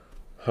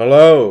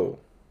Hello,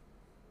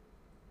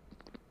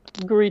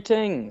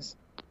 Greetings.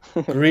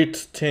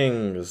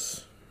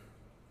 greetings.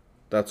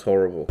 That's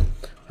horrible.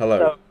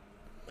 Hello,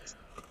 So,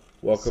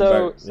 welcome back.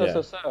 so, so, Yeah,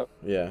 so, so,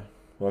 yeah,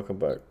 welcome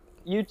back.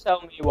 you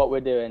tell me what we're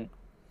doing.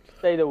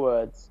 Say the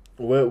words.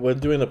 We're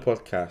doing a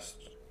podcast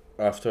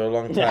after a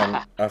long time.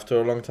 Yeah,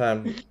 After a long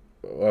time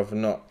of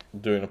not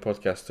doing a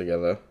podcast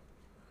together,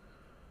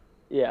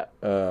 yeah.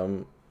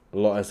 um, a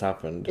lot has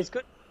happened. It's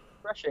good,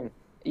 refreshing.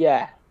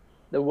 Yeah,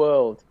 the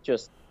world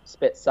just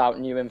spits out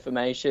new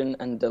information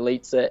and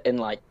deletes it in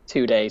like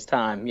 2 days'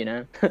 time, you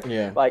know?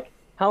 Yeah, Like,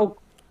 how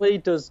quickly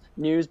does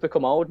news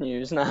become old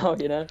news now,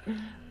 you know?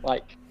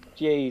 Like,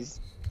 geez,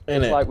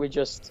 in it's it. like we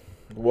just,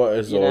 What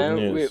is old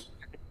we news?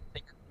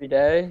 think every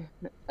day.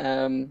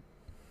 Um,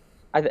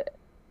 I,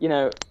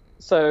 th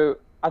so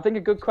I think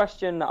a good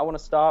question that I want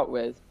to start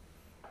with.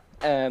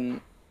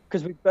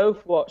 Because we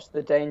both watched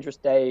the Dangerous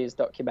Days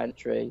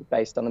documentary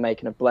based on the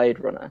making of Blade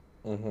Runner.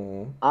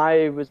 Mm-hmm.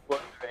 I was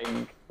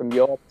wondering, from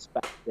your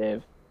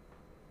perspective,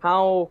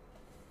 how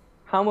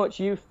how much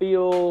you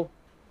feel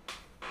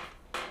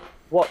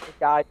what the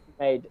guy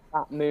who made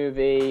that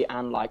movie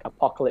and like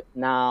Apocalypse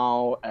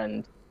Now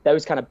and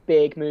those kind of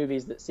big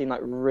movies that seem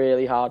like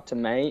really hard to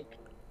make.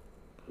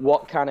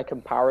 What kind of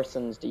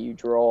comparisons do you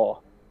draw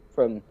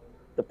from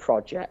the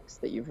projects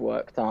that you've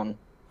worked on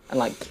and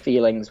like the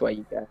feelings where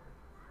you go,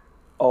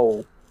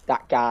 oh,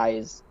 that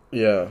guy's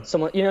Yeah.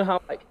 someone, you know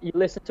how like you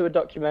listen to a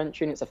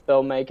documentary and it's a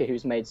filmmaker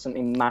who's made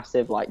something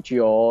massive like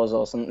Jaws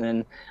or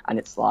something, and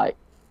it's like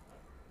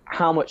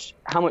how much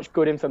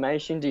good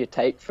information do you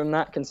take from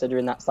that,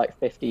 considering that's like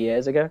 50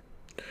 years ago?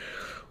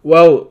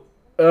 Well,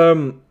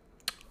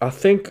 I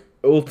think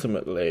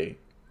ultimately,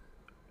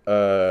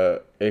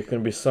 it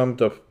can be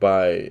summed up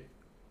by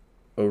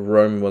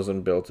Rome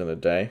wasn't built in a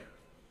day.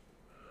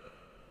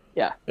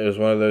 Yeah, It was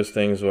one of those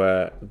things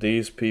where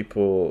these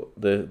people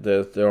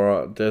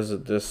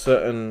there's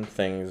certain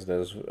things,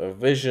 there's a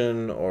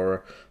vision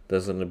or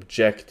there's an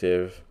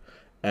objective,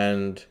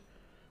 and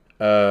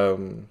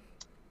um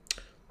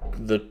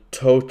the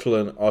total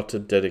and utter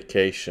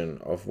dedication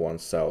of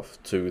oneself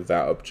to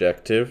that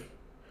objective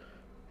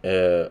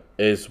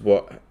is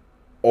what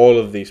all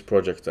of these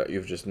projects that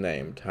you've just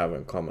named have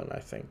in common. I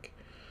think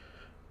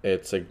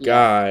it's a yeah,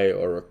 guy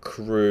or a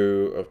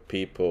crew of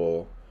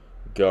people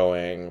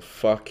going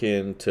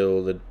fucking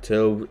till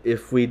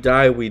if we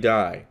die we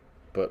die,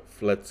 but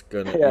let's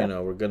gonna yeah,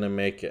 we're gonna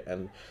make it.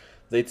 And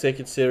they take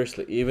it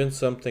seriously, even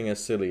something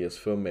as silly as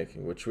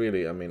filmmaking, which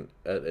really, I mean,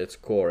 at its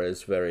core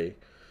is very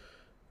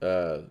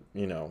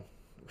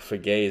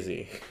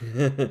fugazi.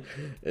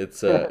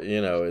 It's yeah,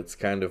 it's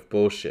kind of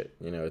bullshit.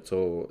 It's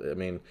all, I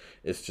mean,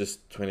 it's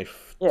just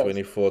yes.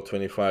 24,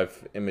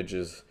 25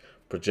 images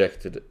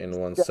projected in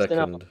one Dressing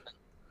up, second.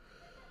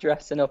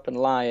 dressing up and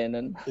lying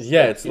and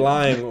Yeah, stuff, it's you know.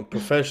 lying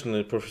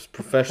professionally,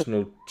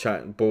 professional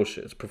chat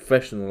bullshit. It's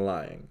professional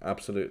lying,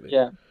 absolutely.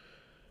 Yeah,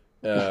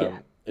 yeah.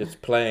 It's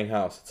playing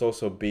house. It's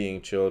also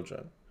being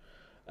children,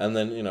 and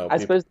then I people.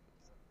 suppose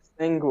this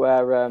thing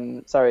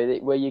where sorry,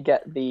 where you've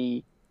got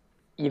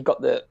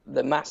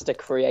the master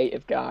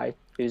creative guy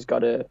who's got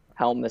to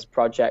helm this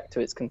project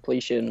to its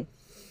completion,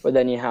 but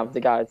then you have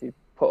the guys who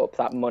put up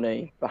that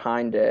money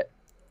behind it,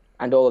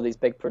 and all of these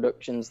big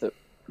productions that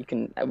you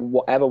can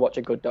ever watch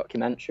a good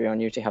documentary on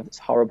usually have this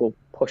horrible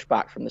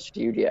pushback from the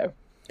studio,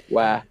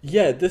 where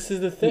Yeah, this is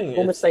the you thing.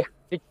 almost say, "How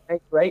did you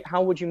make great?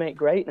 How would you make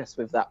greatness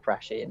with that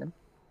pressure?" You know?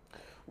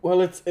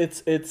 Well, it's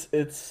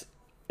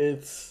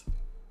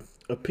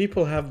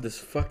people have this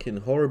fucking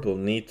horrible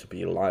need to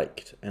be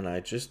liked, and I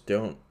just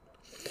don't.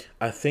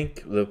 I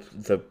think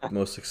the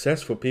most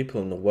successful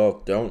people in the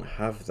world don't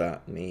have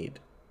that need.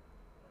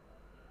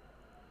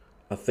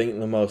 I think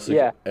the most,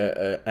 Yeah,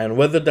 and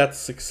whether that's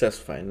success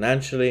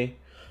financially,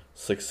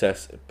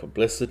 success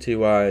publicity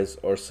wise,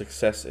 or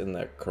success in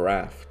their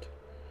craft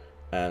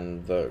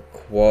and the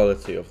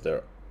quality of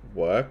their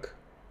work,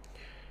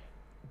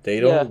 they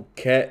yeah, don't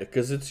care,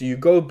 because it's, you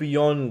go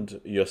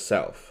beyond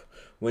yourself.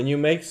 When you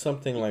make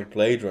something like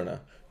Blade Runner,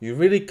 you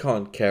really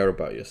can't care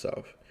about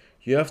yourself.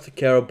 You have to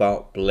care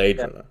about Blade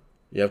yeah, Runner.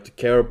 You have to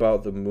care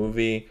about the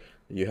movie.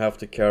 You have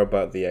to care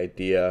about the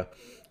idea,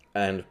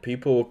 and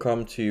people will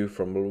come to you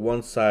from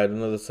one side,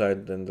 another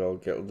side, and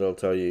they'll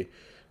tell you,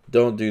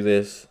 "Don't do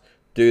this.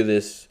 Do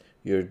this.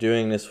 You're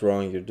doing this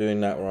wrong. You're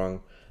doing that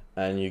wrong,"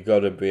 and you got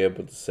to be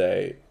able to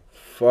say,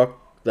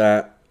 "Fuck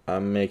that.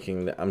 I'm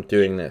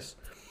doing this."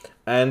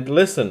 And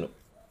listen,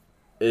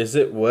 is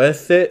it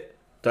worth it?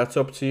 That's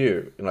up to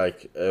you.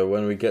 Like,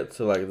 when we get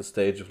to like the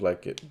stage of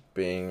like it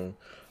being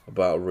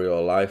about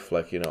real life,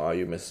 like, are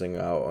you missing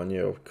out on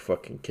your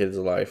fucking kid's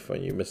life? Are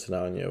you missing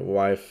out on your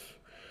wife?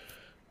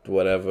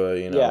 Whatever,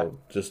 yeah,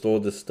 just all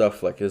this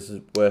stuff. Like, is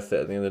it worth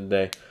it at the end of the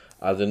day?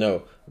 I don't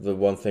know. The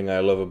one thing I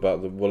love about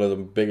one of the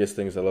biggest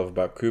things I love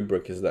about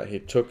Kubrick is that he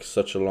took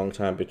such a long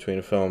time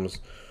between films.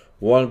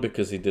 One,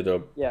 because he did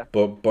a yeah,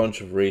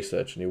 bunch of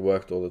research and he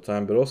worked all the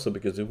time, but also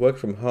because he worked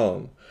from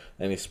home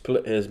and he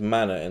split his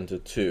manor into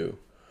two.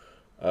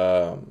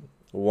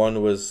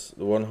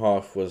 One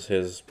half was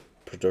his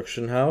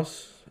production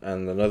house,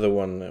 and another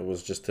one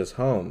was just his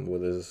home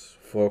with his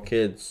 4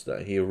 kids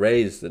that he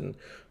raised and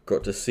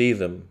got to see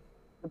them.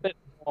 A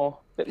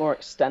bit more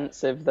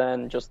extensive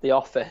than just The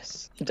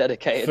Office, For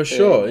dedicated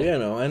sure, to.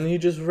 and he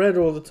just read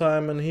all the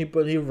time,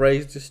 but he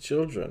raised his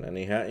children, and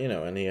he had,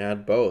 and he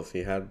had both.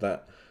 He had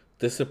that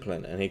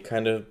discipline, and he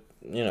kind of,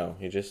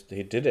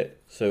 he did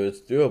it. So it's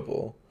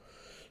doable,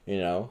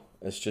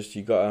 It's just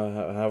you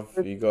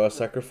gotta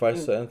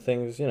sacrifice certain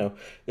things,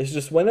 It's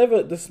just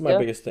whenever this is my Yeah,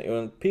 biggest thing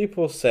when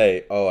people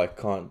say, "Oh, I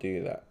can't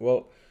do that."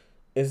 Well,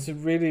 is it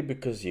really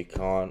because you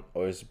can't,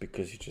 or is it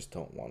because you just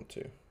don't want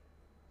to?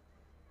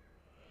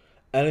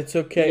 And it's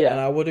okay, and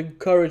yeah. I would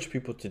encourage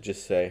people to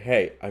just say,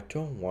 "Hey, I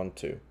don't want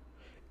to."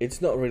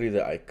 It's not really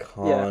that I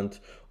Yeah. can't,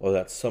 or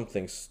that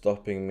something's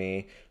stopping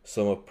me,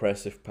 some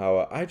oppressive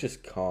power. I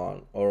just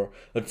can't, or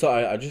so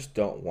I just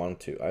don't want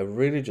to. I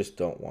really just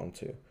don't want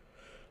to.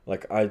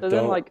 Like I So then,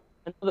 don't. like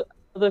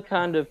another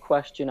kind of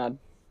question I'd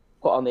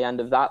put on the end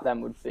of that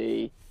then would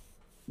be,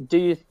 do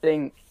you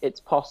think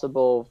it's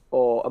possible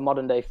for a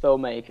modern day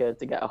filmmaker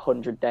to get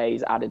 100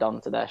 days added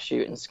onto their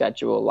shooting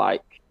schedule,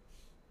 like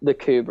the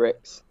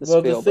Kubricks, the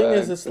Well, the thing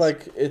is, Spielbergs, it's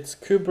like it's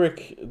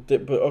Kubrick,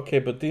 but okay,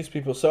 but these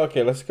people. So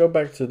okay, let's go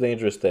back to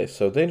Dangerous Days.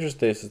 So Dangerous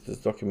Days is this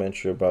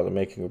documentary about the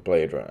making of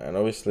Blade Runner, and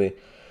obviously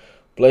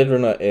Blade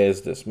Runner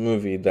is this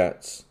movie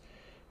that's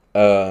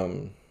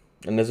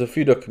and there's a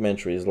few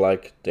documentaries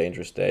like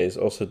Dangerous Days.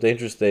 Also,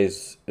 Dangerous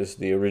Days is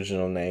the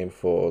original name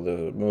for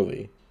the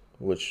movie,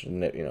 which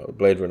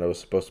Blade Runner was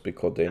supposed to be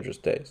called Dangerous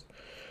Days.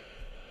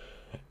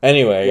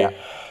 yeah, Anyway,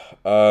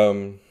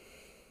 um,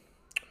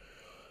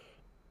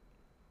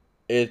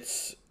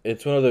 it's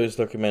one of those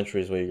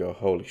documentaries where you go,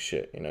 holy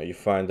shit, you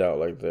find out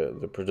like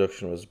the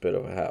production was a bit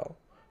of a hell.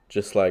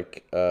 Just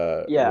like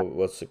yeah,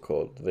 what's it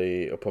called?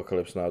 The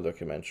Apocalypse Now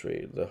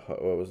documentary,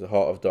 what was the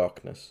Heart of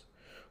Darkness,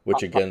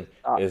 which again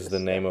is the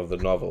Darkness, yeah, name of the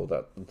novel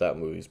that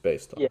movie's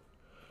based yeah,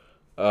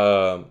 on.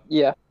 Um,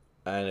 yeah,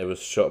 and it was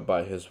shot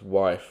by his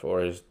wife or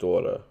his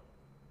daughter,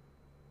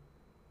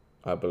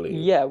 I believe,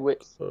 yeah,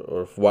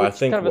 or well, I which is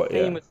think kind of a what, theme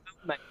yeah, with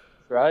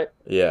filmmakers, right?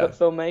 yeah. But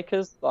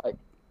filmmakers like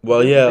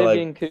Well, yeah, like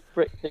Vivian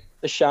Kubrick did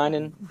The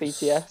Shining,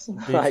 BTS,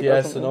 like or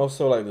BTS, and something.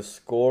 also like the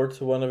score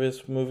to one of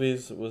his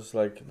movies was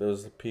like there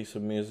was a piece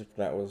of music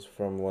that was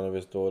from one of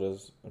his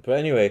daughters. But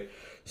anyway,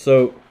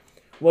 so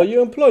well,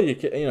 you employ your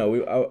kid.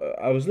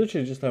 I was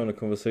literally just having a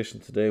conversation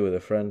today with a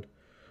friend,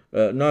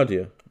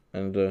 Nadia,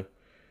 and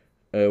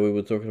we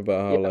were talking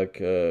about how Yeah,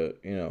 like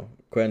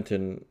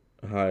Quentin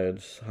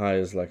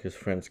hires like his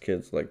friend's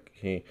kids. Like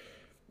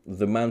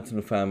the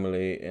Manton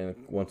family in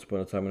Once Upon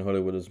a Time in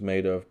Hollywood is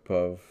made up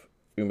of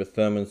Uma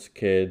Thurman's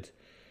kid,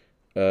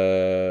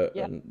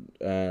 yeah,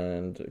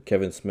 and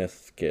Kevin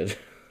Smith's kid,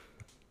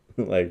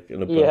 like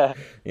in a bunch, yeah.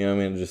 what I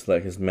mean, just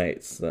like his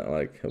mates that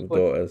like have But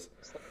daughters.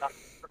 it's like that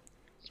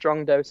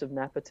strong dose of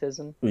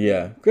nepotism. Yeah,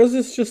 Yeah, because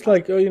it's just that's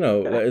like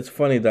like, it's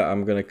funny that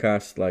I'm gonna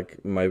cast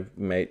like my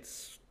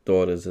mates'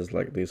 daughters as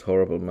like these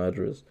horrible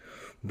murderers,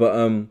 but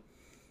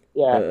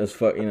yeah, as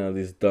fuck,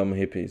 these dumb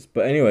hippies.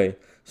 But anyway,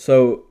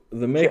 so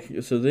the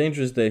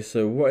Dangerous Day.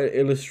 So what it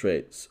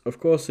illustrates, of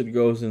course, it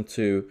goes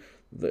into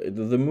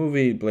the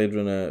movie Blade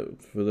Runner.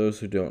 For those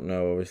who don't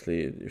know,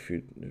 obviously, if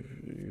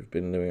you've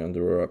been living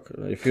under a rock,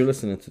 if you're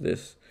listening to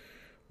this,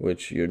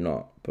 which you're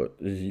not, but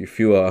if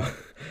you are,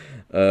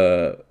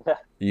 uh, yeah,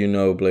 you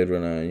know Blade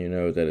Runner, and you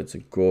know that it's a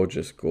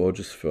gorgeous,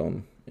 gorgeous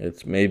film.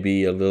 It's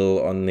maybe a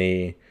little on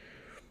the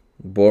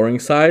boring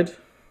side,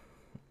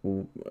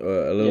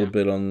 a little yeah,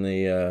 bit on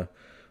the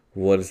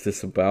what is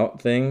this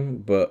about thing,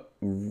 but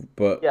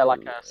yeah.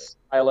 Like a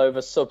style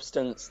over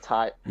substance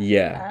type.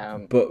 yeah,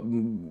 Um, but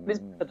it's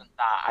better than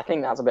that. I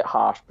think that's a bit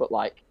harsh, but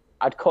like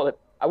I'd call it.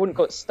 I wouldn't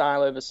call it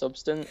style over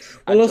substance.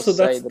 well, I'd also just say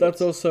that's that that's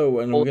it's also,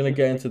 and we're gonna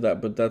get ultimately into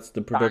that, but that's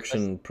the timeless.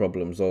 production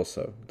problems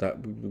also.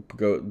 That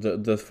go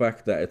the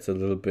fact that it's a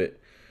little bit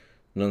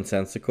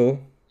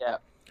nonsensical Yeah,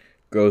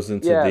 goes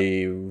into yeah. Of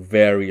the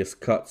various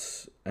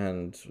cuts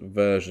and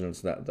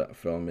versions that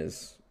film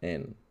is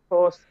in.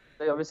 course,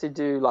 they obviously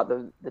do like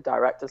the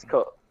director's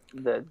cut,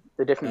 the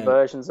different And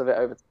versions of it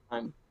over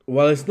time.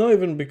 well, it's not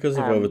even because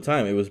of Um,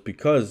 overtime. It was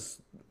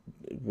because,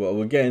 well,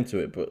 we'll get into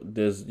it, but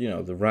there's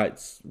the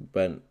rights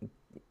went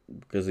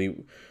because he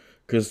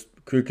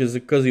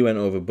went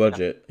over yeah,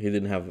 budget. He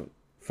didn't have a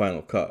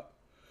final cut,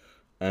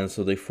 and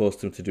so they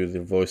forced him to do the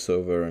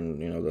voiceover,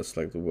 and that's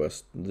like the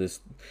worst. This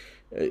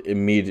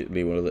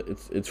immediately one of the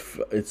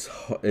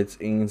it's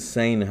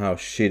insane how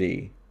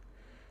shitty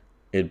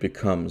it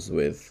becomes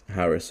with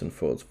Harrison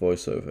Ford's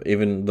voiceover.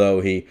 Even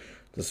though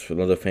this is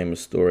another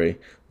famous story,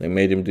 they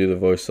made him do the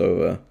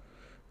voiceover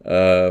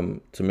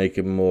to make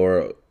it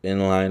more in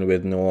line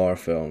with noir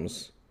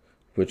films,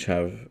 which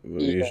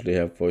yeah, usually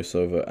have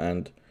voiceover,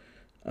 and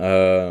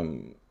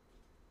um,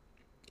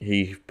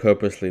 he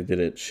purposely did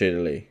it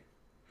shittily.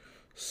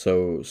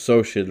 So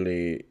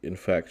shittily, in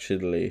fact,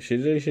 shittily,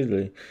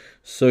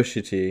 so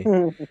shitty,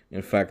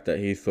 in fact, that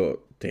he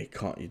thought they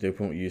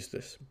won't use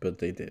this, but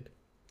they did,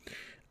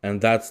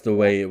 and that's the yeah,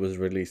 way it was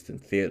released in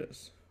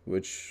theaters,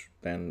 which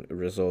then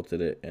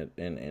resulted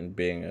in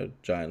being a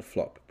giant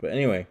flop. But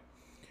anyway,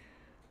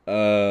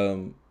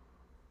 Um,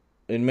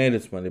 it made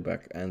its money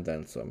back and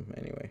then some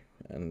anyway,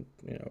 and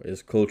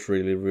it's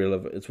culturally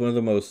relevant. It's one of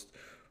the most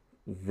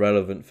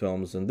relevant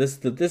films, and this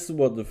is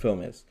what the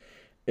film is.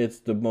 It's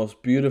the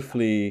most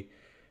beautifully,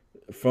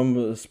 from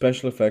a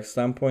special effects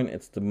standpoint,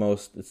 it's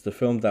the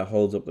film that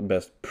holds up the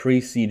best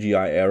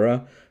pre-CGI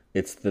era.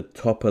 It's the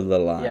top of the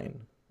Yeah.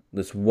 line.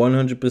 This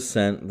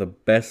 100% the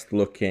best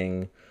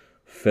looking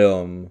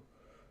film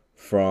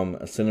from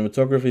a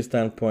cinematography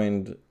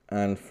standpoint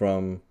and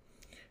from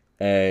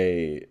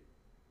a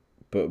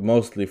but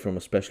mostly from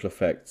a special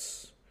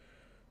effects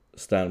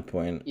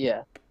standpoint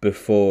Yeah.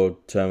 before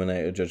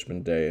Terminator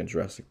Judgment Day and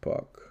Jurassic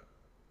Park.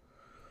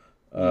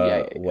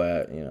 Yeah.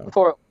 Where,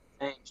 Before it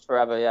changed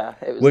forever, yeah.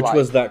 It was which like,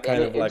 was that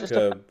kind and of it like just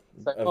a affected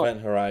so much.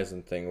 Event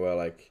Horizon thing where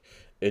like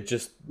it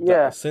just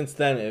Yeah. since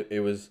then it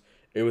was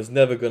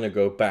never gonna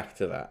go back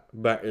to that.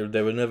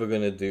 They were never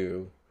gonna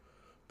do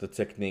the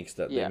techniques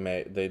that Yeah.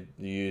 they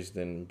used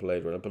in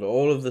Blade Runner, but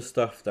all of the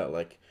stuff that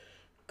like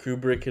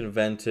Kubrick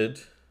invented,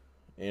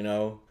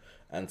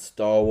 and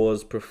Star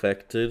Wars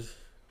perfected,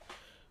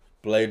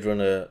 Blade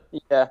Runner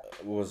Yeah.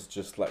 was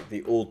just like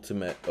the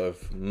ultimate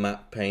of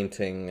matte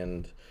painting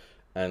and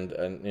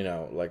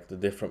like the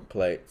different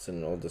plates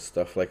and all this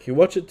stuff. Like you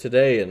watch it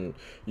today and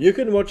you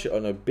can watch it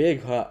on a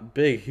big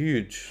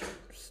huge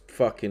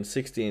fucking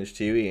 60-inch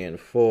TV in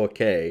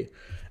 4K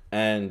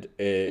and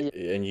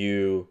Yeah.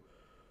 you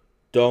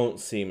don't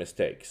see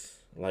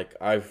mistakes. Like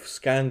I've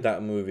scanned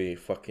that movie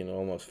fucking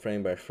almost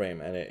frame by frame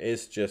and it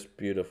is just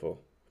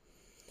beautiful.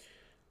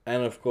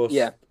 And of course,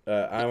 Yeah.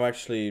 I'm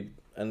actually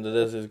and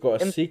it's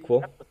got a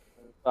sequel.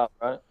 Well,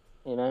 right?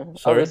 You know? Oh,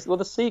 Sorry.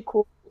 the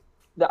sequel,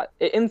 that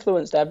it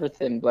influenced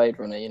everything Blade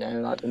Runner,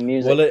 like the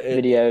music Well,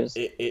 videos.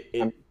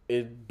 And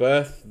it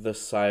birthed the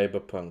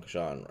cyberpunk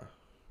genre.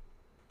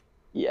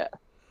 yeah.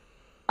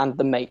 And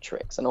the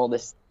Matrix and all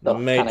this The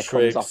stuff kind of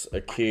comes off. Matrix,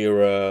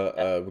 Akira,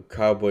 Yeah.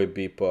 Cowboy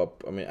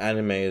Bebop. I mean,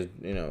 anime is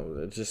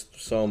just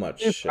so much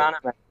Super shit.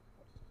 anime.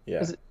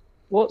 Yeah.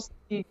 What's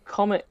the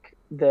comic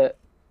that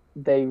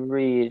they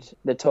read?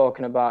 They're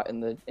talking about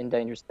in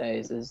Dangerous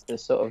Days is the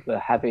sort of the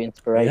heavy In heavy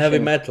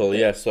inspiration. metal,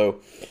 yeah.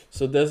 So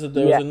there was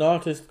Yeah. an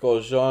artist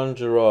called Jean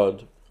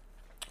Giraud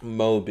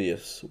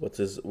Mobius.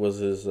 Was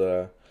his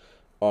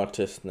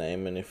artist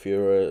name? And if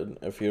you're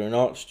an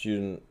art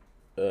student,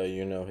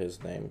 you know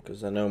his name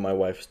because I know my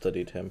wife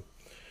studied him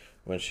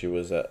when she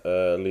was at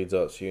Leeds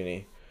Arts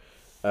Uni,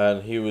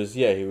 and he was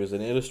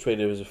an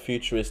illustrator. He was a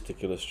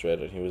futuristic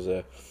illustrator.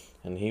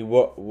 And he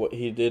what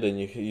he did, and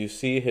you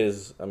see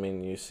his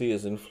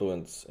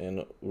influence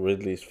in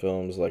Ridley's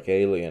films like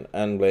Alien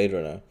and Blade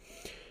Runner.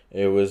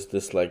 It was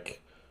this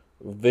like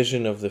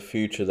vision of the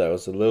future that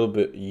was a little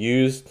bit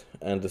used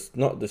and it's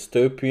not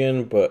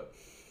dystopian, but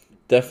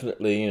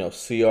definitely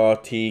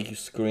CRT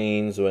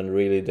screens when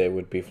really they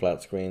would be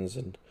flat screens,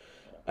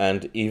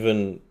 and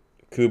even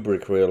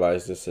Kubrick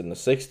realized this in the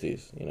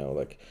 60s.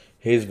 Like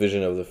his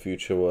vision of the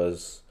future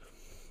was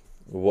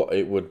what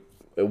it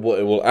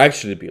will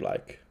actually be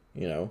like.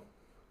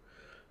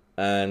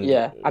 And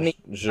Yeah. I mean,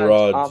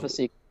 Gerard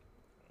obviously,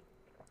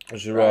 right.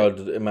 Gerard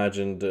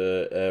imagined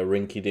a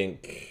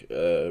rinky-dink,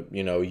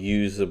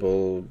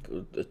 usable,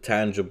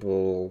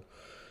 tangible,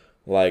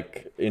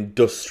 like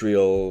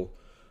industrial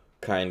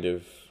kind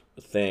of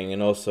thing,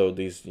 and also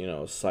these,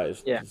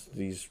 size, Yeah.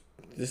 these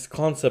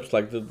concepts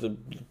like the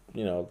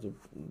you know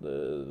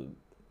the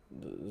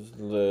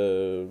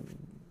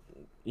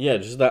yeah,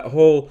 just that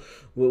whole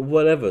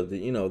whatever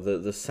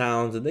the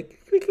sounds and the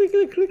click click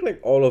click click click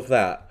all of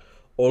that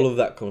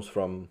comes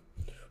from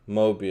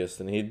Mobius,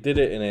 and he did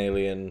it in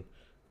Alien,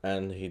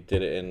 and he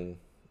did it in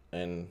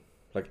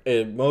like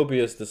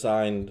Mobius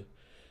designed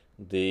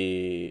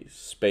the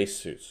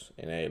spacesuits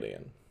in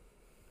Alien.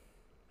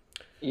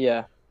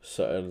 Yeah.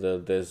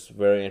 So there's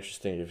very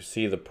interesting. If you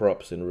see the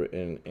props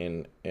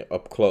in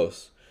up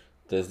close,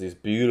 there's these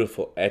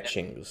beautiful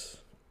etchings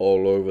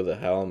all over the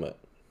helmet.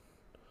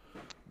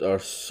 Are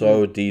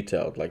so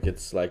detailed. Like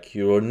it's like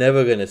you're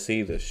never gonna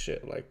see this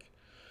shit. Like,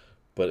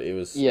 but it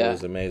Yeah.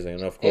 was amazing,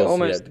 and of It course he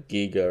almost, had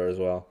Giga as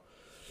well.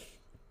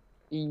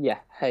 yeah,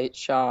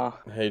 HR,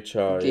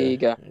 HR, yeah,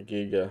 Giga.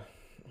 Giga,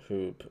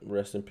 who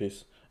rest in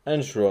peace,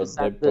 and Shrod.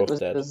 They're Was both it the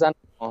dead. Xenomorph?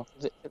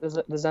 Was it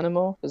the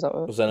Xenomorph? Is that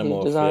what he Xenomorph,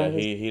 yeah, designed?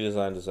 he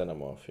designed the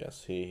Xenomorph.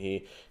 Yes,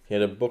 he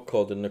had a book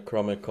called the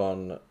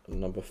Necronomicon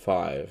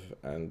 #5,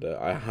 and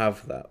I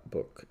have that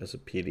book as a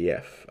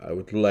PDF. I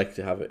would like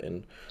to have it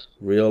in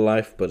real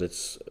life, but it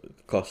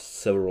costs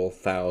several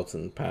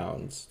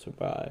 £1,000 to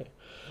buy.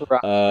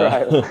 Right,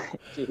 right.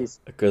 Jeez.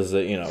 Because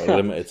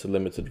it's a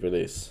limited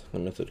release,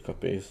 limited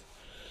copies.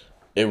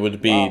 It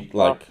would Wow. be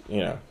like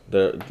I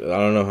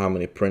don't know how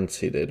many prints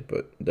he did,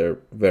 but they're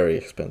very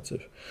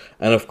expensive.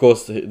 And of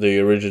course the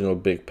original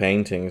big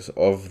paintings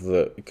of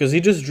because he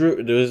just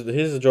drew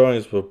his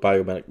drawings were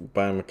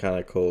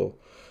biomechanical,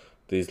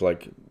 these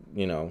like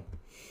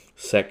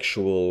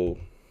sexual,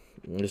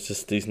 it's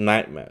just these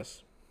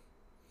nightmares.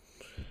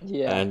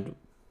 Yeah. And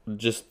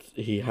just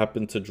he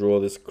happened to draw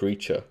this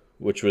creature,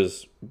 which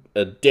was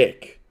a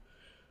dick.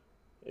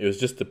 It was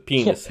just a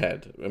penis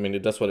head. I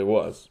mean, that's what it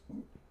was.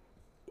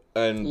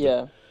 And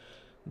Yeah.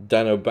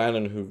 Dan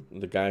O'Bannon,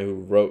 the guy who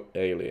wrote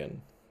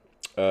Alien,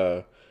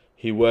 uh,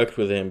 he worked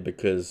with him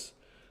because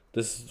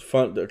this is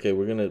fun. Okay,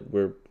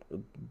 we're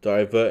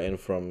diverting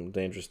from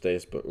Dangerous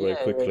Days, but very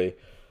Yeah. quickly.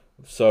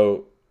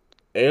 So,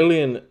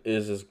 Alien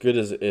is as good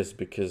as it is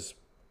because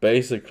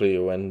basically,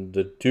 when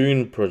the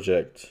Dune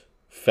project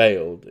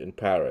failed in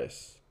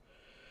Paris,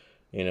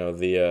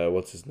 the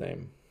what's his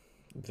name,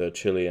 the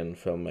Chilean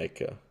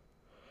filmmaker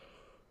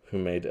who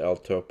made El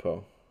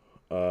Topo,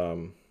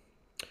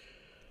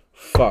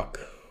 fuck,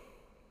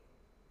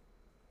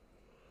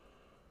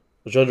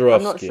 I'm not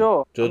Jodorowsky.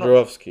 sure. I'm not.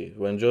 Jodorowsky.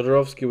 When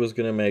Jodorowsky was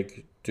gonna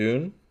make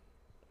Dune,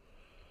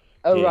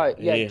 Oh right.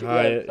 Yeah. Yeah. he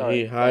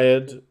Sorry.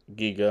 hired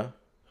Giga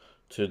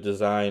to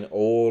design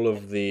all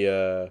of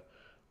the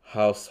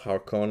House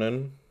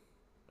Harkonnen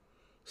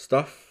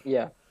stuff,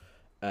 Yeah.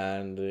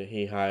 and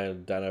he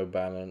hired Dan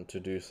O'Bannon to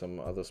do some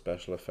other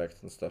special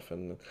effects and stuff,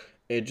 and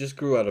it just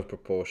grew out of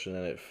proportion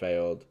and it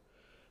failed.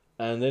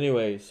 And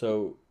anyway,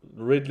 so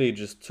Ridley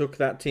just took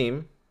that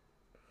team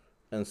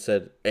and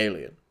said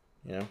Alien,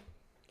 you know.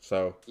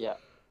 So Yeah.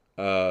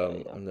 Yeah.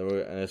 and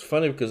it's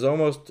funny because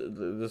almost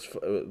there's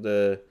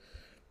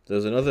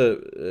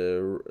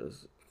another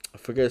I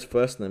forget his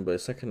first name, but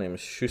his second name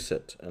is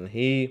Shusett, and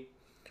he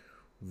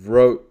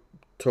wrote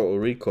Total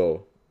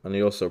Recall, and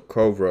he also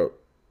co-wrote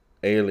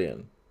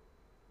Alien,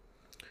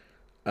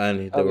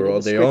 and Oh, we did the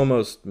they script.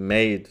 almost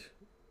made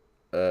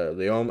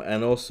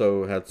and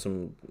also had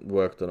some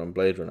work done on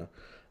Blade Runner,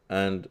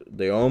 and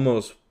they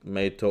almost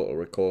made Total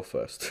Recall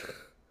first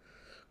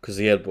because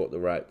he had bought the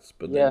rights,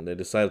 but Yeah. then they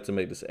decided to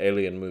make this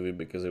Alien movie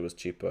because it was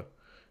cheaper.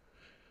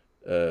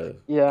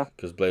 Yeah.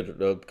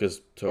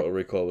 Because Total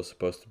Recall was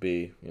supposed to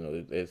be,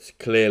 it's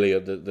clearly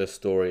the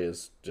story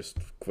is just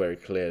very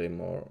clearly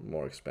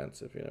more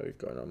expensive. You're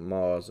going on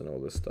Mars and all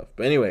this stuff.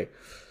 But anyway,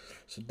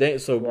 so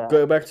Yeah.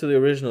 go back to the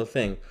original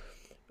thing.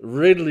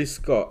 Ridley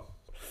Scott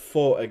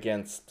fought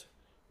against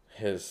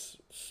his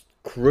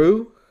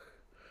crew,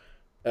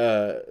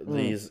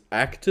 these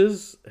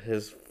actors,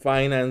 his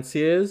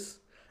financiers,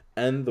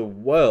 and the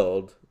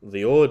world,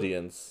 the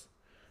audience,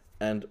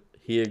 and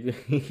he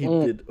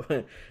did.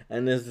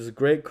 And there's this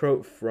great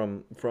quote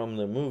from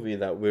the movie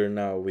that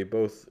we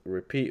both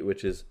repeat,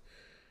 which is,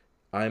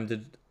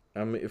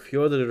 if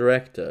you're the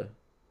director,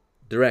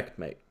 direct,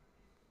 mate.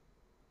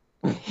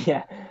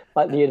 Yeah.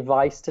 Like the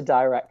advice to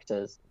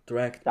directors.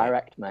 Direct, mate.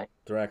 Direct, mate.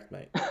 Direct,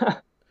 mate.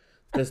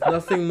 There's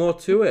nothing more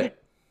to it.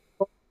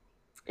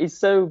 He's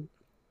so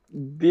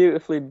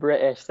beautifully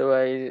British the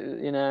way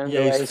Yeah, the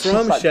way he's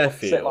from like,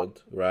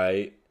 Sheffield,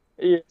 right?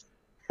 yeah.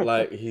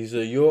 Like he's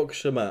a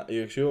Yorkshire man.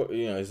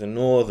 He's a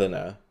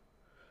northerner,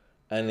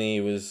 and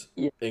he was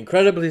Yeah.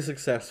 incredibly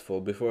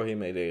successful before he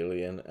made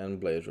Alien and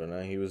Blade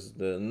Runner. He was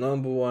the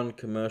 #1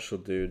 commercial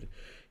dude.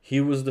 He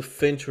was the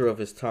Fincher of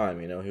his time.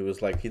 He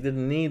was like, he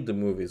didn't need the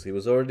movies. He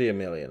was already a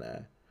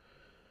millionaire.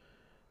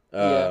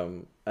 Yeah.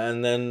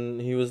 And then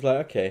he was like,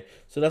 okay,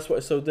 so that's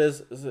what. So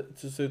there's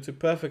to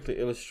perfectly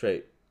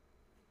illustrate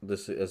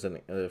this as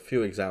a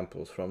few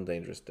examples from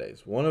Dangerous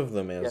Days. One of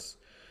them is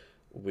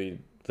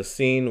the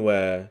scene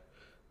where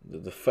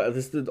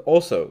this did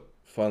also,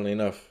 funnily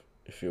enough,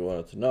 if you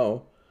wanted to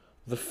know,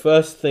 the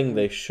first thing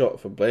they shot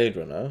for Blade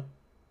Runner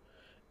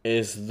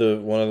is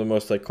one of the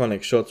most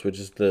iconic shots, which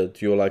is the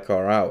 "Do you like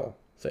our owl"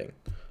 thing,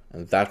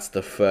 and that's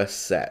the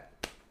first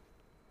set.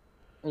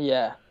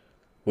 Yeah.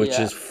 Which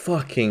is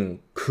fucking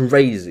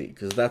crazy,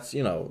 because that's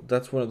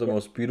one of the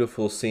most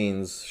beautiful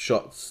scenes,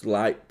 shots,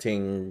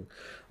 lighting.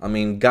 I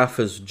mean,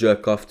 gaffers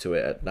jerk off to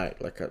it at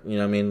night, like you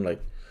know what I mean,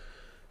 like.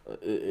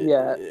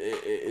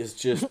 It's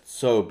just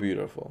so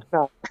beautiful.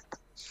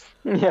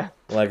 Yeah.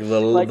 Like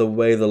the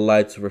way the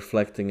lights are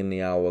reflecting in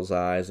the owl's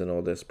eyes and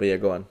all this. But yeah,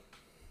 go on.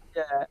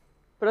 Yeah.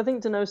 But I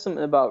think to know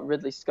something about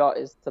Ridley Scott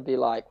is to be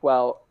like,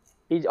 well,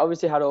 he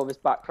obviously had all this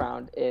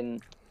background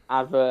in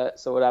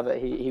adverts or whatever.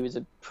 He was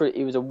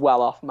a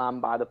well-off man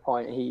by the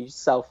point he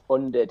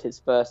self-funded his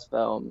first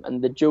film,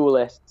 and The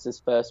Duelists, his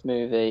first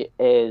movie,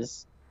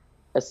 is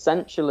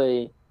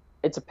essentially,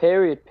 it's a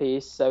period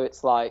piece, so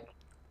it's like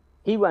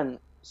he went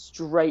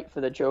straight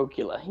for the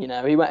jugular.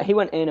 He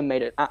went in and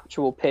made an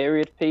actual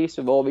period piece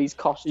with all these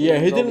costumes. Yeah,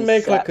 he all didn't these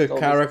make like sets, a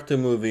character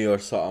movie or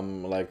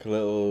something, like a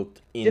little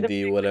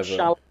indie whatever.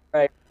 Shallow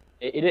Grave.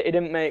 He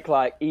didn't make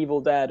like Evil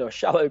Dead or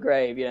Shallow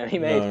Grave. He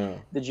made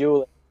The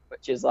Duelist,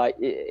 which is like,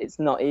 it's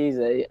not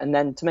easy. And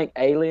then to make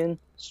Alien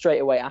straight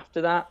away after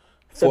that.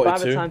 So 42.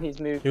 by the time he's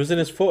moved, he was in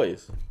his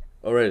 40s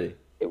already.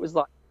 it was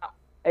like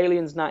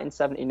Alien's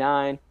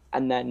 1979,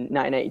 and then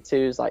 1982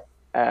 is like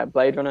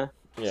Blade Runner.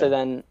 Yeah. So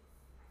then,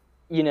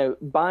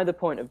 by the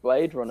point of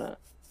Blade Runner,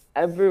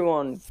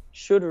 everyone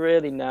should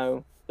really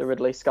know the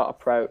Ridley Scott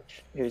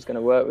approach, who's going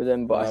to work with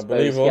him. But I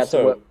suppose he had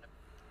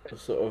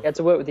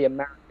to work with the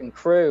American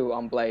crew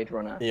on Blade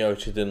Runner. Yeah,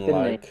 which he didn't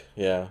like.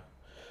 He? Yeah.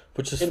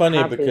 Which is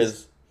funny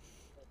because...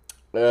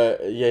 he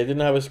didn't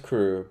have his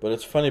crew, but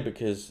it's funny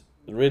because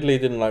Ridley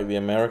didn't like the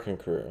American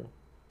crew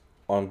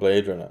on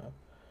Blade Runner.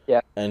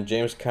 Yeah. And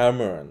James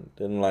Cameron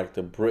didn't like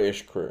the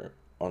British crew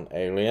on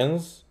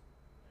Aliens.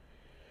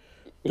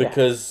 Yeah.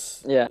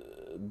 because Yeah.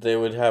 they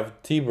would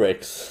have tea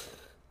breaks.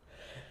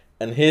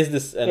 And here's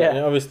this, and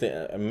Yeah. obviously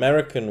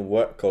American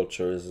work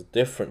culture is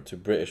different to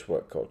British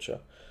work culture.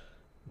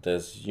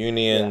 There's Yeah.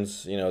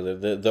 unions,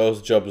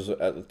 those jobs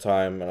at the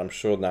time, and I'm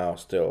sure now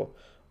still,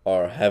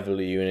 are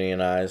heavily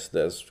unionized.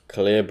 There's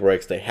clear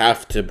breaks. They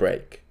have to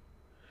break.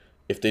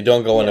 If they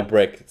don't go on a Yeah.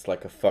 break, it's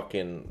like a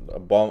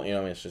bomb. I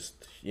mean, it's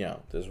just,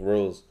 there's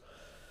rules.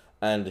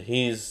 And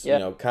he's,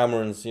 Yeah.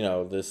 Cameron's,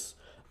 this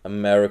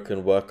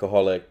American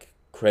workaholic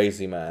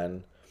crazy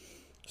man.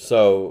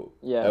 So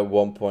Yeah. at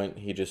one point,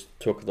 he just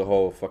took the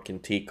whole fucking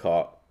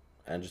teacot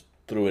and just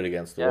threw it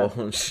against the Yeah. wall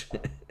and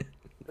shit.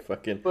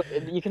 Fucking. But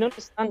you can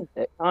understand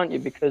it, can't you?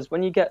 Because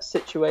when you get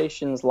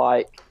situations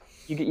like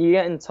you're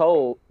getting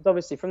told,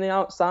 obviously from the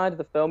outside of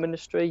the film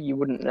industry, you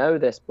wouldn't know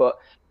this, but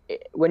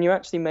when you're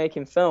actually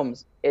making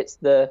films, it's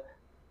the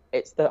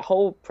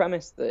whole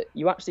premise that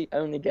you actually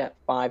only get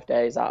 5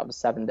 days out of a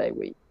 7 day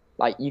week.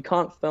 Like you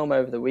can't film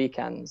over the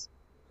weekends,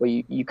 or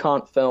you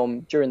can't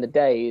film during the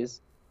days,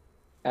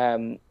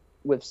 um,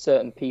 with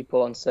certain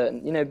people on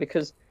certain,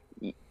 because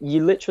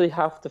you literally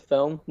have to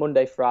film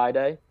Monday,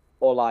 Friday,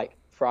 or like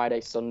Friday,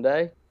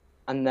 Sunday,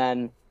 and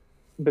then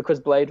because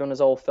Blade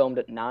Runner's all filmed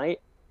at night,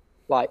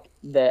 like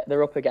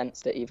they're up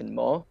against it even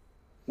more,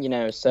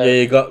 Yeah, So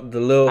you got the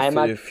little I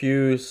imagine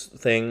few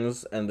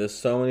things, and there's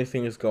so many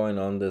things going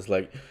on. There's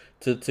like,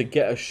 to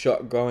get a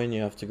shot going,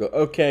 you have to go,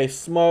 okay,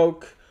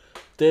 smoke,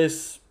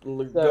 this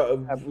so.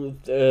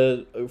 got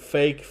a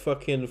fake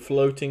fucking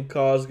floating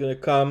car's gonna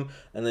come,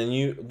 and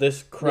then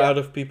this Yeah, crowd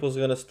of people's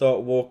gonna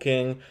start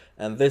walking,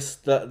 and this,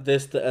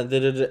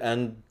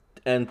 and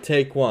and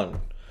take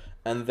one,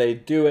 and they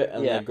do it,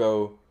 and they yeah,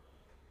 go,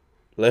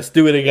 let's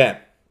do it again,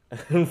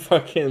 and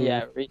fucking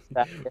yeah, reach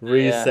that. Yeah,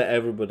 reset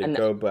everybody, and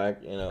go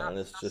back, and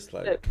it's that's just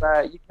like, it.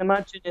 Where you can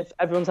imagine if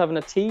everyone's having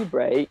a tea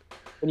break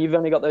and you've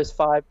only got those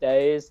 5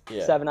 days,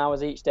 yeah, 7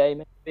 hours each day,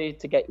 maybe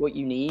to get what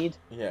you need.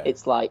 yeah,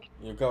 It's like,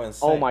 you go oh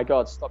insane. my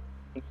God, stop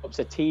drinking cups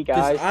of tea,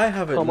 Because guys. I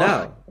have it Come on.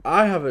 now.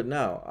 I have it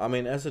now. I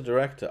mean, as a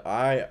director,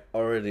 I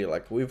already,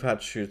 like, we've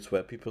had shoots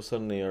where people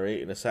suddenly are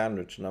eating a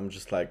sandwich, and I'm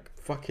just like,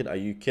 fucking, are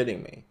you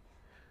kidding me?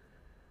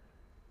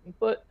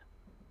 But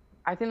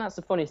I think that's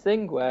the funny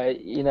thing where,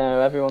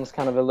 everyone's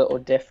kind of a little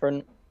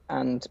different.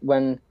 And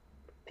when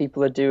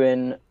people are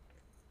doing,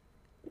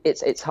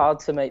 it's hard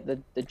to make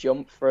the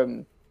jump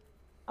from,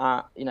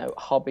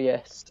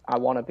 hobbyist, I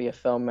want to be a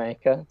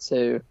filmmaker,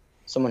 to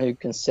someone who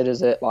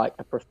considers it like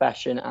a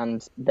profession,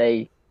 and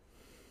they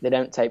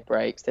don't take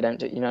breaks. They don't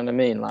do, you know what I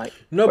mean? Like,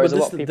 No, but whereas a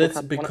lot of people that's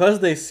kind of want because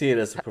they see it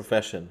as a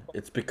profession.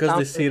 It's to because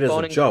they sound see it as a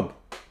boring. job.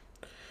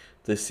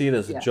 They see it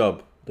as a Yeah,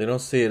 job. They don't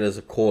see it as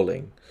a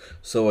calling.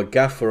 So a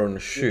gaffer on a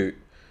shoot,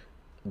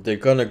 they're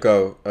gonna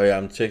go, oh yeah,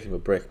 I'm taking a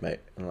break, mate.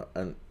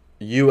 And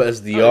you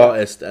as the oh yeah,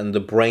 artist and the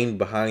brain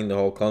behind the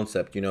whole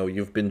concept,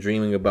 you've been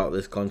dreaming about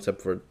this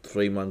concept for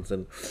 3 months,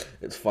 and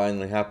it's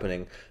finally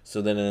happening.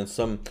 So then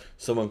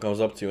someone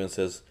comes up to you and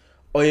says,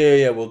 oh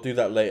yeah, we'll do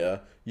that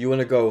later. You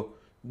wanna go,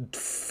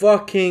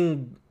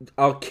 fucking,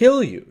 I'll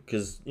kill you,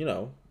 because you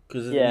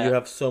yeah,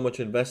 have so much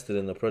invested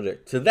in the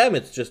project. To them,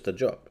 it's just a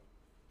job.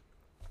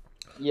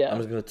 I'm yeah.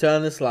 just gonna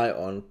turn this light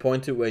on,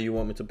 point it where you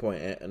want me to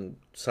point it, and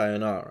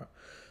sayonara.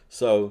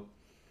 So,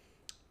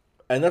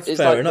 and that's It's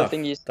fair like the enough.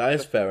 thing you said That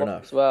is fair before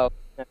as enough. well.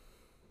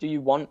 Do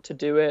you want to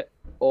do it,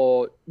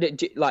 or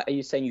like, are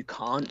you saying you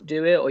can't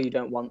do it, or you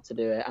don't want to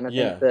do it? And I think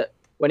Yeah, that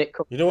when it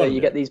comes you don't to, want to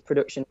you do get it. these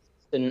production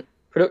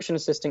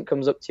assistant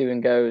comes up to you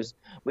and goes,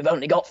 "We've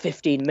only got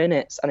 15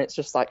 minutes," and it's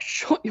just like,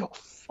 shut your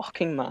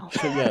fucking mouth.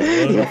 So yeah, we've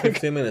only You got know,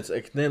 15 minutes.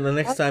 Then the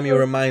next time you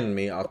and remind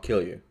me, I'll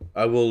kill you.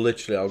 I'll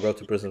go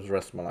to prison for the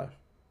rest of my life.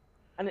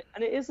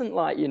 it isn't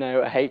like,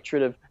 a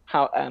hatred of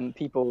how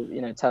people,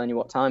 telling you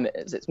what time it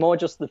is. It's more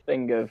just the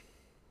thing of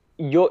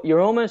you're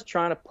almost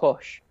trying to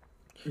push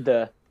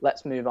the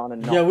let's move on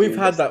and Yeah, not we've do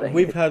had this that. thing.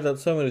 We've had that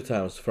so many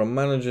times from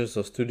managers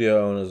or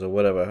studio owners or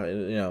whatever.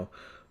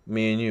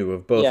 Me and you,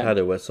 we've both Yeah. had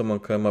it where someone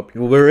come up.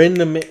 We're in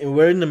the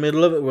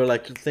middle of it. We're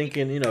like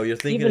thinking, you're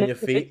thinking Even on if your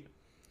it, feet.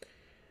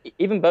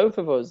 even both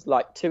of us,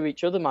 like, to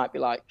each other, might be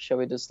like, shall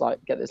we just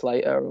like get this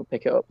later, or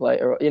pick it up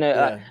later,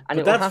 Yeah, and but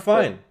it will that's happen.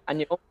 fine. And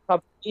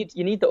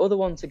you need the other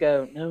one to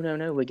go, no, no,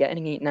 no, we're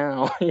getting it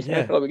now. Yeah,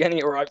 Like, we're getting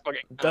it right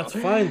fucking now. that's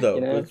fine though.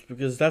 You But know? it's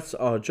because that's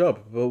our job.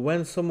 But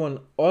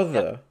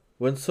Yeah,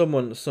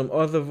 some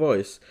other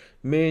voice,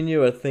 me and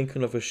you are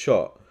thinking of a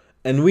shot,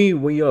 and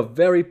we are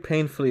very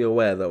painfully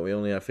aware that we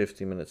only have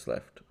 15 minutes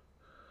left.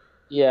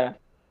 yeah.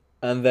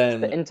 And The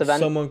then intervention.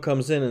 someone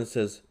comes in and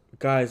says,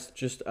 "Guys,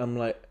 I'm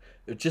like,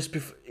 just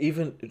before,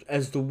 even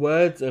as the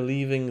words are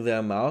leaving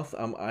their mouth,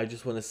 I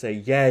just want to say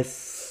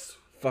yes,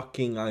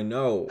 fucking, I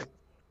know,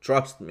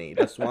 trust me.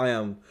 That's why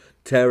I'm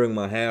tearing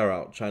my hair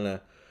out trying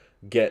to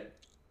get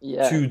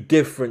Yeah, 2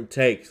 different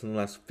takes in the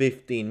last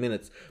 15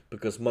 minutes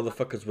because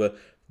motherfuckers were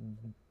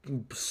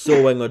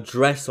sewing a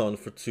dress on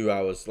for 2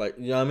 hours. Like,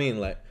 you know what I mean?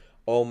 Like,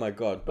 Oh my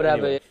god! But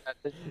whatever. anyway,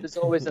 Yeah, there's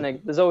always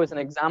an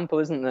example,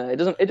 isn't there?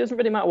 It doesn't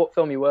really matter what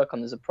film you work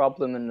on. There's a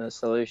problem and the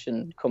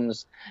solution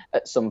comes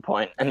at some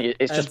point, and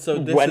it's and just so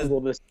when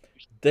will this?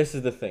 this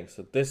is the thing.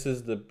 So this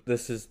is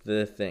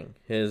the thing.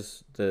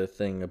 Here's the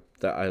thing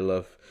that I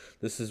love.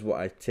 This is what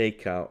I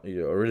take out.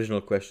 Your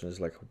original question is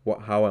like,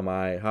 what? How am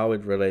I? How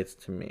it relates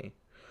to me?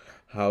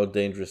 How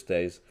Dangerous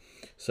Days?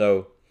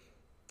 So,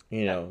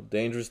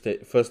 Dangerous Day.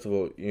 First of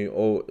all, you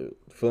all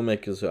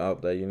filmmakers are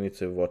out there. You need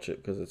to watch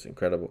it because it's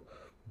incredible.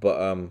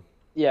 But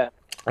Yeah,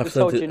 I've we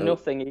sent told it. you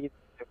nothing either.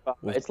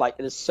 But it's like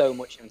there's so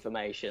much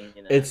information.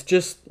 It's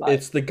just Like,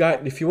 it's the guy.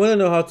 If you want to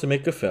know how to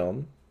make a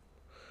film,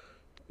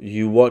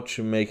 you watch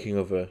a making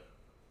of a.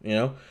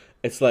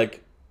 It's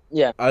like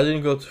yeah, I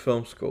didn't go to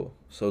film school,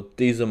 so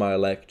these are my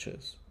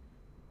lectures.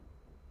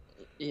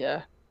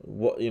 yeah,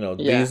 yeah,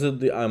 These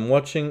are I'm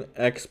watching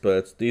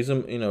experts. These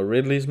are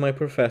Ridley's my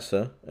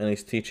professor, and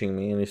he's teaching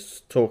me, and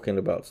he's talking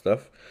about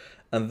stuff,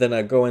 and then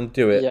I go and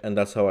do it, yeah, and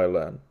that's how I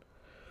learn.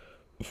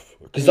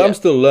 Because I'm yeah.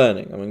 still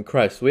learning. I mean,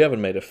 Christ, we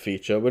haven't made a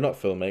feature. We're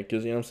not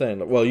filmmakers. You know what I'm saying?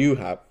 Like, well, you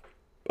have,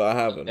 but I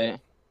haven't. Okay.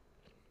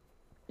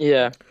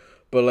 Yeah.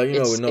 But like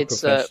we're It's not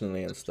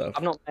professionally and stuff.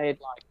 I've not made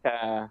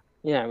like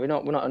we're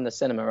not in the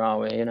cinema, are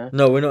we?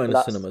 No, we're not in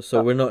But the cinema, so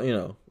that's we're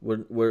not.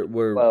 We're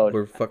world.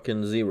 we're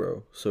fucking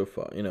zero so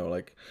far.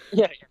 Like,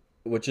 Yeah,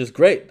 which is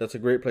great. That's a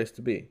great place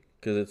to be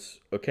because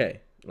it's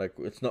okay. Like,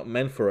 it's not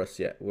meant for us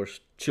yet. We're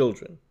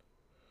children.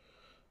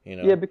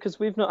 yeah, because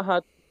we've not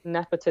had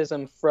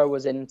nepotism throw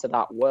us into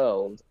that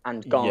world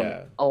and gone,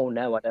 Yeah. oh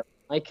no, I don't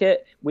like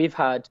it. We've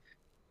had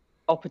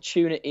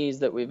opportunities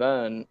that we've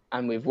earned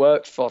and we've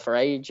worked for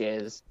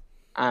ages,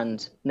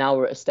 and now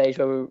we're at a stage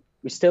where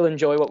we still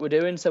enjoy what we're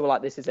doing. So we're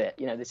like, this is it.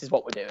 This is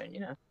what we're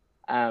doing.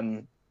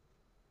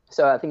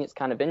 So I think it's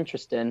kind of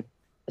interesting,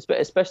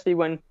 especially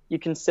when you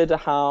consider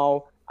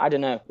how, I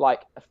don't know,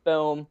 like a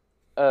film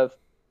of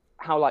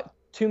how like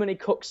too many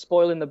cooks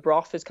spoiling the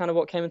broth is kind of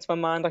what came into my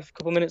mind like a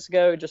couple of minutes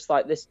ago. Just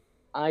like this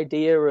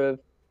idea of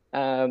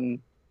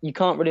you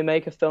can't really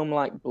make a film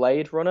like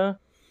Blade Runner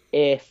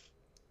if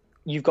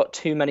you've got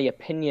too many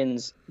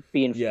opinions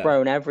being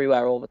thrown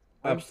everywhere all the time.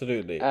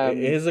 Absolutely. It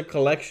is a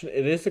collection.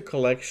 It is a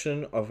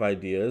collection of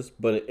ideas,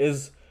 but it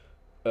is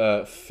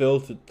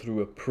filtered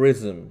through a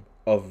prism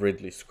of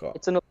Ridley Scott.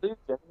 It's an illusion,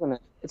 isn't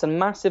it? It's a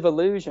massive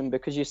illusion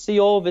because you see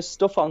all this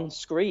stuff on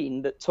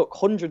screen that took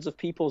hundreds of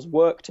people's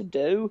work to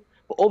do,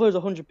 but all those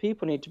 100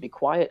 people need to be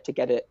quiet to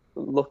get it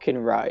looking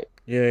right.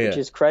 Which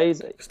is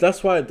crazy. So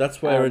that's where that's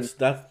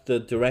the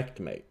direct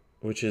mate,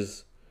 which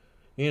is,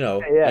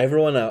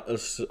 everyone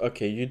else.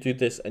 Okay, you do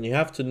this, and you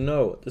have to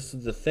know this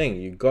is the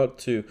thing. You got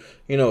to,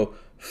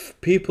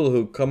 people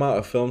who come out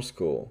of film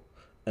school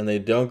and they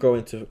don't go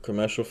into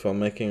commercial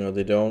filmmaking, or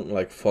they don't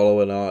like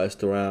follow an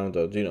artist around,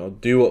 or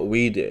do what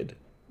we did.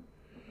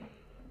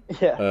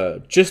 Yeah.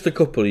 Just a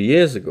couple of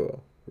years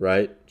ago,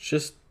 right?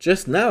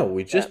 Just now,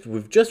 we've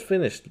just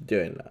finished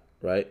doing that,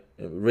 right?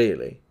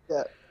 Really.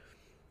 Yeah.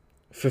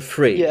 For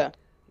free. Yeah.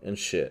 And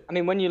shit. I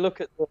mean, when you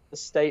look at the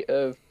state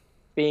of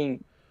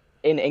being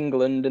in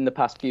England in the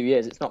past few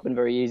years, it's not been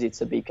very easy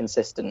to be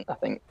consistent, I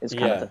think, is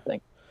kind of the thing.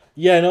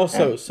 Yeah, and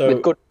also,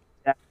 with good,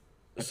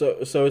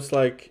 so it's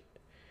like,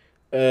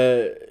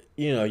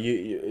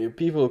 you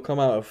people come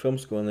out of film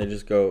school and they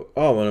just go,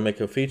 oh, I want to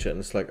make a feature, and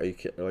it's like, are you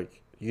kidding?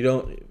 Like, you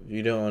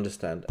don't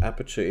understand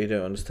aperture, you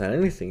don't understand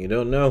anything, you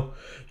don't know.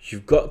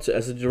 You've got to,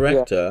 as a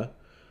director,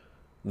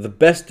 the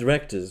best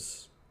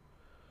directors,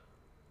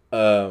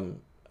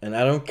 and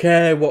I don't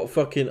care what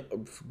fucking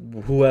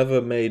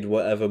whoever made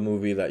whatever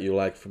movie that you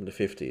like from the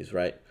 50s,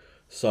 right?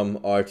 Some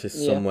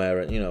artist somewhere,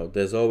 and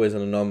there's always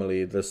an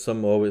anomaly. There's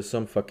always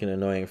some fucking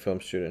annoying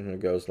film student who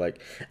goes like,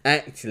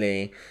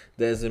 actually,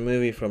 there's a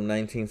movie from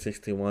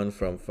 1961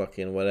 from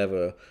fucking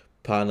whatever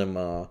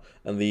Panama,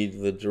 and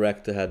the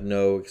director had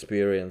no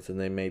experience, and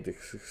they made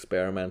this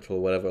experimental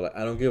whatever. Like,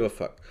 I don't give a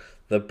fuck.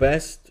 The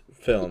best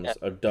films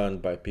are done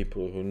by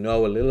people who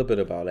know a little bit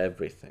about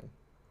everything.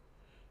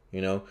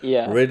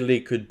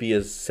 Ridley could be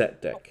a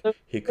set deck.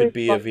 He could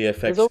be a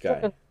VFX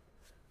guy.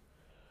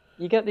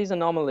 You get these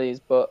anomalies,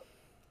 but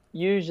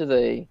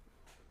usually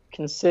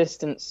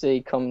consistency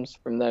comes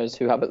from those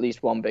who have at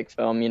least one big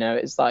film.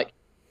 It's like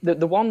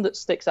the one that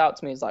sticks out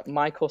to me is like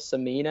Michael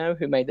Cimino,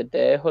 who made The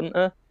Deer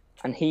Hunter,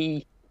 and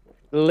he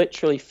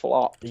literally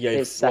flopped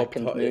his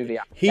second movie.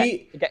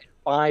 He get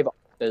 5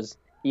 Oscars.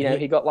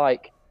 He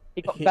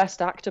got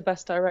best actor,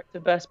 best director,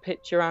 best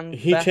picture, and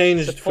he best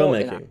changed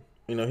supporting filmmaking.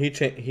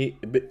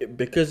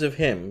 Because of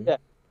him,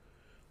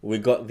 we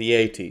got the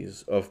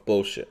 80s of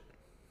bullshit.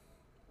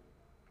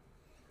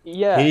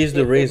 Yeah, he's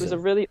the reason. It was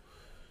a really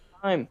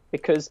time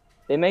because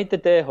they made The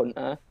Deer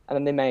Hunter, and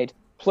then they made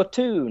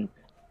Platoon,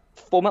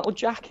 Full Metal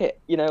Jacket.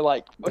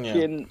 Like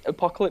fucking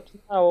Apocalypse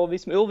Now. All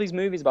these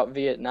movies about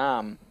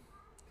Vietnam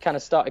kind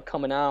of started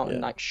coming out, and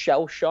like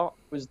Shell Shock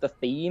was the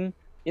theme.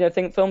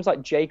 Think films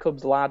like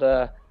Jacob's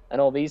Ladder and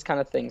all these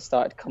kind of things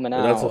started coming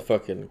out. That's a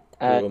fucking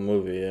cool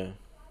movie, yeah.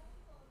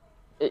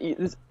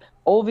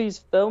 all these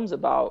films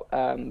about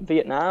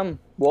Vietnam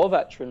war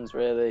veterans,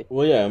 really,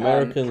 Well, yeah,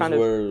 Americans kind of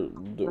were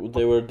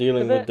they were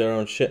dealing of with it. their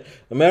own shit.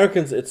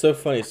 Americans, it's so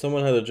funny.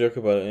 Someone had a joke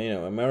about it.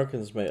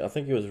 Americans made. I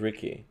think it was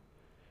Ricky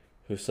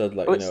who said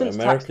like, Oh, it's since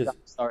Taxi Americans. Driver.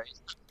 Sorry, it's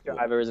Taxi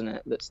Driver, isn't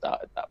it, that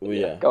started that? But Well,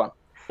 yeah, yeah, go on.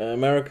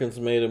 Americans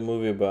made a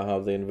movie about how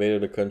they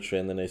invaded a country,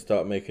 and then they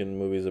start making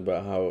movies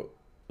about how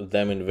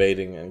them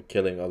invading and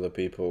killing other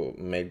people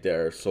made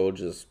their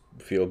soldiers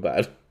feel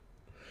bad.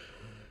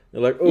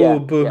 They're like, oh, Yeah,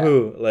 boo yeah,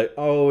 hoo. Like,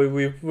 oh,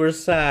 we're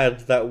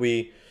sad that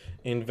we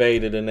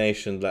invaded a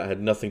nation that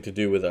had nothing to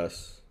do with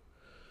us.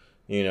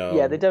 You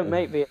yeah. They know, don't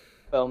make Vietnam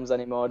films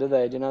anymore, do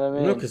they? Do you know what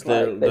I no, mean? because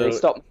Like they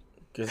stopped.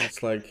 because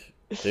it's like,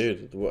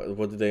 dude,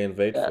 what did they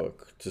invade Yeah, for?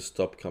 To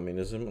stop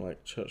communism? Like,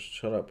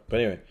 shut up. But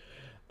anyway,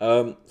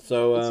 it's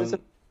just an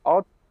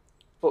odd.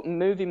 But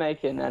movie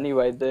making,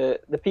 anyway, the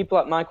people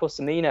like Michael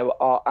Cimino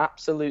are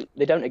absolute.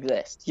 They don't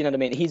exist. You know what I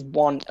mean? He's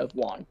one of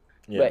one.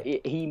 yeah, But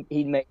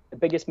he made the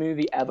biggest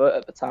movie ever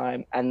at the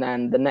time, and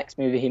then the next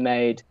movie he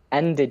made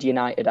ended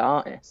United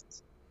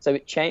Artists. So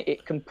it changed.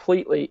 It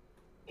completely.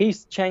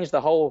 He's changed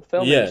the whole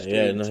film industry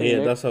yeah. in No, two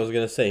movies. that's what I was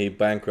gonna say. He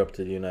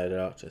bankrupted United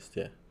Artists.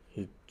 Yeah,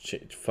 Yeah.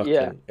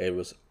 fucking it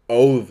was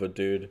over,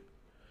 dude.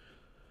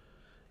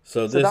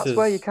 So So this that's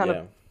where you is kind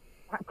of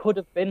that could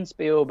have been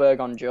Spielberg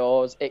on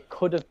Jaws. It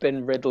could have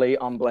been Ridley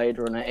on Blade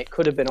Runner. It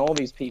could have been all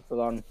these people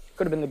on.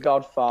 Could have been The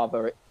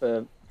Godfather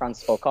for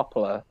Francis Ford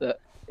Coppola. That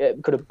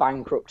it could have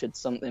bankrupted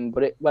something,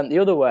 but it went the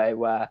other way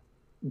where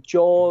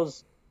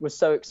Jaws was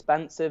so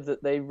expensive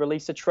that they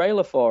released a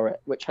trailer for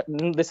it, which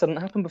this hadn't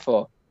happened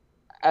before.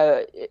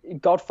 Uh,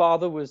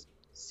 Godfather was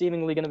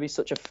seemingly going to be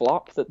such a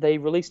flop that they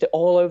released it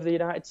all over the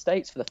United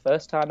States for the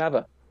first time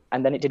ever,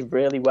 and then it did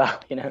really well.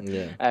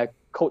 yeah.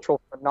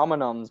 Cultural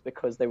phenomenons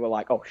because they were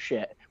like, "Oh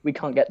shit, we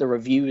can't get the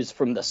reviews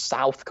from the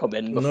South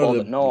coming No, before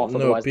the North, no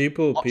otherwise watch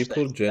people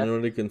this."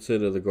 generally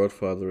consider The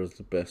Godfather as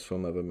the best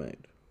film ever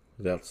made.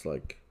 That's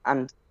like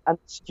And the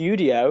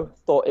studio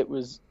thought it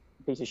was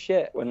a piece of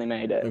shit when they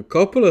made it. and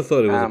Coppola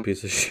thought it was a Um,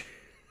 piece of shit.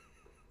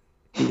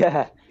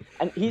 yeah,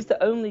 and he's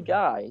the only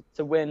guy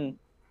to win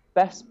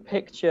Best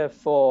Picture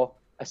for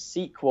a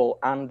sequel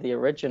and the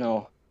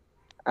original.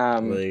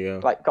 There you go.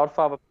 Like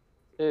Godfather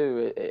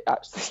 2, it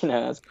actually,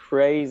 that's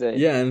crazy.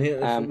 Yeah,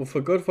 and Um, for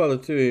Godfather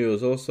 2,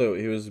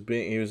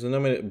 he was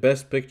nominated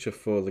Best Picture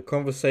for The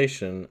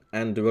Conversation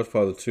and The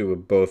Godfather 2 were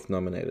both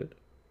nominated.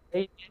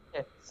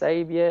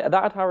 Savior,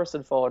 that had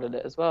Harrison Ford in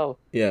it as well.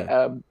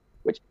 Yeah.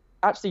 Which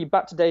actually,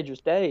 back to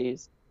Dangerous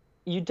Days,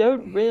 you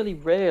don't really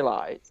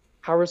realize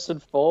Harrison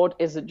Ford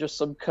isn't just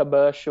some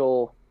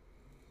commercial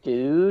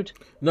dude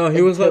No,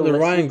 he was like until the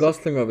listening Ryan to.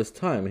 Gosling of his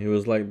time. He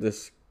was like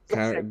this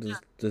character,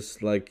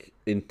 this like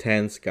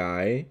intense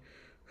guy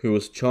who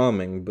was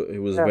charming, but he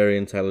was Yeah, very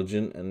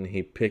intelligent, and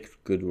he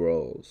picked good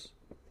roles.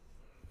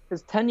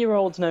 because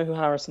 10-year-olds know who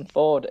Harrison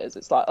Ford is.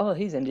 It's like, oh,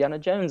 he's Indiana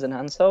Jones and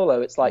Han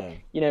Solo. It's like,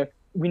 Yeah.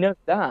 we know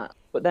that.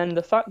 But then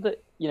the fact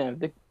that,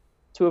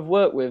 to have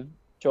worked with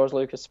George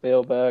Lucas,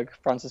 Spielberg,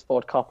 Francis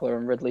Ford Coppola,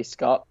 and Ridley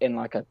Scott in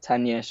like a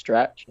 10-year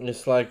stretch,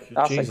 It's like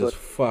that's a Jesus good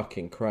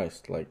fucking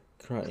Christ, like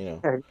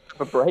a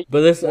break.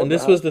 But Wasn't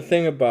this it? was the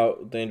thing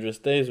about Dangerous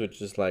Days,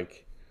 which is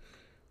like,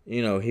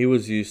 he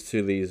was used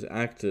to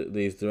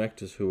these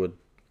directors who would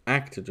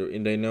acted,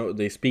 and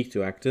they speak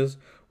to actors,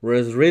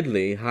 whereas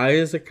Ridley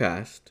hires a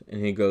cast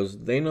and he goes,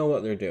 they know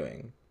what they're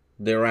doing,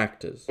 they're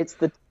actors.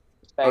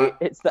 I,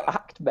 It's the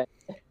act, mate.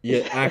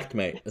 yeah, act,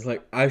 mate. It's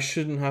like I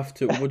shouldn't have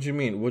to. What do you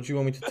mean? What do you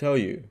want me to tell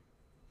you?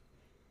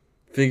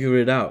 Figure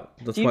it out.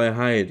 That's Do you why I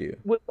hired you.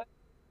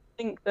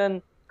 think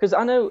then? Because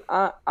I know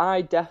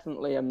I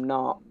definitely am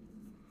not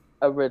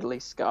a Ridley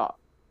Scott.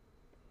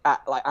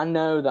 I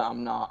know that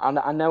I'm not.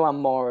 I know I'm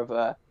more of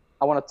a.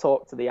 I want to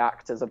talk to the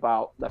actors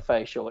about their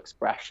facial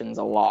expressions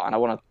a lot, and I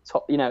want to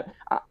talk.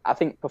 I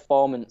think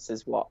performance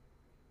is what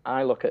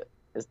I look at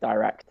as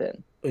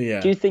directing. Do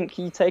Yeah. you think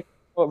he take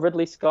a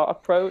Ridley Scott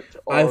approach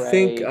I or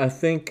think a I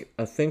think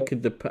I think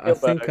it I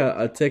think Spielberg?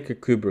 I take a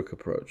Kubrick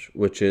approach,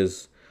 which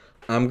is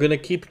I'm gonna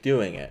keep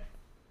doing it.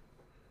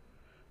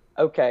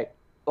 Okay,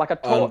 like a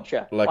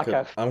torture, like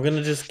a I'm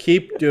gonna just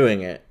keep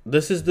doing it.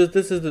 This is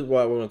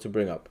what I wanted to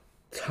bring up.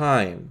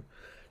 Time.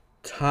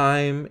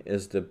 Time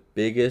is the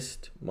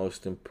biggest,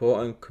 most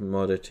important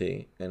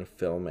commodity in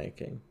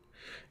filmmaking.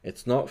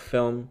 It's not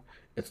film,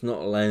 it's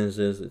not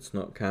lenses, it's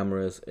not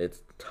cameras,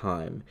 it's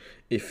time.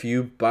 If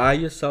you buy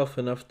yourself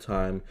enough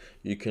time,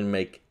 you can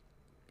make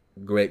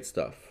great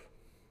stuff.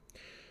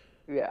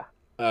 yeah.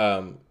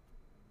 Um,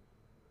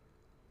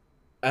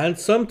 and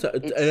sometimes,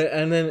 It's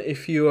and then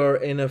if you are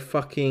in a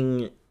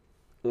fucking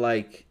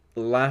like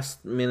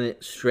last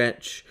minute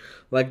stretch,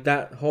 like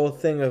that whole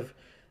thing of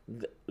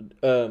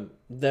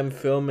them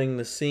filming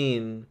the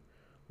scene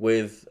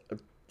with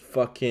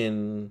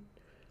fucking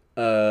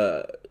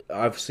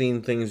I've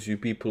seen things you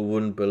people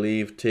wouldn't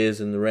believe,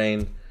 Tears in the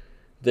Rain.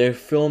 They're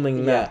filming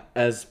yeah. that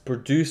as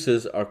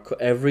producers are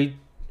every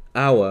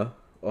hour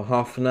or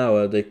half an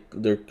hour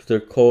they're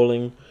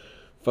calling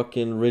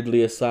fucking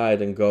Ridley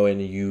aside and going,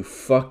 "You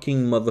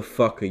fucking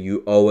motherfucker,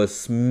 you owe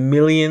us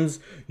millions.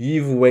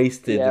 You've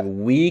wasted Yeah.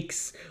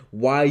 weeks.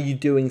 Why are you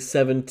doing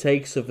 7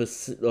 takes of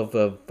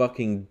a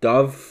fucking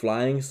dove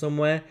flying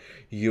somewhere?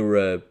 You're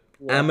a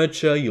Yeah.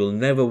 amateur. You'll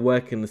never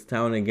work in this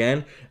town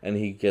again." And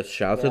he gets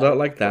shouted Yeah. out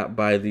like that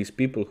by these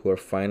people who are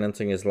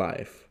financing his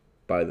life,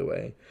 by the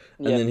way.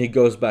 And Yeah. then he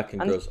goes back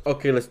and And goes,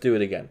 "Okay, let's do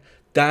it again."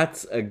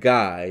 That's a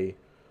guy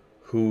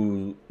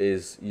who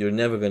is you're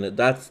never gonna.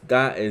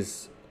 That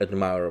is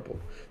admirable.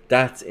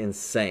 That's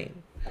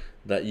insane.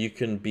 That you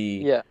can be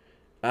yeah.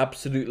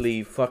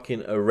 absolutely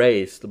fucking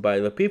erased by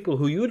the people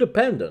who you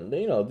depend on.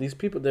 You know, these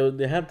people,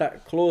 they had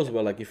that clause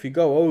where, like, if you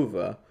go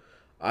over,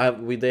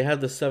 they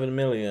had the 7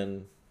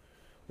 million,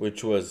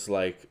 which was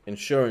like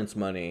insurance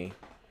money.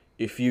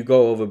 If you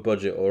go over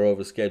budget or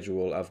over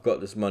schedule, I've got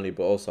this money,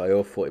 but also I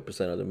owe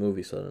 40% of the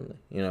movie suddenly.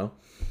 You know,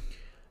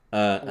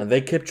 and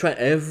they kept trying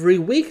every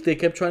week. They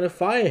kept trying to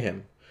fire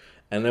him,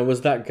 and there was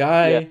that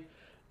Yeah. guy,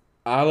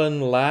 Alan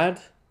Ladd,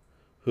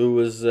 who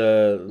was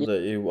Yeah.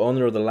 the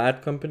owner of the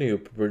Ladd company, who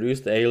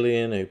produced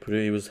Alien.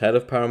 He was head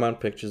of Paramount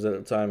Pictures at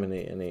the time, and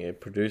he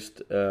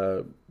produced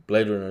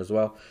Blade Runner as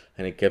well.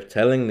 And he kept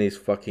telling these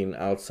fucking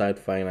outside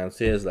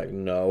financiers, like,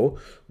 "No,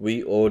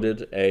 we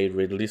ordered a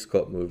Ridley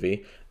Scott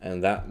movie,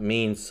 and that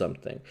means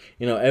something."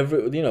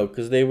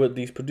 Because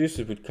these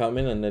producers would come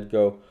in and they'd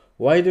go,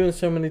 "Why are you doing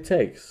so many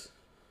takes?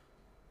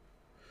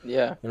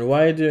 Yeah. And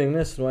why are you doing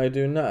this? And why are you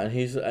doing that?"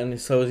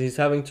 So he's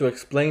having to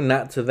explain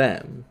that to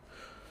them.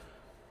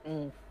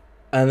 Mm.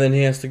 And then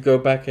he has to go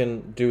back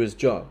and do his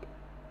job.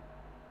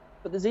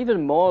 But there's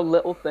even more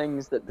little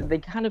things that they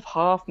kind of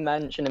half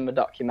mention in the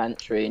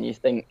documentary, and you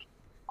think,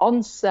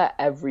 on set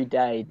every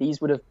day, these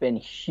would have been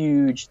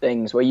huge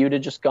things where you'd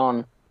have just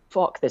gone,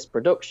 fuck this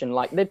production.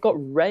 Like, they've got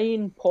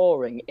rain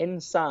pouring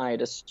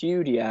inside a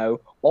studio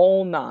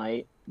all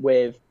night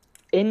with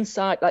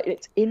like,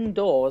 it's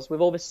indoors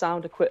with all the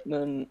sound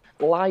equipment,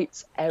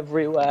 lights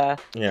everywhere,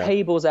 Yeah.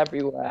 cables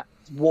everywhere,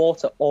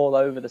 water all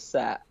over the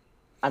set,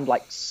 and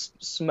like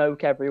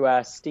smoke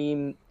everywhere,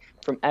 steam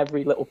from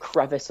every little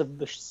crevice of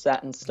the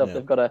set and stuff. Yeah.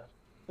 They've got to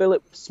fill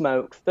it with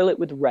smoke, fill it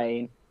with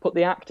rain, put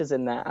the actors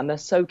in there, and they're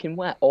soaking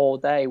wet all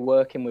day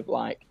working with,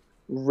 like,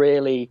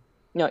 really,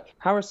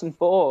 Harrison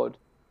Ford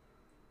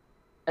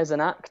as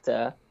an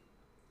actor,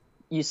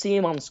 you see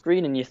him on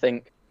screen and you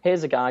think,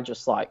 here's a guy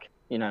just like,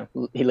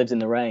 he lives in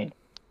the rain.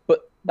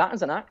 But that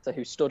is an actor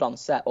who stood on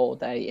set all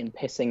day in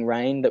pissing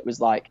rain that was,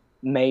 like,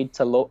 made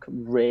to look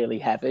really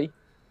heavy.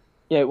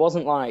 It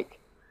wasn't like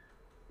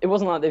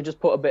they've just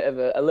put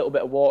a little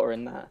bit of water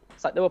in there.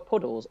 It's like there were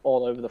puddles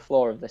all over the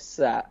floor of this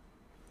set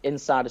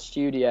inside a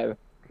studio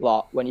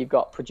lot when you've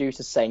got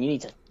producers saying, you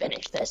need to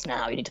finish this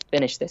now, you need to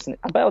finish this. And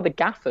I bet all the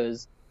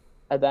gaffers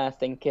are there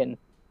thinking,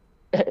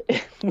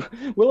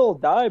 we'll all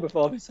die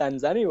before this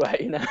ends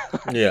anyway,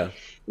 Yeah.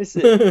 This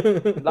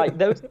is like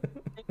those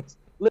things,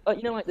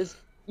 like, there's,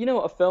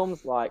 what a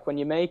film's like when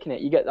you're making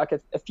it. You get like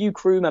a few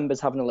crew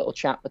members having a little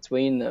chat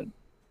between them.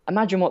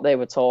 Imagine what they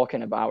were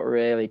talking about,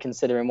 really,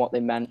 considering what they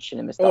mentioned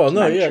in this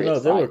documentary.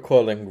 They were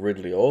calling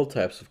Ridley all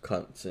types of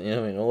cunts,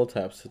 all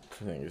types of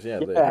things. Yeah,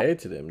 they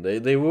hated him.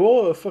 They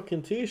wore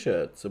fucking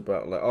t-shirts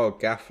about, like, oh,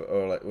 gaffer,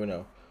 or, like,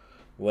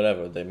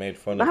 whatever. They made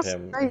fun of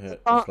him.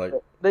 It's like,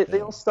 they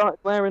all started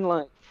wearing,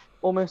 like,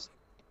 almost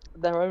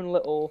their own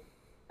little,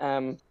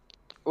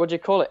 what do you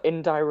call it,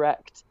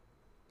 indirect.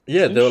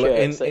 Yeah, they were like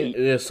in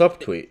a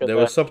subtweet. They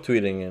were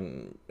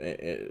subtweeting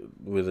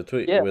with a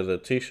tweet, with a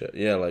t-shirt.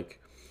 Yeah, like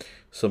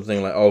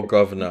something like "Oh,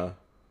 governor"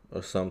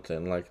 or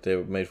something. Like they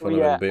made fun of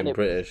him being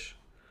British.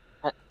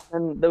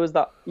 And there was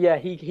that. Yeah,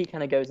 he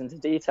kind of goes into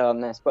detail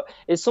on this, but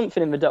it's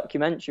something in the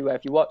documentary where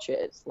if you watch it,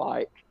 it's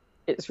like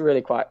it's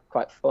really quite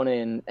funny,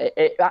 and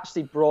it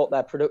actually brought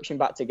their production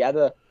back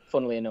together.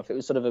 Funnily enough, it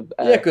was sort of a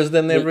because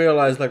then they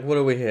realized, like, what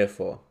are we here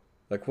for?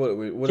 Like, what are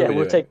we doing?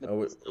 We're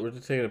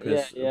taking a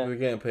piss. Yeah. We're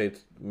getting paid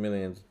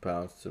millions of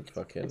pounds to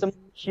fucking. It's a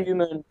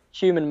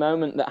human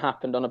moment that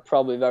happened on a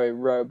probably very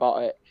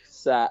robotic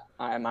set,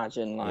 I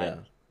imagine. Like,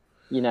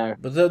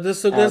 But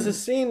there's a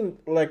scene,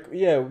 like,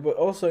 but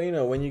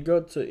also, when you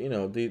go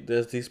to,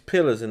 there's these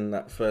pillars in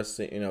that first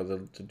scene,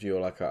 the duo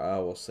like an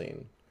owl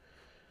scene,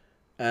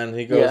 and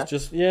he goes,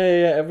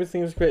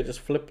 everything's great.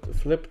 Just flip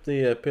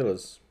the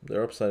pillars.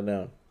 They're upside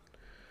down.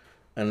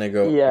 And they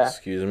go,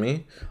 excuse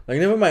me? Like,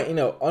 never mind,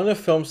 on a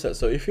film set,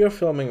 so if you're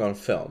filming on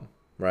film,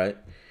 right?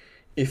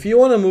 If you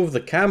want to move the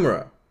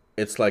camera,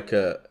 it's like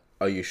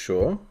are you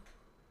sure?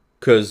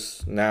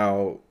 Because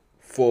now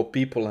 4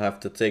 people have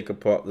to take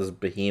apart this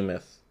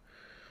behemoth,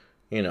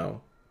 And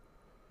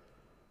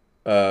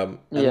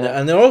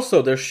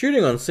they're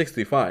shooting on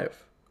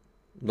 65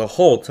 the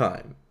whole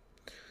time.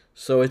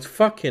 So it's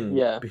fucking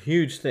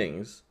huge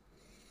things.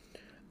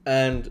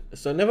 And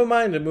so, never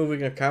mind that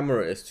moving a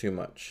camera is too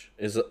much.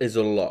 Is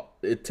a lot.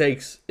 It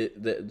takes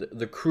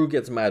the crew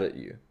gets mad at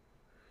you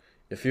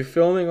if you're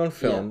filming on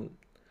film,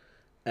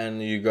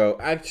 and you go,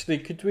 actually,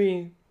 could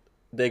we?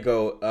 They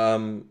go,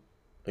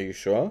 are you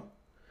sure?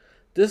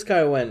 This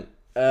guy went,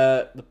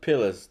 the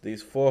pillars,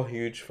 these 4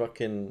 huge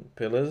fucking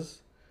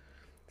pillars.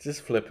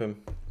 Just flip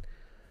him.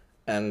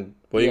 And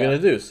what are you Yeah. gonna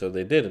do? So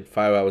they did. And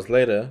 5 hours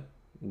later,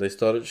 they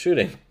started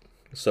shooting.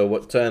 So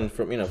what turned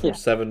from from Yeah.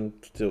 7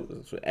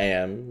 to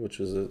a.m., which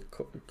was a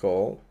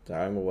call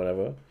time or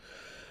whatever.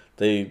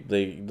 They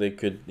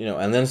could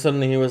and then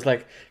suddenly he was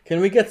like, "Can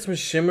we get some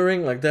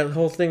shimmering?" Like that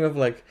whole thing of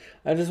like,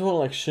 I just want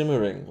like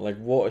shimmering, like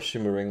water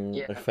shimmering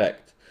Yeah.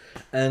 effect.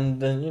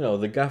 And then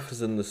the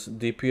gaffers and the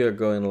DP are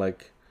going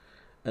like,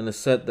 and the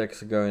set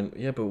decks are going,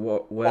 yeah, but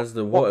where's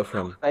the water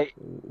from?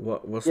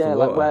 What's the Yeah,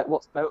 like water?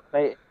 what's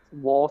motivating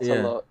water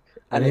Yeah. look,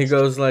 And and he it's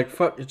goes like,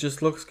 "Fuck, it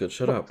just looks good.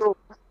 Shut up."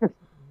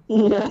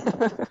 yeah,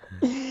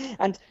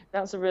 and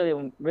that's a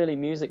really really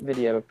music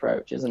video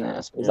approach, isn't it?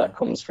 I suppose Yeah. that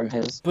comes from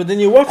his But then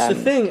you watch the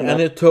thing and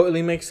commercial. it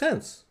totally makes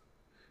sense.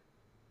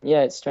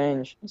 Yeah, it's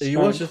strange. It's You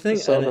watch the strange. thing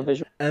It's sort and of a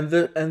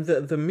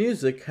visual. the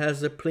music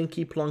has a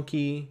plinky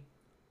plonky,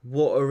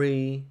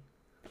 watery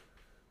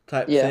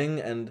type Yeah, thing,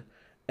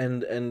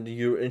 and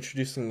you're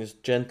introducing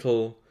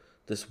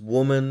this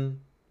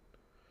woman,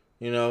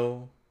 you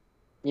know,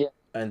 yeah.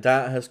 and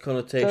that has So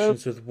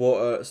connotations with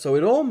water, so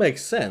it all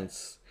makes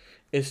sense.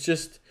 It's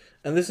just,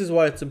 and this is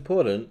why it's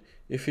important.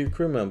 If you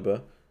can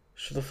remember,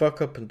 shut the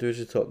fuck up and do as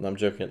you're taught. No, I'm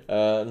joking.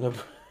 No.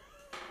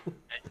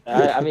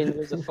 I mean,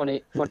 there's a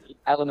funny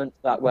element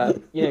to that where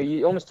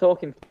you're almost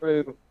talking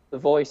through the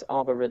voice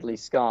of a Ridley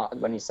Scott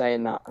when you're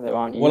saying that, though,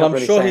 aren't you? You're Well, not I'm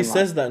really sure he saying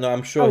like, says that. No,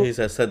 I'm sure oh, he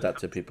has said that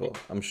to people.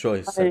 I'm sure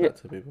he's said I, that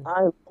to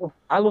people.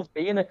 I love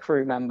being a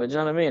crew member. Do you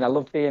know what I mean? I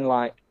love being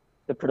like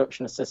the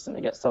production assistant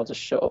that gets told to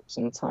shut up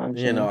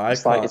sometimes. You know, I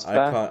It's like can't. it's I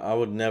fair. can't. I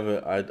would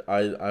never.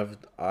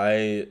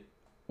 I.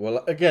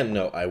 Well, again,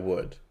 no, I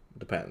would.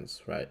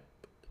 Depends, right?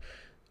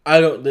 I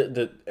don't.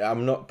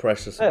 I'm not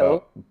precious Will, about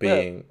will,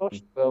 being. of course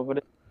you will, but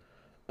it's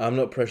I'm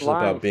not precious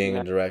about life, being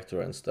a director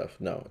and stuff.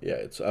 No, yeah,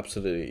 it's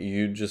absolutely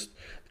you just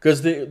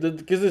because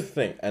because the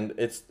thing, and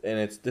it's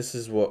this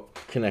is what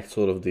connects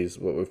all of these.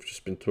 What we've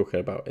just been talking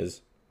about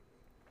is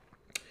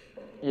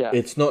Yeah,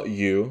 it's not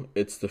you,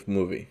 it's the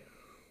movie.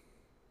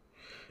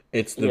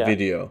 It's the yeah,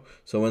 video.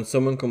 So when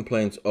someone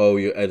complains, "Oh,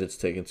 your edit's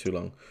taking too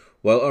long,"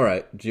 well, all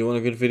right. Do you want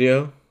a good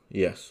video?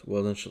 Yes.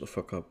 Well, then shut the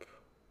fuck up.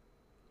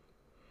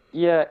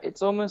 yeah.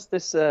 It's almost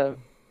this.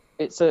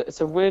 It's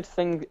a weird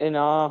thing in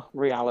our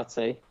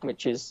reality,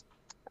 which is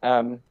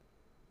um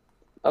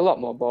a lot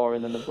more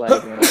boring than the Blade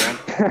Runner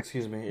one.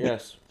 Excuse me.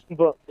 Yes.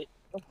 But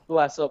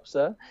bless up,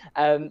 sir.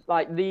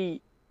 Like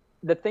the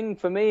thing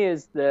for me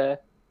is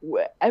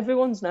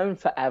everyone's known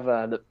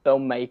forever that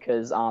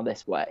filmmakers are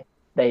this way.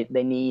 They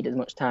need as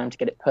much time to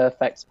get it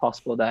perfect as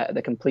possible.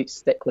 They're complete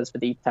sticklers for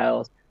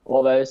details,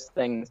 all those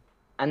things.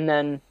 And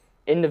then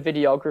in the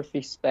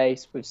videography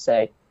space, with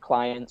say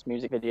clients,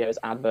 music videos,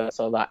 adverts,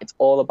 all that, it's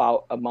all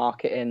about a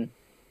marketing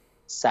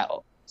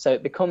setup. So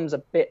it becomes a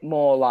bit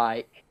more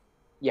like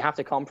you have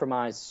to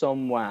compromise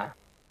somewhere,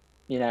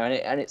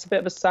 and it's a bit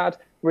of a sad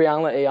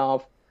reality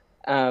of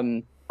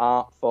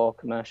art for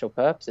commercial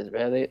purposes.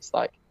 Really, it's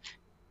like,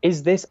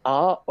 is this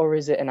art or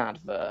is it an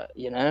advert?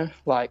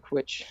 Like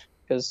which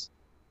because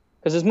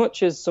as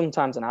much as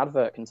sometimes an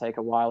advert can take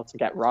a while to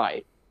get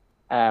right,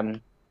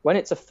 when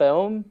it's a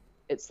film,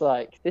 it's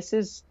like this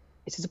is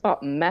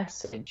about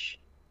message.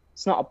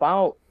 It's not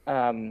about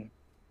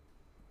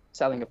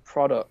selling a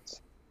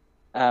product.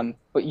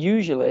 But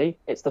usually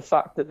it's the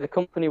fact that the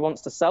company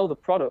wants to sell the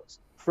product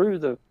through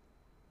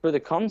the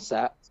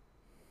concept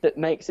that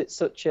makes it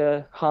such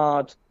a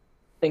hard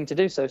thing to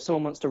do. So if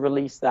someone wants to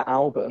release their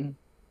album,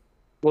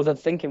 well, they're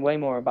thinking way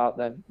more about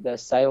their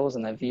sales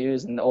and their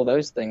views and all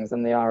those things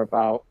than they are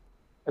about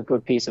a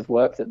good piece of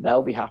work that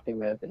they'll be happy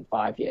with in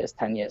 5 years,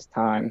 10 years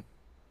time.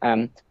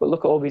 But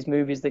look at all these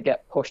movies that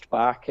get pushed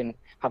back and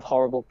have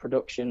horrible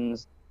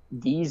productions.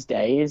 These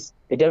days,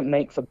 they don't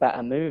make for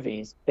better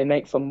movies. They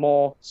make for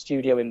more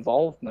studio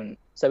involvement.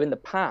 So in the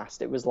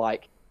past, it was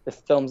like the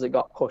films that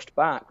got pushed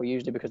back were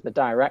usually because the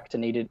director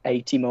needed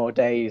 80 more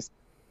days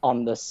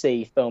on the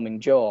sea filming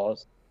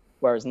Jaws.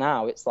 Whereas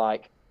now it's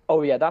like,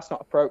 oh yeah, that's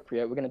not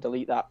appropriate. We're going to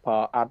delete that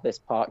part, add this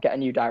part, get a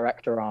new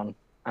director on,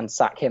 and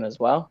sack him as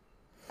well.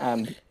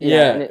 And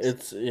Yeah. it's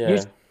It's yeah.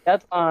 usually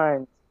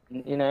deadlines,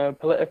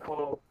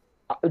 political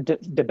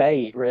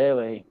debate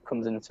really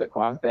comes into it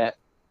quite a bit.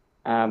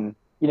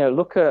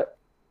 Look at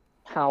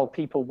how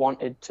people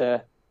wanted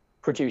to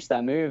produce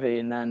their movie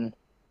and then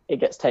it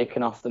gets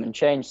taken off them and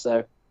changed.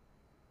 So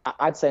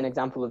I'd say an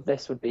example of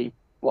this would be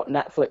what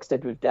Netflix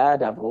did with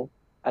Daredevil,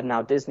 and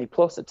now Disney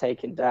Plus are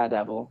taking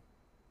Daredevil,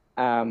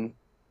 and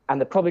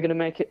they're probably going to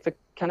make it for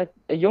kind of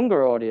a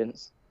younger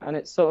audience. And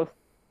it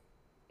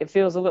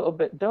feels a little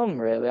bit dumb,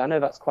 really. I know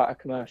that's quite a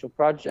commercial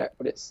project,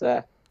 but it's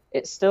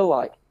still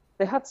like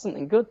they had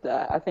something good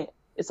there. I think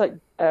it's like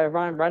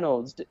Ryan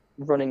Reynolds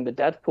running the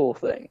Deadpool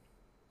thing.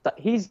 That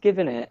he's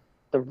given it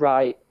the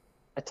right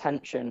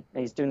attention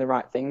and he's doing the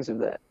right things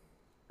with it.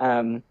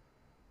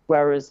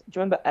 Whereas, do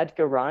you remember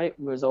Edgar Wright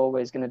was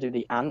always going to do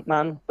the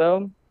Ant-Man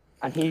film,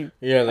 and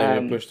Yeah.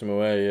 They pushed him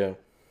away.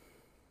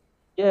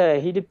 Yeah.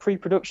 he did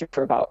pre-production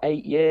for about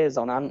 8 years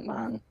on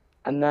Ant-Man,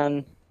 and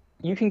then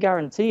you can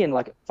guarantee in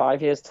like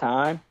 5 years'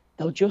 time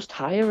they'll just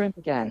hire him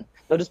again.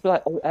 They'll just be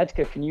like, "Oh,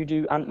 Edgar, can you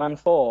do Ant-Man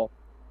 4?"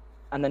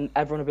 And then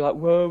everyone will be like,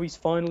 "Whoa, he's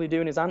finally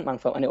doing his Ant-Man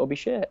film," and it'll be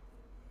shit,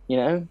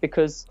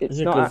 because it's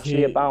Yeah, not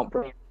actually about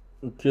bringing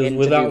because him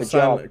to do without the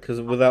job.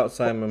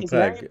 Simon His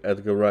name, Pegg,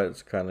 Edgar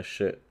Wright's kind of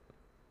shit.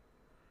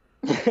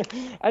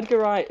 Edgar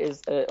Wright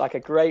is like a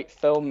great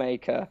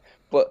filmmaker,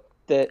 but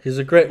He's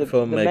a great the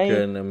filmmaker main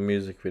in a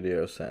music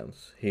video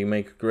sense. He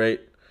makes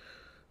great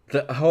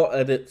the whole he's,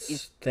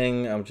 edits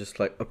thing. I'm just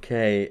like,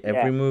 okay, yeah,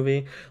 every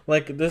movie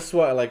like this is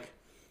why like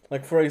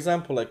for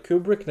example, like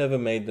Kubrick never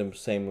made the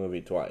same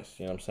movie twice.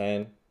 You know what I'm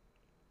saying?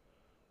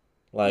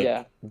 yeah,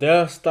 Like there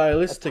are a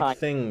stylistic time,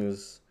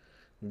 things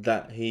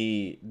that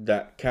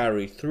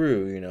carry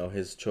through. You know,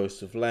 his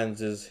choice of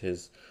lenses,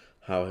 his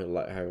how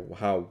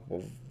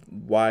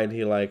wide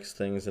he likes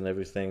things and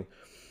everything.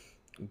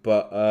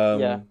 But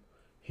yeah,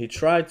 he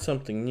tried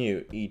something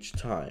new each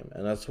time,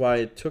 and that's why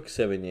it took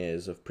 7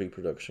 years of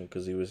pre-production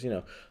because he was,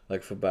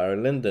 like for Barry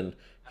Lyndon,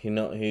 he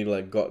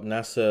like got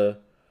NASA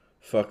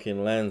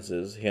fucking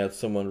lenses. He had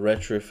someone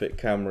retrofit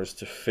cameras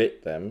to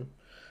fit them,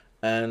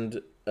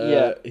 and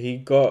yeah, he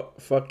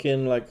got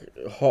fucking like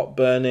hot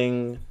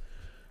burning,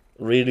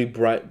 really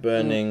bright mm,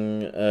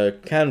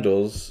 burning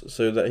candles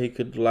so that he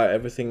could light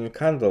everything in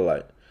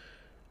candlelight.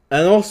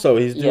 And also,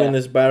 he's doing yeah,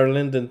 this Barry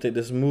Lyndon thing,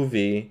 this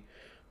movie,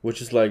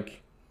 which is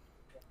like,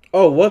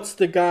 oh, what's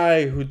the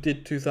guy who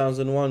did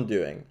 2001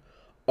 doing?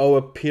 Oh,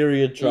 a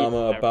period yeah,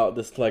 drama about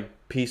this like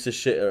piece of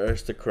shit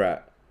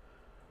aristocrat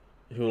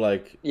who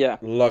like yeah.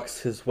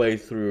 lucks his way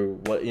through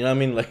what you know what I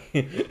mean? Like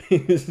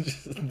he's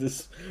just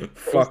this He's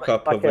fuck like,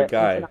 up of a an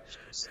guy. international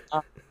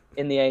spy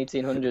in the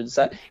 1800s.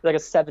 So he's like a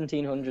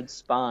 1700s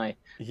spy,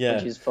 which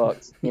Yeah. is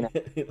fucked.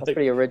 That's Like,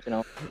 pretty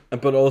original.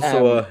 but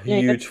also a Yeah,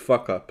 huge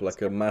fuck up,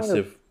 like a kind of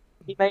massive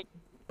he make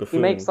he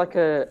makes buffoon. like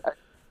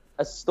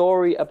a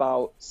story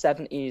about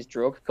 70s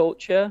drug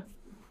culture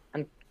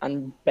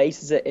and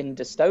bases it in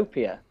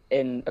dystopia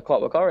in A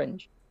Clockwork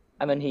Orange.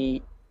 And then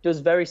he does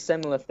very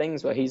similar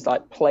things where he's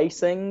like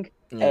placing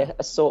Yeah.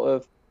 a sort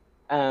of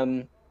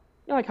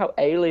like how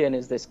Alien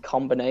is this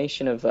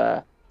combination of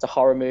it's a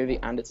horror movie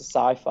and it's a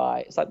sci-fi.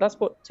 It's like that's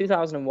what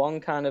 2001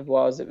 kind of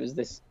was. It was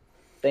this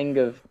thing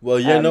of Well,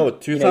 yeah, no,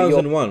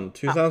 you're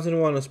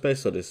 2001 A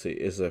Space Odyssey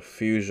is a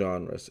few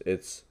genres.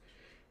 It's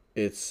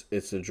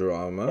a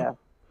drama, yeah.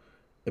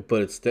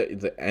 but it's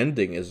the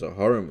ending is a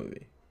horror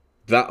movie.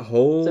 That So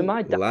whole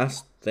my dad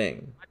last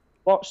thing.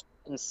 watched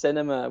in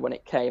cinema when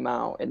it came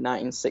out in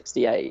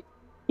 1968.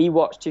 He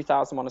watched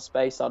 2001: A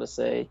Space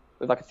Odyssey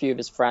with like a few of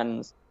his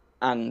friends,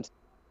 and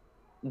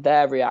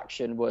their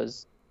reaction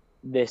was,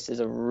 "This is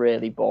a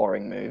really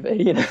boring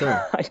movie."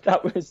 Sure. Like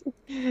that was,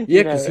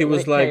 Yeah, because he when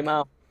was it came like,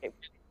 out,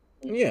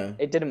 yeah,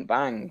 it didn't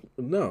bang.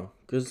 no,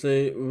 because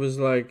it was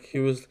like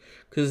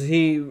because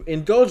he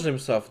indulged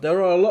himself. There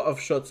are a lot of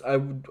shots. I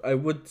would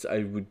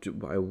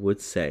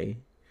say,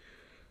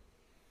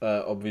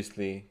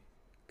 obviously,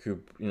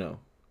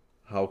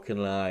 how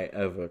can I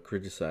ever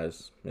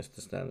criticize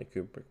Mr. Stanley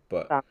Kubrick?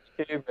 But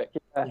Kubrick,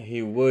 yeah,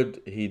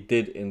 he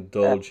did yeah,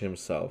 indulge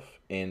himself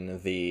in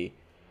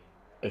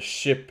a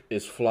ship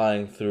is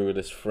flying through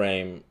this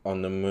frame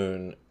on the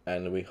moon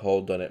and we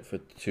hold on it for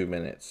 2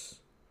 minutes.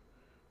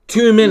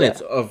 2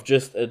 minutes yeah, of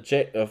just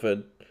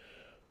a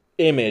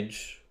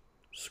image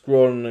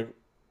scrolling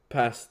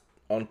past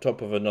on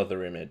top of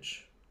another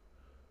image.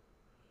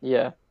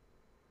 yeah.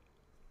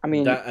 I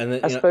mean, That and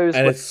then, I suppose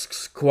and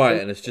it's quiet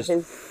when and it's just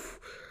his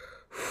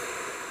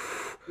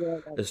yeah,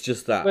 it's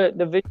just that. but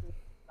the visual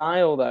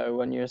style though,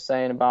 when you're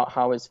saying about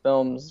how his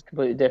films is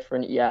completely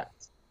different yet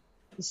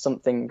there's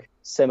something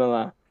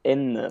similar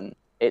in them,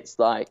 it's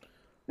like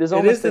there's It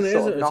almost is and this it sort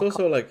isn't. of It's knock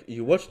also like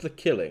you watch The on.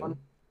 Killing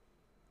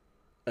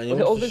and you Was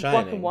it watch all The this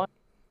black and Shining. white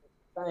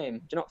the same?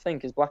 Do you not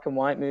think his black and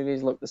white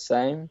movies look the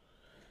same?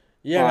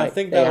 Yeah, and I Like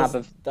think they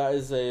have that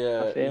is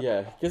a a feel.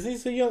 yeah, because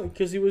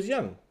he was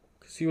young,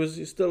 because he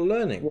was still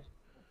learning. Yeah.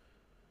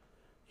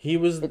 He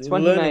was It's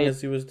when he learning made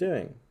as he was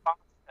doing.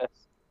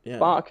 Spartacus. Yeah,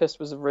 Spartacus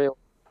was a real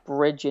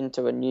bridge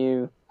into a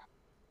new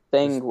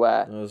this thing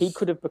where he was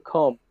could have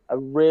become a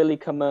really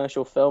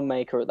commercial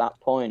filmmaker at that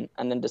point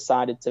and then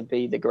decided to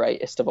be the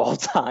greatest of all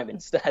time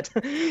instead.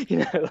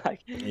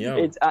 Like yeah,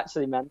 it's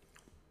actually meant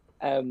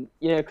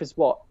because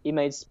what he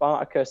made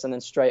Spartacus and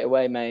then straight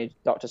away made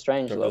Doctor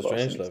Doctor Strangelove or Strangelove,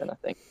 something, I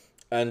think.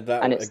 and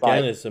that And it's again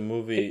like, is a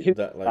movie who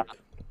that that? like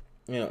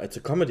it's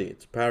a comedy.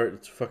 It's a parrot.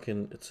 It's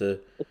fucking. It's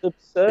absurd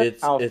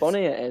It's how it's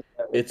funny it is.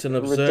 Though. it's It's an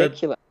absurd.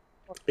 ridiculous.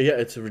 Yeah,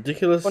 it's a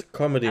ridiculous Funny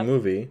comedy ever.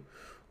 movie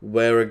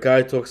where a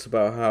guy talks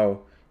about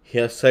how he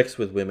has sex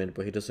with women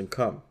but he doesn't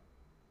come.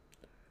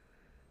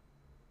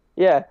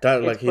 Yeah,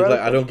 That it's like he's like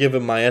I broken. don't give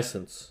him my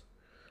essence.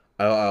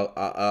 I'll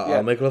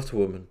Yeah, make love to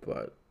women,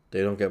 but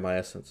they don't get my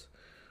essence.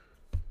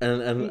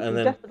 And and he, and he's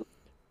then definitely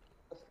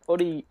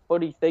funny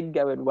thing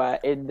going where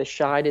in The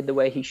Shining the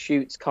way he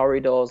shoots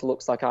corridors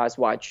looks like Eyes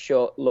Wide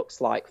Shut,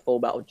 looks like Full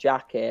Metal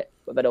Jacket,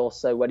 but then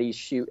also when he's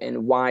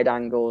shooting wide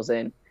angles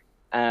in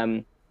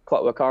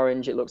Clockwork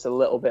Orange, it looks a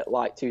little bit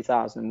like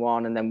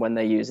 2001, and then when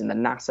they're using the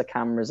NASA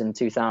cameras in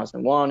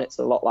 2001, it's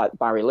a lot like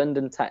Barry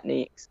Lyndon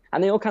techniques,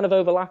 and they all kind of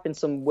overlap in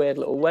some weird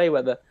little way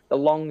where the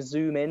long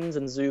zoom ins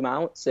and zoom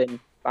outs in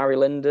Barry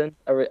Lyndon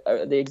are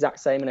the exact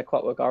same in A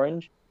Clockwork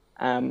Orange.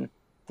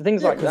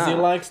 Things Yeah, like because he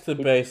that. likes to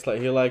base like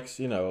he likes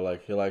he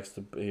likes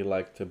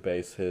to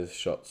base his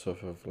shots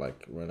off of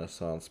like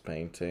Renaissance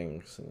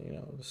paintings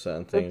and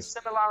certain The things.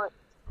 similarity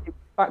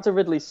back to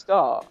Ridley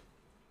Scott.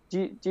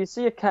 Do you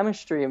see a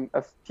chemistry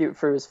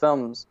through his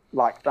films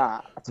like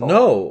that at all?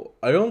 No,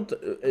 I don't.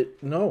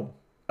 No,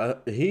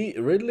 he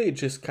Ridley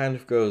just kind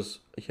of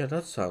goes, yeah,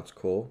 that sounds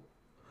cool.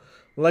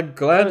 Like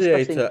No,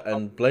 especially Gladiator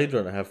and Blade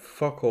Runner have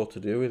fuck all to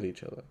do with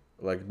each other,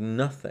 like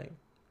nothing.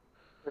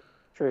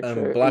 true, And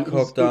true. Black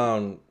Hawk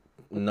Down,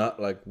 not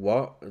like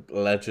what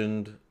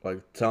Legend,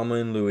 like Thelma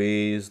and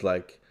Louise,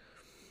 like,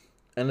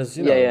 and there's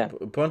Yeah, yeah.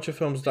 a bunch of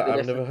films that Completely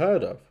I've different. never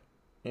heard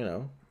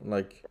of,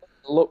 like.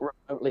 Look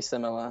remotely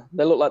similar.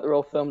 They look like they're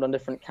all filmed on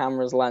different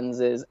cameras,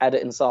 lenses,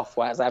 editing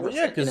softwares, Well,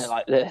 yeah, everything. because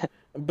Like the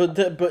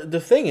but the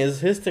thing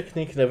is, his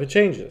technique never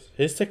changes.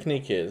 His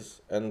technique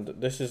is, and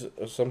this is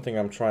something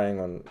I'm trying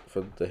on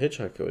for The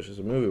Hitchhiker, which is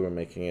a movie we're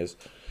making, is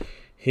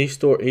he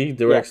yeah,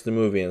 directs the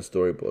movie and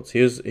storyboards.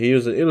 He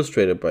was an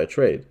illustrator by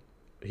trade.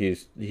 He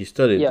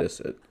studied yeah. this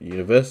at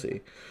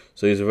university,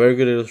 so he's a very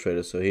good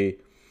illustrator. So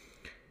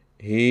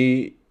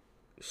he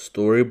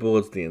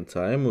storyboards the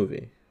entire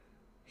movie.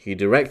 He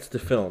directs the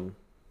film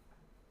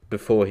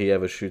before he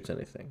ever shoots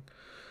anything.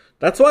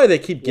 That's why they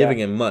keep Yeah. giving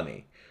him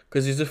money,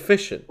 because he's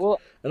efficient. Well,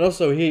 And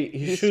also, he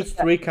he's shoots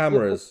three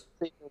cameras.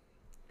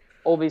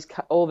 all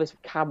this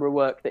camera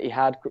work that he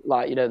had,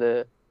 like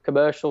the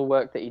commercial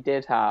work that he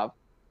did have.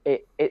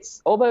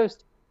 It's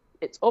almost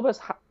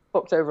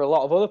fucked over a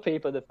lot of other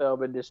people in the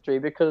film industry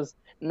because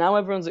now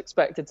everyone's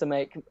expected to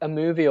make a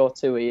movie or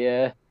two a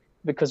year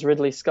because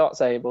Ridley Scott's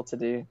able to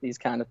do these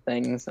kind of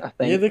things. I Yeah,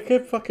 think. they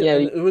keep fucking. Yeah,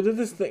 And with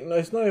this thing, no,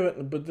 it's not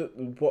even. But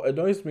what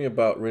annoys me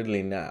about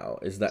Ridley now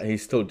is that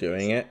he's still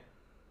doing it.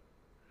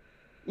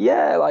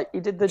 yeah. Like he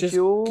did The Just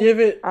Duel give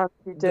it and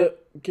he did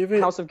give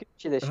it House of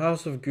Gucci this year.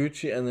 House of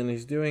Gucci, and then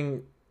he's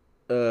doing,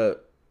 uh,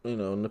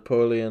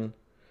 Napoleon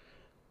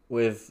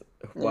with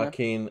Yeah.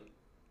 Joaquin.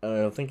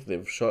 I think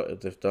they've shot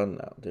it. They've done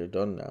now. They're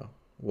done now.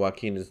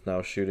 Joaquin is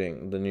now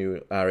shooting the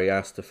new Ari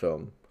Aster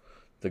film,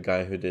 the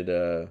guy who did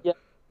Yeah.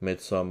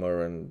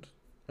 Midsummer and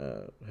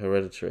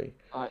Hereditary.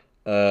 Right.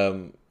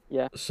 Um,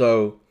 Yeah.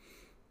 so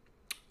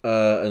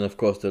and of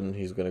course then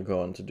he's gonna go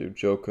on to do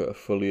Joker, A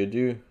Folie à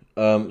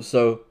Deux.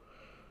 So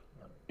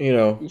you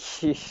know,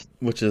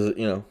 which is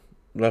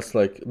that's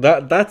like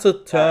that's a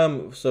Yeah.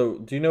 term. So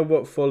do you know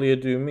what Folie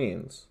à Deux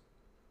means?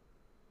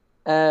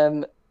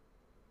 Um.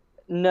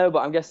 No, but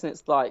I'm guessing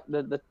it's like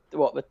the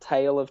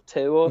tale of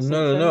two or No,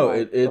 no, something no.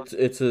 like.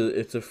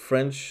 It's a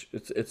French.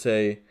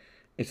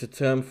 It's a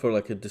term for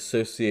like a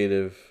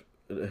dissociative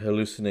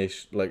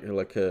hallucination,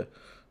 like a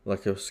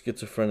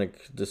schizophrenic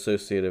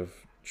dissociative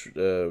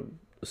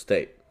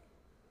state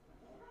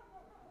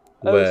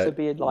Oh, so where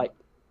being like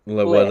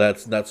where flick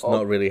that's or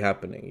not really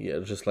happening. Yeah,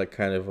 just like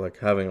kind of like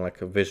having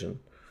like a vision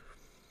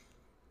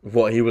of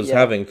what he was yeah.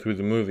 having through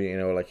the movie.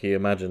 Like he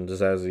imagined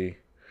Zazie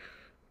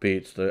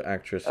Beetz, the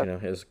actress, uh,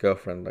 his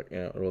girlfriend, like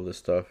all this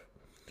stuff.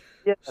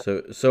 yeah.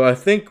 So I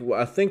think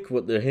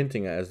what they're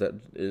hinting at is that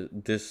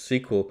this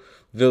sequel,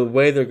 the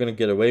way they're gonna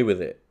get away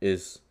with it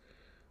is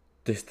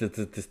this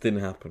didn't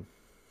happen.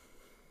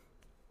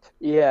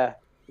 Yeah.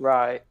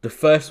 Right. The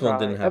first one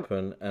didn't Right.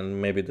 happen, and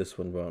maybe this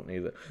one won't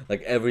either.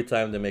 Like every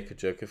time they make a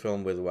Joker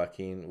film with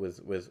Joaquin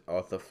with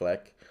Arthur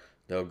Fleck,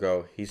 they'll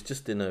go, he's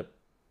just in a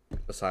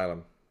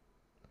asylum,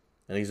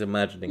 and he's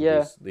imagining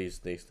Yeah. these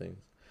things.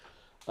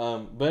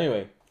 But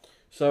anyway,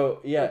 so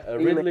yeah,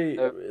 Feeling Ridley.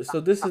 of So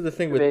this is the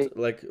thing with movie.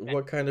 like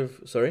what kind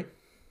of sorry.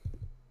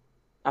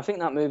 I think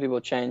that movie will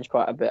change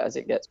quite a bit as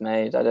it gets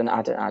made. I don't know.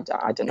 It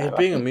I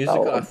being a think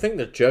musical, I they'll. think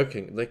they're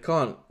joking. They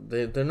can't.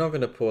 They're not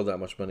going to pour that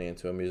much money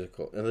into a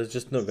musical, and it's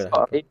just not going to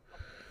happen.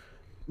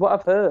 What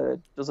I've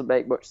heard doesn't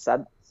make much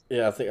sense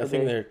Yeah, I to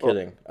think me. they're But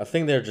kidding. I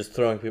think they're just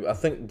throwing people. I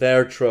think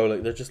they're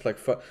trolling. They're just like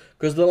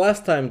because the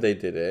last time they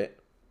did it,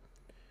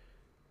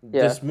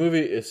 yeah. this movie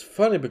is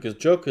funny because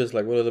Joker is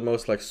like one of the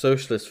most like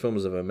socialist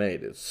films ever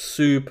made. It's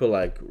super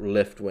like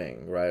left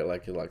wing, right?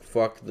 Like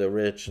fuck the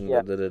rich and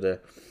Yeah.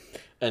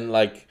 and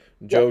like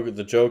Yeah.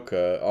 The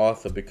Joker,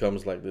 Arthur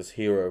becomes like this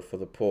hero for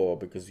the poor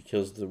because he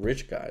kills the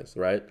rich guys,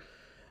 right?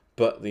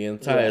 But the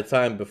entire Yeah.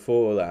 time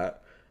before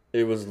that,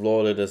 it was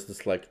lauded as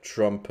this like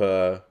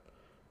Trumper,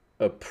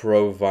 a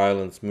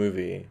pro-violence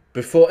movie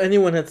before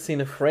anyone had seen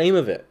a frame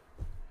of it.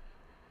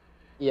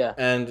 Yeah.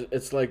 And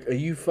it's like, are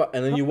you?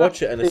 And then you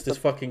watch it, and it's this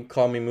fucking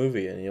commie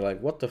movie, and you're like,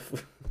 what the?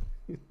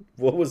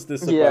 What was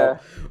this about? Yeah.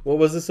 What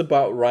was this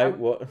about? Right?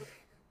 What?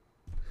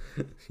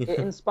 It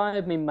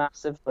inspired me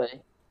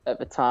massively at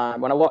the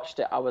time. When I watched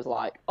it, I was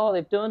like, oh,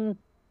 they've done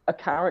a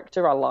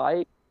character I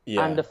like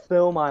and Yeah. a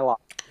film I like.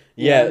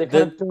 Yeah. They've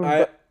kind of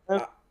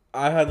done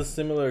I had a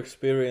similar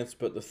experience,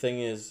 but the thing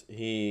is,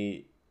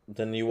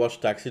 then you watch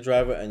Taxi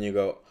Driver, and you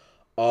go,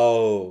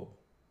 oh,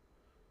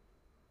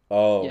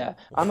 Oh, Yeah,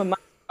 I'm a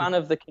massive fan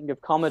of the King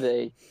of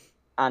Comedy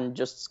and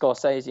just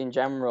Scorsese in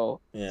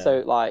general. yeah.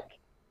 So like,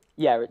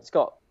 yeah, it's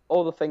got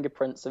all the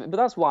fingerprints of it, but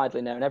that's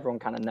widely known. Everyone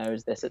kind of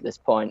knows this at this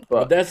point.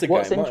 But But that's a guy.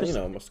 what's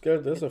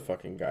interesting, There's a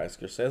fucking guy.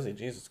 Scorsese.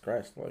 Jesus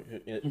Christ! Like,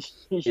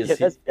 is yeah, he?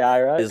 this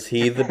guy, right? Is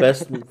he the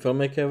best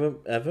filmmaker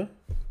ever?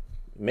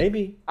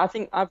 Maybe. I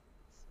think I've,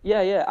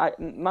 yeah, yeah.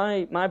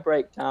 My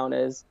breakdown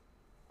is,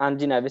 and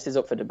this is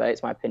up for debate.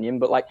 It's my opinion,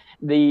 but like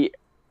the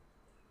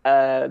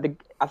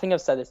I think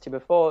I've said this to you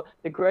before.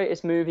 The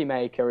greatest movie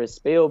maker is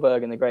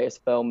Spielberg, and the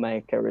greatest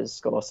filmmaker is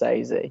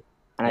Scorsese.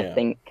 And Yeah.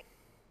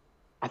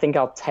 I think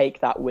I'll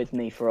take that with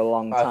me for a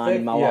long I time in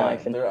think my yeah.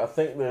 life. And I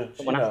think there's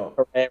someone has a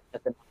career or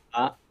anything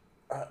like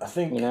I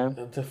think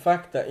that. the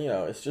fact that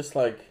it's just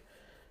like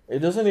it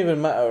doesn't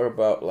even matter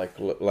about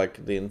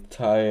like the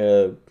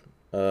entire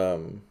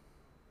um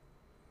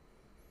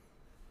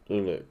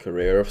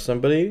career of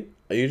somebody.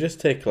 You just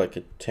take like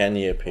a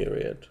 10-year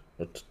period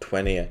or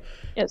 20-year.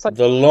 Yeah, it's like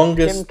The Jim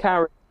longest.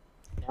 Carrey,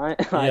 right?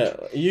 Yeah,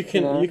 Like,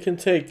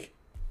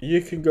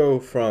 you can go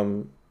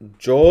from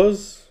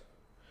Jaws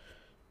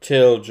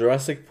till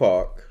Jurassic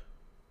Park.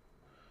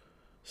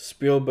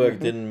 Spielberg mhm.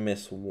 didn't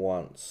miss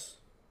once.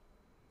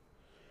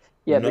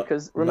 Yeah, Not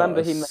because not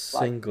remember a he made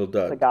like single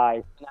the dud.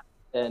 guy,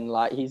 and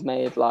like he's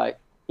made like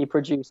he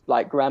produced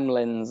like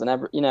Gremlins and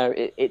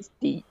it's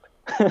deep.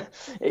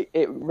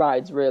 It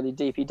rides really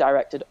deep. He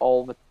directed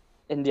all the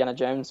Indiana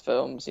Jones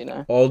films.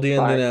 All the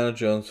Like, Indiana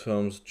Jones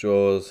films,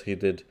 Jaws, he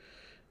did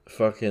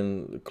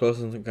fucking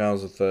Close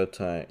Encounters of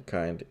the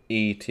Kind,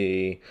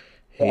 E.T.,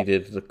 he yeah.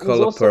 did The And he's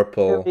Color also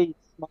Purple. really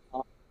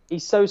smart.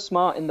 He's so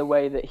smart in the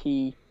way that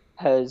he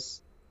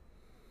has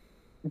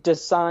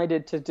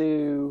decided to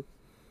do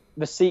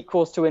the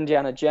sequels to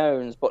Indiana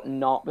Jones, but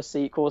not the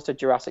sequels to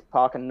Jurassic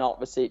Park and not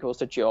the sequels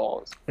to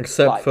Jaws.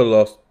 Except Like, for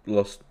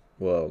Lost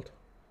World.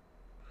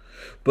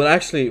 But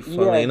actually,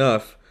 funnily yeah,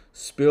 enough,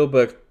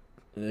 Spielberg,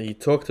 he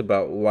talked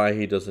about why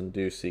he doesn't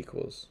do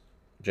sequels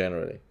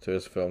generally to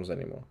his films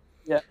anymore.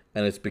 yeah,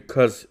 And it's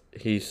because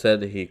he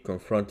said he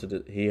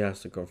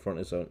has to confront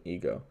his own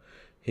ego.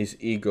 His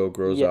ego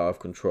grows yeah, out of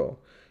control.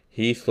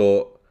 He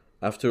thought,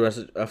 after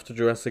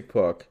Jurassic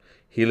Park,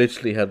 he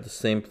literally had the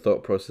same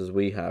thought process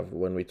we have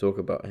when we talk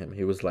about him.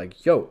 He was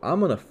like, yo, I'm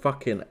gonna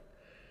fucking.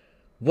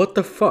 What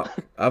the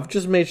fuck? I've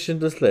just made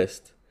Schindler's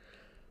List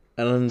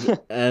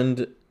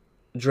and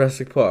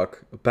Jurassic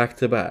Park back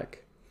to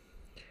back.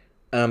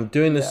 I'm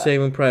doing the yeah,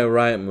 Saving Private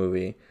Ryan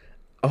movie.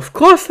 Of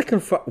course I can.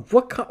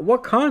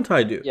 What can't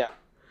I do? yeah,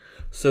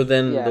 So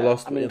then the yeah.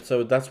 lost. I mean,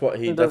 So that's what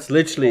he. the That's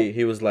literally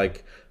he was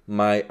like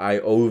I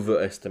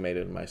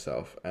overestimated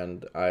myself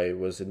and I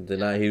was in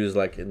denial. He was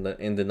like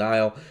in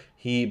denial.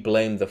 He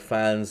blamed the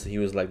fans. He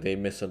was like they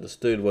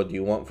misunderstood. What do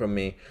you want from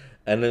me?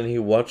 And then he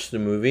watched the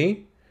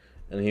movie,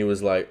 and he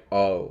was like,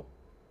 oh,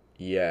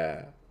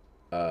 yeah,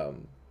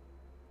 um,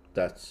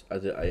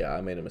 yeah,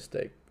 I made a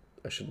mistake.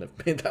 I shouldn't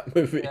have made that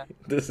movie. yeah.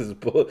 This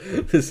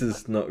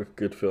is not a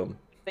good film.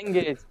 Thing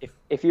is,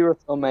 if you're a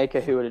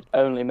filmmaker who had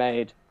only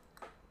made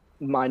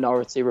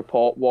Minority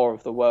Report, War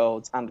of the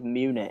Worlds, and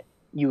Munich,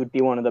 you would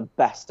be one of the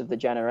best of the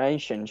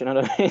generation. Do you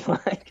know what I mean?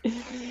 Like,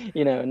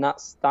 and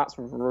that's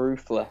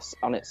ruthless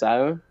on its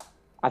own.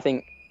 I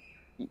think,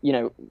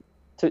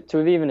 to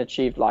have even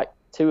achieved like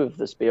two of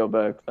the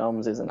Spielberg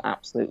films is an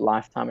absolute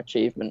lifetime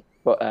achievement.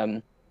 But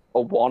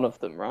or one of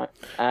them, right?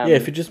 Yeah,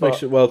 if you just make But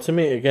sure. Well, to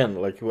me, again,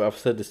 like I've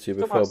said this to you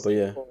talking about before, but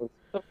yeah,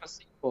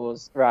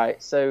 sequels,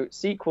 right? So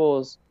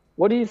sequels.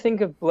 What do you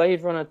think of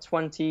Blade Runner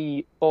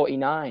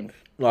 2049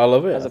 no, I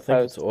love it. as I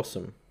think it's opposed?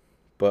 awesome.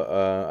 But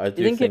I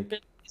Do you do think think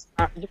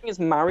do you think it's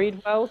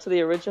married well to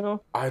the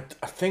original? I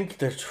think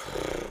that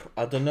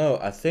I don't know.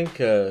 I think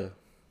because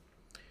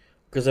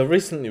I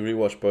recently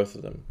rewatched both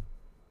of them,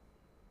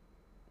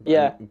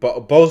 Yeah,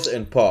 but both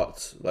in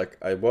parts. Like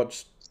I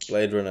watched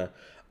Blade Runner.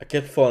 I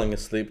kept falling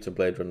asleep to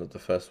Blade Runner, the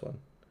first one,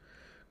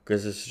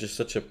 because it's just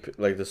such a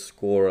like the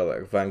score,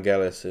 like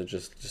Vangelis is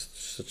just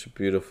such a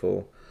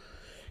beautiful.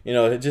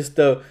 It just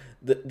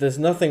there's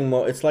nothing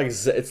more. It's like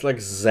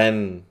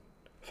Zen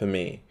for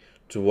me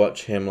to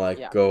watch him like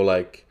yeah, go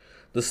like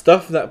the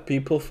stuff that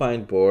people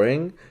find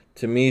boring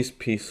to me is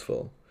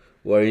peaceful.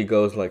 Where he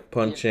goes like yeah,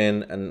 punch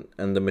in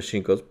and the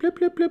machine goes blip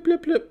blip blip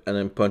blip blip and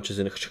then punches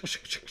in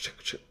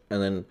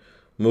and then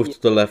move yeah,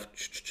 to the left.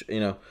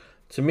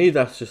 To me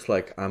that's just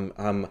like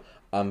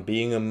I'm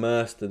being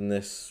immersed in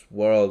this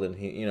world and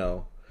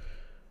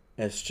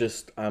it's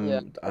just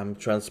yeah, I'm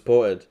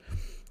transported.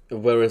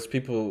 Whereas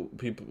people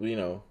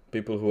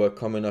who are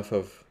coming off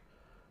of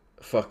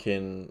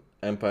fucking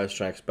Empire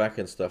Strikes Back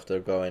and stuff, they're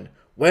going,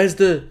 "Where's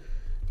the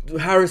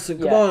Harrison?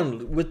 Come yeah,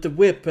 on, with the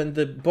whip and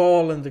the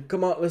ball and the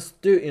come on, let's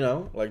do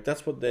it." Like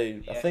that's what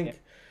they. yeah, yeah.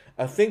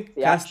 I think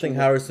The casting action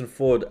Harrison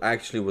Ford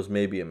actually was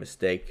maybe a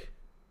mistake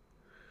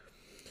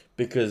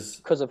because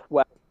because of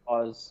where it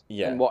was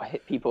yeah, and what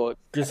people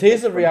because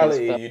here's expected a from his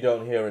reality film. you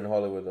don't hear in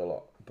Hollywood a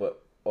lot,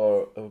 but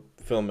or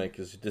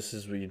filmmakers. This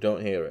is where you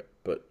don't hear it,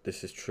 but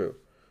this is true.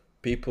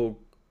 People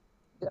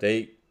Yeah,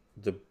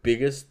 the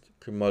biggest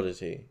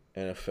commodity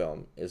in a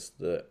film is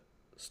the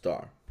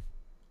star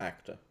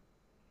actor.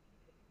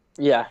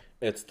 Yeah,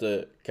 It's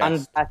the and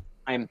cast. their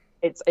time.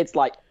 It's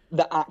like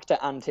the actor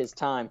and his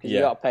time because you Yeah,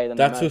 got to pay them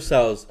the that's who most.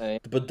 sells. So,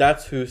 But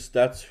that's who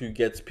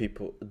gets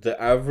people.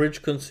 The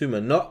average consumer,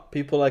 not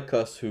people like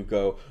us who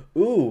go,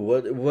 "Ooh,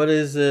 what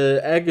is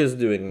Eggers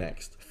doing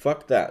next?"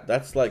 Fuck that.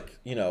 That's like,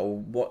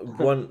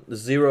 one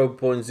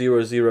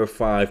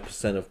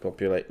 0.005% of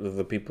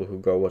the people who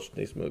go watch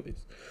these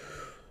movies.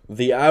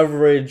 The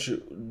average,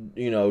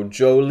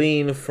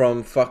 Jolene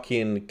from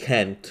fucking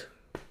Kent,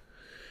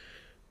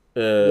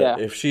 yeah,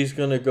 if she's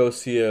gonna go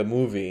see a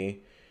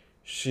movie,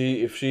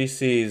 if she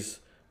sees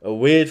a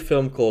weird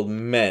film called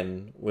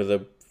Men with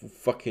a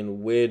fucking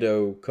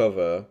weirdo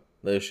cover,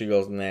 then she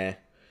goes nah,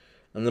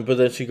 but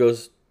then she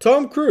goes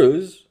Tom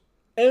Cruise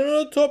and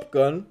a Top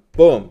Gun,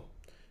 boom.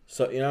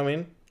 So you know what I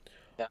mean?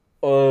 yeah.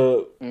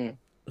 Uh, Mm.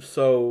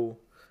 so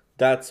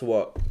that's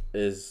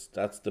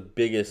the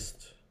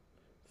biggest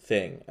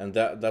thing, and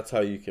that's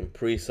how you can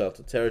pre-sell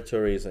to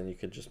territories, and you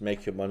can just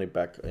make your money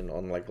back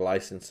on like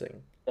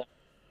licensing. Yeah.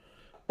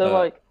 So Uh,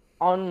 like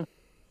on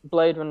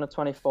Blade Runner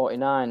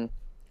 2049,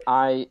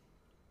 I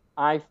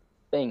I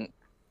think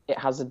it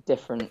has a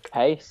different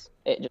pace.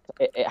 It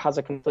has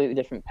a completely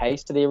different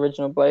pace to the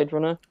original Blade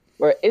Runner,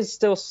 where it is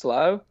still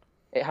slow.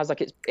 It has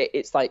like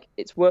it's like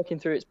it's working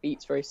through its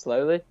beats very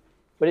slowly,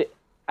 but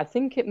I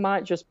think it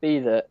might just be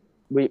that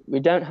we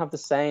don't have the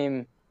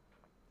same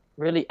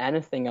really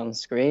anything on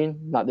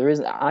screen. Like there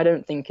isn't. I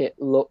don't think it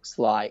looks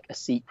like a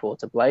sequel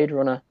to Blade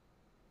Runner,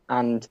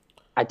 and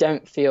I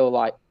don't feel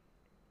like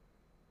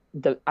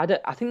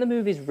I think the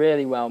movie's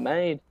really well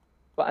made,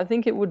 but I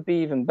think it would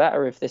be even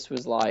better if this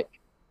was like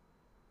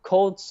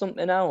called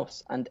something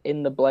else and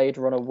in the Blade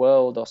Runner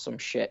world or some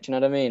shit. Do you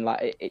know what I mean?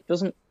 Like it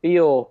doesn't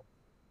feel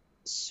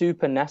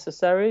super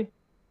necessary.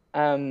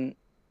 Um,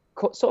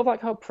 sort of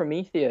like how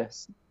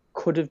Prometheus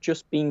could have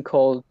just been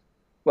called.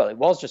 Well, it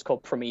was just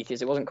called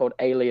Prometheus. It wasn't called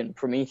Alien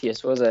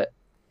Prometheus, was it?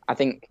 I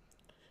think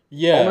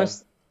yeah,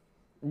 almost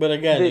but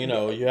again,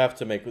 the you have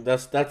to make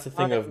that's the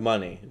thing of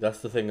money. That's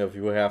the thing of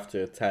you have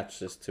to attach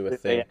this to a yeah,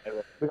 thing.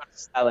 we got to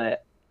sell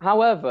it.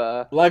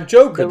 However, Like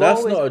Joker, they're that's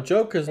always not a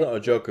Joker's not a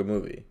Joker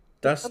movie.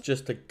 That's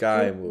just a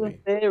guy the movie.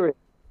 theory.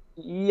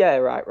 Yeah,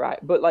 right.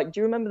 But like, do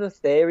you remember the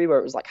theory where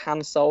it was like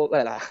Han Solo,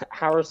 like,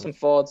 Harrison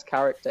Ford's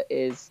character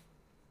is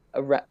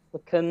a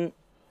replicant,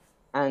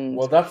 and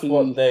Well, that's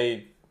what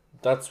they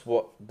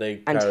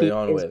carry he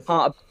on is with.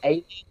 part of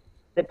alien.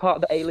 They're part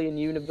of the Alien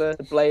universe,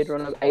 the Blade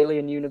Runner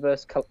Alien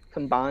universe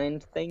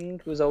combined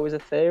thing was always a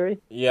theory,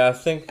 Yeah, I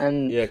think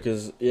and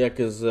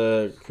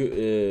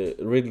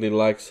Ridley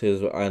likes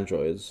his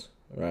androids,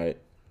 right?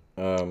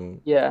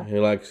 yeah, He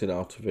likes an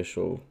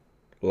artificial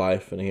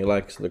life, and he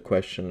likes the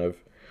question of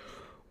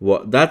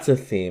what. That's a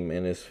theme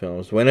in his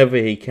films. Whenever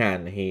he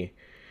can, he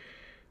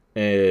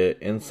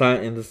in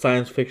the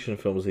science fiction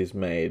films he's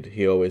made,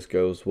 he always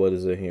goes, "What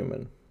is a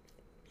human?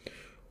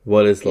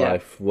 What is yeah,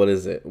 life? What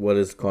is it? What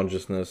is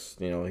consciousness?"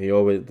 He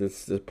always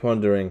this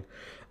pondering.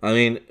 I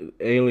mean,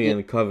 yeah,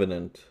 Alien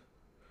Covenant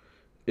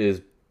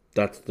is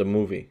that's the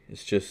movie.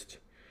 It's just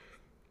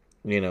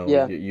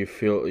yeah, you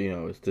feel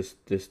it's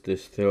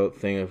this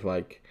thing of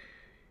like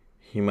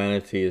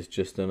humanity is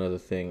just another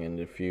thing, and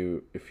if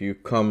you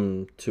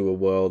come to a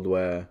world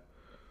where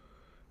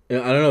I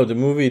don't know, the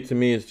movie to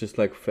me is just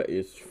like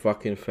it's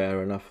fucking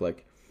fair enough.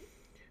 Like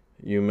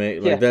you make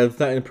like yeah, there's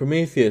that in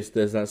Prometheus.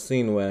 There's that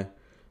scene where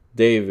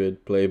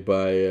David, played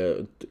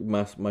by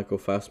Michael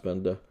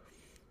Fassbender,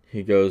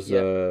 he goes,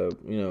 yeah,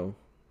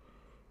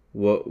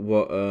 what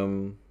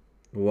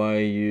why are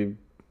you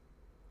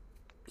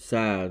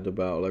sad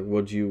about, like,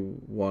 what do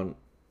you want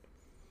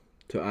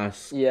to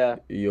ask yeah,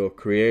 your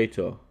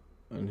creator?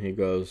 And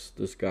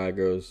this guy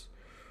goes,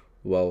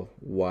 well,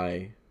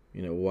 why,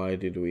 why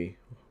did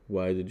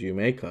you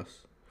make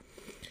us?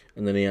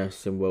 And then he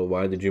asks him, well,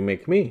 why did you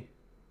make me?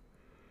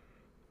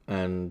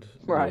 And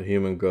the right,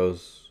 human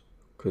goes,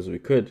 because we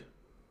could.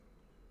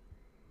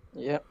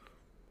 yeah,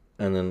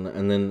 And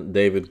then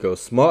David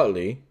goes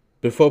smartly,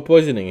 before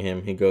poisoning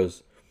him, he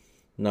goes,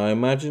 now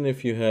imagine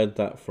if you heard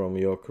that from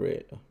your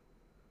creator.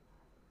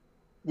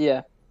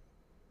 yeah.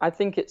 I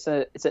think it's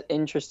an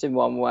interesting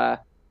one where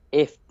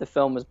if the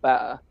film was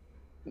better,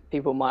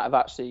 people might have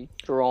actually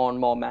drawn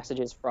more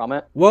messages from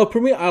it. Well,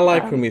 I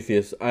like Um,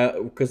 Prometheus.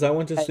 Because I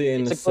went to see it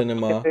in it's the a good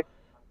cinema,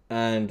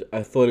 and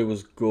I thought it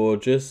was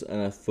gorgeous,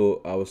 and I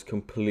thought I was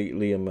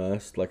completely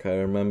immersed. Like I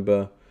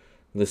remember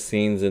the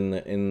scenes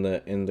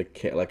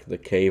like the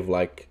cave,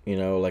 like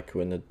like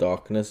in the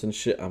darkness and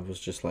shit. I was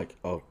just like,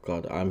 oh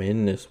god, I'm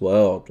in this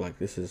world. Like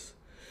this is.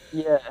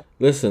 yeah.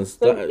 Listen,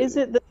 So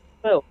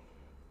film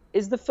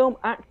is the film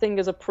acting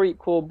as a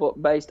prequel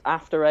but based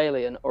after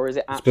Alien, or is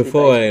it it's actually before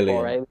based before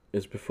Alien. Alien?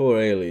 It's before See,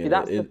 Alien.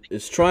 that's the thing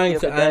It's trying the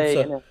to other day,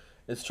 answer. innit?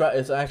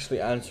 It's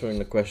actually answering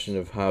the question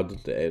of how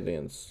did the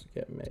aliens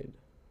get made.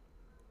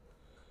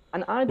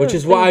 And I Which don't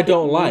is what I think it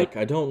don't needs. like.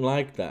 I don't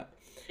like that.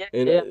 Yeah,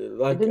 It yeah. It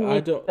like didn't I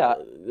need don't. that.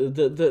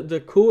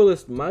 The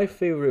coolest, my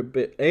favorite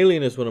bit.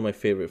 Alien is one of my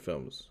favorite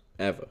films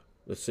ever.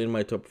 It's in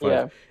my top five.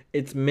 Yeah,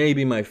 It's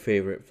maybe my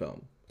favorite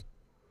film,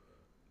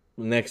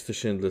 next to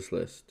Schindler's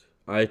List.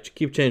 I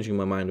keep changing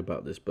my mind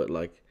about this, but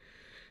like,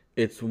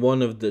 it's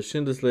one of the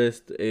Schindler's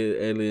List,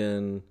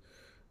 Alien,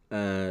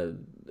 uh,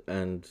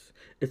 and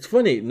it's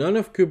funny. None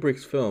of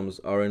Kubrick's films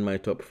are in my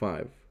top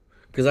five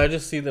because I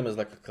just see them as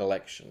like a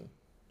collection,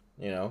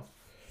 you know.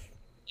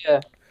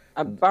 Yeah.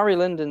 Barry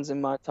Lyndon's in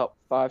my top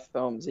 5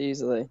 films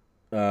easily.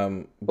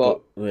 But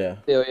But yeah,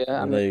 still, yeah, I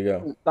well, mean, there you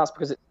go. that's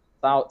because it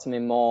stands out to me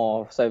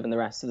more so than the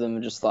rest of them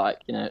are just like,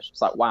 it's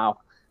just like, wow.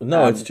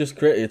 No, it's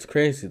just it's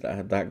crazy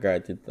that that guy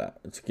did that.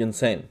 It's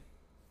insane.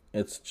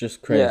 It's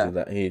just crazy Yeah.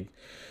 that he.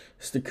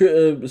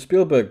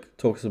 Spielberg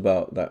talks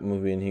about that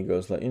movie and he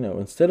goes like,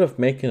 instead of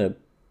making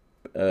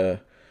a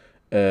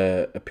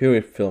a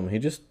period film, he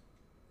just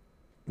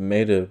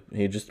made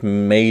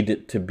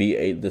it to be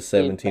the He,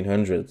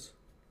 1700s.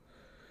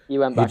 he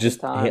went back in He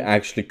time.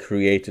 actually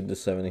created the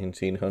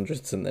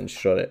 1700s and then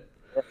shot it.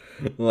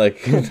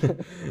 Like,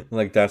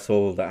 like that's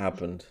all that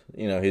happened.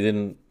 He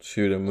didn't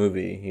shoot a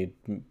movie. He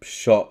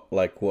shot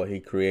like what he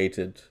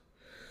created.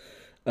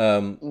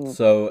 Mm.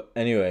 So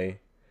anyway,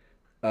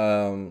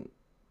 what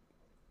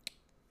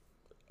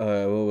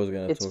was I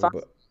gonna It's talk fast.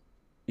 about?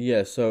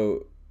 Yeah.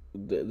 So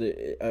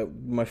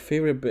my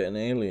favorite bit in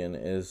Alien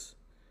is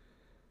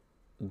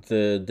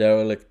the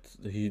derelict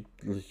alien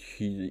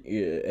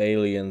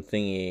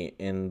thingy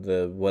in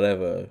the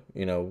whatever,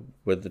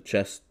 with the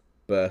chest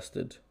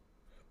bursted.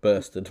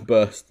 Burst.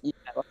 Yeah.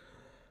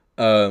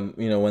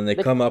 When they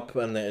They come up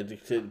and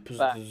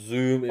back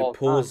zoom, it all the time,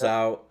 pulls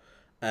out,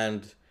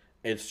 and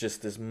it's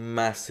just this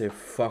massive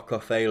fuck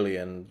off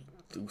alien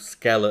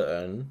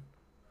skeleton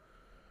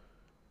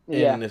in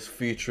yeah. this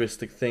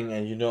futuristic thing,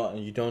 and you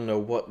don't know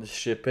what the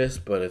ship is,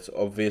 but it's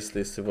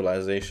obviously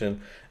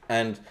civilization,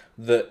 and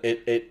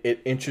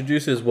it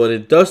introduces what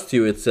it does to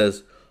you. It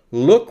says,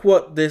 look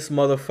what this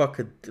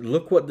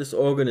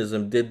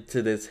organism did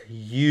to this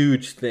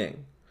huge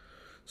thing.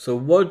 So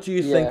what do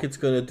you think Yeah. it's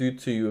gonna do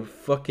to your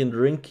fucking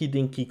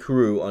rinky-dinky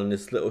crew on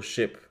this little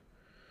ship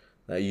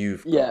that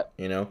you've Yeah.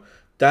 got?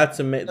 That's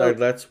So,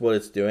 that's what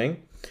it's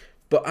doing.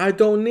 But I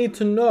don't need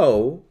to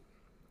know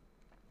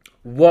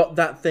what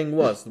that thing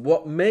was.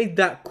 What made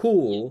that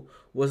cool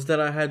was that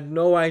I had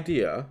no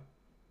idea,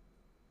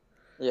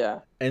 yeah.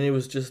 and it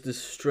was just this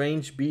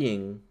strange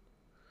being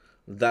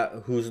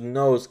whose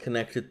nose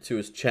connected to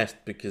his chest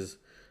because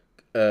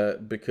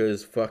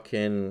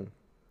fucking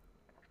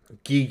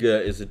Giga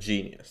is a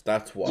genius.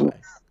 That's why.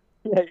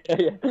 Yeah.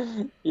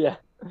 Yeah. Yeah.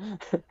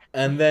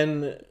 And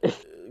then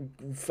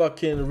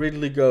fucking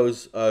Ridley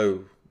goes,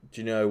 "Oh,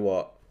 do you know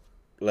what?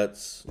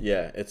 That's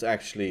an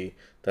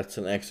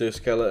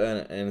exoskeleton,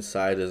 and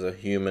inside is a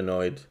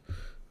humanoid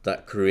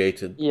that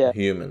created Yeah.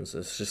 humans."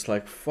 It's just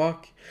like,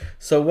 fuck.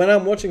 So when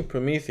I'm watching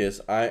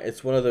Prometheus,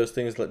 it's one of those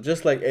things like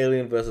just like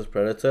Alien versus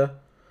Predator,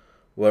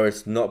 where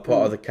it's not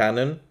part of the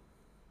canon.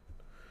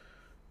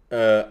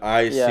 Yeah.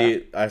 I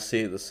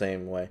see it the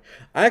same way.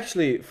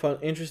 Actually,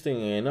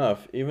 interestingly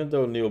enough, even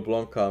though Neil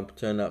Blomkamp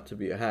turned out to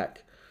be a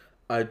hack,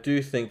 I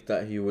do think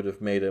that he would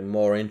have made a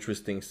more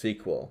interesting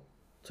sequel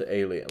to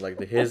Alien. Like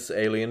his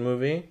Alien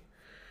movie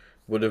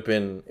would have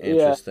been Yeah.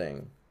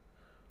 interesting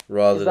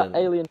rather Is that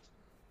than. Alien?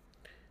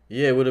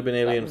 Yeah, it would have been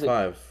That Alien was it.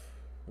 5.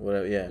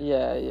 Whatever, yeah.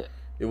 Yeah. Yeah.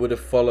 It would have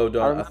followed I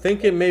on. I remember.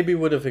 think it maybe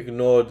would have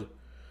ignored.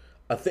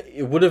 I think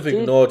it would have Did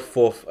ignored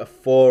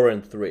 4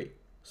 and 3.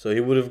 So he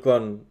would have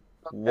gone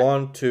okay.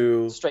 1,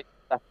 2. Straight.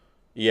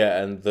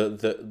 Yeah, and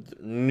the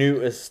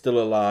Newt is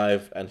still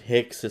alive, and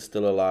Hicks is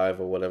still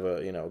alive, or whatever.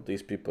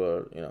 These people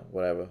are,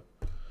 whatever.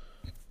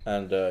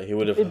 And he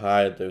would have Did,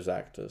 hired those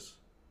actors.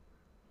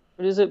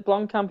 but is it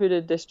Blomkamp who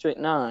did District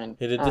 9?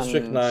 He did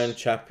District And 9,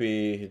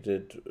 Chappie. He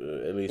did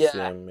yeah.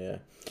 Elysium. Yeah,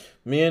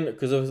 me and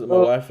because my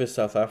Well, wife is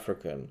South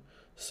African,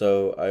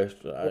 so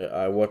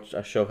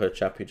I show her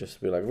Chappie just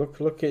to be like,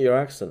 look at your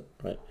accent,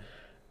 right?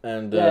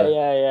 And yeah.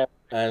 Yeah.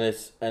 Yeah.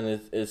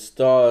 it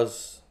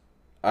stars.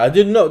 I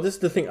didn't know. This is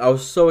the thing. I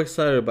was so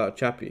excited about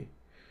Chappie,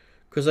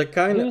 because I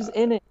kind Who's of.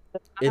 in it?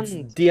 It's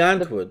And De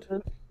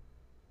Antwoord.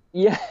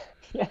 yeah.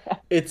 Yeah.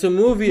 It's a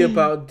movie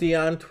about De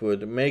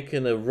Antwoord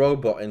making a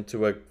robot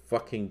into a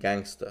fucking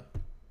gangster.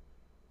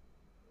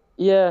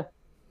 Yeah.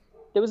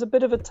 There was a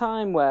bit of a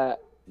time where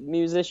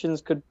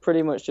musicians could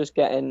pretty much just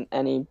get in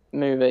any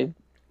movie.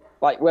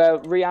 Like where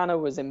Rihanna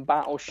was in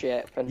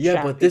Battleship and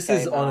Yeah, but Chappie this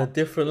is came on a out.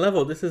 different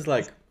level. This is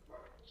like,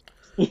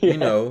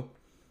 Yeah.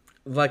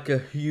 like a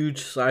huge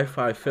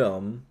sci-fi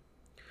film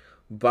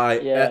by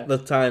Yeah. at the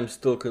time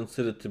still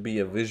considered to be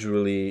a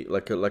visually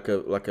like a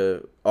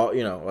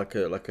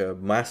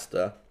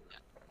master.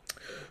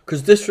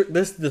 Because this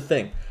is the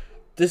thing.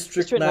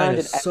 District District 9 9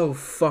 is did so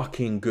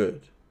fucking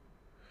good.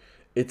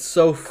 It's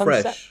so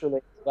fresh. conceptually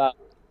as well.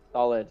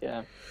 Solid,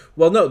 yeah.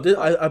 Well, no,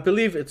 Like, I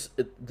believe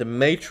the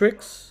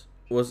Matrix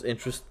was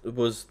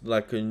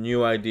like a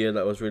new idea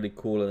that was really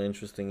cool and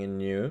interesting and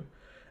new,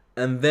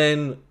 and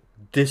then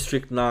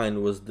District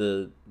 9 was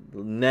the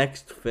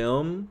next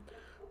film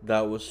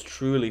that was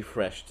truly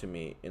fresh to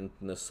me in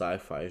the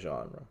sci-fi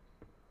genre.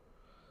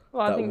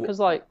 Well, I think because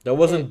that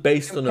wasn't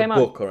based on a came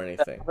out book or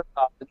anything.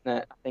 Avatar, didn't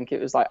it? I think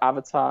it was like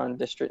Avatar and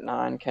District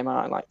 9 came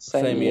out in like the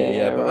same Same year,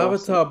 yeah. year But or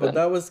Avatar, but something.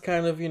 that was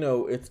kind of,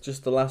 it's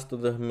just the last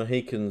of the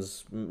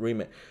Mohicans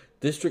remake.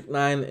 District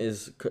 9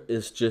 is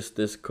just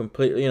this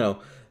complete,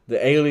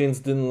 the aliens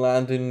didn't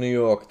land in New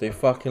York. They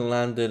fucking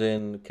landed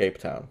in Cape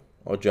Town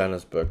or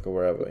Johannesburg or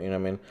wherever, you know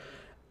what I mean?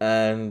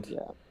 And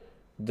Yeah.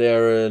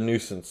 they're a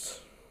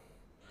nuisance.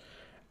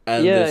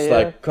 And Yeah, it's yeah.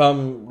 like,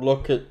 come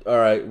look at, all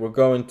right, we're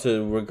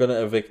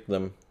gonna evict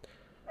them.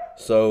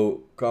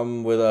 So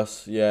come with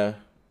us, yeah.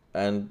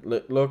 And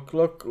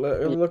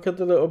look at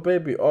the little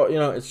baby. Oh,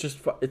 it's just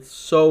it's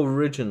so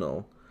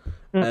original,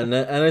 Mm.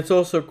 and it's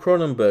also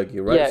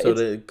Cronenbergy, right? Yeah, So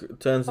that it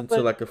turns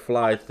into like a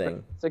fly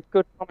thing. it's a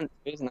good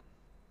commentary, isn't it?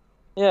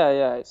 Yeah,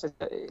 yeah.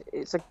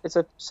 It's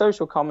a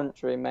social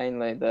commentary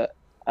mainly that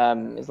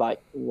is like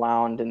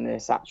wound in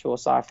this actual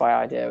sci-fi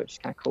idea, which is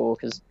kind of cool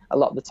because a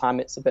lot of the time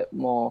it's a bit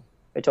more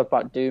they talk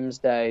about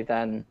doomsday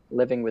than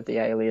living with the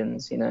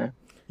aliens, you know.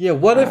 Yeah,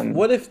 what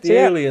if So the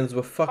yeah, aliens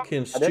were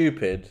fucking I did.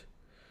 stupid?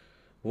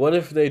 What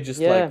if they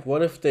just Yeah.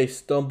 what if they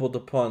stumbled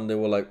upon, they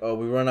were like, oh,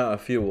 we run out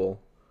of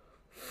fuel.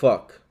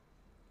 Fuck.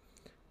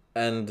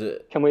 And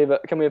Can we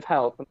have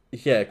help?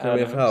 yeah, I can we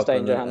don't have know. help? Stay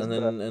in And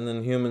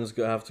then Johannesburg. humans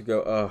have to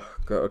go, oh,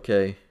 God,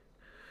 okay.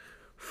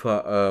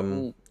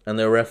 Mm. And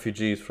they're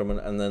refugees from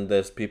and then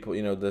there's people,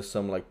 there's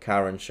some like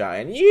Karen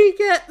shouting, "You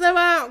get them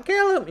out,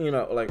 kill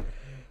them!" Like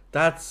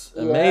that's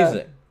Yeah.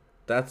 amazing.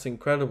 That's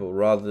incredible.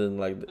 Rather than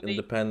like the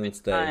Independence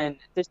Day.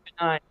 District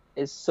 9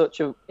 is such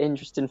an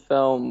interesting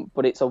film,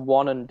 but it's a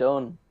one and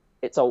done.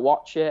 It's a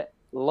watch it,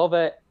 love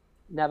it,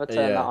 never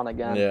turn that Yeah, on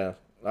again. yeah,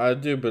 I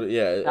do. But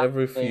yeah, That's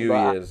every the thing, few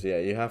but years, yeah,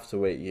 you have to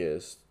wait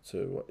years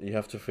you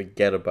have to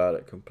forget about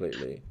it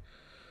completely.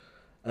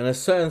 And there's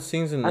certain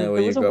scenes in there and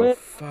where there you was a go, weird,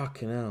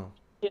 fucking hell.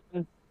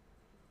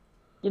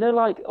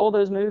 like all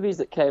those movies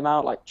that came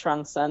out, like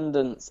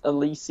Transcendence,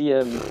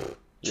 Elysium,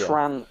 Yeah,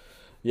 Tran,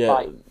 yeah.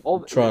 like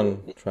all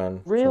Tron.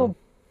 real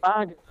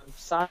bag of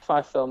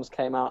sci-fi films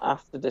came out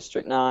after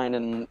District 9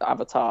 and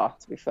Avatar,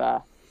 to be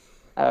fair.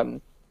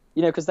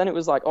 Because then it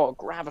was like, oh,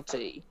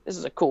 Gravity. This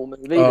is a cool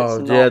movie that's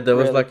Oh yeah, not there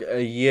was really. like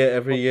a year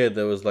every year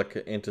there was like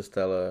an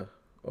Interstellar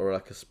or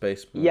like a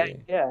space Yeah,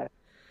 movie, yeah.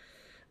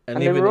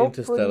 and And they even were all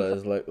pretty Interstellar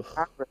is like, ugh,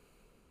 average.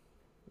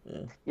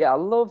 yeah. Yeah, I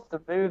love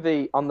the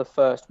movie on the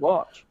first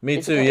watch. Me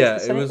It's too. again, it's Yeah, the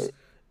same.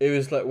 it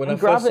was like when I And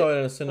first saw Gravity it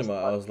in the was cinema,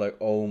 I like, was like,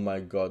 oh my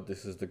god,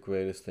 this is the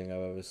greatest thing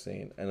I've ever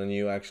seen. And then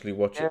you actually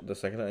watch yeah, it the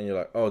second time, and you're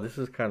like, oh, this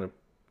is kind of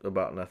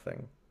about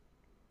nothing.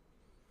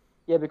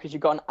 yeah, because you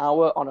got an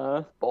hour on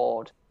Earth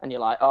bored, and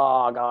you're like,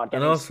 oh god, get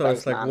And me to also,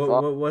 it's space, like, man.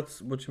 Fuck.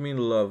 what you mean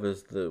love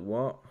is the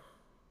what?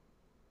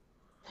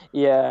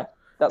 Yeah,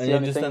 that's And the you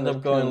only just thing end that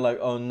up going can. like,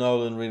 oh,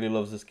 Nolan really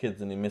loves his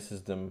kids and he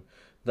misses them.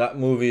 That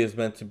movie is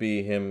meant to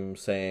be him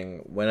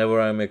saying, whenever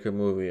I make a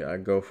movie, I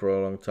go for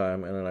a long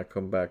time and then I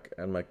come back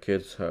and my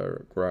kids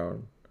are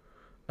grown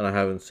and I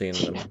haven't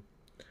seen them.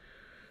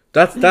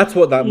 That's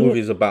what that Yeah, movie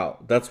is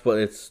about. That's what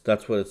it's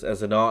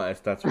as an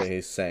artist. That's what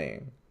he's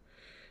saying.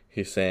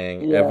 He's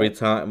saying every yeah.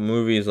 time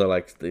movies are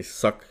like they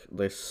suck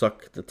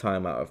the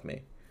time out of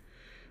me,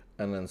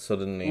 and then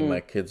suddenly my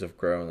Mm. kids have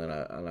grown and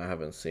I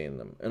haven't seen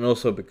them. And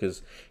also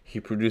because he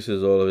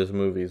produces all of his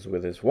movies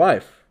with his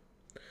wife,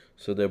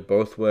 so they're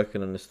both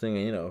working on this thing.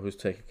 And who's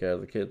taking care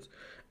of the kids,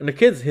 and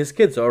his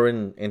kids are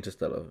in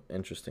Interstellar.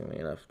 Interestingly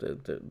enough,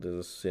 there's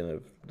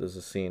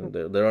a scene.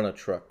 They're on a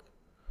truck.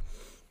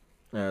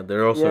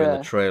 They're also in the Yeah.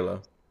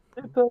 trailer.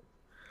 Super,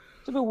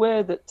 super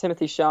weird that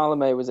Timothy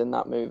Chalamet was in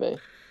that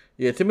movie.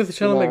 Yeah, Timothy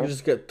You Chalamet know.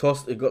 just get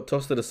tossed. It got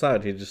tossed to the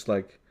side. He was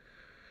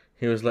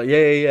like,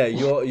 yeah.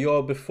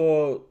 You're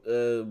before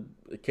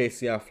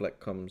Casey Affleck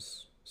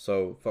comes,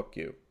 so fuck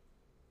you.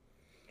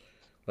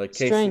 Like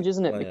Casey, Strange,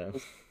 isn't it? yeah,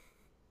 Because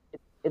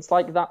it's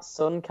like that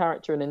sun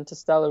character in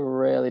Interstellar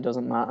really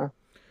doesn't matter,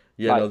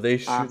 yeah. No, like they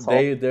at shoot.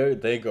 all.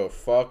 They go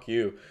fuck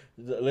you.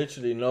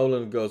 Literally,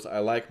 Nolan goes, I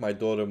like my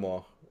daughter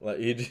more. Like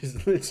he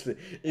just literally,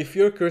 if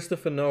you're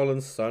Christopher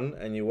Nolan's son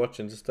and you watch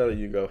Interstellar,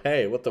 you go,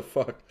 hey, what the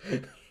fuck?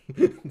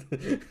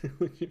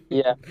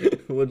 Yeah.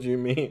 What do you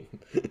mean?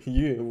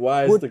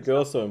 Why is Would the it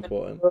girl have so been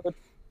important? good?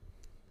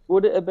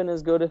 Would it have been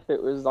as good if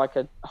it was like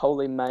a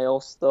wholly male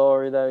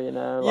story, though?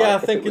 Yeah, Like I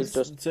if it think was it's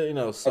just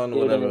a son,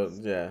 kid and whatever. it's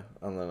Yeah,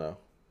 I don't know.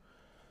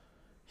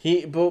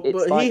 He it's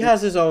but like he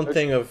has his own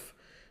thing of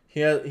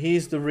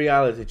he's the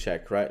reality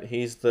check, right?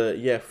 He's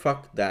the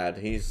fuck dad.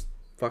 He's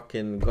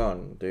fucking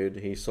gone, dude.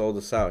 He sold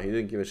us out. He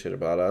didn't give a shit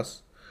about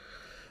us.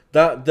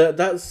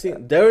 That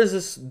scene, there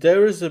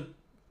is a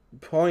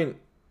point.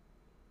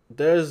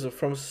 There's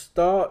from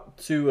start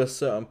to a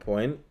certain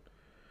point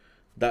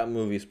that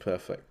movie's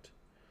perfect.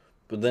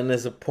 But then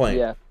there's a point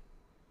yeah,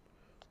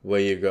 where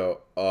you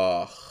go,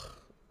 "Oh,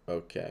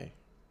 okay."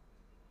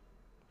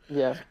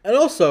 yeah, And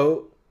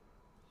also,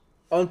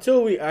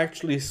 until we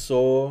actually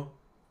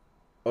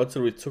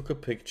until we took a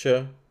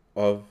picture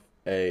of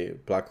a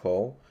black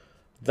hole,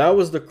 that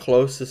was the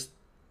closest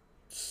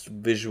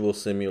visual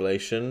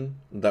simulation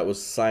that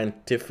was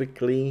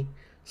scientifically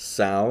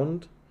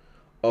sound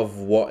of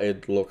what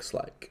it looks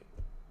like.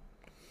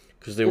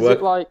 because they Is it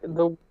work. like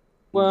the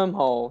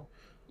wormhole?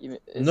 Is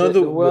No, it the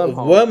the wormhole?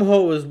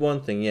 wormhole is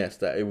one thing. Yes,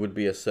 that it would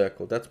be a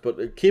circle. That's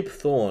but Kip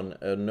Thorne,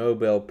 a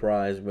Nobel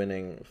Prize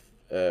winning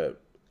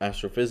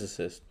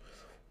astrophysicist,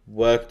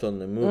 worked on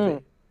the Mm,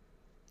 movie,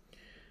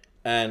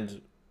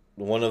 and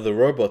one of the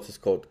robots is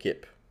called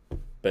Kip,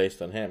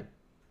 based on him.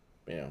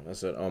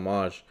 As an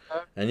homage.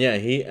 And yeah,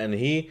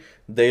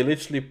 they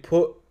literally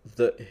put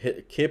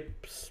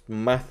Kip's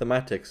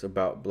mathematics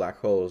about black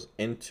holes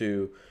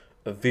into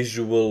a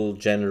visual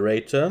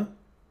generator,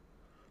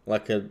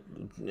 like a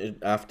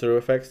After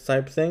Effects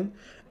type thing,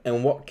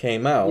 and what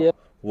came yeah, out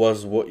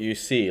was what you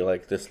see,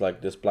 like this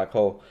black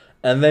hole.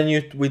 And then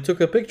we took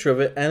a picture of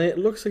it, and it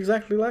looks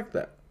exactly like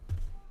that.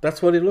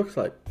 That's what it looks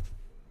like.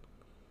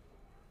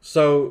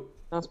 So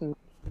that's.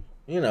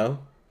 you know,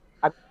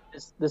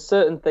 There's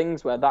certain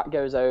things where that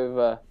goes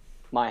over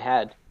my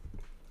head.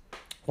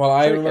 well,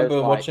 I So it goes remember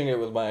like, watching it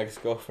with my ex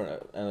girlfriend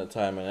at the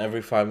time, and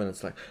every 5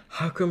 minutes, like,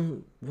 how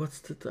come? What's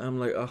the? I'm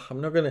like, oh,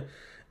 I'm not gonna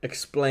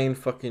explain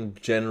fucking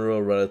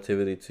general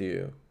relativity to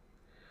you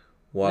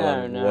while no,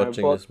 I'm no, watching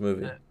but this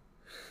movie.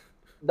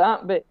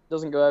 that bit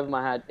doesn't go over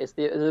my head. It's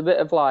a bit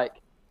of like,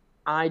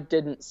 I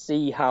didn't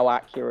see how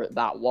accurate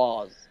that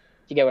was.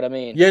 Do you get what I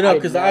mean? Yeah, I no,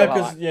 didn't know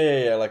how.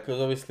 yeah, like,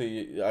 because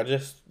obviously,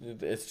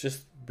 it's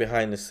just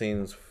behind the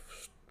scenes,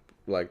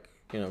 like,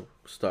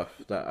 stuff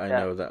that I Yeah,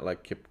 know that,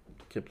 like,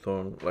 Kip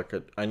Thorne, like,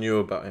 I knew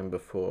about him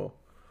before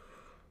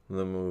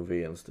the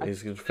movie and stuff. I,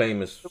 He's a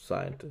famous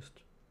scientist.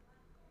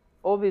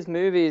 all these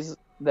movies,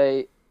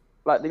 they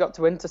got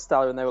to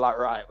Interstellar and they were like,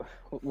 right,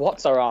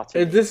 what's our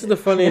This is Archimedes? the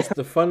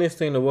funniest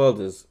thing in the world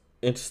is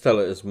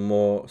Interstellar is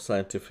more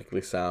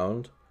scientifically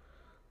sound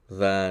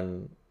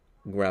than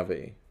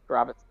Gravity,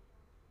 Gravity.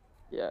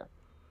 Yeah,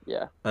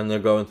 yeah. and they're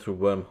going through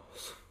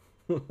wormholes.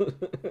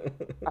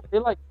 I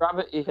feel like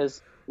Gravity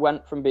has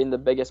went from being the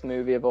biggest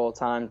movie of all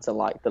time to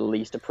like the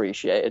least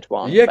appreciated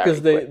one Yeah, very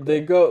because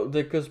quickly.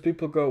 because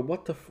people go,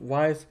 what the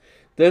why is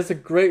there's a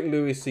great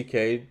Louis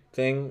C.K.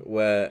 thing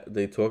where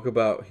they talk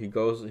about he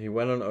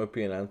went on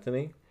Opie and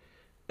Anthony,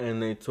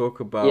 and they talk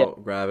Yeah,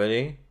 about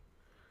Gravity,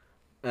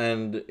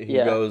 and he yeah,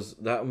 goes,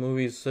 that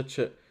movie is such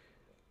a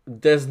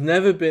there's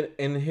never been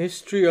in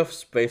history of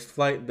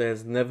spaceflight.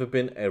 There's never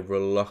been a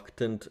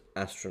reluctant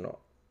astronaut.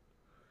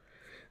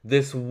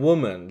 This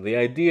woman, the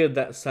idea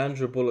that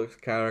Sandra Bullock's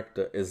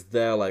character is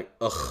there, like,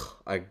 ugh,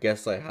 I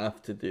guess I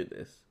have to do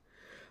this.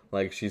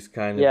 Like, she's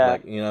kind of yeah.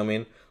 like, you know what I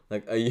mean?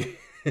 Like, are you,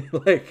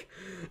 like,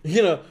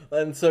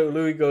 And so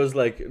Louis goes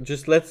like,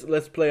 just let's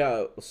play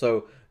out.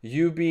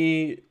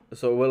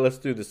 So well, let's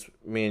do this,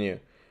 me and you.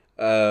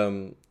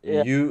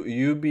 Yeah.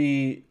 You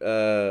be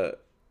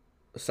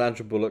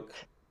Sandra Bullock,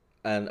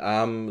 and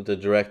I'm the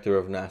director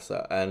of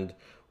NASA. And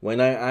when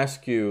I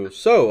ask you,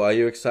 so are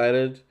you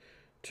excited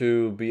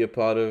to be a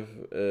part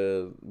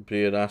of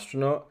be an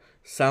astronaut?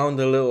 Sound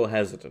a little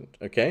hesitant,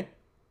 okay?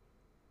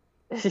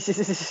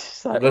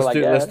 It's like, well, I Let's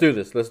guess. do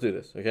this. Let's do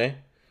this, okay?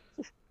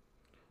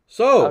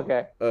 So,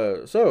 Okay.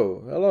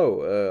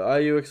 hello. Are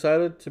you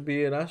excited to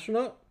be an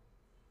astronaut?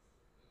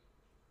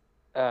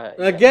 Yeah,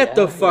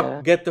 yeah,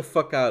 yeah. Get the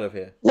fuck out of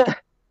here.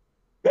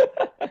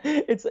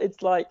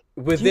 It's like,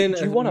 Within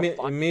do you want to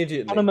fight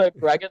Conor immediately.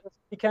 McGregor this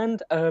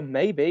weekend?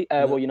 Maybe.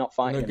 No, Well, you're not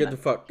no, fighting him get the then.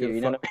 fuck, You, get the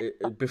you know fuck. what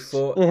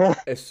Before, I mean?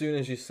 as soon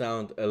as you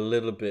sound a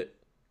little bit.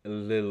 Are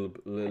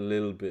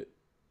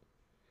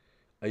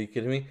you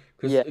kidding me?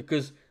 Yeah,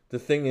 Because the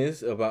thing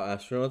is about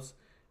astronauts,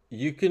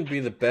 you can be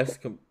the best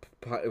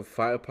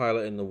fighter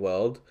pilot in the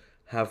world,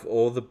 have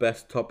all the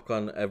best Top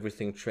Gun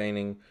everything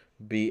training,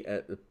 be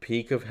at the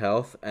peak of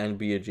health, and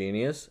be a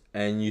genius,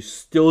 and you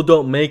still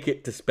don't make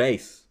it to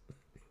space.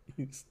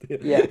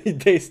 yeah,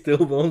 They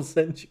still won't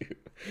send you.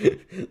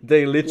 They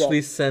yeah. literally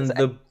It's send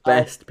the about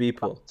best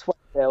people. 20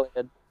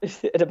 billion.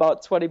 And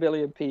about 20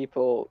 billion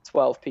people,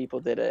 12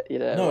 people did it.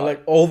 No, Like,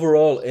 like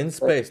overall in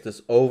space,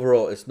 this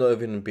overall, it's not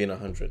even been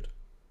 100.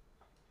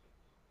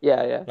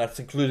 yeah, yeah. That's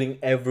including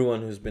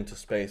everyone who's been to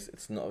space.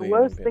 It's not The even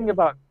worst been thing 100.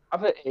 about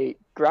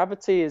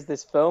Gravity is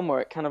this film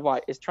where it kind of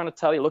like is trying to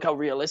tell you, look how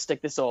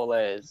realistic this all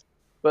is.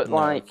 But No,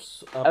 like,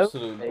 it's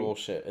absolute okay,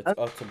 bullshit. It's uh,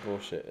 utter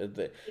bullshit.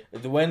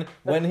 When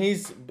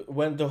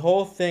the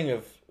whole thing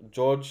of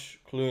George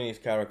Clooney's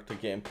character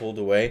getting pulled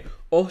away,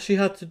 all she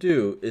had to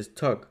do is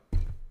tug.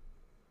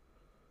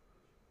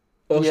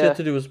 All she had yeah,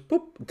 to do was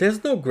boop.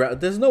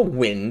 There's no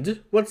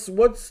wind. What?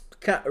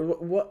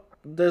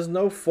 There's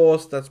no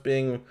force that's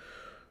being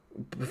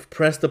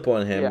pressed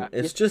upon him. yeah.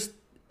 It's just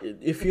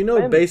if you know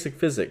Swim. basic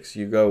physics,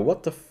 you go,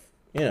 what the,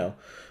 you know.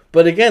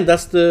 But again,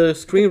 that's the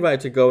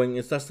screenwriter going.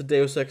 That's the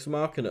Deus Ex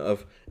Machina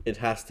of it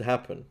has to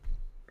happen.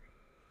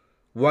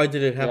 Why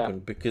did it Yeah. happen?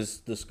 Because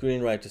the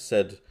screenwriter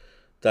said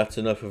that's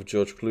enough of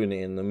George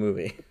Clooney in the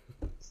movie.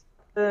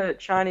 The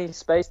Chinese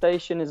space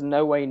station is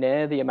no way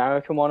near the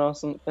American one or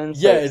something.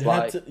 So it's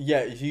like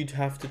Yeah, you'd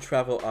have to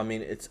travel. I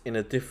mean, it's in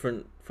a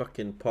different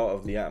fucking part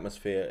of the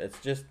atmosphere. It's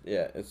just,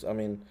 yeah. It's, I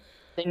mean,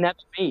 they never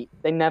meet.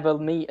 They never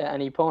meet at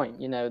any point.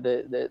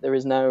 There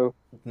is no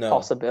no.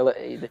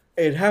 possibility. They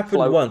It happened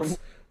float from. once.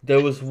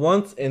 There was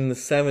once in the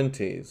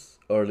 70s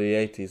or the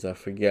 80s, I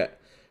forget.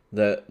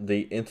 that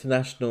the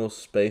International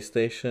Space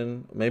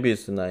Station, maybe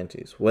it's the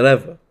 90s,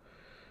 whatever,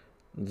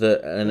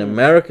 an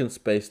American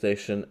space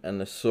station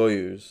and the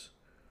Soyuz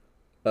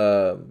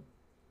um,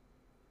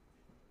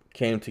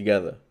 came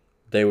together.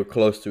 They were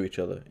close to each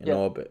other in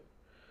orbit.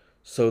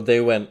 So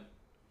they went,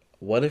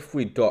 what if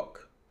we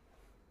dock?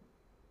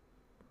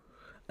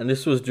 And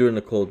this was during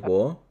the Cold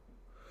War.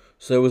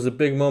 So it was a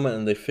big moment,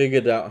 and they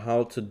figured out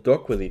how to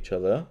dock with each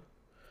other.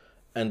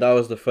 And that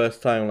was the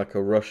first time like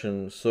a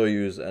Russian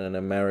Soyuz and an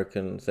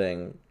American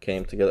thing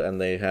came together,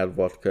 and they had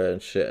vodka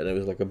and shit, and it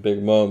was like a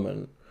big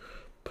moment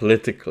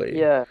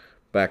politically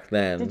back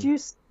then. Did you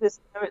see this?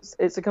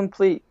 It's a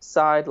complete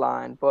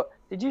sideline, but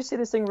did you see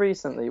this thing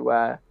recently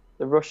where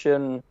the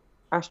Russian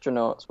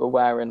astronauts were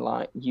wearing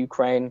like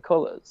Ukraine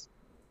colours?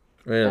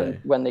 Really? And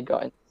when they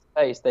got into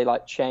space, they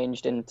like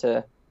changed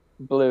into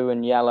blue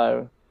and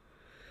yellow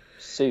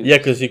suits. Yeah,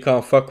 because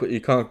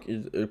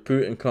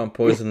Putin can't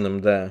poison them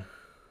there.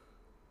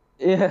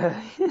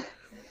 Yeah.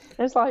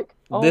 It's like,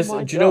 oh this.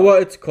 my Do you God. know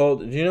what it's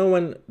called? Do you know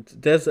when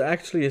there's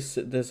actually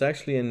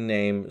a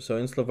name? So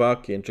in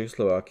Slovakia and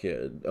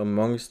Czechoslovakia,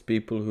 amongst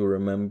people who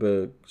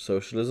remember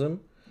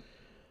socialism,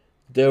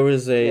 there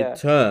is a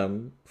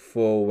term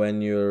for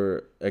when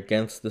you're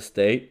against the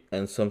state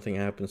and something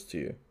happens to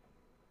you.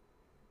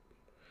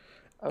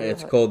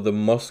 It's called the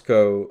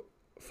Moscow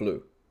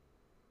flu.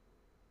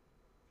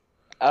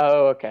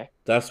 Oh, okay.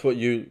 That's what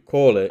you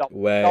call it,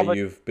 where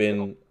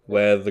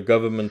the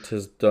government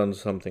has done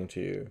something to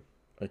you,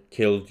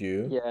 killed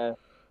you,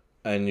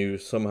 and you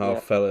somehow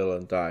fell ill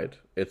and died.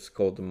 It's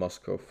called the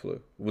Moscow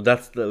flu. Well,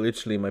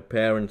 literally, my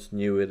parents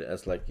knew it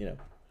as like,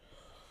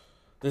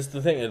 this is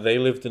the thing. They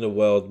lived in a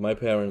world, my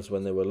parents,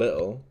 when they were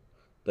little,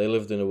 they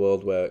lived in a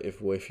world where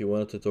if you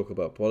wanted to talk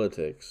about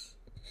politics,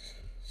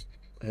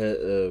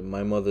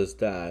 my mother's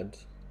dad,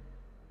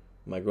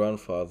 my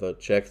grandfather,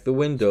 checked the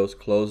windows,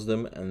 closed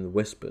them, and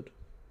whispered.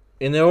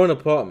 In their own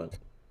apartment.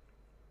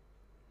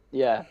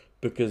 Yeah.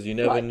 Because you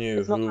never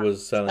knew who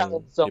was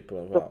selling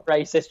people about.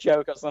 Racist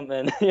joke or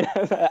something.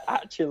 They're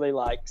actually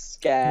like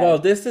scared. Well,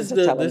 this is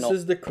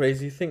the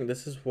crazy thing.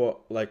 This is what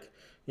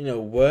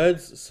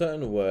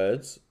certain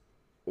words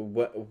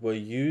were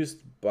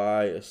used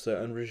by a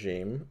certain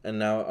regime and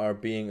now are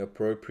being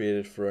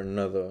appropriated for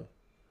another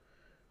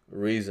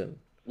reason.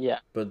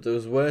 Yeah. But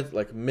those words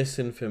like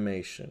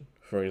misinformation,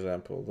 for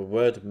example, the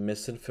word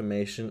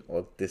misinformation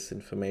or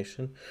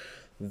disinformation,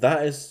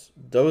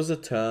 those are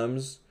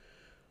terms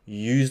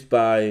used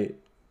by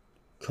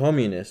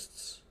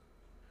communists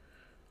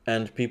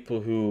and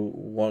people who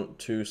want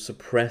to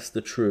suppress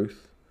the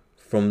truth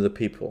from the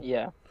people.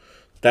 Yeah.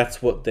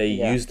 That's what they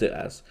used it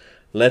as.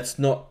 Let's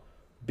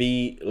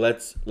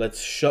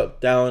shut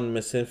down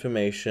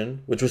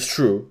misinformation, which was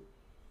true,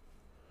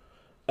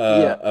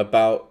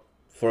 about,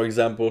 for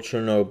example,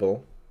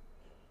 Chernobyl,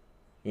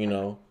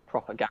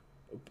 propaganda.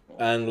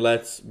 And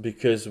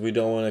because we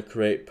don't want to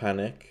create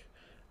panic,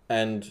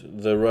 and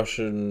the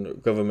Russian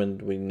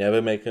government, we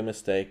never make a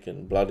mistake,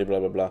 and blah, blah, blah,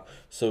 blah, blah.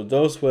 So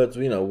those words,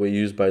 were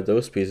used by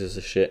those pieces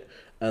of shit,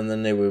 and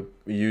then they were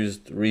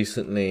used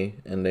recently,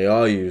 and they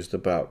are used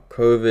about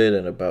COVID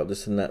and about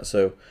this and that.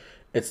 So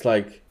it's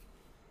like,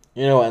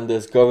 and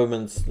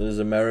there's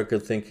America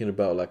thinking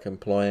about like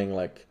employing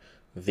like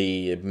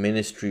the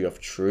Ministry of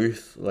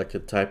Truth, like a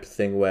type of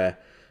thing where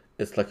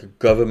it's like a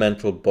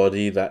governmental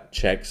body that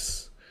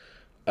checks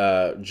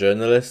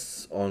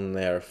journalists on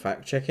their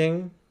fact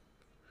checking,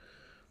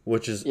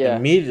 which is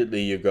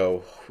immediately you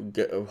go,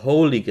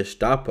 holy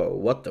Gestapo,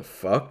 what the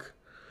fuck?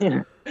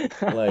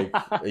 Like,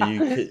 are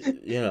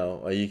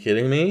you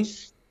kidding me?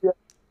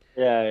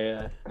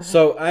 Yeah.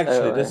 So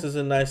actually, this is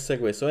a nice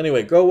segue. So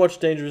anyway, go watch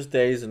Dangerous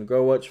Days and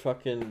go watch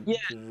fucking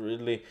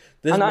Ridley.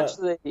 Because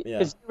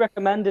you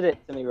recommended it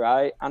to me,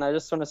 right? And I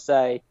just want to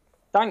say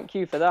thank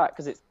you for that,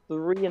 because it's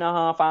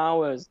 3.5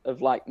 hours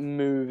of like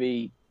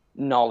movie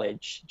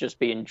knowledge just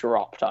being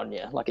dropped on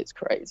you. Like, it's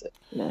crazy.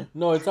 Yeah.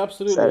 No, it's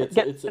absolutely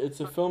it's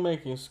a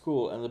filmmaking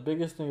school, and the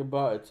biggest thing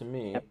about it to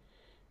me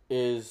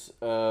is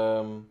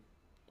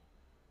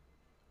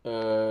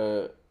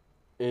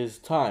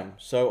time.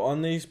 So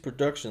on these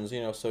productions,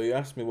 so you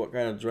asked me what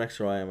kind of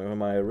director I am.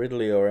 Am I a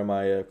Ridley or am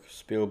I a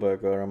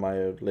Spielberg or am I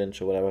a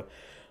Lynch or whatever?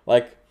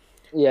 Like,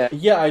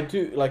 I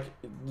do. Like,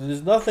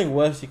 there's nothing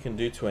worse you can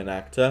do to an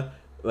actor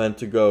than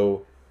to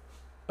go,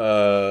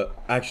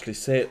 actually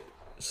say it.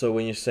 So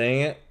when you're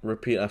saying it,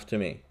 repeat after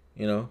me.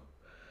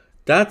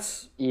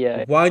 That's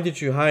why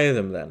did you hire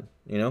them then?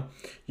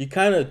 You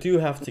kind of do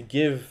have to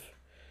give.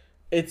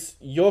 It's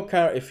your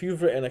character. If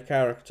you've written a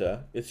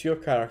character, it's your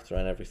character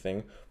and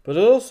everything. But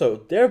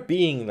also, they're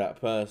being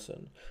that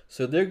person,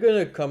 so they're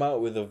gonna come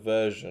out with a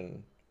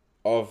version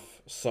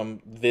of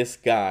this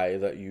guy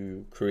that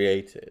you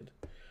created,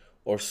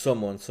 or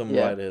some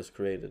writer has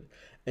created,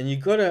 and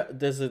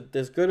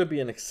there's gotta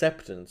be an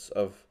acceptance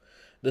of.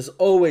 There's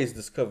always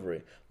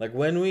discovery. Like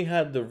when we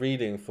had the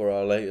reading for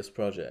our latest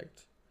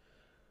project,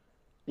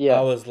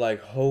 I was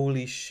like,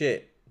 holy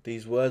shit,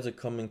 these words are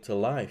coming to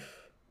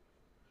life.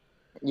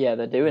 Yeah,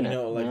 they're doing You it.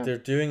 know, like Yeah. they're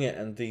doing it,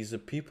 and these are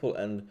people,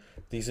 and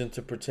these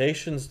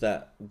interpretations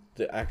that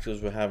the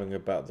actors were having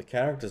about the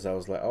characters. I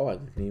was like, oh, I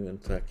didn't even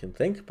fucking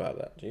think about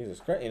that. Jesus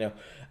Christ, you know.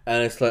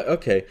 And it's like,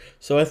 okay,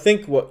 so I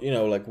think what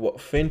like what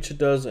Fincher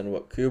does and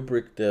what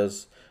Kubrick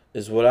does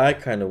is what I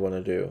kind of want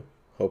to do,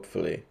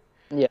 hopefully.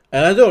 Yeah.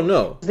 And I don't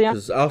know, The answer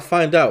because I'll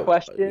find out.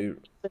 question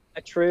isn't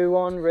a true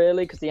one,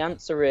 really, because the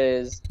answer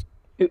is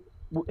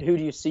who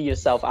do you see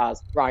yourself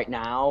as right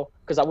now?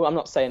 Because I'm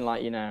not saying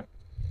like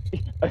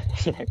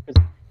because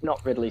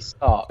not Ridley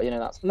Scott,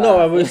 that's No,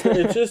 I fair. was.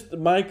 It's just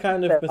my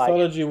kind of So, like,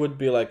 mythology would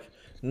be like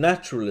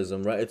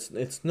naturalism, right?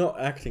 It's not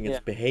acting; it's yeah,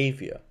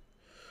 behavior.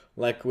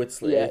 Like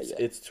yeah,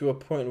 it's to a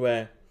point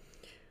where,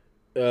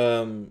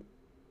 um,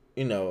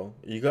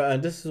 you got,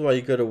 and this is why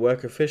you got to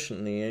work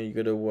efficiently and you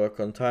got to work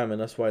on time, and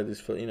that's why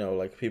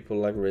like people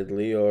like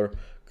Ridley or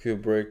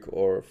Kubrick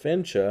or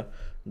Fincher,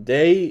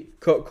 they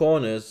cut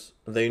corners.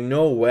 They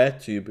know where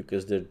to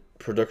because they're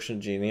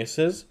production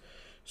geniuses,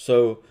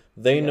 so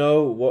they yeah,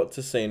 know what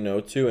to say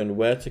no to and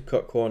where to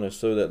cut corners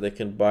so that they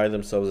can buy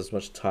themselves as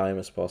much time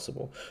as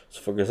possible. So,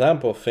 for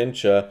example,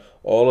 Fincher,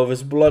 all of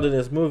his blood in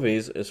his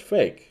movies is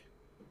fake.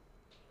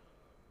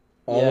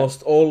 yeah.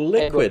 Almost all But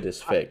liquid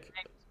is fake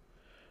I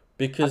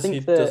because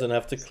he think doesn't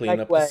have to clean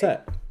up the segue,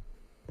 set.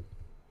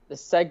 the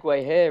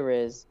segue here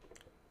is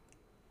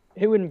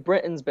who in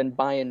Britain's been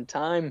buying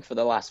time for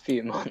the last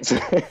few months?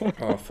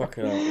 Oh,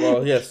 fucking hell.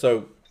 Well, yeah,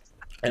 so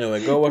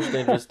anyway, go watch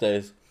Dangerous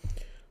Days.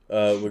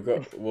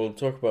 We'll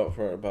talk about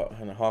for about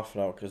half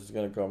an hour because it's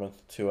gonna go on to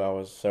 2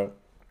 hours. So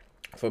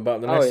for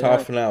about the Oh, next yeah.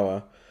 half an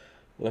hour,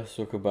 let's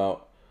talk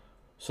about.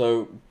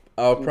 So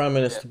our Prime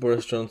Minister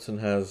Boris Johnson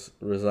has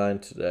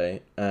resigned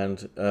today,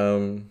 and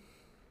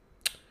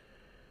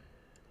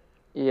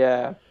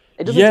Yeah,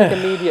 it doesn't take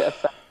immediate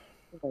effect.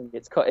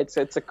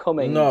 It's a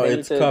coming. No, They need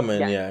it's to coming.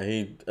 get Yeah,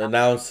 he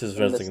announced his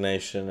in this.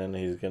 resignation, and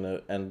he's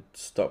gonna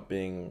stop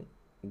being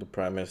the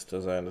Prime Minister,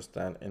 as I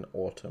understand, in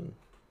autumn.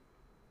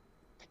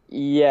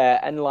 Yeah,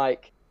 and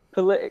like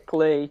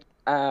politically,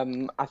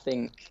 I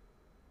think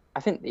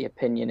the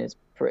opinion is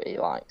pretty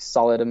like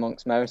solid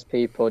amongst most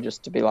people.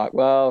 Just to be like,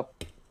 well,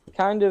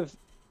 kind of,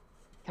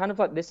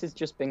 like this has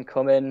just been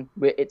coming.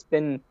 It's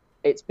been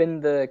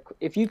the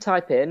if you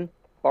type in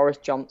Boris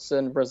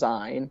Johnson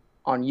resign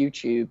on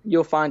YouTube,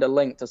 you'll find a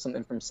link to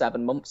something from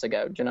 7 months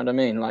ago. Do you know what I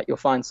mean? Like you'll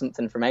find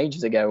something from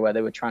ages ago where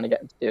they were trying to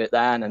get him to do it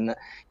then, and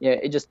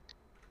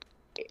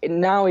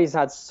now he's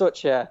had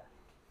such a.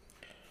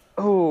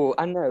 Oh,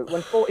 I know.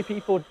 When 40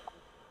 people,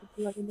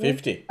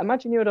 50.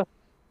 imagine you're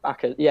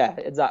back at, yeah,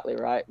 exactly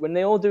right. When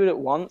they all do it at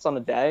once on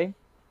a day,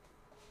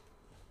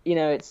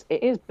 it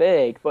is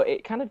big, but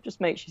it kind of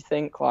just makes you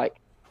think like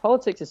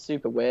politics is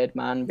super weird,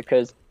 man,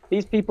 because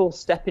these people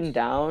stepping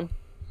down,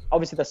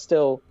 obviously they're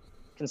still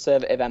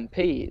conservative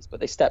MPs,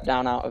 but they step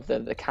down out of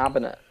the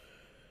cabinet.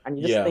 And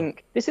you just Yeah.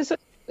 think, this is a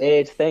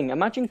weird thing.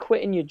 Imagine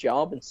quitting your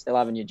job and still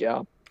having your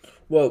job.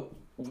 Well,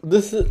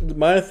 this is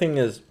my thing.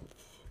 Is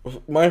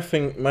my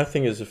thing. My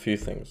thing is a few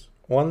things.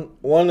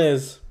 One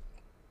is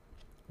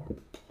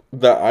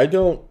that I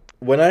don't.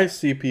 When I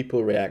see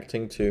people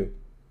reacting to,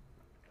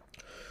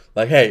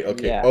 like, hey,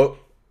 okay, Yeah.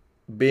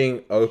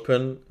 being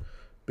open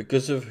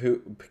because of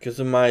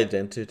my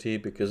identity,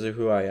 because of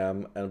who I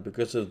am, and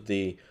because of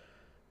the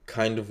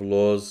kind of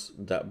laws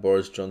that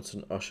Boris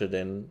Johnson ushered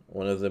in.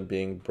 One of them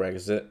being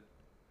Brexit.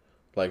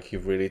 Like he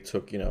really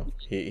took,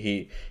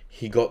 he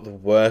got the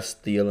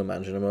worst deal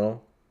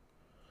imaginable.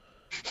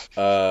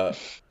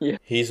 Yeah.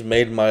 He's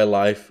made my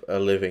life a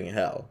living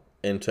hell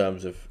in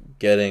terms of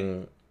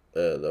getting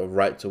a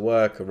right to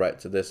work, a right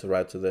to this, a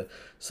right to the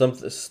some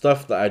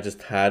stuff that I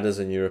just had as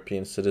a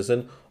European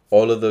citizen.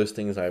 All of those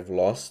things I've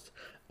lost,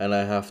 and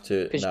I have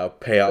to now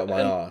pay out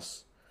my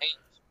ass.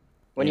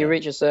 When you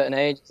reach a certain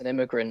age as an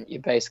immigrant, you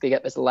basically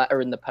get this letter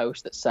in the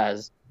post that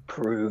says,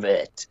 "Prove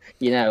it."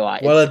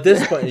 Like. Well, at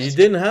this point, you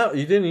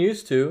didn't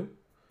used to.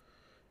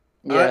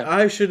 Yeah.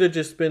 I should have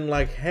just been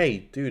like,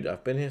 hey, dude,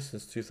 I've been here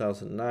since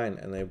 2009,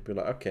 and they'd be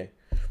like, okay,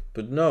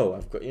 but no,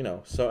 I've got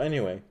So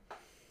anyway,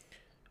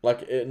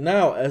 like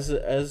now, as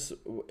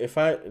if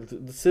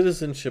the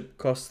citizenship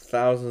costs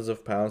thousands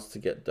of pounds to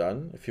get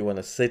done if you want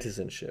a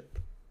citizenship.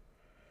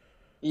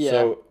 Yeah.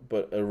 So,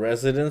 but a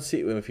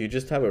residency, if you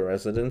just have a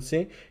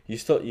residency,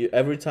 you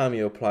every time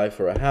you apply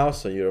for a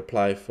house or you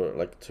apply for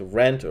like to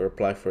rent or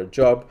apply for a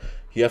job,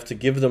 you have to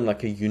give them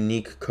like a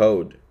unique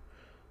code.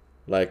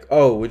 Like,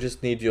 oh, we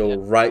just need your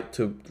right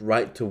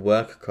to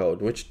work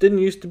code, which didn't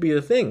used to be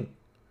a thing.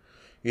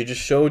 You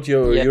just showed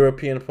your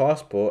European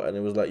passport, and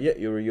it was like, yeah,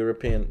 you're a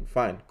European.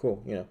 Fine,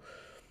 cool,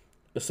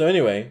 So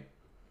anyway,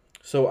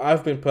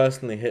 I've been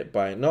personally hit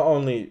by not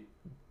only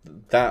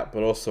that,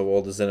 but also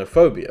all the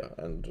xenophobia,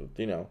 and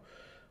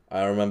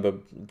I remember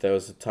there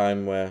was a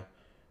time where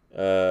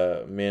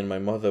me and my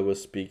mother were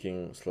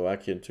speaking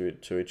Slovakian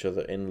to each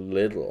other in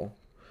Lidl,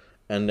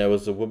 and there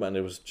was a woman.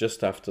 It was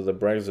just after the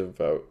Brexit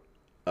vote.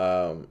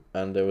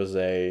 And there was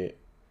a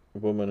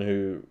woman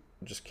who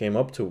just came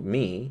up to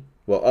me,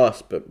 well,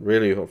 us, but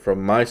really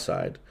from my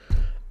side,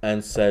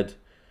 and said,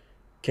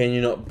 "Can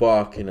you not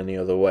bark in any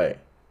other way?"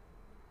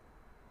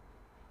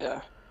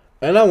 Yeah.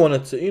 And I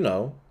wanted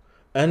to,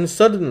 and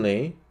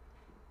suddenly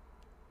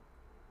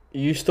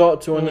you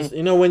start to Mm,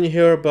 understand. When you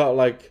hear about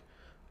like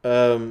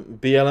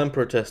BLM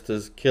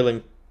protesters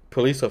killing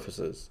police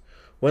officers,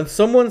 when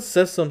someone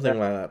says yeah. something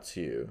like that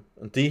to you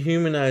and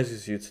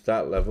dehumanizes you to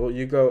that level,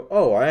 you go,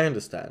 "Oh, I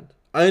understand.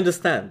 I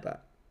understand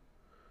that."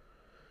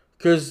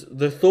 Because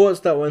the thoughts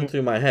that went Mm,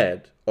 through my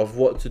head of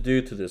what to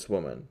do to this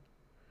woman,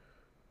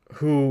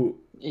 who,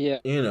 yeah.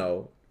 you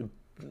know,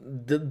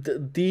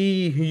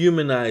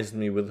 dehumanized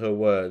me with her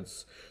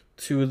words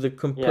to the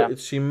Yeah. complete.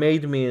 She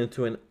made me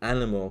into an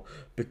animal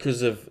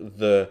because of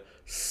the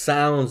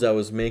sounds I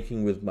was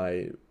making with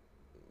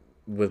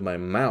my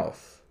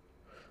mouth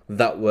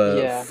that were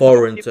Yeah. No,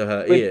 foreign people to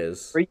her with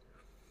ears.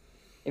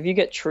 if you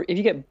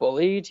get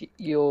bullied,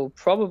 you'll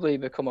probably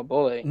become a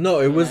bully. No,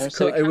 it You was know,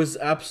 so it it can, was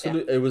yeah.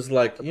 absolute. It was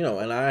like,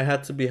 and I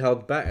had to be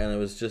held back, and it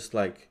was just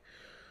like,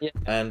 Yeah.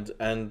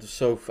 and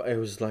so it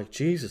was like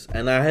Jesus,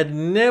 and I had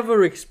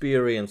never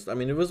experienced. I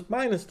mean, it was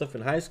minor stuff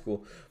in high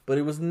school, but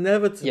it was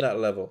never to Yeah. that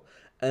level.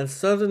 And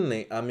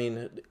suddenly, I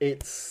mean,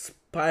 it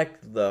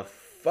spiked the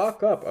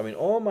fuck up. I mean,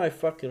 all my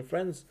fucking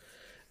friends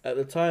at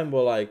the time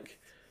were like,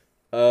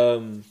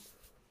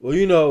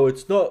 well,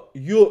 it's not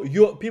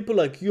your people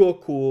like you're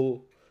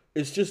cool.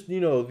 It's just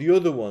the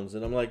other ones,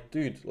 and I'm like,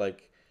 dude,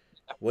 like,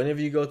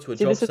 whenever you go to a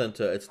See, job this is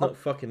center, it's not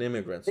fucking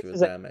immigrants this who are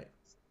is a there, mate.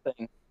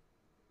 thing.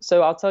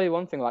 So I'll tell you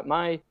one thing. Like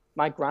my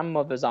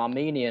grandmother's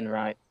Armenian,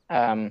 right?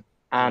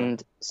 Yeah.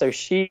 And so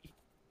she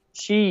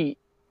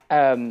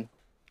um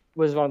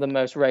was one of the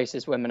most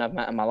racist women I've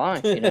met in my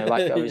life. You know,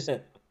 like Yeah.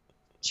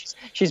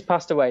 she's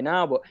passed away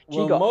now, but she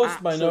Well, got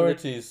most absolutely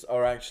minorities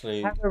are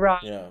actually,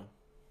 terrorized. yeah,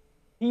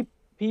 Pe-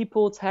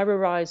 People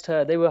terrorized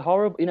her. They were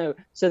horrible. You know,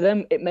 so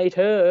then it made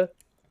her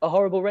a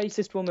horrible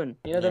racist woman.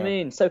 You know what I yeah.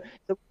 mean? So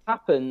what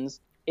happens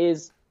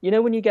is,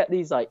 when you get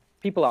these like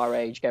people our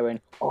age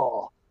going,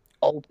 "Oh,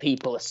 old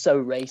people are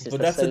so racist. But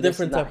They're that's a so this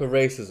different and type that." of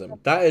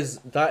racism.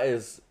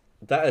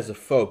 That is a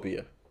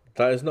phobia.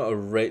 That is not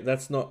a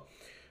That's not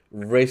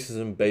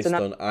racism It's an based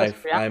on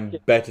adverse I'm reaction.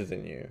 better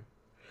than you.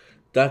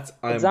 That's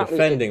I'm Exactly.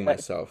 defending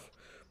myself.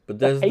 But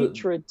The there's the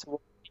hatred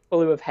towards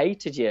people who have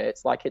hated you.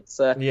 It's like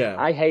yeah,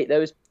 I hate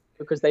those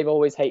because they've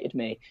always hated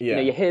me. yeah,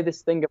 You hear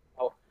this thing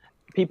about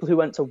people who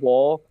went to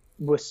war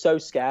were so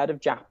scared of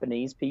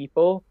Japanese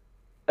people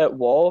at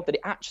war that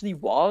it actually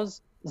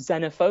was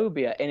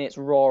xenophobia in its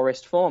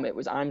rawest form. It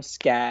was I'm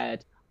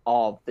scared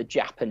of the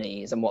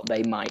Japanese and what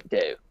they might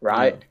do,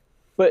 yeah. right?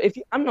 But if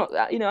you, I'm not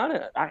that,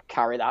 I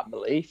carry that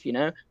belief,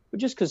 but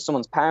just because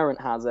someone's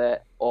parent has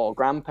it or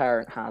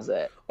grandparent has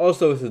it,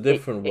 Also, it's a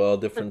it, different it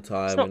world, it's different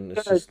time, not and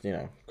it's gonna just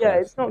yeah,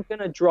 it's Christ. not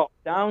gonna drop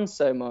down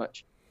so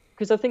much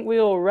because I think we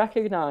all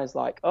recognize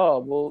like, oh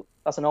well,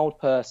 that's an old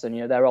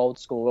person, they're old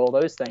school, all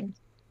those things.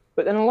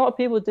 But then a lot of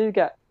people do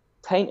get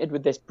tainted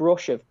with this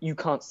brush of you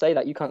can't say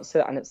that, you can't say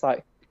that, and it's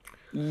like,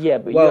 yeah,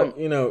 but Well,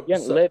 you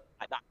don't live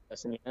like that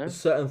person.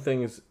 certain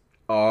things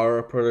are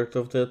a product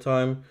of their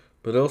time,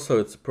 but also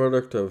it's a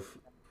product of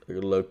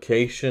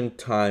location,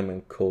 time,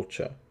 and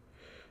culture.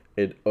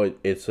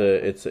 It's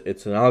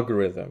an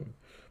algorithm,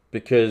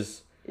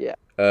 because Yeah,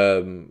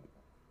 um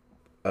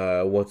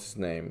what's his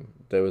name?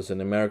 There was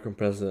an American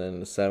president in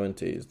the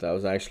 70s that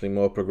was actually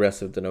more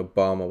progressive than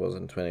Obama was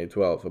in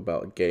 2012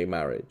 about gay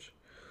marriage.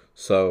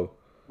 So,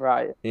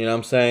 right. you know what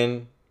I'm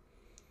saying?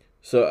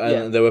 So,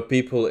 Yeah, and there were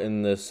people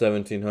in the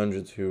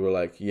 1700s who were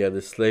like, yeah,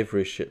 the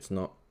slavery shit's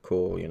not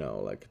cool,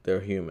 like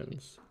they're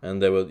humans.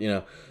 And they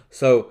were,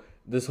 so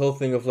this whole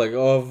thing of like,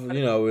 oh,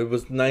 it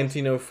was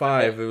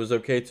 1905, it was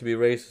okay to be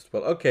racist.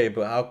 Well, okay,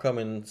 but how come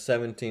in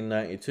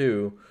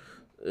 1792,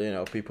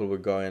 people were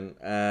going,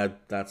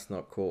 that's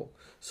not cool.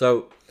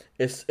 So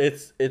it's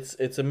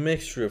a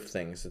mixture of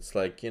things. It's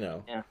like, yeah,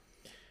 yeah.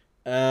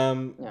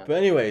 but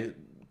anyway,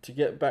 to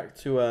get back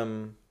to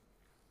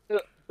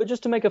But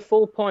just to make a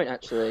full point,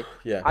 actually,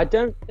 yeah, I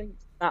don't think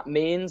that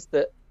means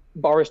that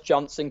Boris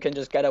Johnson can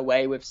just get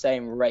away with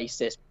saying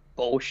racist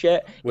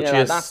bullshit.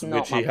 Like that's which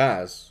not he my.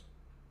 has.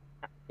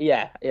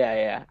 Yeah,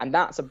 and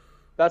that's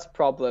a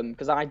problem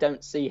because I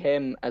don't see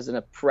him as an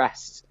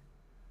oppressed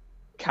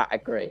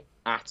category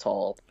at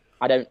all.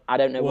 I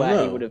don't know Well, where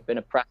he would no, have been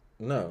oppressed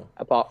no,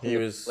 apart from he the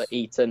people at was,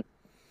 Eton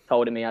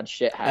told him he had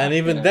shit and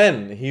even hair.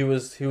 then he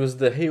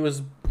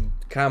was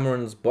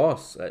Cameron's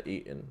boss at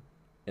Eton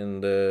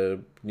in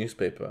the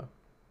newspaper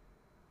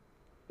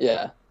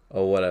Yeah.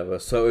 or whatever.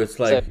 So it's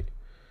So like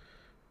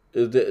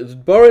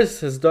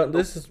Boris has done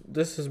this.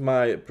 Is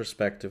my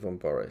perspective on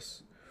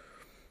Boris.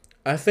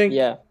 I think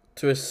yeah,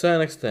 to a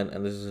certain extent,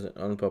 and this is an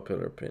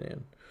unpopular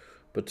opinion,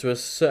 but to a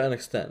certain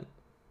extent,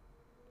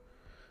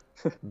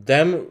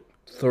 them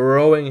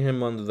throwing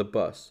him under the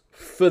bus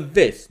for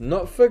this,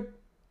 not for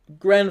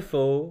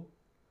Grenfell,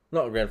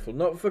 not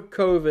for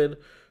COVID,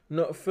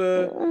 not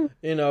for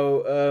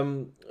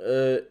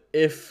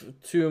if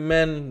two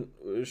men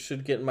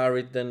should get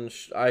married, then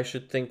I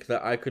should think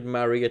that I could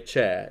marry a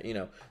chair.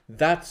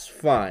 That's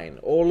fine.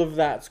 All of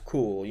that's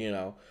cool.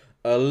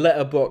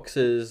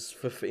 Letterboxes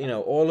for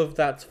all of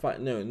that's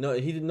fine. No,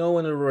 no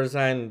one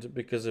resigned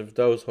because of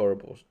those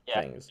horrible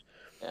yeah, things.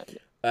 yeah,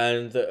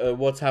 And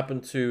what's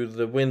happened to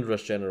the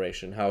Windrush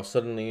generation? How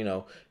suddenly,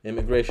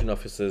 immigration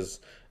officers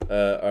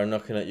are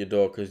knocking at your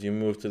door because you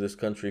moved to this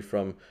country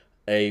from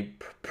a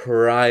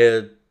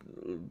prior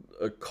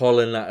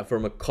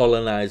from a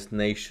colonized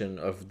nation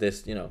of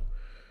this,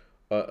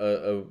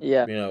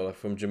 Yeah, like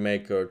from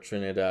Jamaica or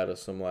Trinidad or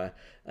somewhere,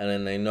 and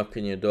then they knock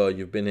on your door.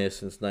 You've been here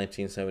since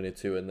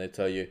 1972, and they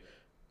tell you,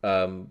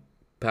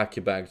 pack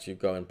your bags, you're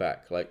going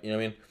back. Like, you know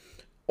what I mean?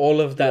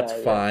 All of that's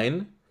yeah.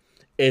 fine.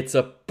 It's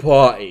a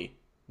party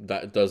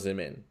that does him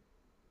in.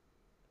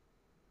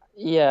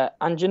 Yeah,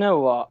 and you know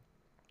what?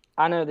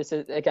 I know this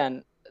is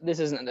again, this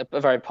isn't a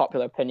very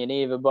popular opinion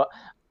either, but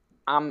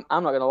I'm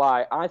not gonna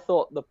lie. I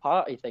thought the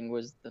party thing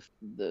was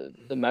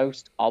the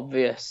most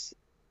obvious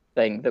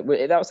thing that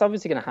was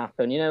obviously gonna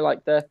happen. You know,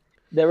 like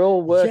they're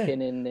all Yeah,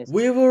 working in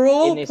we were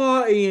in all this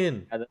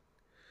partying. together.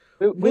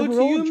 We What were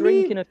do all you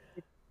mean? drinking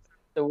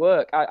after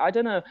work. I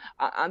don't know,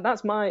 and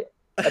that's my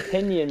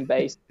opinion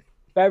based.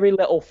 Very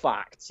little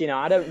facts. You know,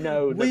 I don't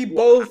know We what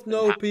both happened.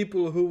 know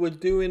people who were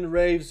doing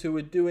raves, who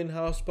were doing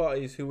house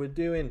parties, who were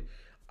doing.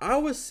 I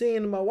was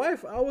seeing my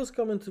wife. I was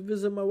coming to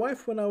visit my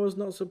wife when I was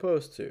not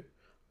supposed to.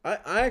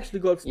 I actually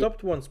got Yeah,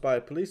 stopped once by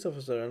a police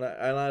officer, and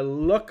I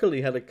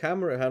luckily had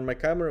my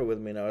camera with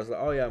me, and I was like,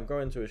 oh yeah, I'm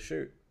going to a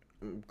shoot.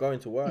 I'm going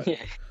to work,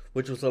 yeah.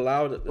 which was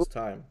allowed at this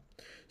time.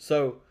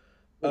 So,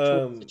 Which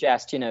would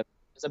suggest,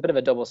 there's a bit of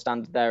a double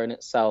standard there in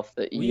itself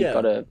that you've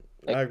got yeah, to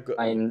I got,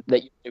 explain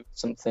that you do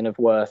something of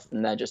worth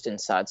and they're just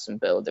inside some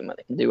building where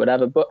they can do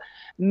whatever. But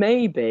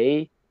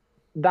maybe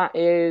that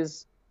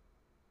is,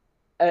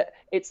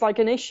 it's like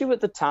an issue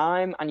at the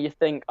time, and you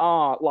think,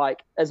 oh,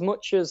 like as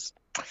much as,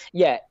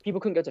 yeah, people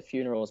couldn't go to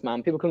funerals,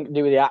 man. People couldn't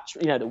do the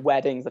actual, the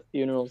weddings, the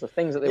funerals, the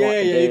things that they yeah, want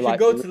to yeah. You do, can like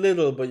go to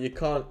Lidl, but you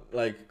can't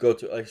like go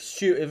to like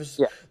shoot. It was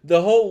yeah,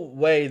 the whole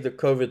way the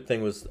COVID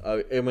thing was.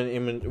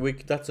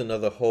 That's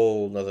another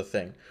whole another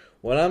thing.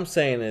 What I'm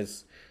saying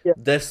is yeah,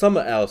 there's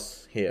something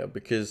else here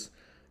because,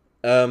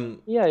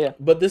 um, yeah, yeah,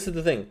 but this is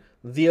the thing.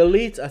 The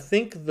elite, I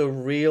think the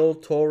real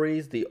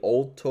Tories, the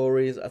old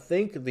Tories, I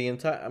think the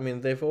entire. I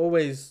mean, they've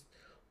always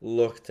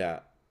looked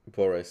at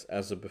Boris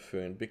as a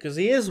buffoon because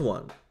he is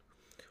one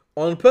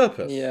on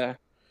purpose. yeah,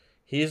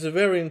 He is a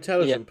very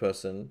yeah. intelligent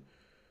person,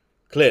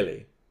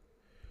 clearly.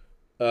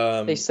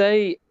 They Um,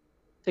 say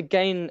to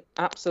gain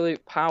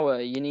absolute power,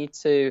 you need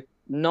to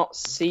not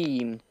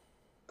seem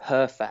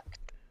perfect.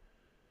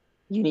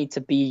 You need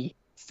to be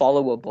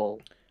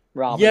followable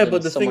rather yeah, than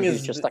but the thing someone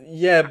who's is, just like,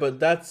 yeah, but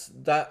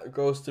that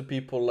goes to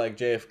people like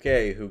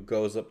JFK who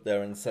goes up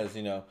there and says,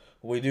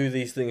 we do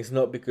these things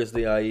not because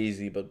they are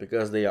easy, but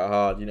because they are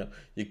hard.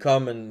 You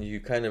come and you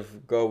kind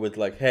of go with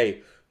like,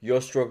 hey,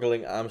 you're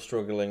struggling, I'm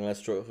struggling, let's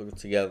struggle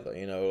together.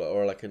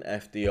 Or like an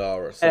FDR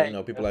or so,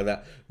 hey, people like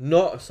that.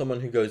 Not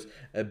someone who goes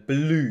a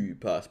blue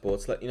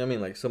passports, like what I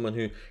mean, like someone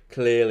who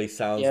clearly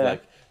sounds yeah,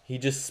 like he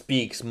just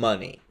speaks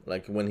money.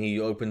 Like when he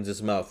opens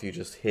his mouth, you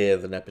just hear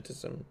the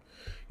nepotism.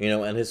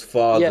 And his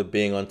yeah, father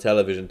being on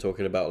television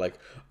talking about like,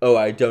 oh,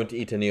 I don't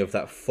eat any of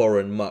that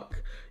foreign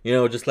muck.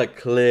 Just like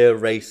clear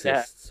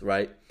yeah, racists,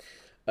 right?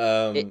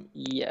 Um,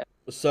 yeah,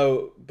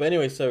 but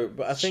anyway,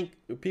 but I think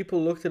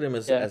people looked at him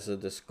as yeah, as a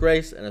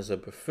disgrace and as a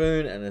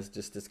buffoon and as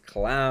just this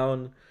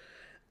clown,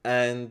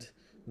 and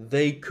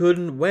they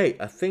couldn't wait.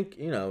 I think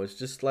it's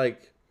just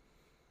like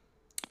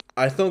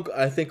I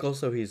think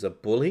also he's a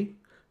bully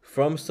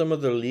from some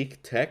of the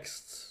leaked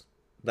texts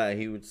that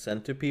he would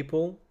send to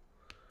people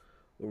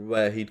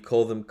where he'd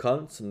call them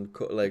cunts and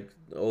like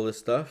all this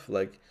stuff.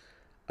 Like,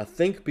 I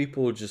think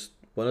people just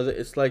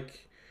it's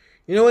like,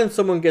 when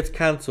someone gets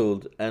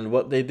cancelled and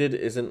what they did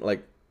isn't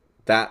like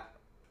that,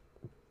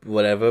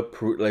 whatever.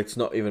 Like, it's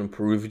not even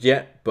proved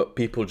yet, but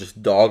people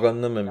just dog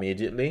on them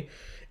immediately.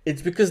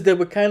 It's because they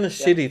were kind of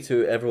yeah, shitty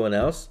to everyone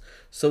else,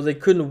 so they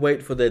couldn't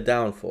wait for their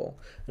downfall.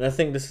 And I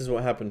think this is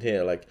what happened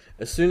here. Like,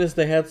 as soon as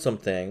they had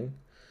something,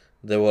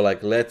 they were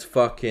like, let's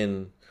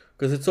fucking.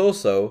 Because it's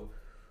also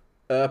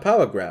a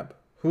power grab.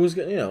 Who's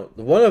going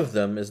one of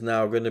them is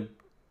now going to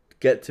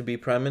get to be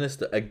prime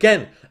minister.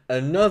 Again,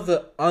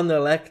 another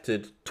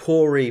unelected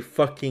Tory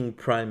fucking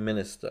prime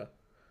minister.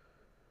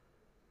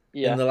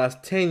 In yeah, the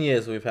last 10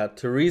 years, we've had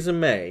Theresa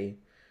May.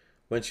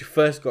 When she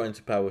first got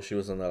into power, she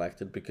was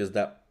unelected because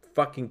that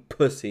fucking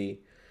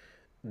pussy,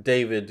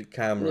 David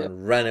yeah,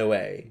 Cameron, ran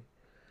away.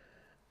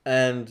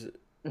 And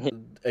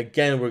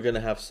again, we're going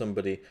to have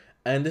somebody.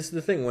 And this is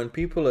the thing, when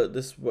people are,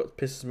 this what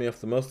pisses me off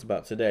the most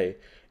about today,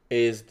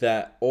 is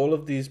that all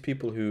of these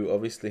people who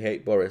obviously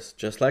hate Boris,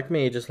 just like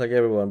me, just like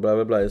everyone, blah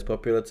blah blah, it's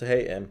popular to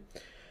hate him.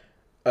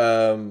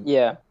 Um,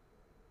 yeah.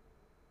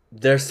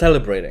 they're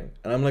celebrating,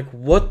 and I'm like,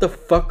 what the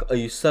fuck are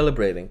you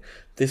celebrating?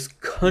 This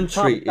You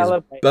country can't is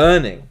celebrate.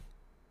 burning.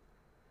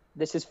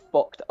 This is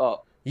fucked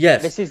up.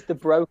 Yes, This is the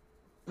broke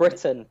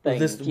Britain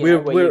this thing,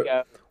 where you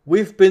go,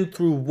 we've been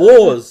through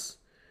wars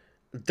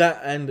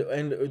that and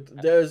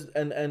there's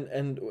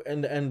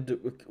and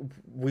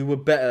we were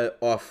better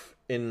off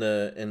in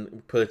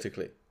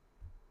politically.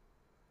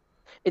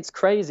 it's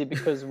crazy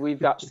because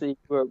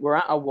we're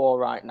at a war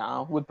right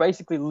now. We're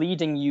basically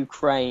leading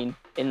Ukraine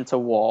into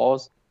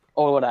wars.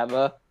 or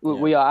whatever. Yeah.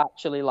 We are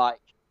actually like,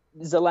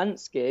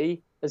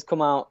 Zelensky has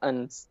come out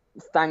and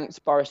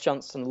thanked Boris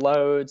Johnson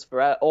loads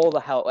for all the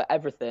help,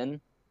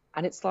 everything,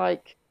 and it's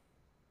like,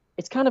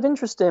 it's kind of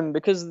interesting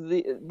because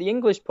the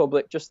English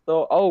public just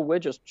thought, oh, we're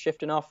just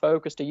shifting our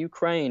focus to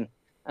Ukraine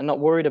and not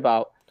worried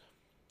about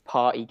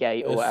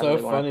Partygate or It's whatever so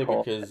they want to funny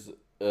call it. because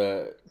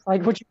It's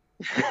like, would you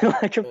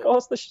like? Of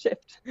course, the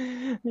shift.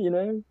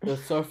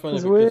 it's so funny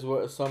It's weird.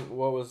 because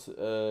what was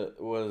it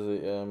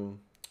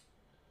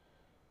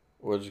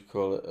what do you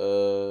call it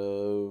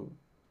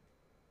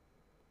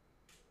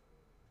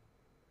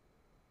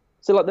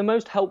So, like, the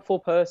most helpful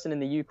person in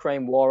the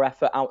Ukraine war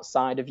effort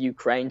outside of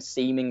Ukraine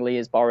seemingly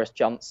is Boris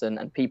Johnson,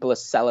 and people are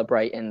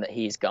celebrating that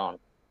he's gone.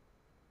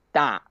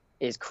 That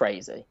is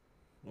crazy.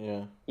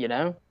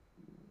 yeah.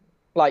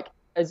 Like,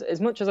 as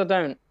much as I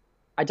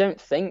don't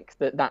think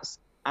that that's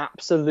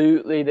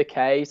absolutely the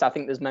case. I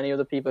think there's many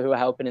other people who are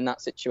helping in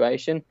that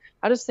situation.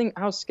 I just think,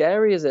 how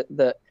scary is it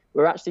that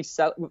we're actually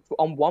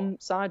on one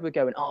side we're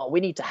going, oh, we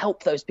need to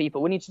help those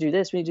people, we need to do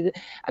this, we need to do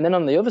this, and then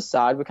on the other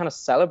side we're kind of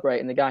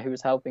celebrating the guy who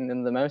was helping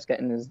them the most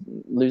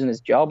losing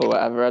his job or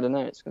whatever. I don't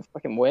know. It's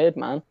fucking weird,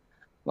 man.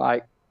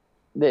 Like,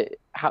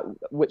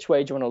 which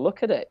way do you want to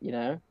look at it?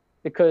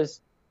 Because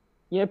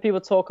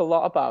people talk a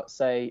lot about,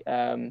 say,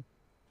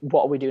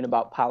 what are we doing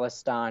about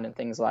Palestine and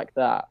things like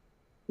that.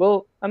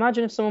 Well,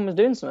 imagine if someone was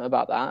doing something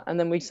about that and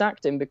then we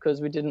sacked him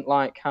because we didn't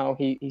like how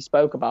he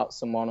spoke about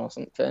someone or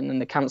something, and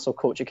the cancel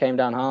culture came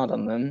down hard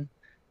on them.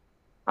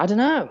 I don't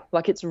know.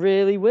 Like, it's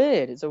really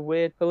weird. It's a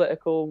weird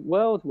political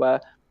world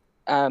where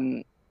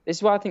this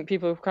is why I think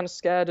people are kind of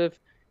scared of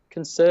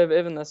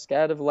Conservative and they're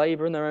scared of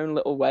Labour in their own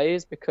little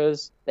ways,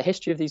 because the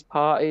history of these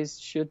parties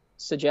should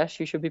suggest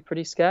you should be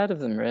pretty scared of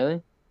them,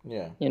 really.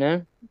 Yeah.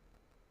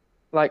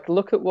 Like,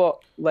 look at what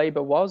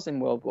Labour was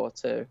in World War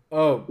II.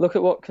 Oh, Look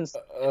at what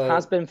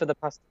has been for the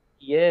past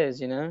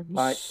years,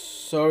 Like,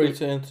 sorry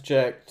to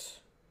interject,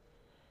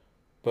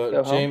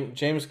 but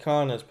James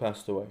Caan has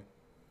passed away.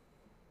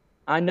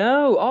 I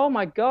know. Oh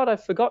my God, I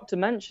forgot to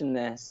mention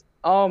this.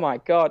 Oh my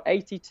God,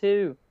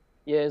 82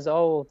 years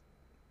old.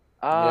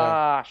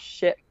 Yeah.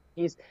 Shit.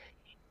 He's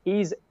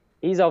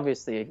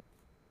obviously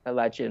a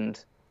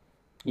legend.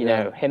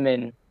 Him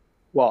in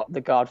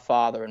The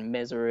Godfather and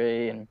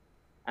Misery and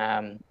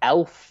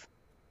Elf.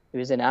 He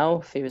was in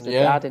Elf. He was the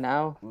dad in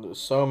Elf.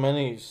 So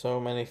many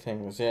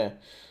things. Yeah.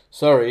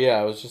 Sorry.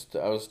 Yeah. I was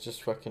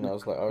just fucking. I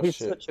was like, oh, He's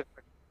shit.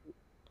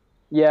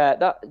 Yeah.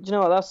 Do you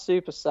know what? That's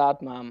super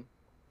sad, man.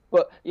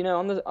 But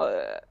on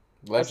the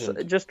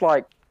Legend. just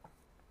like,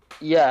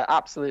 yeah,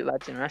 absolute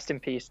legend. Rest in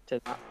peace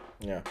to that.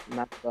 Yeah.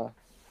 But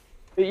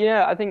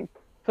yeah, I think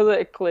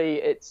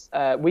politically, it's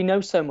we know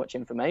so much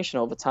information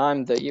all the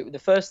time that the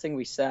first thing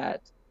we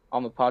said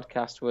on the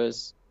podcast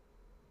was,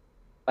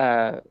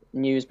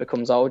 news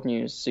becomes old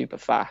news super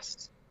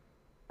fast.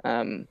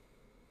 And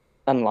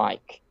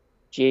like,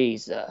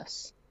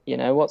 Jesus,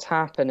 what's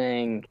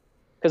happening?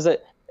 Because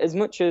as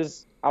much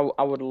as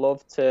I would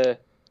love to,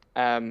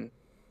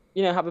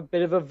 have a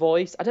bit of a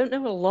voice, I don't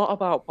know a lot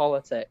about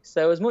politics.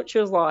 So as much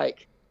as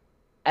like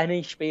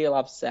any spiel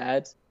I've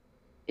said,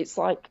 it's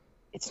like,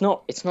 it's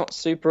not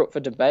super up for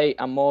debate.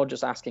 I'm more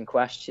just asking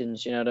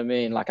questions. You know what I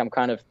mean? Like, I'm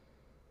kind of,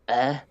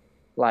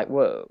 like,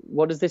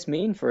 what does this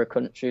mean for a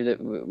country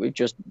that we've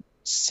just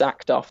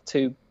sacked off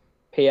 2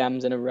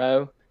 PMs in a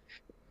row?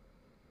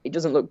 It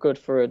doesn't look good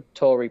for a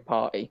Tory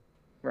party,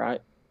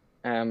 right?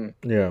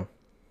 Yeah.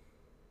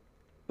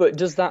 But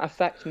does that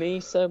affect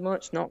me so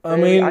much? Not really. I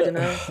mean, I don't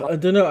know. I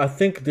don't know. I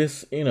think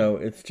this,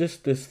 it's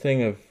just this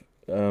thing of,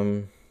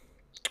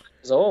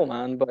 It's all,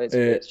 man. But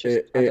it's just,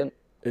 I don't.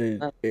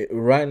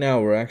 Right now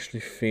we're actually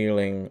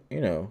feeling,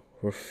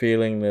 we're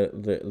feeling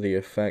the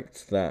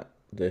effects that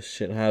this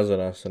shit has on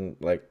us, and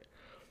like,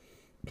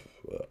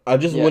 I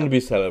just wouldn't be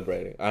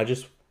celebrating. I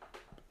just,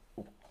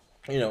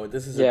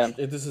 this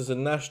is a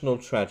national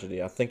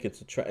tragedy. I think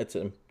it's it's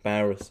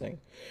embarrassing.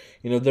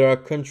 There are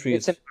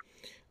countries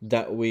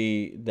that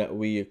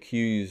we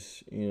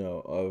accuse,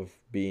 of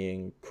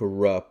being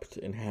corrupt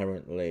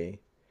inherently,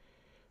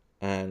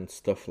 and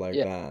stuff like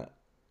that.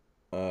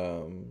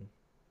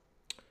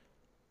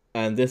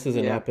 And this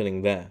isn't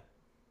happening there.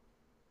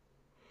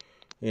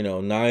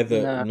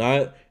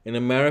 Neither in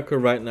America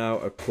right now,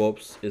 a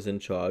corpse is in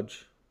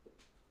charge.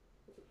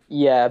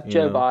 Yeah,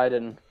 Joe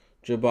Biden.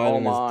 Joe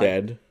Biden is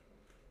dead.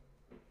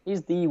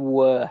 He's the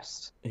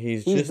worst.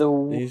 He's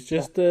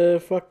just a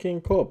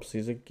fucking corpse.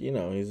 He's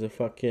a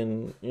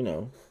fucking,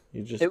 you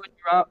just. Who would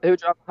you rather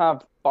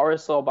have,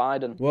 Boris or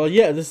Biden? Well,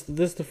 yeah, this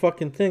the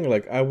fucking thing.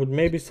 Like, I would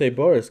maybe say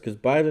Boris, because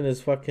Biden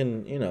is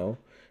fucking,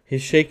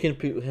 he's shaking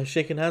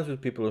hands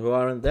with people who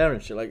aren't there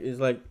and shit. Like, he's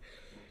like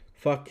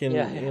fucking,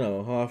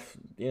 half,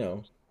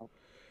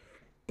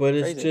 But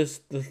it's Crazy.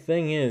 just, the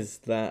thing is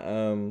that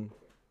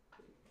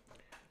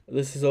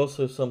this is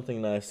also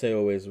something that I say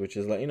always, which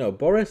is like,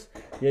 Boris,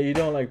 you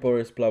don't like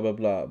Boris, blah blah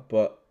blah,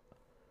 but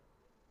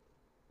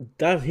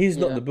that he's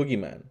not the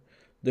boogeyman.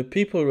 The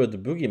people who are the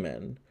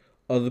boogeyman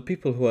are the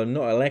people who are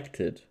not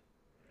elected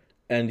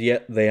and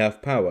yet they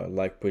have power,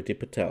 like Priti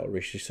Patel,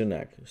 Rishi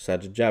Sunak,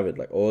 Sajid Javid,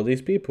 like all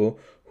these people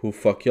who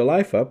fuck your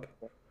life up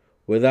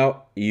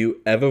without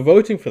you ever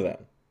voting for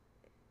them.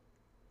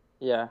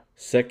 Yeah.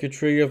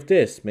 Secretary of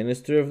this,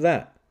 minister of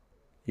that.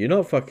 You're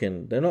not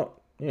fucking. They're not.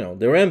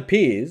 They're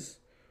MPs,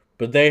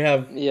 but they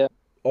have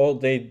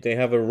they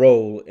have a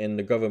role in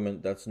the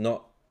government that's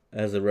not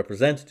as a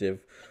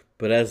representative,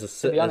 but as a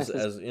To be honest,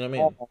 as you know what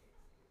I mean.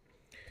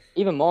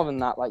 Even more than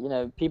that, like,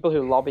 people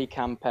who lobby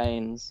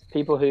campaigns,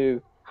 people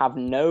who have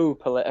no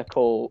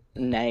political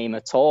name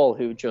at all,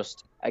 who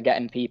just are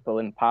getting people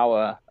in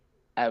power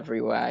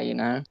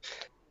everywhere.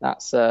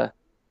 That's a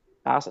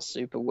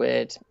super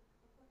weird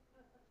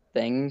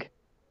thing.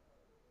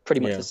 Pretty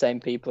much the same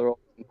people are all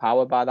in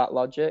power by that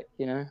logic.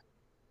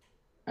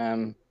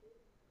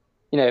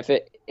 If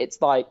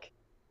it's like,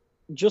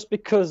 just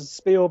because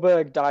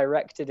Spielberg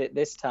directed it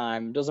this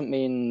time doesn't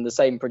mean the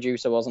same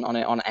producer wasn't on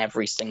it on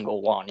every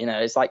single one.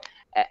 It's like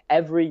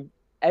every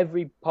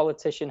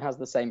politician has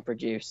the same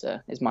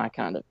producer, is my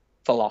kind of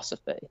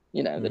philosophy.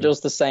 They're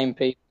just the same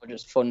people,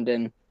 just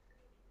funding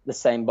the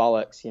same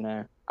bollocks.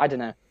 I don't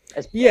know.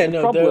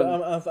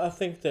 I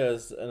think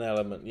there's an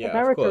element. Yeah,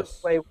 America, of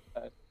course.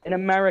 In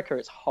America,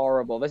 it's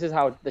horrible. This is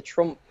how the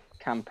Trump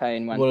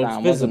campaign went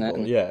down, visible.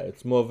 wasn't it? Yeah,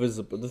 it's more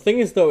visible. The thing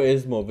is, though, it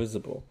is more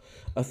visible.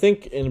 I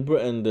think in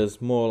Britain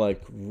there's more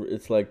like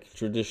it's like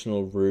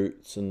traditional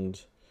roots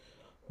and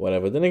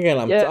whatever. Then again,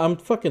 I'm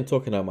fucking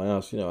talking out my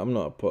ass. I'm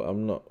not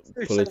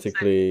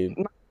politically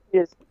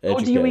educated. How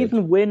do you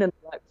even win an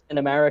election in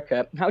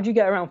America? How do you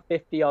get around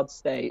 50 odd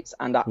states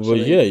and actually? Well,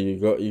 yeah, you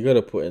got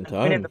to put in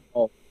time.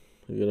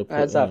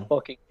 That's a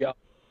fucking job.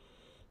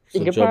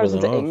 In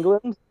comparison to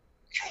England.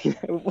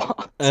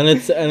 What? And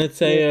it's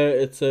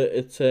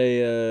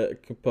a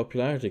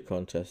popularity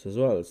contest as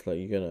well. It's like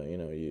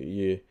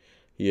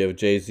you have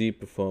Jay-Z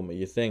perform at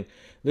your thing.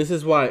 This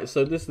is why.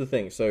 So this is the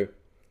thing. So,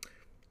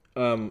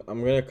 I'm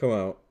gonna come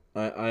out.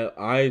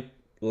 I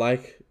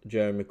like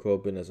Jeremy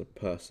Corbyn as a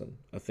person.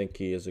 I think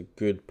he is a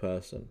good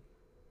person.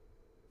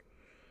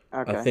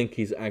 Okay. I think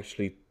he's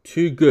actually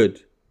too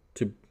good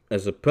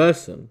as a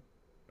person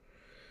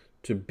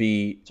to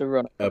be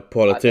a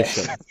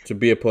politician. To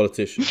be a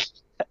politician.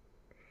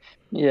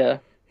 Yeah.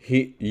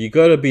 You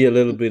gotta be a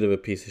little bit of a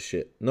piece of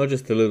shit. Not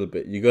just a little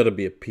bit. You gotta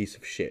be a piece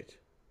of shit.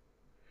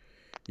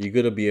 You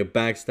gotta be a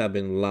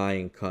backstabbing,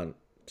 lying cunt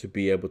to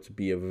be able to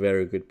be a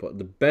very good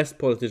the best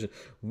politician.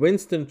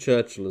 Winston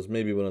Churchill is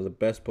maybe one of the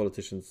best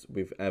politicians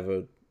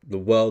the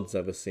world's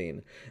ever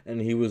seen.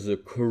 And he was a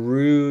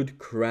crude,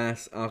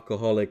 crass,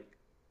 alcoholic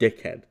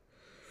dickhead.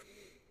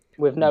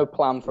 With no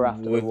plan for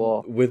after the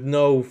war. With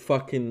no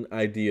fucking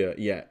idea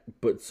yet.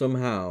 But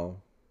somehow,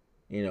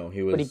 he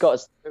was... But he got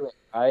us through it,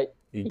 right?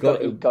 He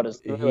got us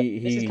through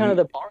it. This is kind of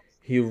the Boris.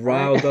 He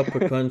riled up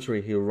a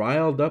country. He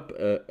riled up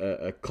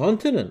a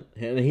continent,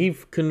 and he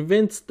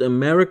convinced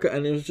America.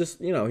 And it was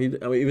just,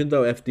 even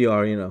though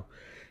FDR,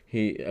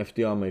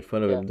 FDR made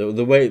fun of him.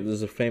 The way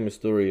there's a famous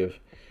story of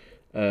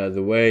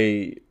the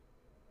way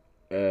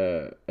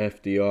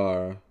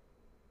FDR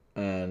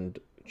and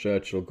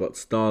Churchill got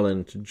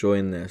Stalin to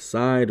join their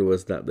side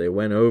was that they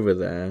went over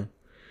there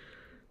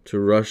to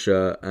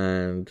Russia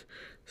and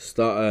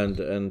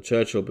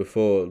Churchill,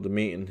 before the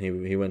meeting,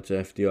 he went to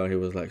FDR. He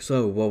was like,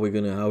 "So, what are we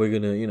gonna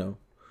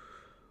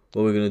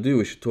do?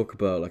 We should talk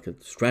about like a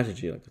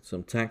strategy, like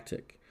some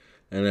tactic."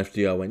 And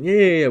FDR went,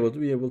 "Yeah, we'll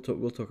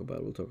talk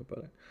about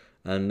it."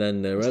 And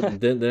then they're at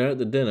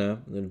the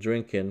dinner, they're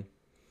drinking,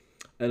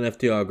 and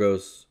FDR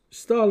goes,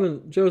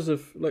 "Stalin,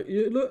 Joseph, like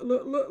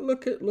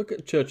look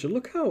at Churchill.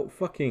 Look how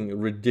fucking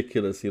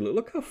ridiculous he looks.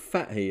 Look how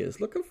fat he is.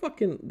 Look how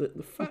fucking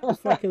the fat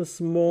fucking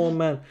small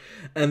man."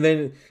 And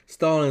then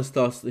Stalin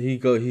starts. He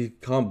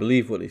can't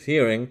believe what he's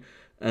hearing.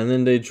 And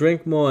then they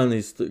drink more, and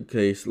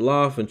he's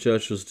laugh, and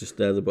Churchill's just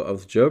there the butt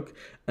of the joke.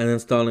 And then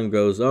Stalin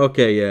goes,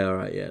 "Okay, yeah, all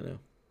right, yeah, no,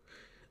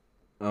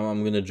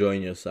 I'm gonna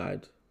join your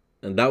side."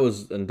 And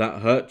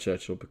that hurt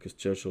Churchill because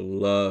Churchill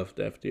loved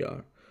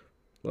FDR,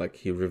 like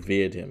he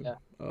revered him. Yeah.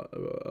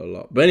 A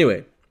lot. But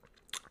anyway,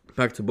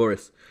 back to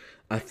Boris.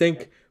 I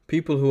think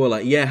people who are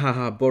like, "Yeah,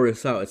 haha,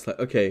 Boris out." It's like,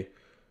 okay,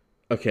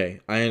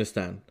 I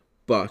understand.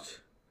 But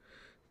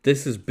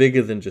this is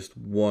bigger than just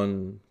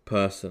one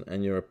person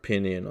and your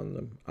opinion on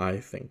them, I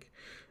think.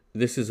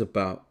 This is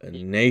about a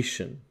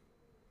nation.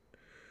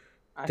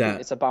 I think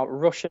it's about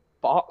Russian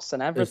bots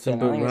and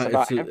everything. It's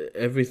about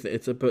everything.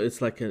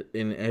 It's like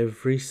in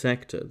every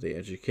sector. The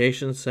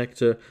education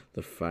sector,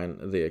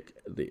 the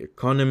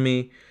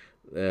economy,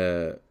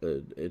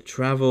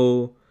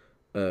 travel,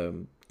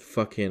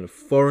 fucking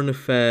foreign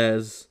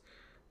affairs,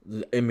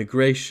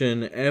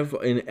 immigration,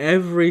 in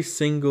every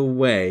single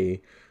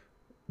way,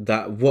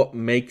 that what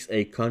makes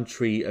a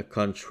country,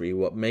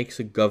 what makes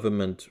a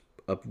government,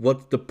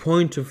 what the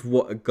point of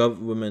what a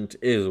government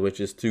is, which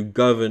is to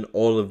govern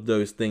all of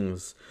those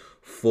things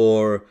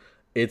for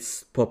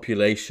its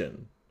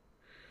population.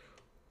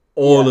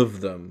 All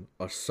of them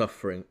are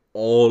suffering,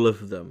 all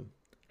of them.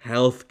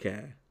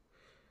 Healthcare,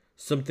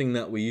 something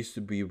that we used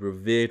to be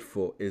revered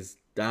for, is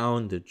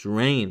down the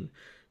drain.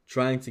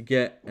 trying to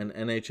get an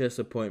NHS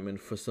appointment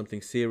for something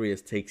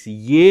serious takes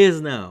years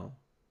now.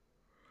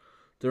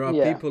 There are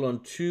Yeah. people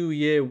on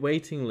 2-year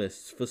waiting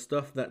lists for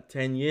stuff that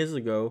 10 years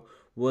ago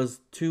was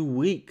 2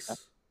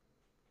 weeks.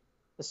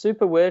 The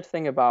super weird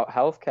thing about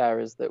healthcare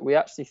is that we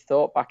actually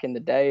thought back in the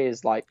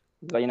days, like,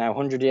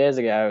 100 years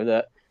ago,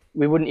 that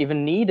we wouldn't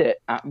even need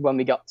it when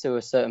we got to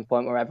a certain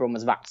point where everyone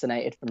was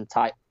vaccinated from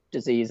type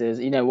diseases.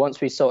 Once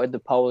we sorted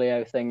the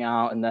polio thing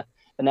out and the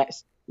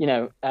next,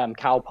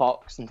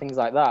 cowpox and things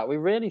like that, we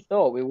really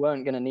thought we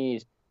weren't going to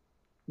need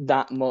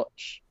that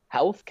much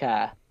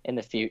healthcare in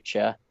the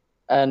future.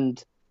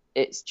 And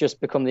it's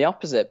just become the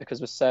opposite because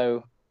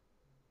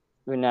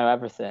we know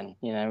everything.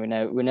 We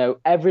know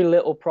every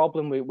little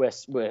problem.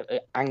 We're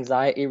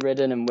anxiety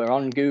ridden, and we're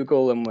on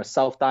Google, and we're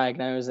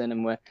self-diagnosing,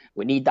 and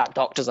we need that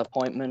doctor's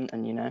appointment,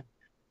 and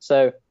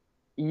So,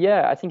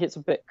 yeah, I think it's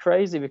a bit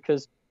crazy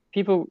because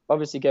people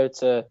obviously go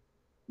to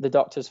the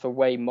doctors for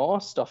way more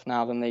stuff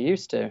now than they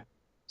used to.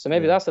 So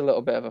maybe that's a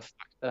little bit of a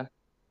factor.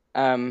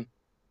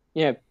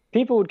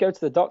 People would go to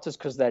the doctors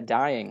because they're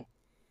dying.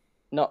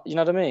 Not, you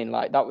know what I mean?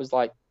 Like that was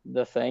like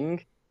the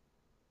thing.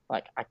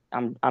 Like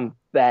I'm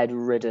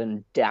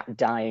bedridden,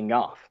 dying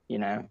off.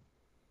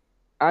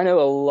 I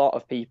know a lot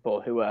of people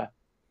who are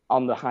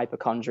on the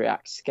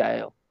hypochondriac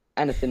scale.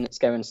 Anything that's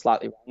going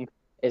slightly wrong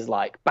is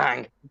like,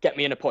 bang, get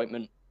me an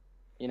appointment.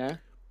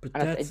 But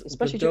And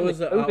especially during those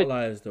the are COVID.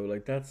 outliers though.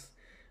 Like that's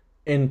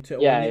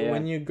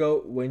when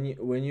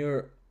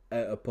you're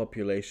at a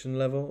population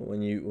level,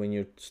 when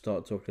you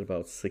start talking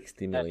about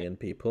 60 million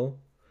people.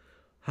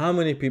 How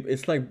many people?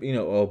 It's like,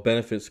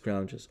 benefit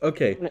scroungers.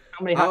 Okay,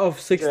 How many out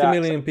of 60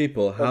 hypochondriacs? million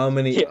people, how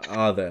many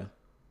are there?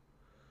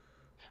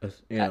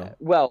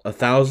 Well,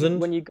 1,000?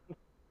 when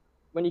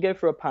you go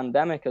through a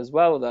pandemic as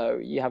well, though,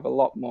 you have a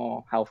lot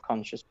more health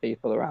conscious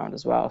people around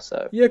as well.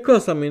 So Yeah, of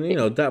course. I mean,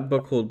 that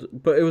buckled,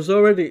 but it was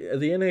already,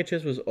 the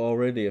NHS was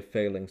already a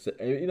failing. So,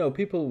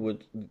 people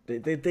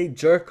they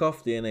jerk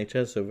off the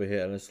NHS over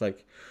here, and it's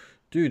like,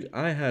 dude,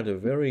 I had a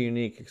very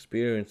unique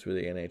experience with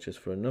the NHS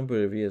for a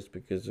number of years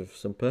because of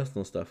some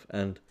personal stuff.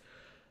 And,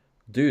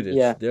 dude,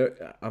 it's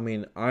there. I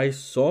mean, I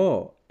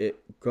saw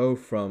it go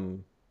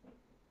from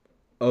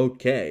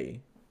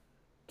okay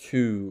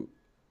to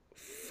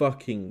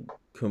fucking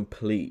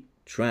complete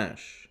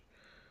trash,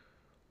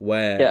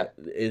 where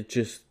it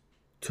just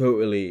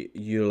totally,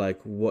 you're like,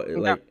 what?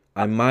 Like,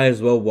 I might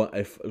as well,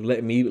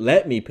 let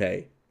me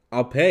pay.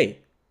 I'll pay.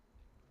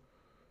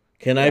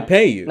 Can I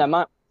pay you?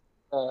 Now,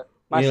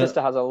 my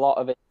sister has a lot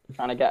of it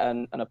trying to get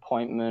an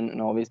appointment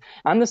and all these.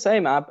 I'm the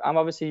same. I've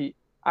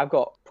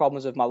got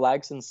problems with my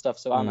legs and stuff,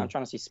 so I'm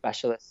trying to see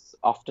specialists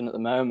often at the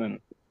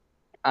moment.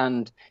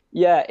 And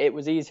yeah, it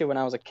was easier when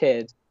I was a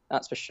kid,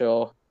 that's for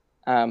sure.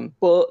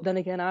 But then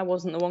again, I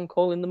wasn't the one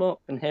calling them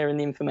up and hearing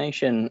the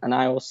information, and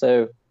I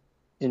also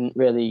didn't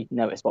really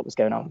notice what was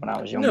going on when I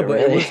was younger. No, but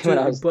Really.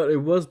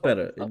 it was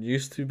better. It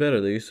used to be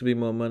better. There used to be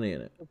more money in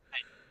it. I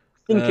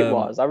think it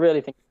was. I really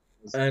think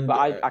it was. And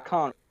But I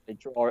can't really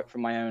draw it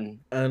from my own.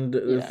 And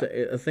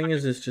the thing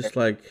is, it's just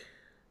like,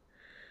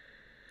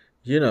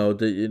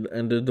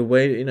 the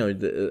way,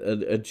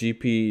 a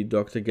GP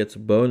doctor gets a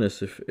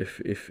bonus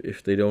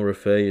if they don't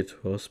refer you to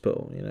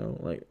hospital,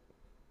 like.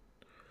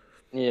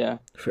 Yeah.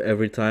 For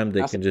every time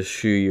they can just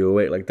shoo you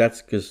away, like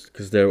that's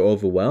because they're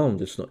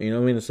overwhelmed. It's not, what I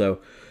mean. So,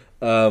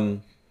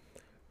 and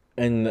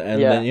then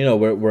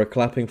we're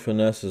clapping for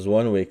nurses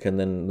one week, and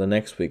then the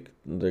next week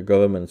the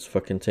government's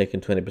fucking taking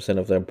 20%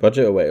 of their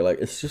budget away. Like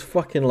it's just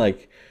fucking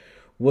like,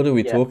 what are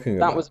we talking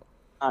about?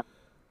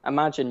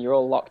 Imagine you're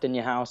all locked in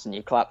your house and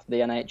you clap for the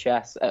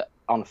NHS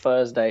on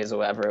Thursdays or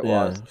whatever it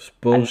was. It's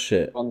bullshit.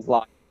 And everyone's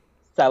like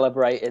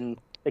celebrating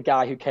the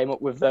guy who came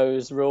up with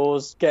those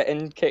rules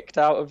getting kicked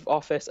out of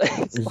office.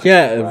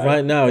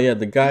 Right now,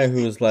 the guy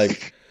who was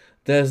like,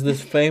 there's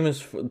this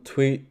famous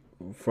tweet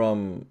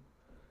from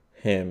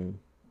him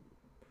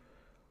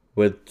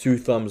with 2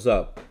 thumbs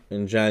up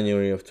in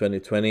January of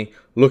 2020.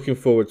 Looking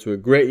forward to a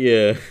great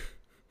year.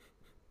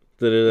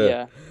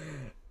 Yeah.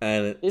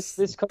 And this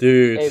country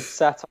dude, is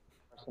set up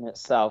in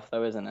itself,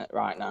 though, isn't it?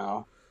 Right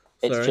now,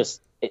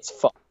 it's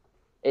fun.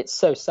 It's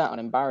so set on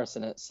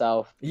embarrassing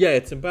itself. Yeah,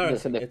 it's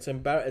embarrassing. It's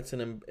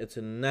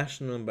a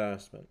national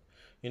embarrassment.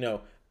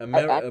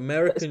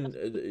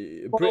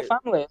 American royal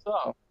family as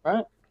well,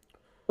 right?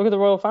 Look at the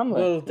royal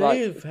family. Well,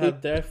 they've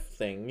had their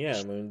thing. Yeah,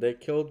 I mean, they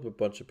killed a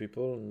bunch of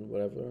people and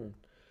whatever.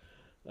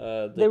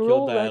 They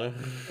killed Diana.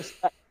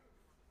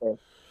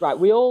 Right,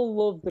 we all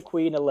love the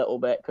Queen a little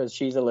bit because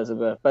she's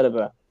Elizabeth,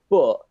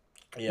 but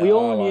we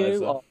all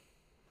knew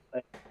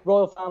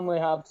royal family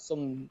have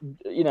some,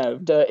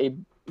 dirty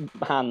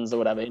hands or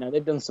whatever.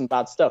 They've done some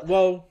bad stuff.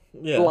 Well,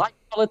 yeah. Like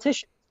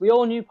politicians, we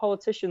all knew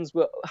politicians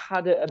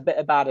had a bit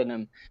of bad in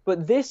them.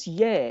 But this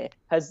year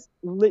has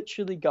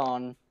literally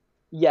gone,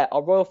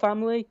 our royal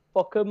family,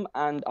 fuck them,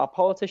 and our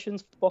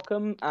politicians, fuck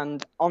them.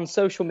 And on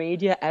social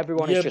media,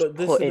 everyone is just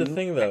this is the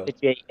thing, though.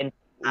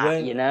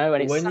 When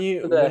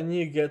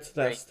you get to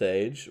that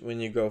stage, when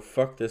you go,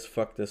 fuck this,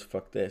 fuck this,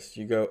 fuck this,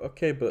 you go,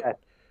 okay, but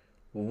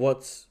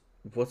what's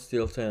the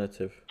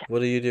alternative?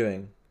 What are you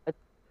doing?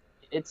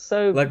 it's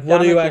so Like,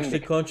 what are you damaging actually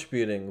because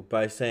contributing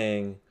by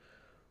saying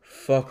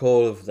fuck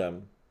all of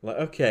them? Like,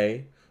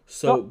 okay,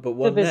 it's so not but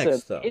what activism.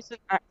 next though? It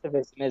isn't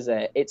activism, is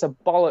it? It's a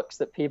bollocks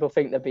that people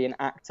think they're being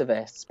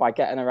activists by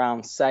getting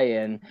around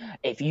saying,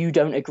 if you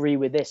don't agree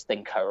with this,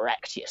 then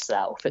correct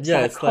yourself. It's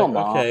Yeah, like, it's like, come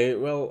on. okay,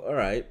 well, all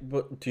right,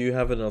 but do you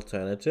have an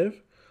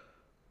alternative?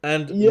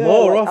 And Yeah,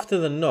 more like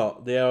often than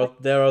not,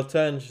 their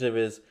alternative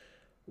is,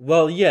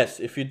 well, yes,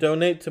 if you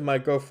donate to my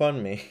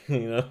GoFundMe,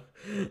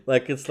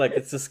 like it's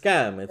a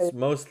scam. It's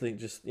mostly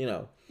just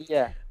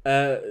yeah.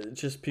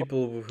 just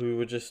people who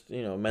were just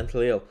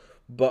mentally ill.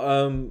 But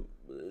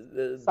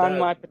Sign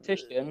my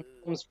petition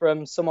comes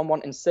from someone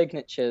wanting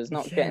signatures,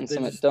 not yeah, getting they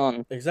something just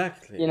done.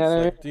 exactly. You know It's what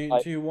I mean? like, do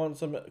Like, do you want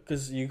some?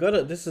 Because you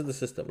gotta. This is the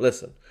system.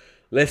 Listen,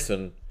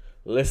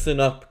 listen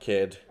up,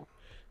 kid.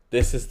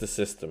 This is the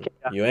system.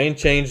 yeah, You ain't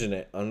changing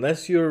it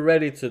unless you're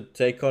ready to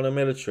take on a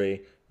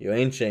military. You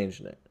ain't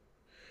changing it.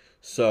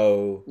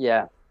 So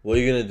yeah, what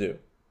are you gonna do?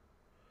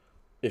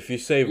 If you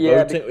say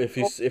yeah. voting,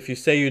 Because if you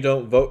say you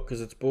don't vote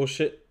because it's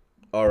bullshit,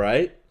 all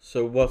right.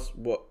 So what?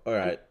 All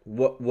right.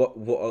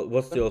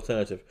 What's the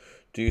alternative?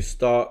 Do you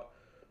start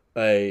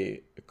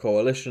a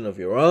coalition of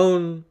your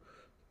own?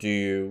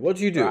 What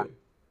do you right. do?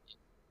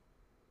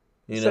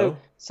 You So, know?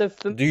 so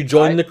for me, Do you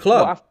join right, the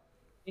club?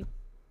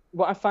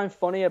 what I find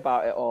funny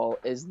about it all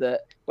is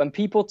that when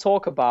people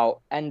talk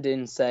about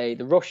ending, say,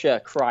 the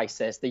Russia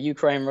crisis, the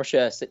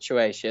Ukraine-Russia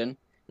situation,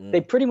 they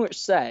Mm. pretty much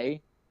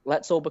say,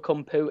 "Let's all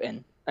become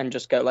Putin." And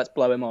just go, let's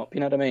blow him up. You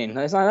know what I mean? And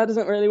it's like that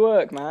doesn't really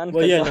work, man.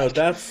 Well, Because yeah, no, like,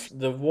 that's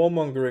the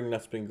warmongering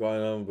that's been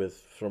going on with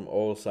from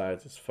all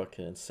sides is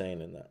fucking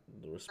insane in that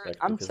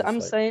respect because it's I'm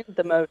like, saying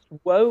the most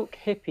woke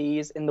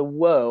hippies in the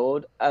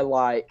world are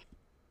like,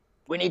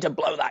 we need to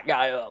blow that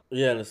guy up.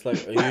 yeah, and it's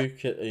like, are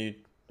you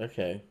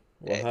okay?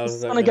 Well, how's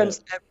It's that gone gonna?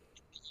 against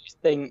everything you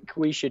think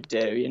we should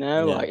do. You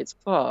know, Yeah, like it's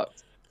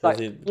fucked. because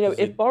Like you know, because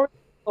if he, Boris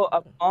put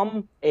a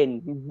bomb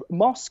in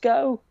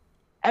Moscow,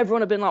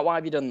 everyone would have been like, why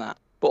have you done that?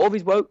 But all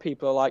these woke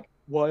people are like,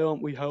 why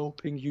aren't we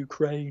helping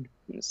Ukraine?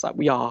 And it's like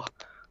we are.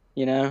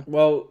 You know,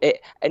 well, it's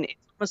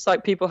almost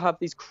like people have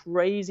these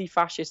crazy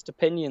fascist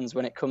opinions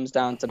when it comes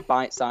down to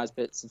bite-sized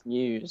bits of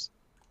news.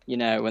 You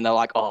know, when they're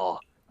like, "Oh,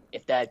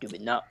 if they're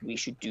doing that, we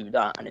should do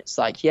that," and it's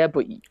like, yeah,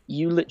 but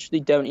you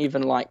literally don't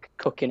even like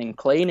cooking and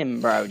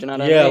cleaning, bro. Do you know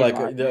what I yeah, mean? like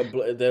Like,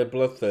 they're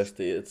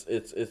bloodthirsty.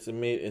 It's a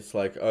me. It's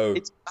like,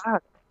 oh, it's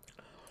bad.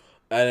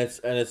 and it's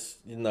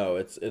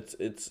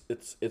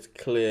it's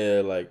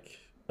clear, like,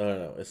 I don't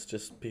know. It's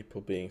just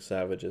people being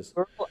savages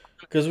We're all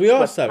because we animals.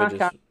 are We're pack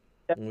savages. animals.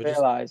 You don't We're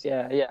just realize,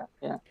 yeah, yeah,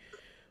 yeah.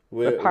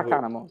 We're we're, pack we're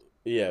animals.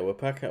 yeah,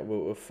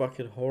 we're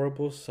fucking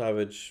horrible,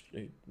 savage,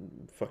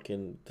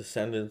 fucking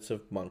descendants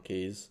of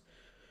monkeys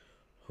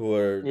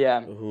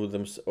Yeah,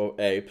 or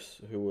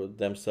apes who are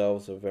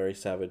themselves are very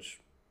savage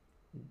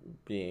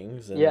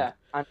beings, yeah,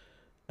 and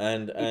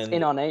and it's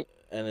in and our nature.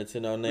 and it's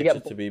in our We nature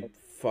get to bored. be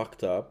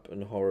fucked up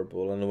and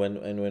horrible. And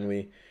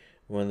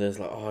when there's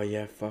like, oh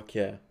yeah, fuck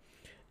yeah,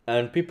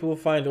 and people will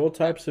find all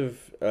types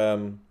of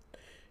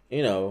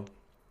you know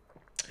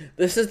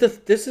this is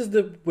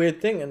the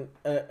weird thing, and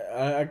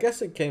I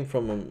guess it came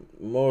from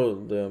more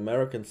the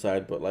American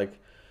side, but like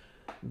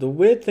the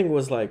weird thing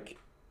was like,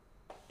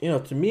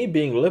 to me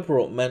being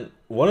liberal meant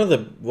one of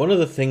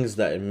the things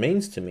that it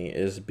means to me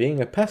is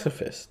being a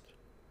pacifist,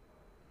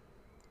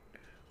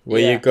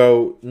 where you Yeah,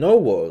 go, no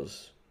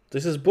wars,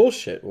 this is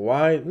bullshit,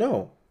 why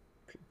no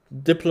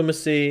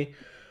diplomacy,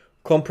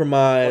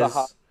 what a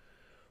hard compromise,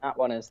 that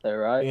one is, though,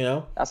 right? you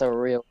know, That's a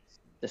real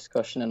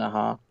discussion and a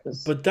half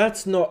because but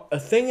that's not a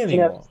thing you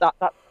know anymore. it's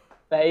that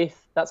faith.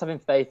 That's having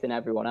faith in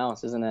everyone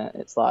else, isn't it?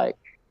 It's like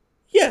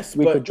Yes,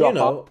 we could but drop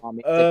our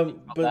army if they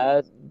drop but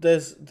theirs.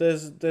 there's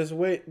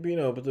way,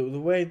 but the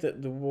way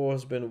that the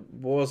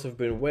wars have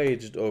been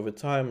waged over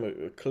time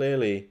are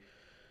clearly,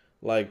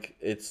 like,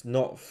 it's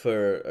not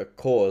for a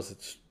cause.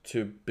 It's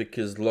to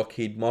because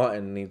Lockheed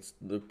Martin needs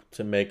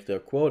to make their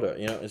quota.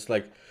 It's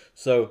like,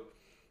 so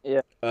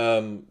Yeah,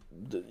 um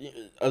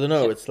I don't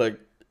know. It's like,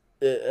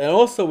 and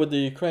also with the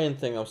Ukraine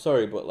thing. I'm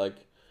sorry, but like,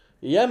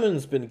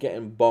 Yemen's been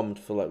getting bombed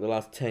for like the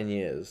last 10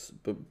 years,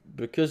 but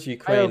because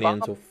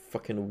Ukrainians Obama. are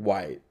fucking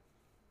white,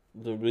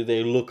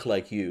 they look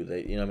like you.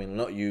 They, I mean,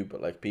 not you,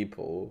 but like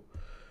people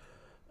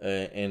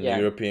in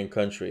Yeah, European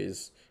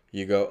countries.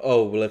 You go,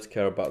 oh, well, let's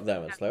care about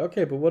them. It's like,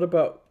 okay, but what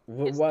about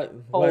it's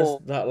why is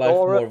whole that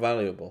life Europe. more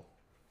valuable?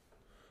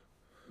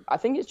 I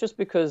think it's just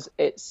because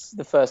it's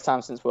the first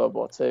time since World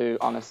War Two.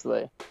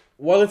 Honestly,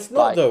 Well, it's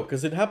not like though,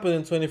 because it happened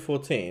in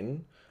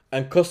 2014,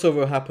 and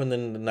Kosovo happened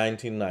in the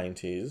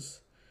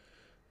 1990s,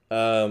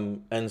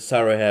 and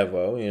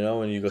Sarajevo,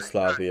 in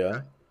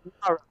Yugoslavia.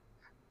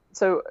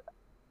 so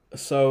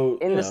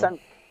So, in the sense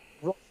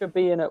Russia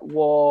being at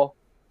war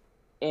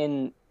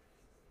in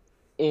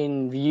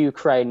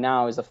Ukraine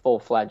now is a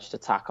full-fledged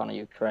attack on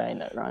Ukraine,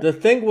 though, right? the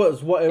thing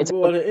was It's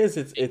what it is.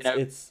 It's you it's know,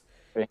 it's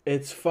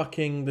it's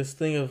fucking this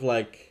thing of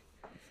like,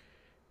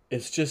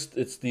 it's just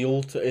it's the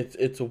ultra.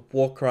 It's a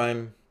war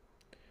crime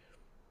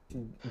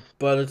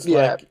But it's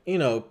Yeah,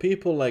 like,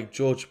 people like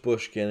George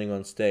Bush getting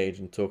on stage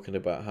and talking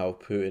about how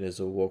Putin is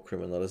a war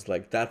criminal is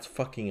like, that's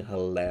fucking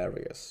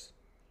hilarious.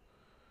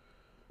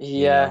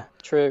 You know? yeah,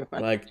 true.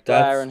 And Like,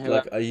 Blair that's and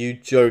whoever. like, are you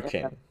Yeah.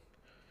 joking?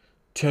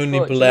 Tony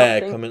But do you not Blair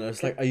think? coming,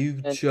 it's like, are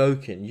you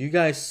joking? You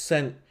guys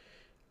sent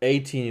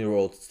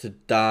 18-year-olds to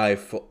die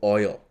for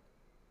oil.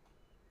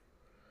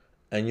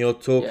 And you're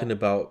Yeah, talking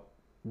about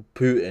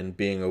Putin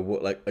being a war.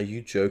 Like, are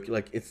you joking?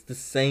 Like, it's the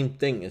same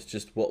thing. It's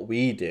just what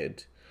we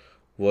did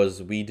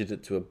was we did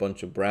it to a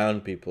bunch of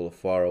brown people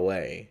far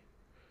away.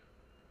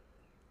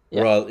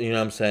 yeah, Rather, you know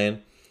what I'm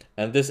saying?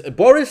 And this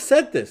Boris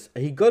said this.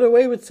 He got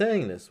away with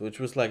saying this, which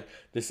was like,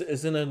 this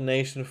isn't a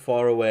nation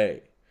far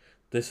away.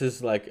 This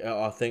is like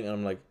our thing. And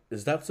I'm like,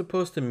 is that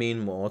supposed to mean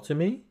more to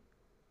me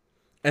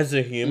as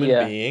a human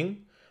yeah,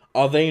 being?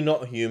 Are they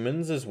not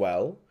humans as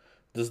well?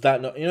 Does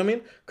that not, you know what I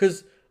mean?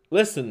 Because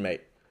listen,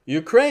 mate,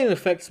 Ukraine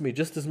affects me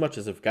just as much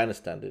as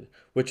Afghanistan did,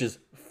 which is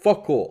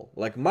fuck all.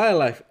 Like, my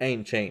life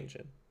ain't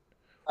changing.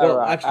 all Well,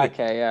 right, actually,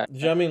 okay, yeah, do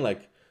you know what I mean?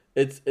 Like,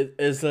 it's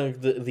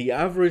like the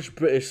average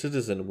British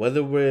citizen,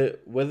 whether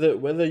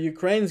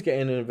Ukraine's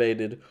getting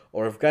invaded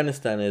or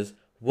Afghanistan is,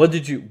 what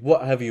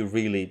have you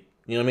really,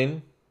 you know what I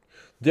mean?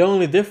 The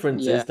only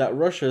difference yeah, is that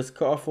Russia's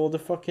cut off all the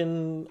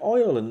fucking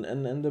oil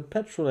and the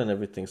petrol and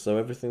everything, so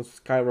everything's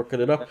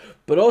skyrocketed up.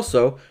 But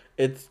also,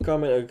 it's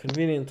come at a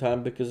convenient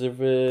time because of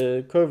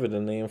COVID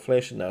and the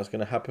inflation that was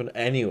going to happen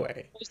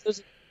anyway.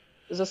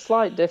 there's a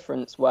slight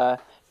difference where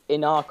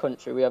in our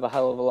country we have a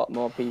hell of a lot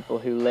more people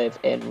who live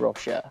in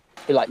Russia,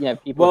 who like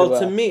people Well, who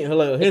to are me,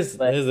 hello, English, here's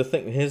the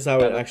thing. Here's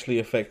how it whatever. actually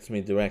affects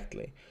me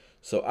directly.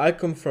 So I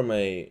come from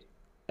a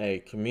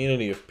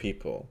community of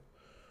people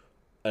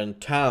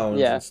and towns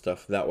Yeah, and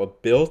stuff that were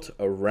built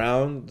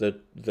around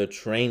the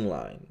train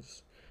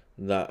lines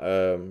that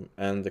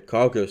and the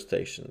cargo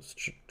stations,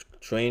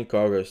 train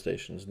cargo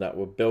stations that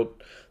were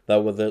built,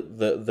 that were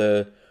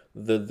the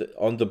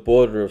on the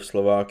border of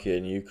Slovakia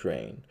and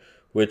Ukraine,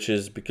 which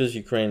is because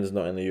Ukraine is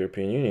not in the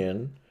European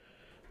Union.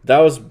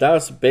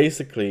 That's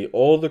basically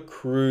all the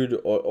crude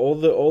or all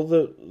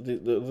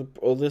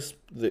this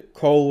the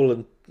coal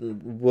and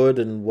wood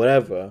and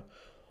whatever.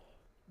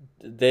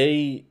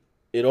 They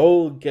it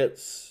all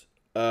gets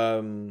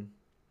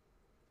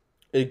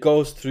it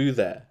goes through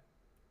there.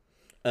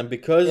 And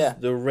because yeah,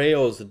 the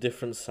rails are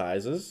different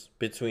sizes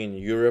between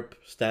Europe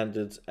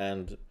standards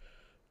and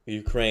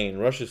Ukraine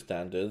Russia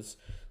standards,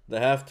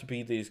 there have to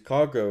be these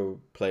cargo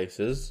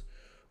places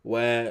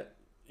where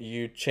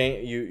you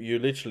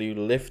literally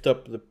lift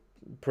up the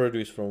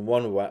produce from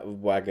one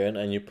wagon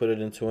and you put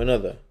it into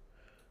another,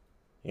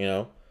 you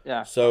know.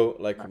 yeah, So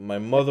like right. my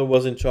mother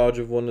was in charge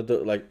of one of the,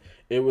 like,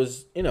 it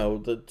was,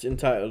 the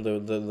entire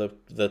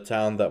the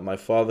town that my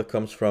father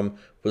comes from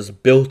was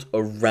built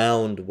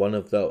around one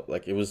of the,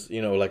 like, it was,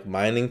 like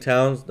mining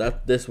towns.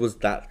 That this was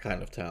that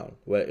kind of town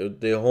where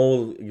the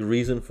whole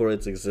reason for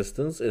its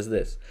existence is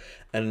this.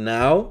 And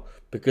now,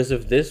 because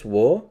of this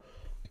war,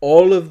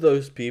 all of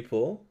those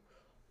people,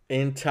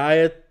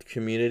 entire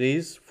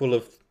communities full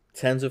of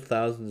tens of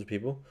thousands of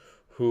people,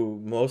 who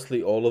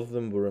mostly all of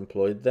them were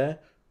employed there,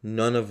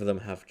 none of them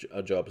have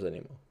jobs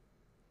anymore.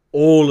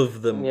 All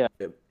of them, Yeah,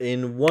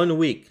 in 1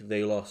 week,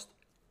 they lost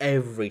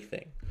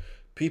everything.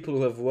 People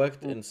who have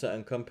worked mm, in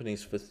certain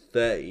companies for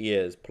 30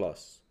 years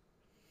plus.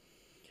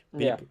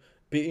 yeah,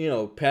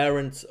 People,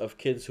 parents of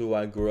kids who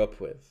I grew up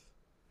with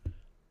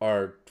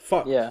are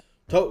fucked. yeah,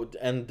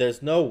 And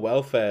there's no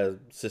welfare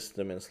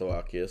system in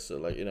Slovakia, so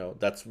like,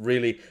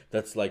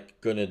 that's like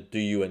gonna do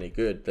you any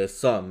good. There's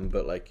some,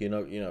 but like,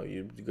 you're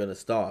gonna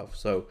starve.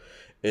 So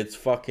it's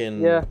yeah.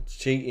 fucking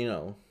cheap,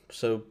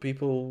 So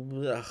people,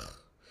 ugh.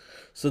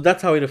 So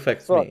that's how it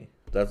affects So, me.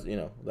 That's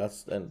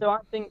and so I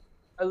think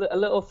a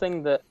little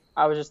thing that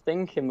I was just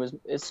thinking was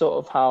is sort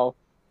of how,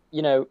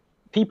 you know,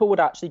 people would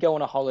actually go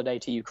on a holiday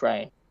to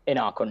Ukraine in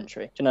our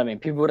country. Do you know what I mean?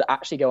 People would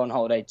actually go on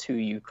holiday to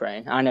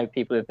Ukraine. I know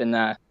people who've been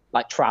there,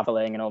 like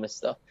traveling and all this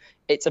stuff.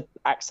 It's a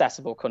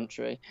accessible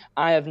country.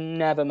 I have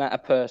never met a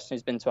person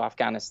who's been to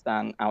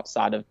Afghanistan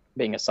outside of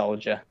being a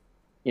soldier.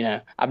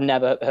 I've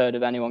never heard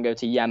of anyone go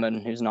to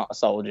Yemen who's not a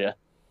soldier,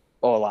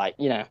 or like,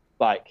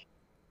 like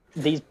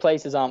these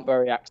places aren't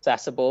very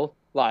accessible.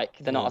 Like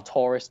they're not mm. a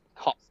tourist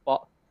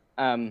hotspot.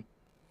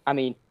 I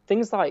mean,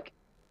 things like,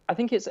 I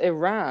think it's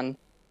Iran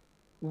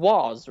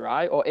was,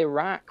 right, or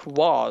Iraq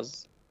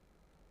was,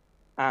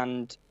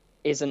 and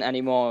isn't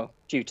anymore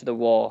due to the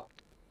war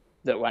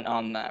that went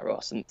on there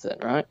or something,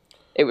 right?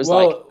 It was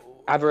like Well,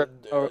 either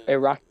or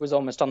Iraq was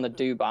almost on the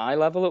Dubai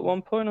level at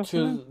one point or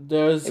something.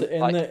 there's It was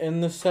like,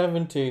 in the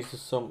 70s or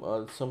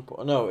some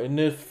point. No, in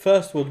the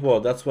First World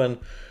War, that's when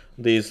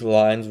these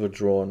lines were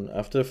drawn.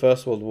 After the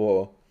First World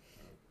War,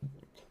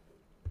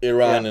 yeah,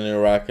 Iran and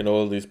Iraq and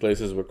all these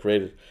places were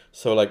created.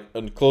 So like,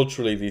 and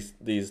culturally,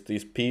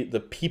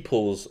 the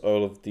peoples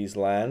all of these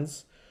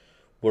lands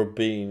were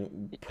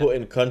being put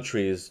in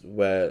countries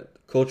where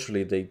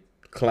culturally they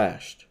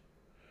clashed.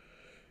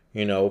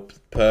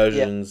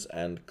 yeah, Persians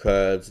and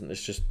Kurds, and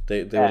it's just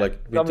they were yeah.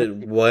 like, 'Cause obviously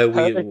why are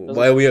we Persia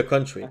doesn't. a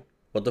country?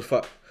 What the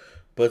fuck?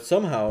 But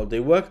somehow they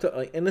worked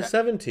like, in the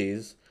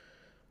 70s.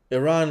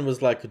 Iran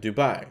was like a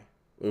Dubai.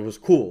 It was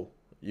cool.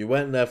 You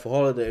went there for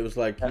holiday. It was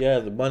like, Yeah. yeah,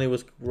 the money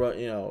was,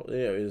 yeah,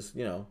 it was,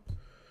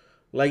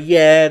 like,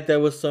 yeah, there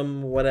was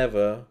some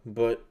whatever,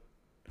 but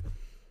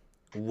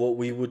what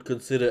we would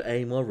consider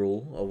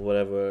amoral or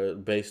whatever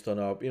based on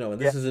our, and Yeah.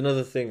 this is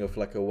another thing of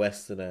like a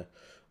Westerner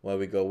where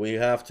we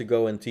have to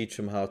go and teach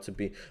them how to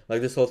be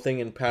like this whole thing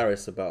in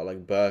Paris about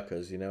like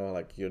burqas,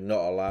 like you're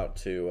not allowed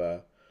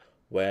to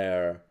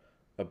wear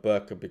a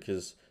burqa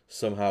because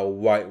somehow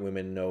white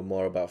women know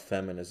more about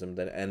feminism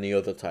than any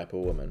other type of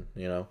woman.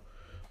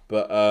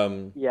 But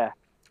Yeah.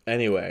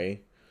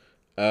 anyway,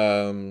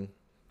 um,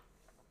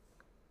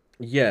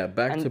 yeah,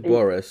 back to And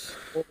Boris.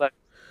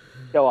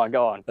 go on,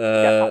 go on.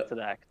 We'll get Uh, back to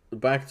that.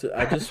 back to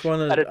I just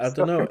want Better to I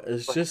don't know. discussion.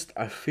 It's just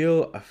I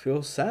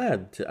feel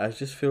sad. I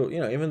just feel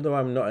even though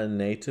I'm not a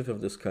native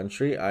of this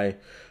country, I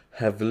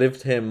have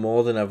lived here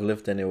more than I've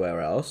lived anywhere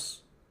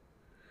else.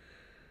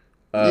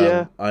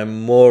 Yeah.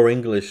 I'm more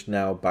English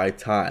now by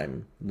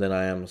time than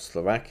I am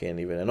Slovakian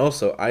even. And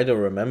also, I don't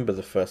remember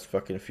the first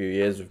fucking few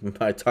years of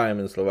my time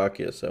in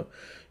Slovakia. So,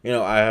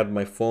 I had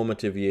my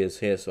formative years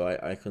here. So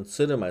I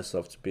consider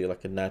myself to be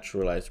like a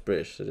naturalized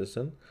British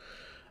citizen.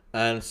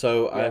 And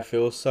so Yeah. I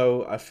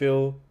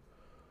feel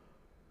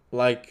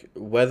like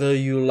whether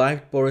you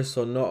like Boris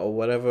or not or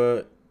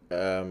whatever,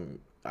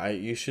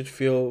 you should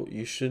feel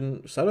you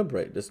shouldn't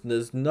celebrate.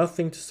 There's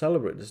nothing to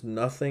celebrate. There's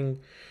nothing.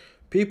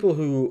 People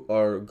who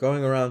are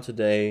going around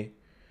today,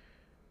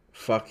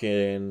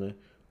 fucking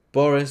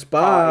Boris Oh,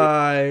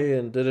 bye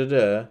and da da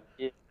da,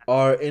 yeah.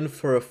 are in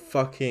for a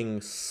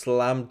fucking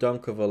slam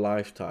dunk of a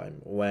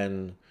lifetime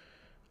when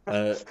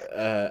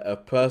a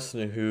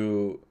person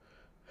who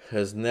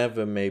has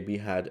never maybe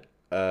had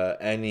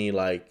any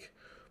like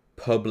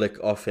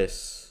public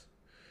office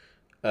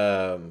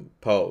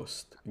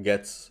post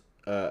gets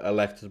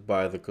elected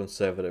by the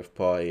Conservative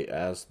Party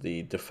as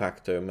the de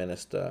facto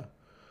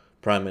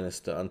prime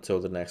minister until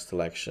the next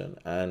election.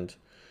 And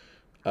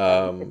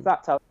If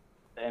that's how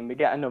then we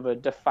get another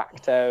de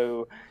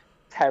facto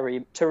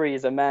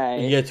Theresa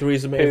May, yeah,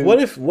 Theresa May. who What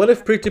if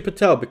Priti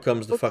Patel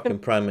becomes the we're just fucking gonna,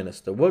 prime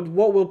minister? What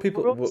will we're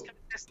all people? just gonna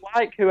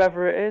dislike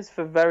whoever it is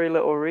for very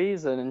little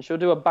reason, and she'll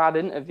do a bad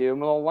interview,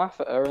 and we'll all laugh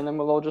at her, and then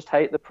we'll all just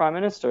hate the prime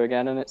minister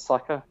again, and it's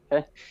like,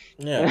 okay,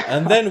 Yeah,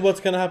 and then what's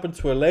gonna happen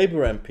to a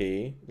Labour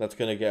MP that's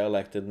gonna get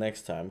elected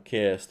next time,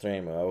 Keir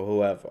Starmer or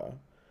whoever?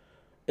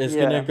 Is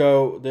gonna yeah,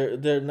 go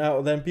they're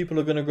now then people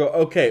are gonna go,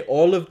 okay,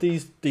 all of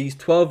these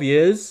 12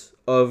 years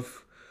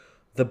of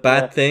the yeah,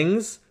 bad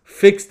things,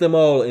 fix them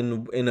all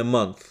in a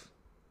month.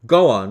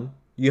 Go on.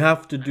 You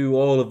have to do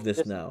all of this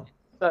just now.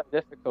 so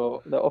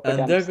difficult. They're up And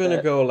they're against gonna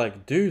it. go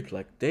like, dude,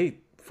 like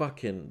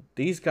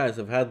these guys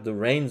have had the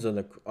reins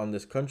on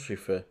this country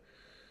for,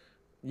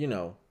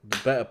 the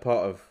better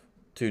part of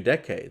 2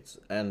 decades.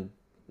 And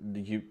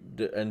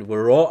that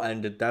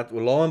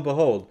lo and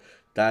behold,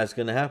 that's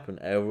gonna happen.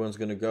 Everyone's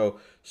gonna go,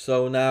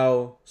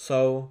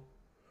 so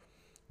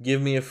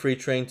give me a free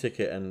train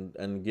ticket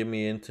and give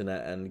me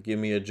internet and give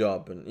me a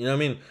job, and you know what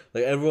I mean,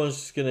 like everyone's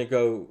just gonna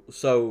go,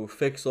 so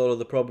fix all of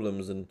the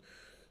problems and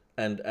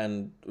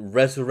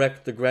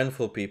resurrect the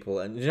Grenfell people,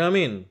 and you know what I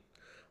mean,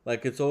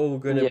 like it's all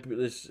gonna Yeah,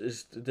 be,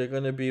 they're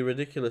gonna be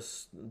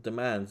ridiculous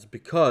demands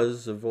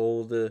because of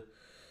all the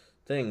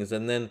things,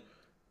 and then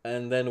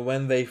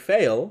when they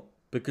fail,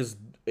 because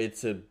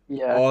it's a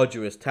yeah,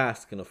 arduous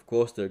task, and of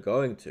course they're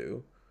going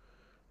to,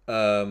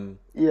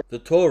 yeah, the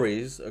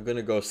Tories are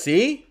gonna go,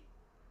 see,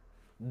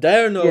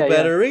 they're no yeah, yeah.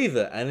 better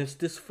either, and it's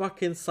this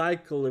fucking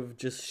cycle of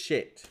just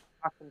shit.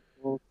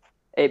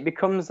 It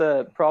becomes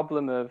a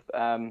problem of,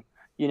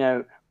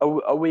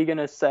 are we going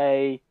to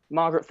say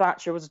Margaret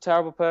Thatcher was a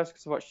terrible person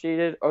because of what she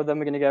did? Or then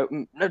we're going to go,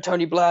 no,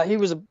 Tony Blair, he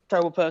was a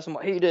terrible person,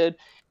 what he did.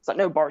 It's like,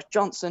 no, Boris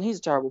Johnson, he's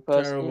a terrible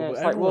person. Terrible, but It's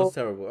like, everyone's well,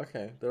 terrible.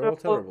 Okay, they're all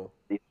terrible.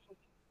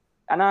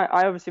 and I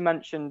obviously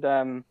mentioned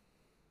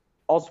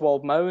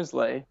Oswald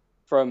Mosley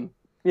from,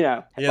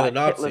 Yeah, the like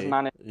Hitler's Nazi.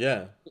 man.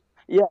 Yeah,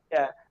 Yeah,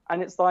 yeah.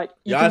 And it's like,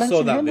 you yeah, I can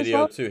saw mention that him as video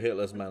well. too.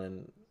 Hitler's man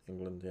in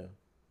England. Yeah.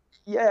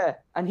 Yeah,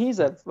 and he's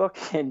a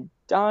fucking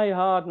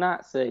die-hard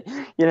Nazi.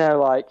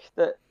 Like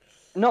that.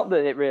 Not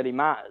that it really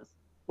matters,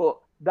 but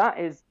that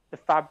is the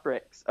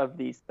fabrics of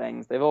these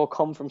things. They've all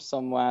come from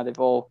somewhere. They've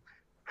all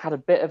had a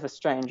bit of a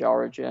strange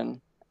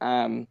origin.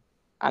 And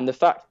the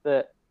fact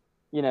that,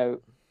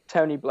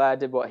 Tony Blair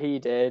did what he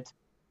did,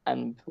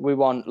 and we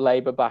want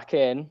Labour back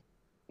in,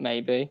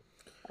 maybe.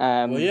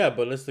 Well, Um, yeah,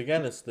 but it's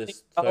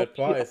this third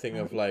party thing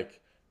of like,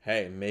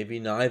 hey, maybe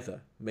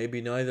neither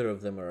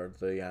of them are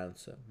the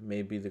answer.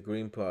 Maybe the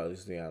Green Party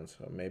is the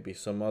answer. Maybe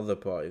some other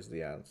party is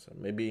the answer.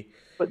 Maybe.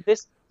 But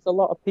a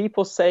lot of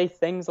people say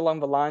things along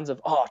the lines of,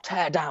 "Oh,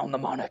 tear down the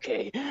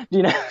monarchy,"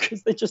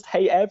 because they just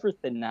hate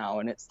everything now,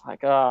 and it's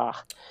like,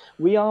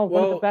 we are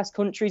one of the Well, best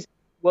countries in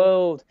the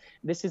world.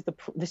 This is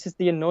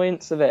the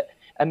annoyance of it.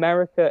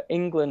 America,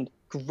 England,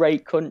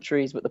 great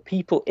countries, but the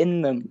people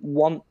in them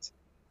want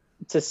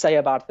to say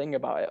a bad thing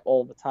about it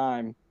all the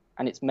time.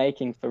 and it's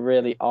making for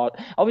really odd.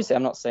 Obviously,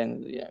 I'm not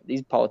saying that,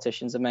 these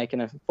politicians are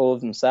making a fool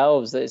of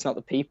themselves. That it's not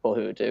the people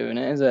who are doing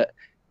it, is it?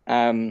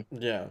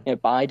 Yeah.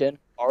 Biden,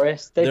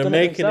 Boris, they've They're done it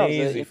making it themselves.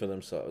 easy for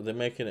themselves. They're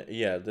making it.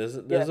 Yeah.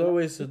 Yeah, There's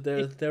always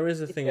there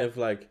is a thing of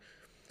like,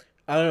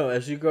 I don't know,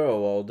 as you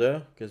grow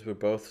older, because we're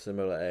both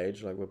similar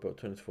age, like we're both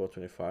 24,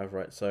 25,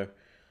 right? So,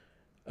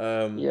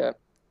 um, yeah,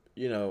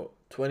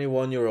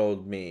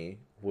 21-year-old me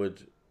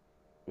would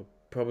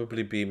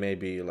probably be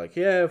maybe like,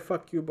 yeah,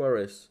 fuck you,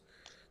 Boris.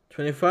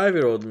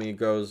 25-year-old me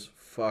goes,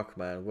 fuck,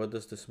 man, what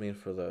does this mean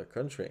for the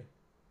country?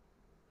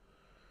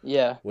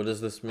 yeah. What does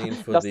this mean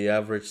for That's the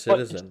average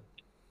what citizen?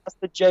 that's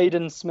the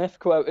Jaden Smith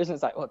quote, isn't it?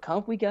 It's like, well,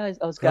 can't we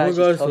us Can we guys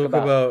just guys talk talk about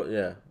about,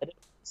 yeah, the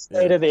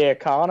state yeah. of the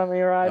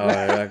economy right Oh,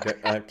 now?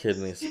 that kid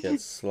needs to get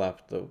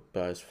slapped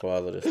by his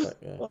father, just like,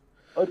 yeah. But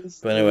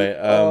Honestly, anyway,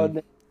 no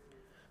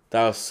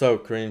that was so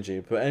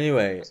cringy. But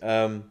anyway,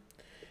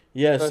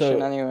 yeah,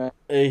 discussion so anyway.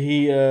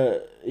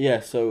 yeah,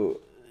 so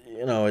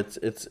it's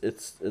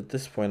at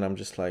this point I'm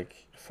just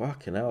like,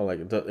 fucking hell, like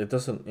it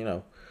doesn't,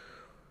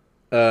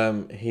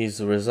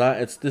 he's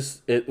resigned.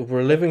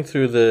 We're living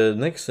through the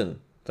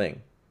Nixon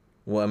thing,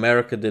 what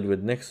America did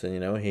with Nixon.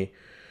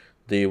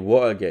 The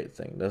Watergate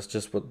thing.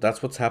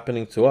 That's what's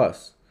happening to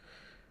us.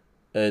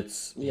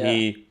 It's Yeah,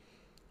 he.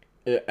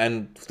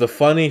 And the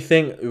funny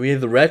thing,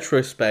 with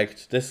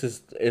retrospect,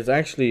 is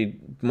actually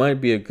might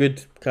be a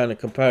good kind of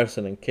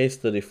comparison and case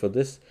study for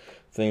this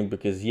thing,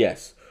 because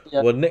yes,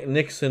 yeah. well,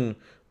 Nixon,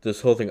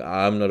 this whole thing,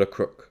 I'm not a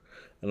crook,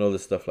 and all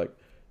this stuff, like,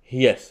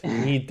 yes,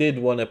 he did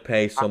want to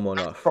pay someone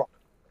off.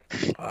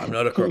 I'm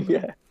not a crook.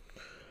 Yeah,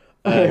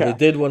 He yeah,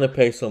 did want to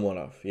pay someone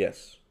off.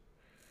 Yes,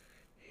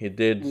 he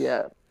did.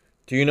 yeah.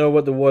 Do you know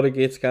what the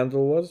Watergate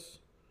scandal was?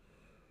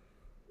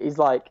 He's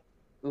like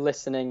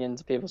listening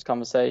into people's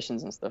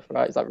conversations and stuff,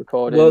 right? He's like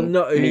Well, recording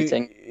no,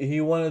 meeting.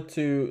 he wanted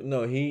to.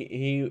 No,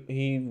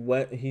 he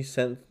went. He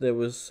sent. There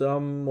was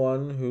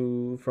someone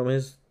who from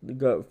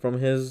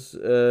his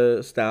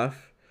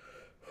staff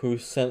who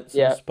sent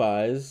some Yeah,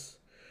 spies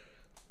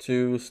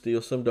to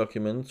steal some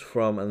documents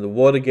from. And the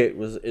Watergate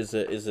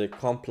is a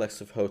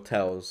complex of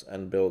hotels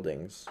and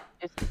buildings.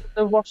 it's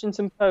the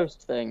Washington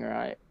Post thing,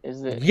 right?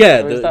 Is it? Yeah,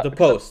 Or is that the because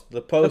Post.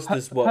 The Post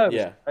is the what. Post?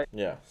 Yeah, Right?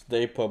 yeah.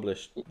 They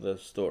published the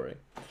story.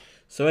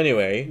 So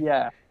anyway,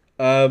 Yeah,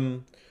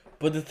 um,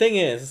 but the thing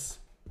is,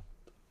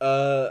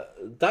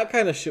 that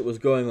kind of shit was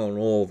going on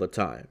all the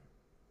time.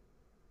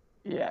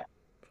 yeah,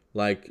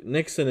 Like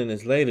Nixon in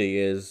his later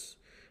years,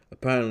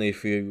 apparently,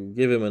 if you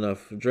give him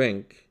enough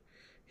drink,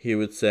 he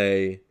would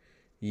say,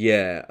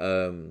 "Yeah,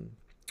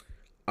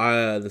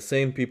 the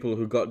same people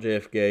who got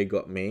JFK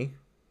got me.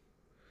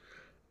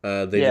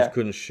 They just yeah,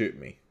 couldn't shoot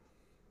me,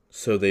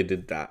 so they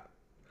did that.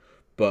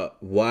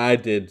 But what I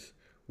did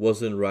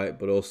wasn't right,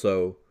 but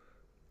also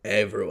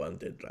everyone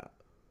did that.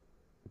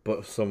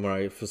 But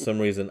for some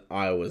reason,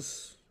 I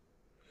was."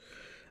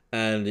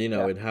 And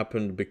yeah, it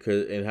happened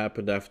because it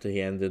happened after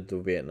he ended the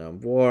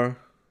Vietnam War.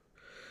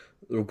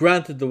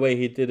 Granted, the way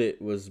he did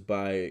it was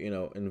by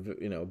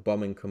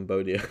bombing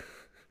Cambodia,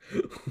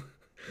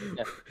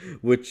 yeah,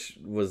 which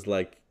was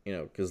like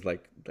because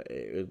like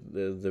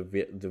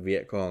the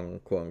Viet Cong,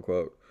 quote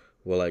unquote,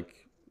 were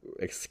like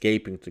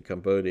escaping to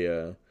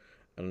Cambodia,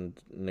 and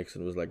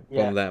Nixon was like,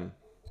 yeah, bomb them.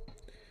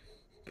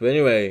 But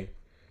anyway,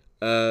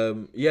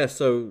 yeah.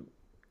 So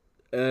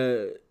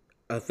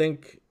I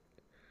think,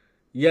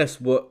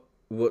 yes, what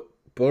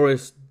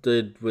Boris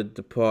did with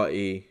the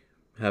party,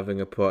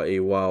 having a party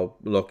while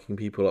locking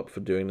people up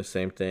for doing the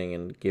same thing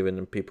and giving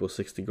them people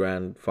 60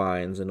 grand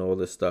fines and all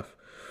this stuff.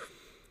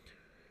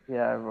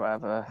 yeah,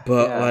 whatever.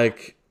 But Yeah,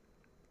 like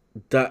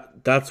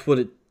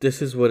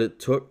this is what it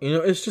took.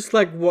 It's just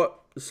like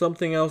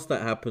something else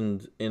that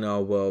happened in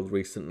our world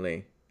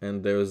recently.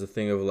 And there was a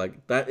thing of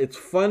like that. It's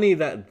funny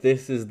that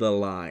this is the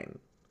line.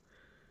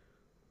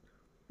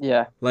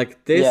 yeah,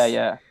 Like yeah, this,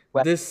 yeah.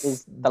 Where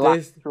is the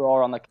last this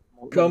straw on the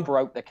camel that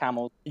broke the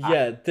camel's back?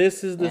 Yeah,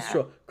 this is the Yeah,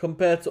 straw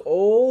compared to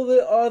all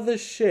the other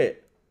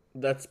shit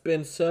that's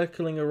been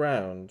circling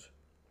around.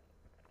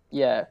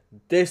 yeah.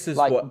 This is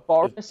Like what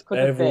Boris could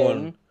have everyone.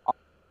 been on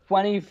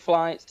 20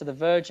 flights to the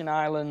Virgin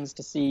Islands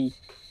to see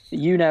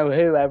you know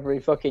who every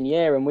fucking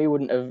year, and it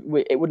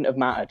wouldn't have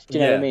mattered. Do you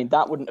know what I Yeah, mean?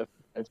 That wouldn't have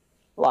mattered.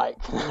 Like,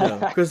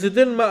 because it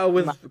didn't matter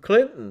with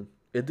Clinton.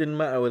 It didn't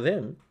matter with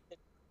him.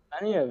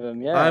 any of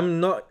them, yeah.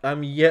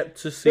 I'm yet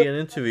to see an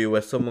interview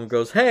where someone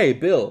goes, "Hey,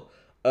 Bill,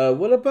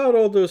 what about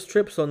all those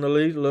trips on the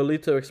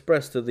Lolita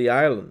Express to the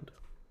island,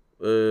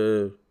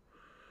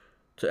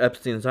 to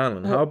Epstein's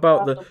Island? How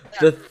about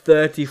the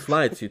 30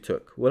 flights you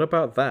took? What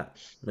about that,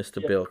 Mr.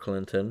 Yeah. Bill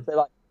Clinton?" So,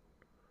 like,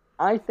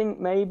 I think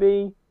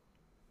maybe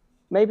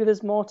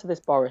there's more to this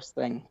Boris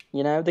thing.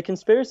 The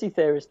conspiracy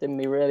theorist in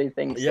me really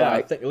thinks Yeah,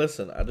 I like think.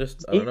 Listen, I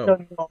don't he's know.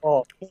 done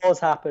more. What's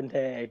happened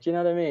here? Do you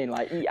know what I mean?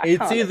 Like, I It's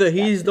can't either accept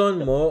he's it.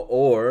 done more,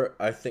 or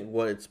I think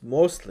what it's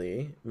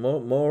mostly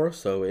more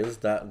so is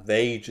that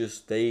they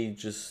just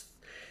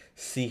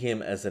see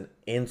him as an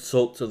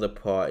insult to the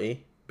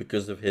party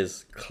because of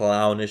his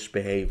clownish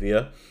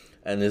behavior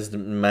and his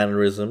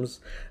mannerisms,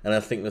 and I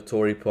think the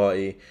Tory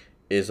party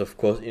is, of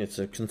course, it's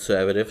a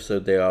conservative, so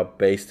they are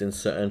based in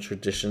certain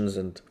traditions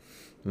and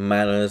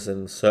manners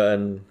and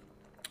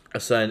a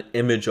certain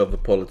image of a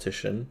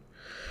politician,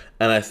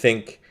 and I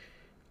think,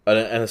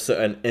 and a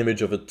certain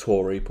image of a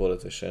Tory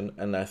politician,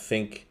 and I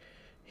think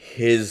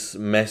his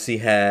messy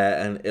hair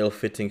and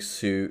ill-fitting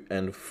suit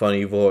and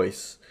funny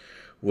voice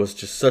was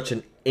just such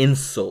an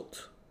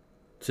insult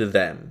to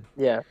them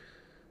Yeah.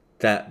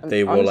 that And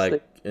they were honestly,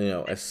 like,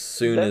 as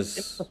soon those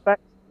as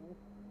imperfections,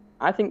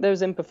 I think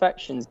those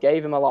imperfections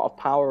gave him a lot of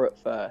power at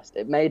first.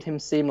 It made him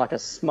seem like a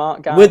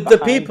smart guy with the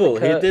behind the people,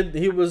 curtain.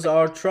 he was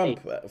our Trump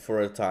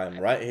for a time,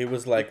 right? He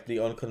was like the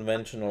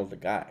unconventional the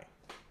guy,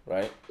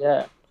 right?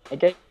 Yeah. It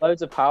gave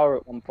loads of power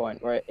at one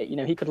point where,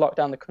 he could lock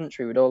down the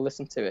country. We'd all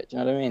listen to it. Do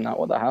you know what I mean? Like,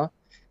 what the hell?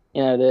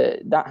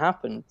 That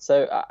happened.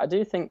 So I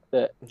do think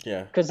that,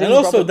 Yeah, because and in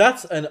also Robert,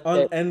 that's an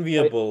uh,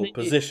 unenviable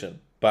position,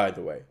 by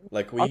the way.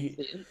 Like we,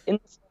 honestly, in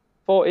the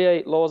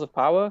 48 Laws of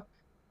Power,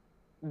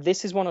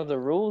 this is one of the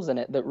rules in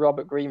it that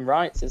Robert Greene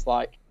writes is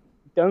like,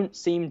 don't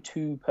seem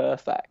too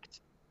perfect,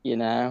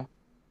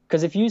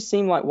 because if you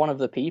seem like one of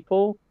the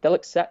people, they'll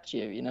accept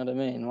you. You know what I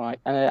mean? Like,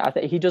 and I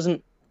think he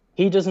doesn't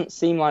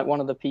seem like one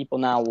of the people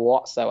now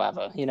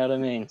whatsoever. You know what I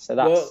mean? So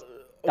well,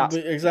 that's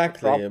the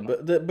exactly. problem.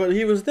 But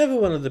he was never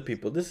one of the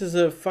people. This is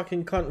a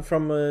fucking cunt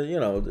from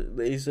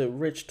he's a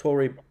rich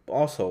Tory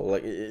arsehole.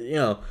 Like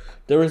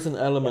there is an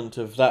element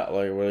of that,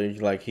 like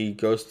where he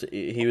goes to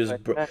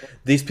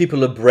these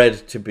people are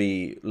bred to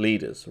be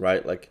leaders,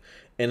 right? Like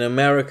in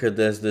America,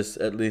 there's this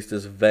at least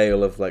this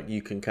veil of like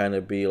you can kind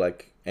of be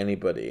like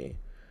anybody,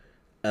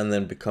 and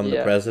then become the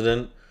Yeah,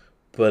 president.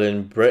 But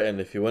in Britain,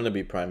 if you want to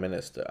be prime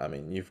minister, I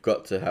mean, you've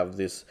got to have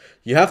this.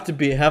 You have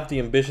to have the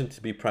ambition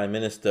to be prime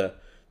minister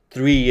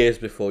 3 years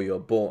before you're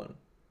born.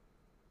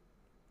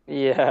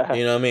 yeah.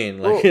 You know what I mean?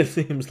 Like Well, it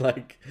seems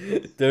like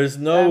there's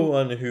no um,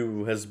 one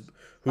who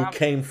um,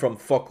 came from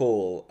fuck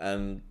all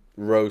and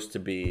rose to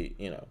be,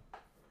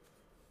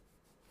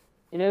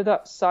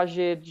 that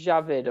Sajid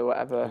Javid or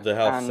whatever, the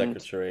health and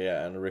secretary,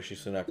 yeah, and Rishi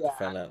Sunak, the yeah,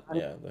 finance, and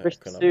yeah, the Rishi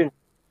economic. Sunak.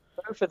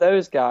 Both of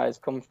those guys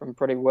come from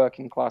pretty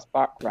working class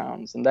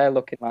backgrounds, and they're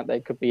looking like they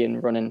could be in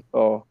running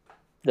for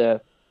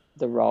the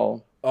the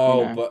role,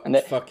 Oh, And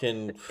but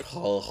fucking.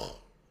 Oh.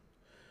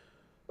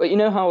 but you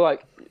know how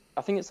like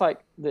I think it's like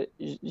the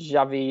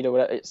Javid or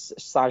whatever, it's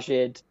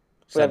Sajid,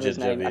 whatever his Sajid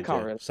name. I Javid, can't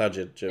yeah. really.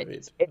 Sajid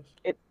Javid.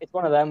 It's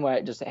one of them where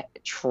it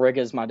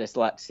triggers my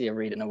dyslexia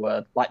reading a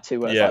word like two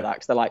words like Yeah. that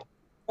because they're like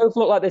both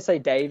look like they say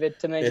David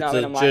to me. You know It's what I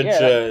a mean? I'm like, yeah,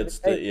 that's Jija, it's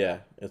the, David. yeah,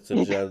 it's a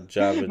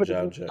Java, But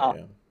it's not.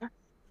 yeah.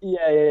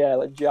 Yeah,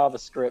 like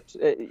JavaScript.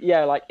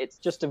 Yeah, like it's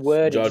just a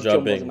word. It Jar just Jar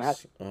jumbles in my head.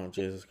 Binks. Oh,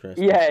 Jesus Christ.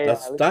 Yeah.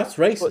 That's But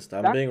racist.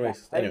 I'm that being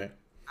racist. guy, Anyway.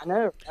 I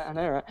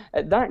know,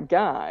 right? That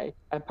guy,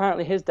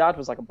 apparently his dad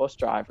was like a bus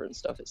driver and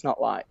stuff. It's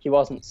not like he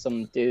wasn't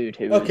some dude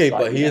who Okay, was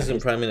like, but he isn't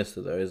his prime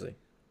minister though, is he?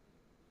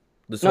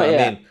 That's not what I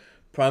yet. mean.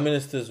 Prime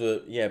ministers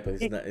were, yeah, but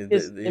He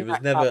is he in was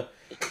that camp. never,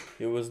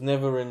 he was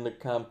never in the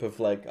camp of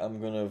like I'm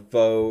gonna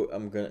vote.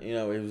 I'm gonna, he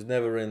was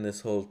never in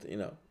this whole, it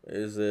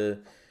was a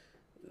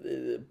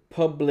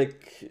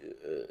public.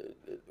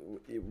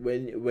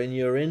 When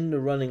you're in the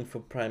running for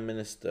prime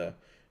minister,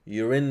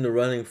 you're in the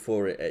running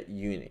for it at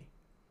uni.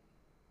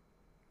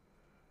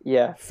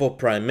 Yeah, For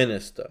prime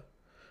minister,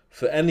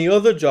 for any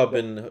other job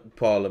in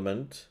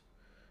parliament,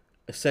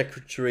 a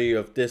secretary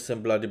of this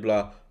and blah blah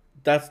blah,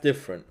 that's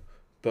different.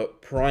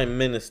 But prime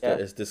minister yeah,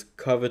 is this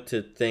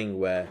coveted thing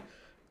where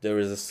there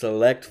is a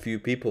select few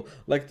people.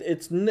 Like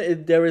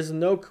there is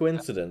no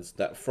coincidence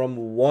that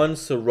from one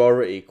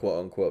sorority, quote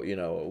unquote,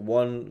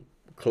 one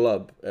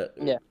club,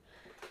 yeah.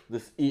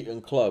 this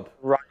Eton club,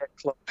 Riot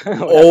Club,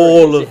 whatever it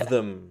all is. of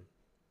them,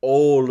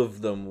 all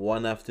of them,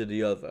 one after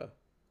the other,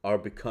 are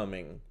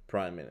becoming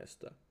prime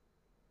minister.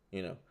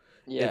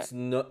 Yeah, It's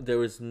not.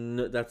 There is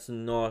no. That's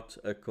not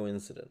a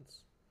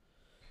coincidence.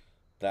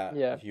 That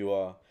yeah, you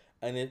are,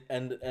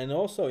 and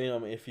also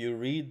if you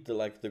read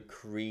the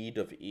creed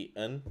of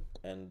Eton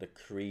and the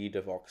creed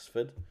of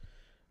Oxford,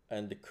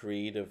 and the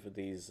creed of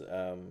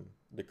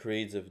the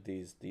creeds of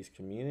these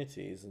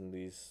communities and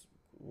these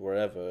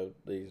wherever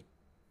these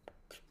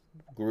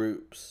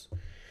groups,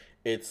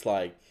 it's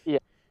like yeah,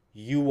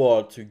 you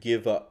are to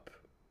give up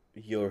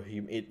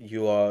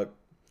you are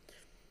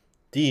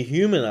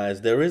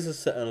dehumanized. There is a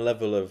certain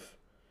level of,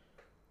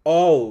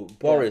 oh, yeah,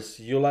 Boris,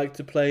 you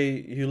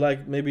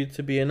like maybe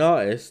to be an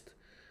artist.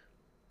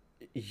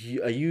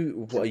 Are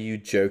you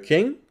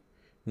joking?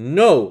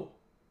 No,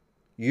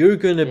 you're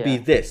gonna be yeah,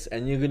 this,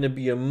 and you're gonna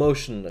be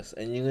emotionless,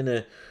 and you're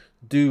gonna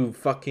do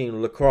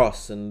fucking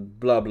lacrosse and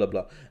blah blah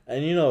blah.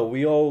 And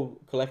we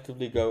all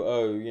collectively go,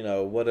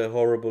 oh, what a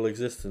horrible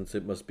existence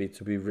it must be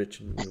to be rich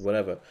and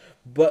whatever.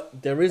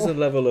 But there is a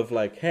level of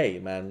like, hey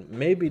man,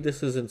 maybe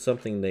this isn't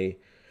something they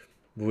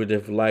would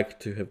have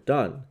liked to have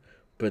done,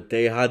 but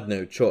they had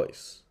no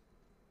choice.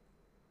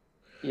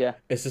 yeah,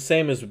 It's the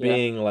same as yeah,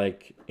 being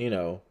like,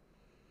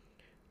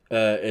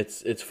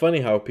 it's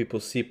funny how people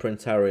see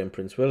Prince Harry and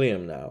Prince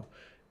William now.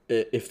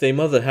 If their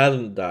mother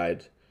hadn't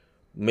died,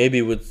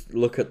 maybe would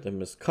look at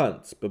them as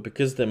cunts, but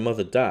because their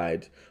mother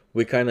died,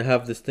 we kind of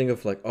have this thing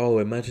of like, oh,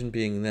 imagine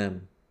being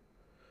them,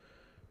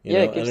 you Yeah,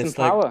 know, it and gives them it's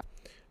like, power.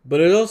 but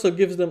it also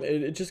gives them,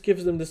 it just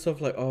gives them this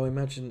stuff like, oh,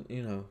 imagine,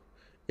 you know,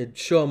 it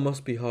sure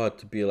must be hard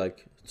to be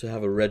like, to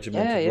have a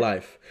Yeah, regimented yeah.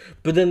 life.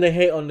 But then they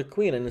hate on the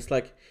Queen, and it's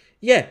like,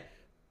 yeah,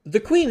 the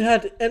Queen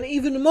had an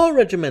even more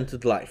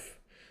regimented life.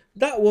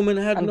 That woman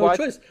had And no why?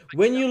 choice.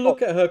 When you Oh,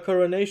 look at her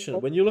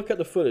coronation, when you look at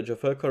the footage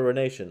of her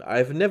coronation,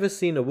 I've never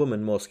seen a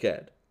woman more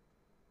scared.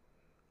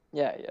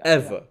 yeah, yeah, yeah.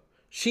 Ever.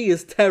 She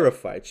is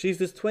terrified. She's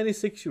this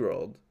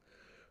 26-year-old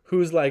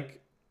who's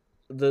like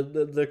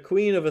the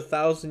queen of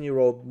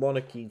 1,000-year-old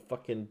monarchy,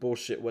 fucking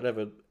bullshit,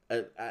 whatever,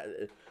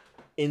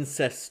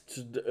 incest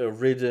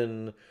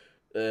ridden,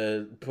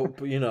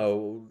 you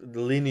know,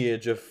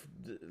 lineage of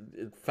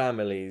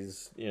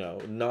families, you know,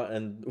 not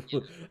and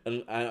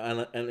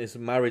is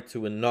married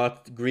to a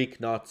not Greek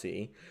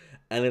Nazi,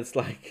 and it's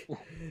like,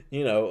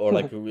 you know, or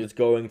like is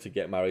going to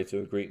get married to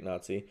a Greek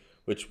Nazi,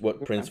 which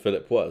what Prince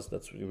Philip was.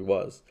 That's what he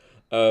was.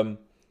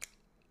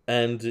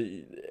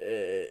 And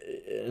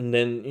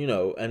then, you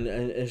know, and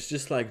it's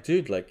just like,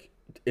 dude, like,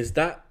 is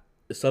that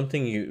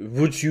something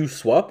would you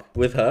swap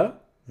with her?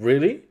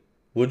 Really?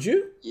 Would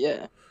you?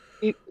 Yeah.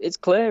 It's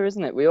clear,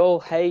 isn't it? We all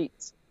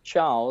hate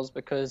Charles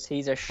because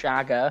he's a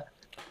shagger.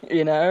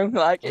 You know,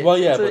 like Well,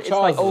 yeah, but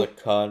it's like Charles is a old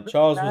cunt.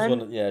 Charles was men one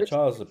of, yeah, rich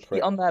Charles is a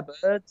cheat prick. on their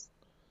birds.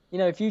 You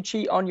know, if you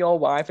cheat on your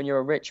wife and you're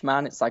a rich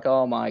man, it's like,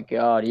 oh my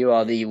God, you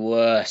are the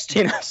worst,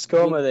 you know,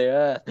 scum of the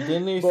earth.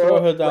 Didn't he throw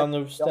But her when down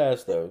the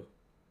stairs though?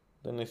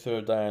 Didn't he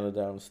throw Diana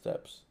down the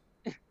steps?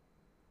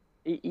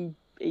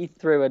 he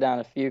threw her down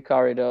a few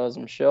corridors,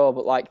 I'm sure.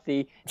 But like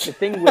the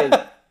thing with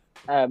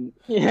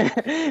yeah,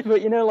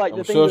 but you know, like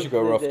I'm the thing sure she with got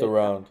roughed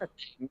around.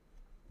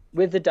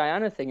 with the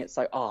Diana thing, it's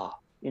like, oh,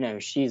 you know,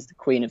 she's the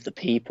queen of the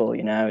people,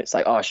 you know. It's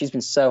like, oh, she's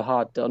been so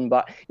hard done.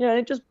 But, you know,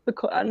 it just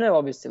because I know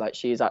obviously like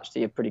she's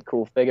actually a pretty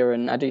cool figure,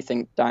 and I do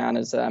think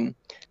Diana's a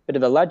bit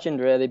of a legend,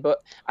 really. But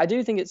I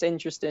do think it's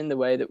interesting the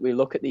way that we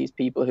look at these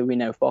people who we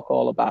know fuck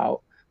all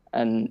about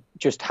and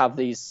just have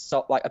these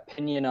sort like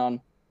opinion on,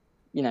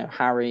 you know,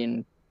 Harry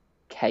and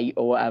Kate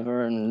or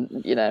whatever,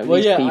 and you know, Well, these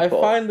yeah, I people.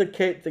 find the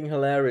Kate thing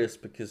hilarious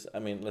because, I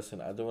mean, listen,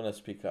 I don't want to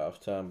speak out of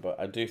turn, but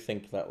I do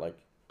think that, like,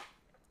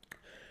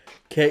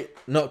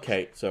 not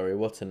Kate, sorry,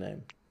 what's her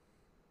name?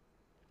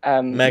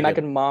 Meghan.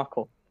 Meghan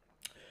Markle.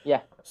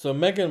 Yeah. So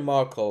Meghan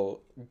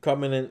Markle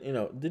coming in, you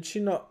know, did she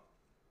not,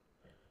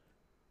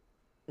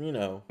 you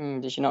know,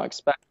 Did you not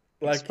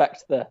like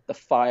expect the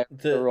fire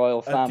of the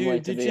royal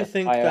family to did be you a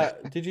think fire?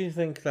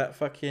 that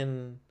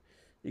fucking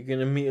you're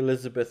gonna meet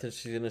Elizabeth and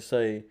she's gonna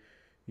say,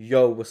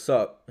 "Yo, what's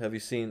up? Have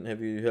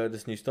you heard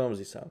this new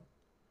Stormzy sound?"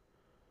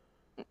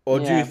 Or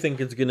do you Yeah. think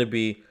it's gonna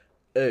be,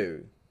 "Oh,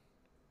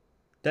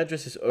 that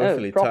dress is Oh,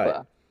 awfully tight.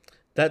 proper.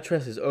 That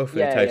dress is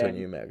awfully Yeah, tight yeah. on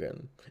you,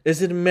 Megan.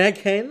 Is it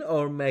Meghan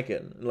or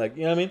Megan? Like,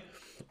 you know what I mean?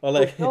 Or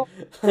Well, like,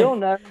 we all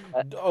know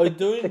that or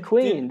the doing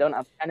Queen did don't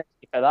have energy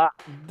for that.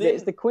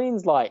 It's didn't the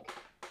Queen's like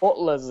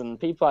butlers and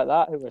people like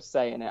that who are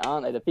saying it,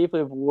 aren't they? The people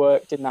who've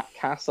worked in that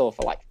castle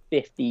for like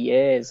 50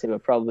 years who are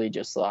probably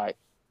just like,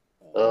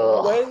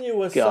 oh, when you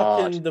were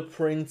God. sucking the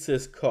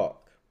prince's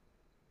cock,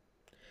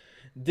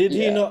 did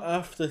he Yeah. not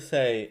have to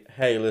say,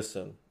 "Hey,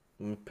 listen,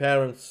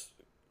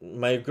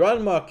 my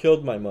grandma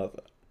killed my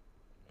mother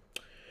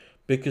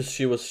because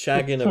she was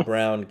shagging a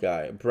brown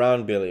guy, a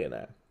brown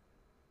billionaire."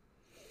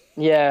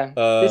 Yeah.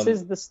 This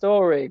is the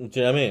story. Do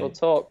you know what I We'll mean?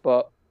 talk,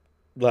 but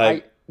I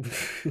Like,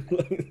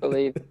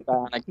 believe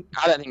Diana.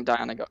 I don't think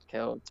Diana got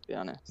killed, to be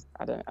honest.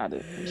 I don't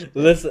think she did.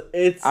 listen,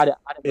 I don't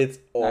believe it's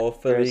in that awfully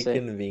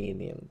conspiracy.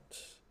 convenient.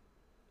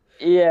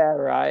 Yeah,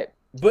 right.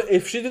 But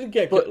if she didn't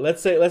get killed, But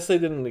let's say they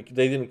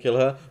didn't kill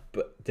her,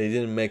 but they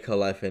didn't make her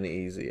life any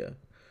easier.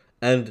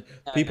 And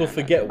no, people no,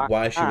 no, no. forget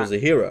why she was a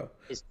hero.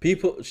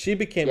 She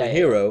became Yeah, a yeah, yeah.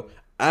 hero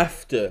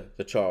after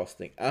the Charles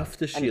thing,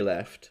 after she And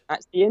left.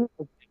 that's the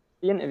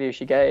interview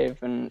she gave,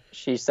 and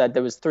she said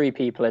there was three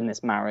people in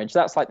this marriage.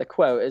 That's like the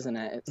quote, isn't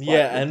it? It's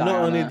like Yeah, with and not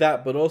only Diana.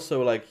 that, but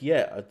also like,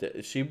 yeah,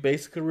 she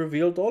basically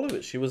revealed all of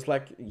it. She was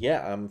like,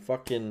 yeah, I'm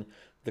fucking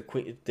the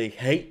queen. They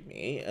hate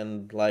me,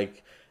 and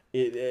like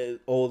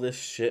all this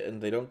shit,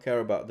 and they don't care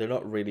about. They're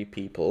not really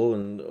people,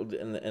 and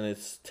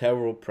it's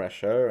terrible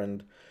pressure,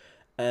 and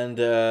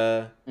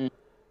Mm.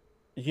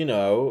 you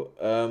know,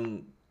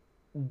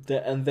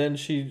 and then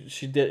she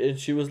did, and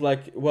she was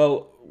like,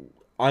 well,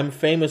 I'm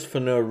famous for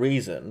no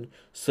reason,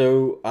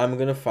 so I'm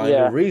gonna find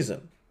a Yeah,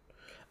 reason,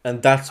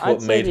 and that's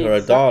what I'd say made the her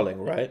a exact darling,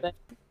 right? thing,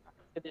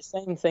 the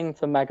same thing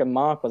for Meghan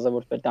Markle as I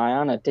would for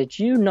Diana. Did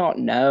you not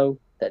know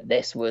that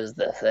this was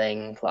the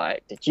thing?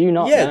 Like, did you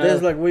not Yeah,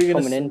 there's know like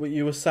coming in? what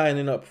you were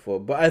signing up for,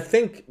 but I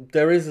think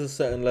there is a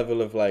certain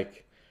level of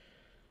like,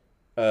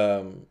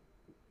 um,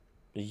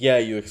 yeah,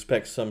 you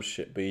expect some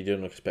shit, but you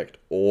don't expect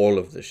all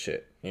of the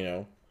shit, you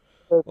know.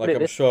 Put Like it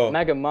I'm this way, sure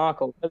Meghan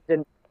Markle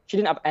she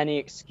didn't have any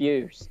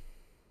excuse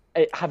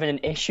having an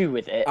issue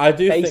with it I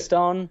do think based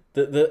on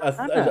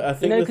Diana. I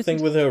You think know, the because you thing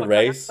see with her what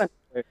Diana race, went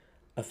through.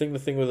 I think the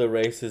thing with her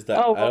race is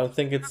that Oh well,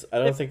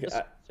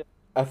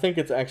 I think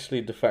it's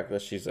actually the fact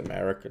that she's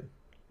American.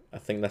 I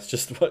think that's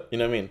just what you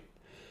know what I mean.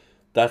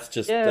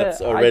 Yeah,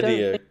 that's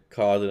already a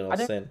cardinal I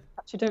don't sin.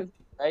 actually don't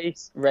think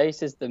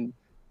race is the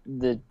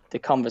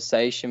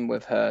conversation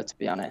with her. To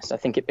be honest, I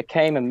think it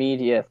became a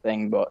media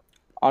thing, but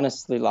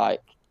honestly,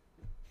 like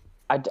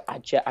I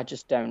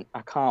just don't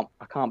I can't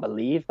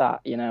believe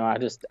that. You know,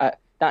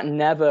 that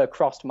never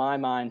crossed my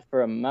mind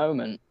for a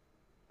moment.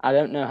 I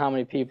don't know how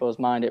many people's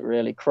mind it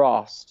really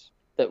crossed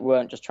that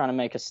weren't just trying to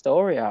make a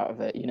story out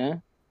of it. You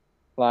know,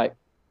 like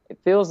it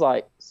feels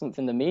like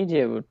something the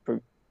media would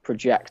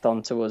project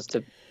onto us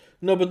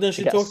No, but then to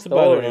she get a talked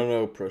about it story. on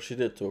Oprah. She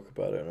did talk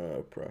about it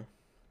on Oprah.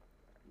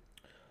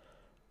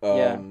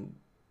 Yeah,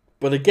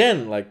 But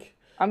again, like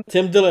I'm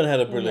Tim Dillon had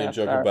a yeah, brilliant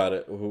joke fair. about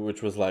it,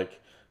 which was like,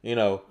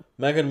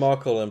 Meghan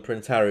Markle and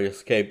Prince Harry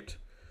escaped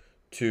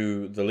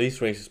to the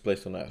least racist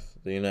place on earth,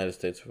 the United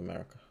States of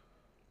America.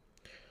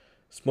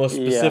 More Yeah.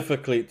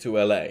 specifically to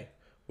LA,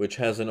 which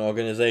has an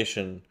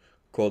organization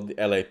called the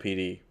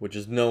LAPD, which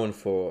is known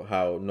for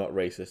how not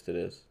racist it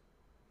is.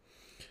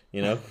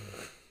 You know?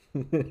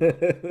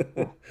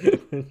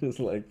 It's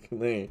like,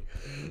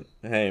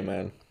 hey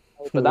man.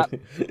 But that's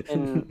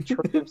in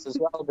truths as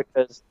well,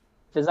 because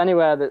if there's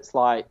anywhere that's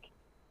like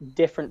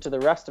different to the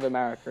rest of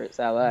America, it's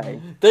LA.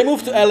 They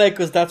moved to Yeah, LA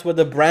because that's where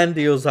the brand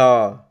deals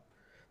are.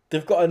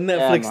 They've got a yeah,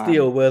 Netflix man.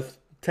 deal worth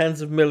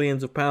tens of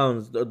millions of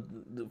pounds,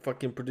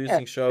 fucking Yeah,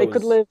 producing they could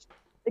shows. live.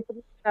 They could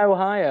live in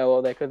Ohio,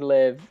 or they could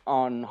live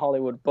on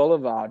Hollywood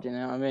Boulevard. You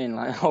know what I mean?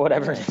 Like, or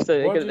whatever it Yeah. is. So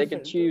What do you they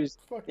could think? choose.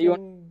 You want,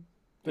 Fucking,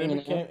 they you know?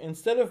 became,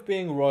 instead of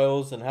being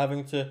royals and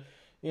having to,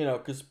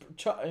 because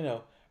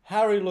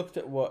Harry looked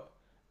at what,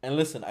 and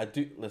I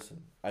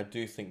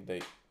do think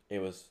it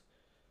was,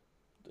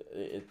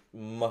 it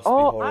must be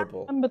Oh, I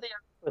horrible. remember the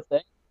Oprah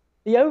thing.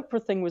 The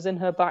Oprah thing was in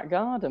her back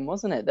garden,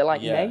 wasn't it? They're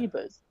like Yeah,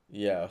 neighbors.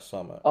 yeah,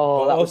 summer. But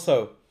Oh, that was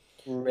also,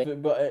 great.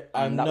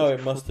 I That know was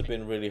it must have crazy.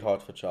 been really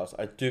hard for Charles.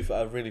 I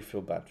really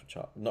feel bad for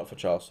Charles. Not for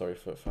Charles, sorry,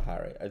 for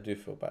Harry. I do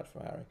feel bad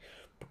for Harry.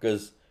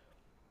 Because,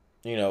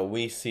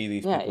 we see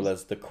these Yeah, people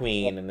as the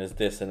queen and as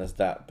this and as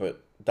that,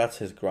 but that's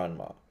his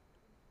grandma.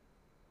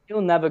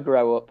 he'll never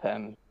grow up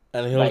him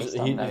And based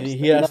on those he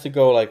things. has to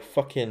go like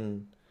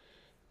fucking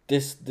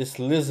this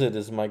lizard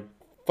is my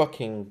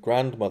fucking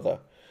grandmother.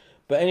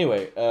 But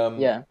anyway,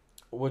 Yeah.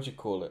 what do you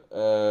call it?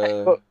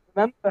 But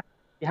remember,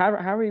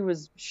 Harry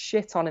was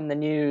shit on in the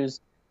news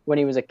when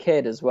he was a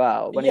kid as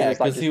well, when he Yeah, was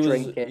like because just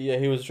drinking.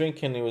 he was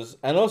drinking. He was,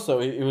 and also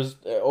he was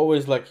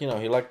always like, he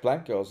liked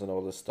black girls and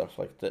all this stuff.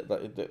 Like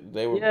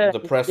they were, Yeah,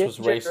 the he's press was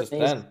ginger and racist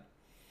then.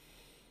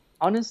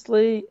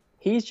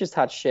 he's just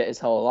had shit his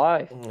whole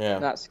life. Yeah,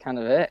 That's kind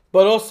of it.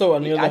 but also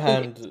on the other I think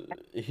hand,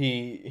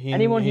 he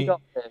anyone he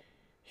got with,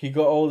 he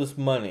got all this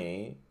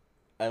money,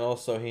 and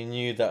also he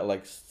knew that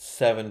like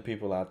 7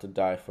 people had to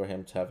die for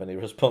him to have any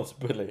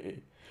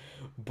responsibility.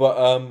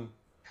 But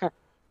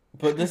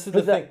but this is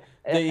the but thing.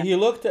 that He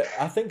looked at,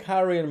 I think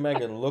Harry and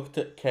Meghan looked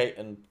at Kate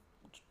and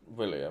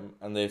William,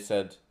 and they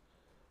said,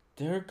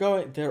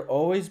 they're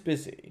always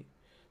busy.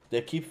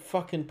 They keep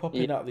fucking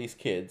yeah, popping out these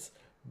kids.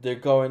 They're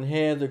going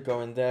here, they're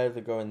going there,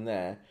 they're going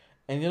there,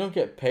 and you don't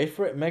get paid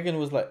for it. Meghan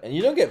was like, and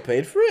you don't get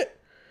paid for it?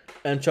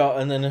 And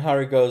then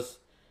Harry goes,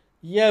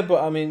 yeah,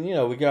 but I mean,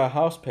 we got a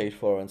house paid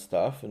for and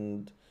stuff,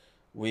 and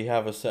we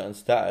have a certain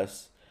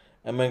status.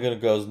 And Megan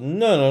goes,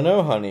 no, no,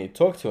 no, honey,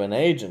 talk to an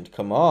agent.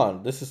 Come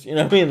on, this is, what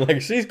I mean?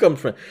 Like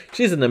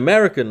she's an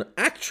American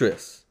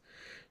actress.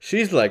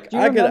 She's like, do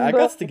you I remember?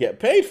 got to get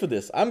paid for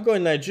this. I'm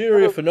going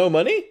Nigeria for no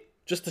money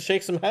just to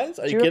shake some hands.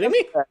 Are Do you you kidding remember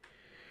me?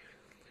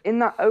 in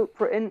that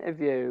Oprah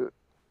interview,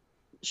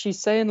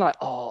 she's saying like,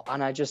 "Oh,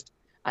 and I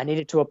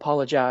needed to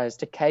apologize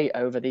to Kate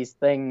over these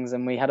things,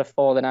 and we had a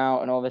falling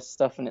out and all this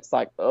stuff." And it's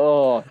like,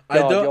 "Oh I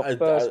God, don't. your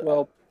first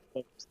world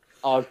problems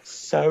are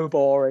so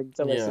boring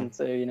to Yeah, listen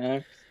to." You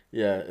know,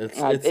 yeah.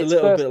 It's a it's little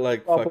first bit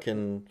like problem.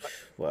 fucking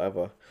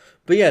whatever.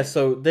 But yeah,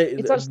 so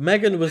It's actually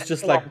Megan an was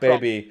just like, echelon problem.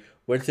 baby,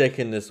 we're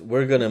taking this.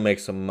 We're gonna make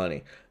some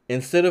money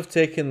instead of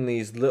taking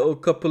these little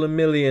couple of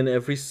million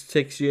every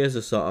 6 years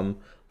or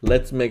something.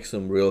 Let's make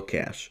some real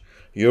cash.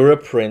 You're a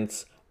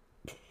prince,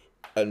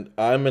 and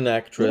I'm an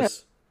Yeah.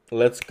 actress.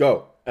 Let's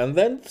go. And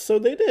then so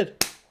they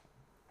did.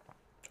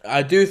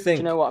 I do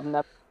Do you know think. what? I've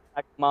never seen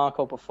a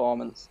Markle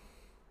performance.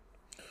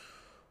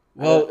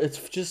 I Well, don't.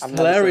 it's just I've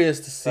never seen. hilarious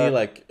to see Uh,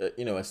 like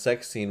a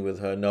sex scene with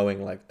her,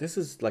 knowing like this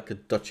is like a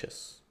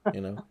duchess.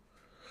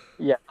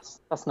 yes,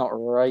 that's not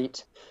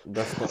right.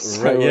 That's not That's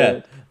right. so Yeah,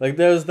 weird. like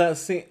there's that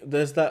scene.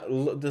 There's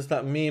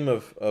that meme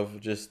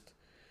of just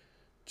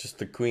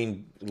the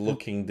queen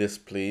looking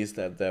displeased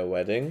at their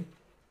wedding,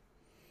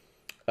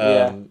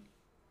 Yeah,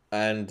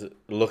 and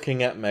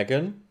looking at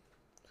Meghan,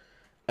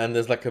 and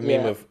there's like a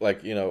meme yeah. of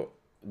like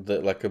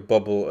like a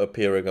bubble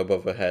appearing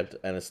above her head,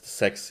 and it's the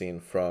sex scene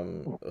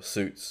from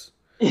Suits,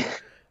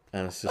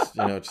 and it's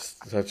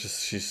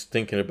just she's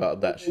thinking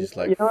about that. She's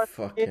like You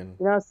fucking.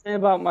 know what I say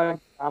about my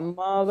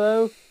grandma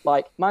though?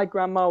 Like my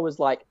grandma was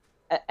like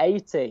at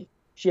 80,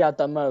 she had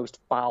the most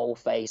foul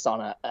face on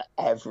her at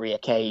every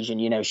occasion.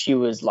 You know, she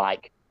was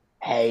like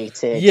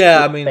hated. She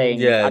Yeah, I did mean, things.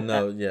 yeah, I don't know.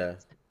 no, yeah,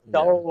 Yeah.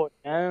 old,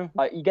 you know?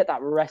 Like, you get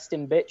that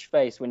resting bitch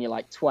face when you're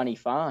like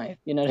 25.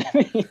 You know what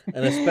I mean?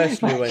 And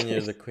especially when Like,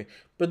 you're the queen.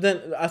 But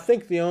then I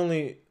think the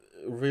only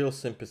real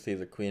sympathy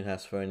the queen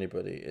has for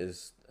anybody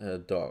is her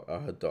dog or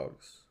her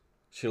dogs.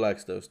 She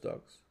likes those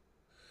dogs.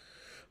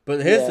 But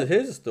yeah.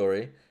 here's a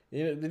story.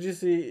 You know, did you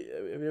see?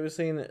 Have you ever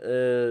seen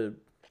Annie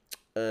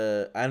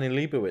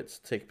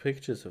Leibovitz take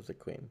pictures of the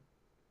queen?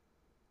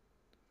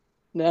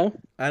 No?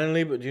 Annie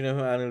Leibovitz. Do you know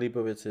who Annie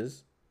Leibovitz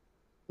is?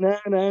 No,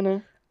 no,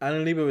 no.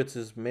 Annie Leibovitz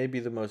is maybe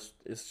the most.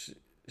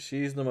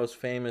 She's the most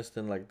famous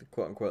and like the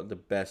quote unquote the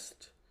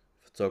best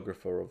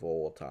photographer of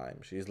all time.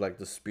 She's like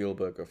the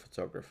Spielberg of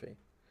photography.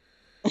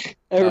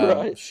 Oh,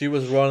 right. She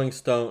was Rolling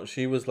Stone.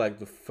 She was like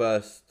the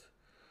first.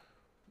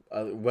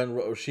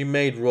 When she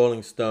made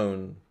Rolling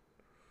Stone,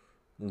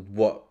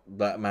 what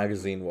that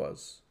magazine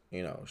was,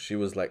 you know, she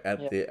was like at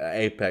Yeah. the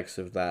apex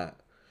of that.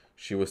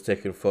 She was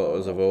taking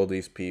photos of Oh, all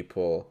these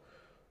people,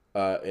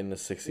 in the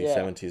 60s, yeah.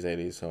 70s,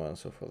 80s, so on and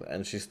so forth.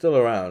 And she's still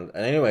around.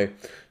 And anyway,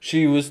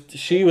 she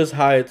was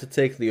hired to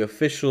take the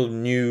official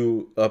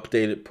new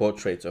updated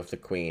portraits of the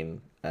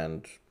Queen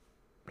and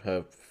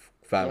her Yeah.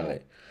 family.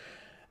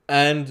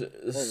 And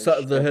Holy so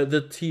shit.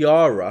 the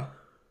tiara,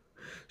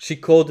 she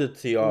called it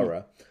Mm.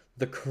 tiara.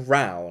 The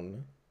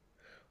crown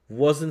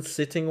wasn't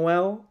sitting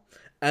well,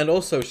 and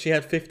also she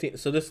had 15.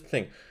 So this is the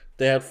thing,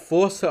 they had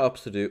 4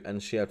 setups to do,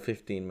 and she had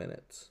 15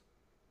 minutes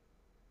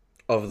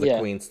of the Yeah.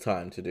 Queen's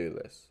time to do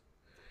this.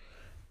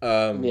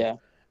 Um, Yeah.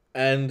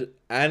 and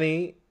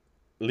Annie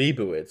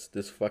Leibovitz,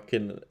 this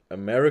fucking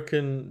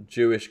American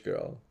Jewish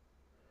girl,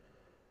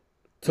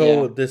 Yeah.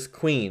 told this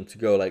Queen to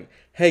go like,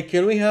 "Hey,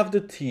 can we have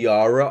the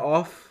tiara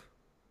off?"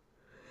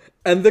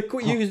 And the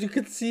Queen, you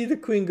could see the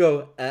Queen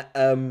go,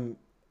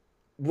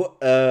 what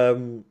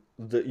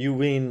you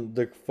mean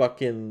the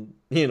fucking,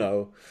 you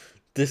know,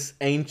 this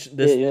ancient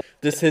Yeah. Yeah.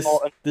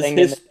 Important thing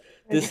in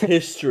this the...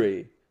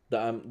 history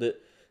that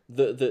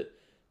the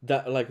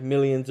that like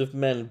millions of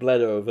men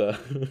bled over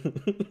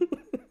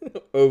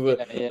over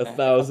Yeah. a Yeah.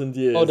 thousand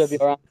Lord of years.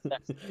 your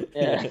ancestors.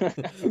 Yeah.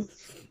 Yeah.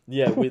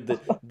 Yeah, with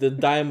the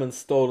diamonds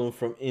stolen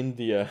from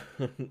India,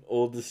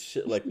 all this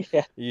shit. Like,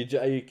 Yeah.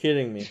 are you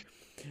kidding me?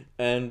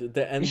 And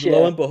lo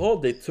Yeah. and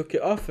behold, they took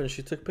it off, and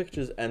she took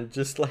pictures, and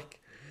just like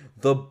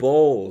the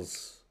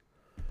balls,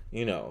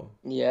 you know,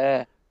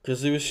 Yeah.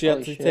 because she had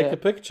Holy to take a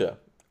shit. picture,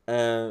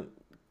 and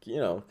you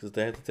know, because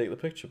they had to take the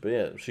picture. But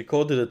yeah, she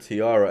called it a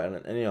tiara,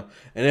 and you know,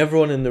 and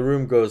everyone in the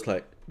room goes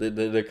like,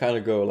 they kind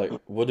of go like,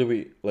 what do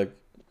we like?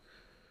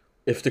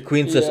 If the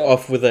Queen says Yeah.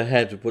 off with her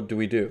head, what do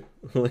we do?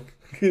 Like,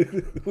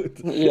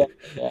 Yeah.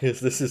 Yeah. because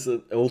this is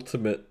an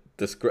ultimate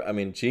disgrace. I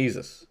mean,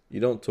 Jesus, you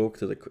don't talk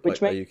to the Which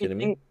like. Are makes you me kidding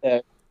me? think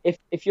though,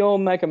 if you're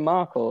Meghan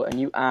Markle and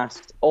you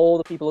asked all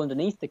the people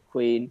underneath the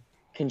Queen,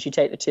 can she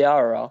take the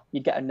tiara off?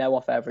 You'd get a no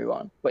off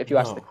everyone. But if you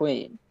ask the No.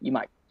 Queen, you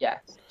might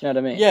yes. Do you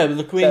know what I mean? Yeah, but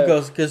the Queen So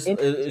goes because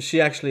in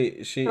she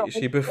actually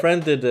she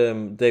befriended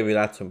David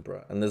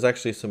Attenborough, and there's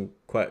actually some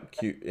quite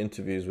cute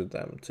interviews with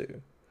them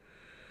too.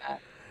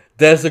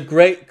 There's a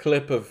great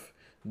clip of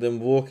them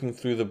walking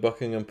through the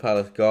Buckingham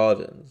Palace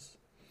gardens,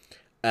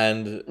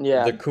 and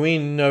yeah. the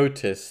Queen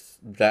noticed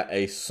that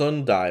a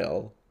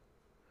sundial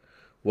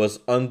was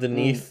Mm,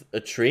 underneath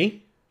a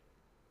tree,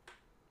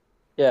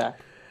 yeah.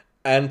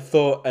 and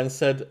thought and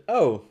said,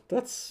 "Oh,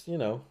 that's, you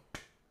know,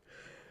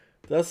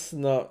 that's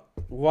not.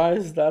 Why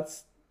is that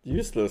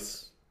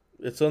useless?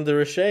 It's under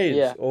a shade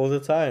Yeah. all the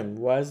time.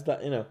 Why is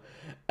that, you know?"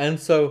 And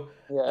so,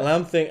 Yeah.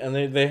 and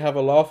they have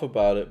a laugh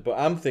about it, but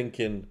I'm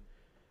thinking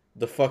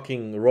the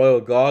fucking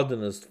royal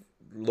gardeners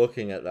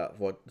looking at that,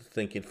 what,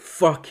 thinking,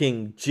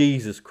 "Fucking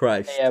Jesus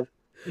Christ." Yeah.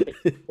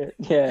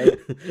 Yeah.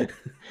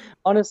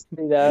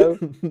 Honestly though,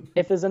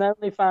 if there's an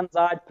OnlyFans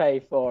I'd pay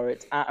for,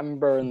 it's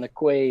Attenborough and the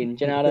Queen.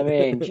 Do you know what I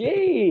mean?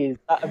 Jeez,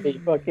 that'd be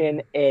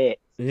fucking it.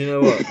 You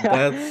know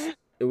what?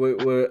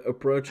 We're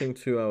approaching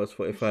 2 hours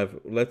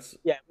 45.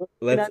 Yeah, we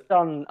Let's end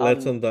on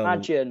let's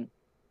undone.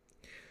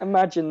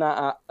 imagine that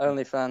at I feel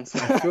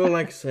OnlyFans.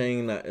 like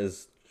saying that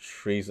is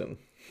treason.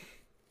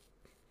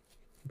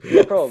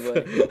 Yeah,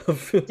 probably. I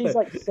feel He's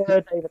like, like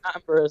Sir David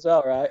Attenborough as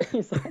well, right?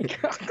 He's like,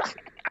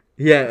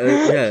 yeah,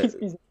 yeah.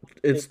 he's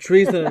It's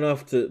treason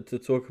enough to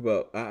talk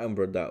about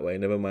Attenborough that way.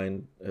 Never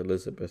mind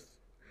Elizabeth.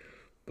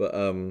 But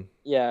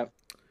yeah.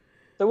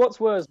 So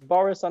what's worse,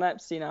 Boris on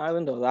Epstein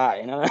Island or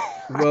that? You know?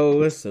 well,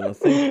 listen.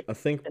 I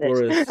think Finish.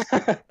 Boris.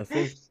 I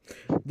think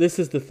this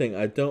is the thing.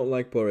 I don't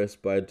like Boris,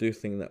 but I do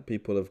think that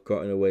people have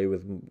gotten away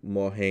with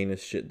more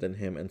heinous shit than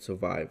him and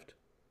survived.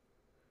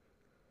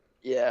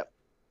 Yeah,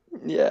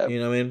 yeah. You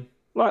know what I mean?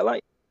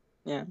 Like,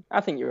 yeah.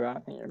 I think you're right. I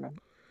think you're right.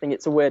 I think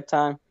it's a weird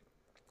time.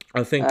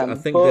 I think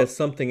But there's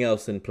something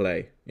else in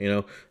play. You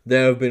know,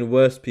 there have been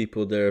worse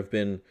people. There have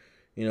been,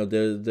 you know,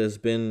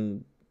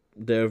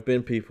 there have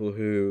been people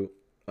who,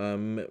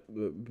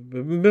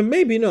 but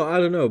maybe no, I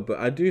don't know. But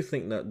I do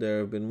think that there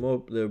have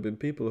been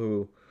people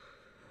who,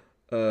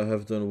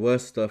 have done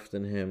worse stuff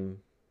than him,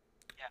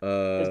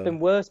 there's uh, been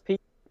worse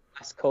people,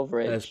 less as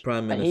coverage,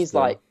 prime and he's minister.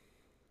 like.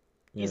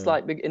 You He's know,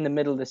 like in the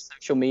middle of this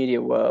social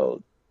media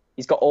world.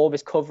 He's got all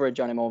this coverage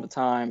on him all the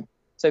time.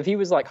 So if he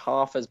was like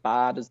half as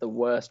bad as the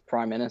worst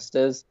prime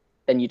ministers,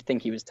 then you'd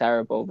think he was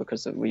terrible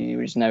because we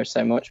just know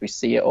so much. We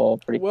see it all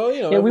pretty. Well,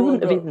 you know, Yeah, we everyone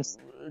wouldn't have got even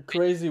seen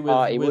crazy the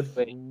party, would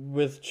we?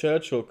 with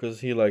Churchill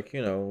because he, like,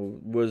 you know,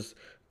 was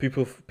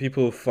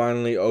people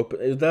finally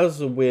open. That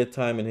was a weird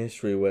time in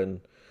history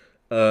when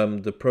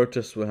the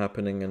protests were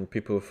happening and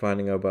people were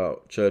finding out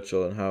about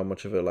Churchill and how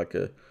much of a like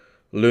a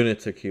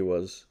lunatic he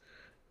was,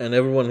 and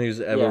everyone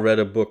who's ever Yeah, read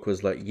a book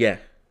was like, yeah,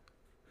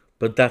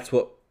 but that's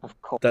what of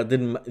course. that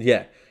didn't.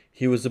 Yeah,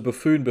 he was a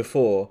buffoon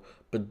before,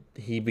 but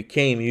he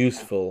became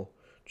useful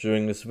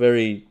during this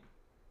very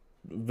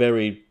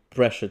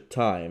pressured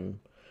time,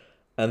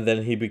 and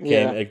then he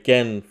became Yeah,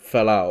 again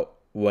fell out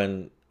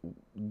when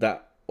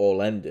that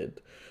all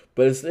ended.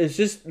 But it's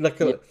just like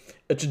yeah,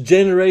 it's a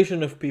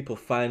generation of people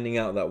finding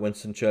out that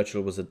Winston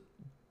Churchill was a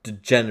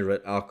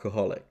degenerate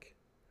alcoholic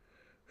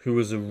who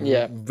was a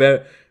yeah,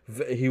 very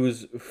he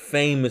was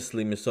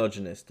famously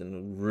misogynist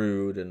and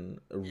rude and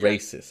yeah,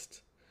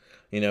 racist,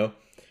 you know,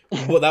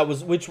 but that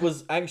was which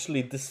was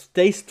actually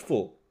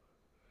distasteful.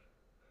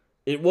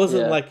 It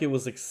wasn't yeah, like it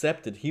was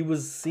accepted. He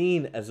was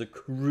seen as a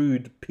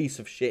crude piece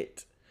of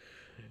shit.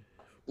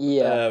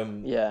 yeah,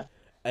 Um, yeah,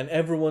 and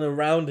everyone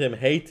around him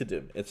hated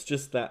him. It's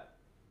just that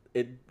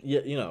it,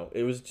 yeah, you know,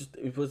 it was just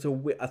it was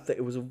I think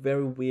it was a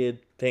very weird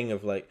thing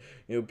of like,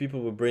 you know,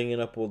 people were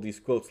bringing up all these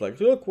quotes like,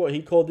 look what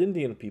he called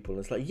Indian people.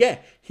 And it's like, yeah,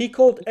 he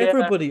called yeah.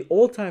 everybody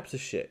all types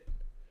of shit.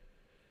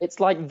 It's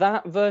like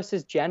that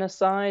versus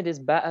genocide is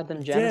better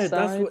than Yeah,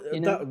 that's genocide, what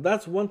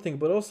that's one thing,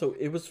 but also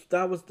it was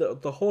that was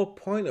the whole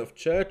point of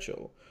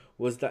Churchill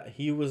was that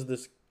he was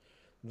this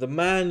the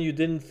man you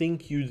didn't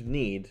think you'd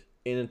need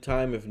in a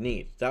time of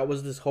need. That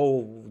was this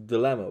whole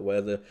dilemma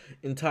where the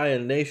entire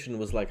nation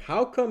was like,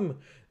 how come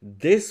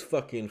this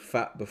fucking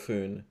fat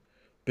buffoon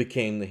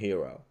became the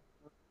hero?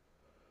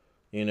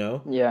 You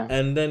know? Yeah,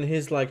 And then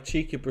his like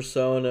cheeky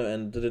persona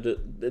and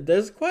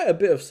there's quite a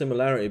bit of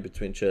similarity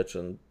between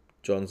Churchill and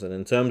Johnson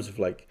in terms of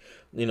like,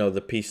 you know,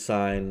 the peace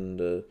sign,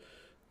 the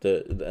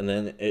and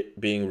then it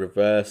being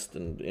reversed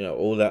and, you know,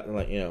 all that,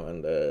 like, you know,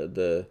 and the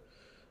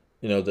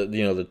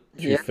the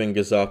two yeah,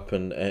 fingers up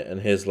and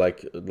his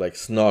like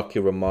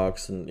snarky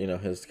remarks and, you know,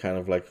 his kind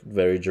of like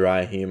very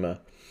dry humor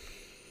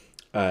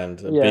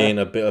and yeah. being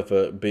a bit of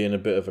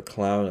a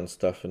clown and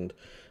stuff. And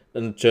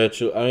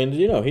Churchill, I mean,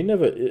 you know, he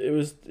never it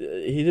was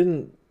he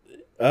didn't,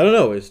 I don't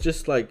know, it's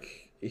just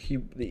like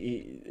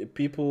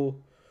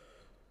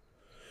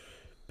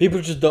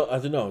people just don't, I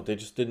don't know, they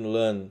just didn't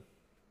learn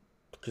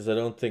because I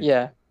don't think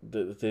Yeah.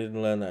 they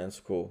didn't learn that in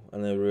school,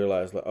 and they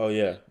realized like, oh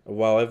yeah,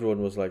 while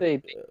everyone was like,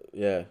 Be,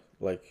 yeah,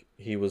 like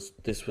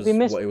this be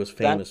was what he was misrepresented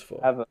famous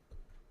for. ever.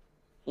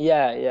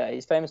 Yeah, yeah.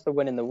 He's famous for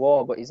winning the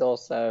war, but he's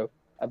also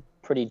a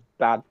pretty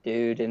bad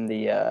dude in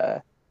the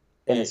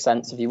Eh,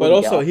 sense of you but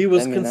wouldn't get also, off he with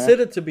was him, you know.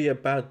 considered to be a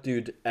bad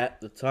dude at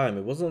the time.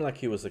 It wasn't like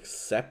he was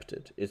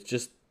accepted. It's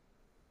just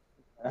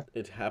Yeah,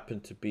 it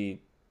happened to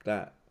be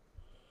that.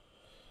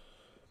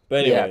 But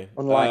yeah, anyway,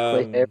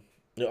 unlikely.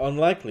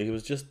 unlikely. He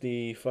was just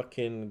the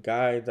fucking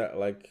guy that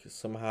like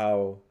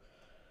somehow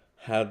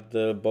had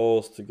the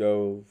balls to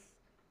go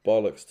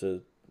bollocks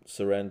to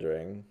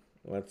surrendering.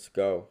 Let's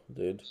go,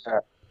 dude. Yeah.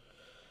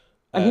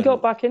 And he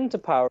got And back into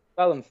power as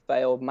well and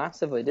failed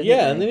massively, didn't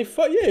yeah, and then he?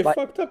 he Like,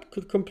 fucked up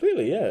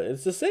completely. Yeah,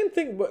 it's the same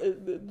thing. But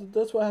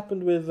that's what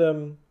happened with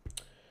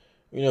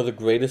you know, the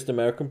greatest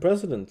American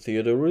president,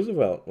 Theodore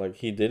Roosevelt. Like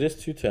he did his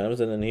 2 terms,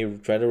 and then he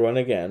tried to run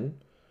again.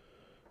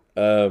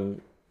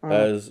 Um,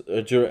 mm, as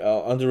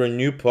under a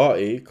new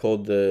party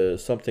called the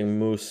something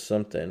Moose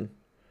something.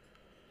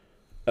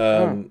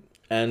 mm,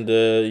 And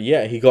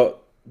yeah, he got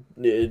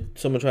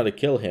someone tried to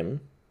kill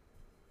him.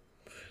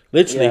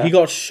 Literally, he yeah.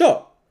 got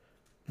shot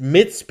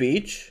mid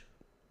speech,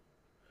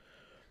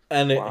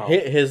 and it Wow.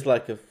 hit his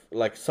like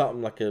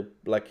something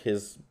like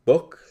his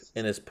book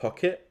in his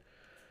pocket.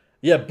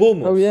 Yeah, bull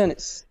Oh yeah, moose. and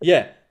it's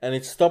Yeah, and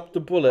it stopped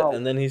the bullet, oh,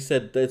 and then he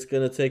said that it's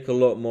gonna take a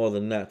lot more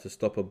than that to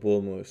stop a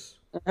bull moose.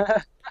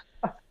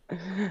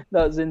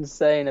 that's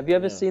insane. Have you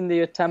ever Yeah, seen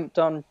the attempt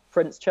on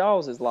Prince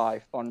Charles's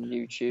life on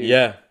YouTube,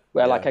 yeah,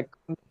 where like yeah,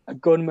 a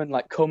gunman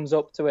like comes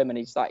up to him and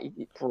he's like,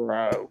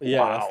 "Bro,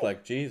 yeah. That's wow,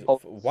 like Jesus.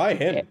 holy Why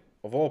shit." him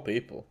of all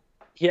people?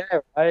 Yeah,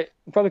 right.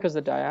 Probably because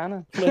of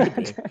Diana.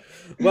 Maybe.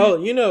 Well,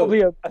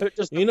 Probably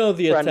just a you know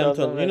the friend or attempt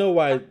on. something. You know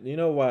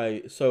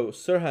why. So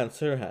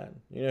Sirhan.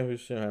 You know who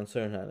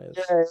Sirhan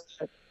is.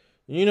 Yeah.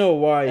 You know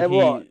why And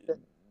what? he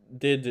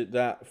did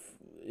that.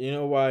 You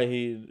know why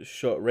he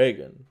shot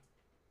Reagan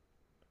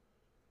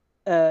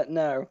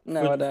No,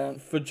 for no, I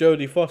don't. for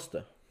Jodie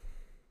Foster.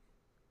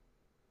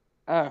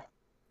 Oh,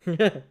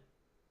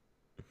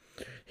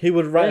 He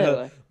would write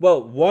her. really?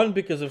 Well, one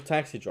because of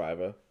Taxi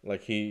Driver,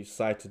 like he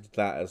cited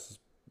that as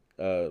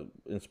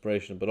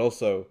inspiration, but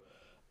also,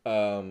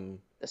 um,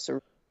 It's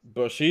a,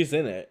 but she's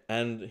in it,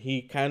 and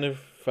he kind of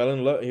fell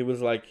in love. He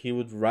was like he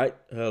would write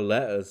her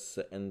letters,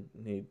 and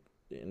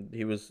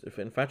he was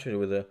infatuated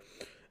with her,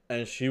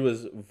 and she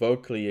was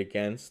vocally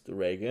against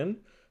Reagan.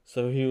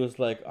 So he was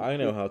like, I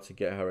know how to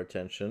get her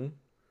attention.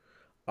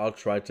 I'll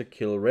try to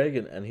kill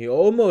Reagan, and he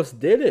almost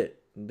did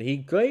it. He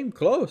came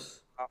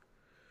close.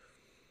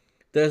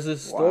 There's a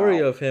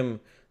story Wow. of him.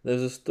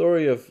 There's a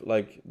story of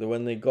like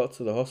when they got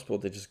to the hospital,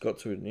 they just got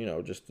to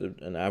just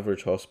an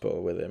average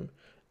hospital with him,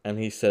 and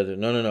he said,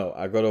 "No, no, no,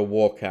 I gotta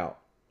walk out.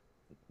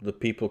 The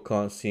people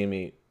can't see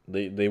me.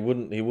 They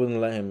wouldn't. He wouldn't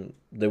let him.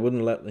 They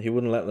wouldn't let. He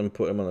wouldn't let them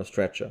put him on a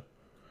stretcher."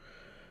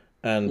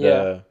 And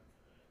Yeah.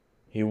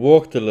 he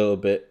walked a little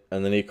bit,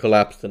 and then he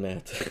collapsed, and they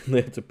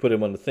had to put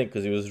him on the thing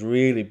because he was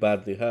really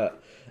badly hurt.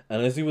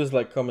 And as he was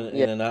like coming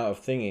Yeah. in and out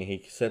of thingy,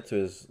 he said to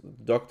his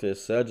doctor,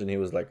 his surgeon, he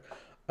was like,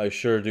 "I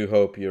sure do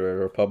hope you're a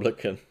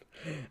Republican."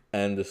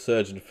 And the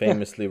surgeon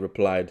famously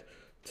replied,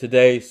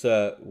 "Today,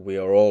 sir, we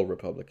are all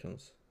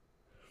Republicans."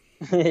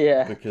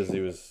 Yeah. Because he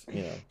was,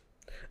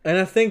 And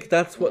I think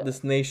that's what Yeah.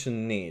 this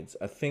nation needs.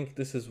 I think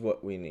this is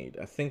what we need.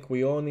 I think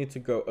we all need to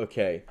go,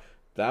 okay,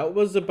 that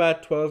was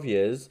about 12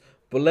 years,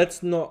 but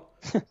let's not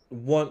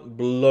want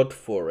blood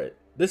for it.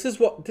 This is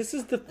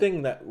the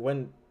thing that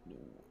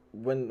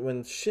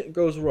when shit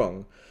goes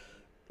wrong,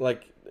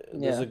 like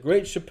there's Yeah. a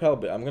great Chappelle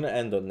bit. I'm gonna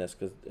end on this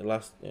because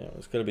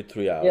it's gonna be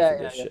 3 hours Yeah.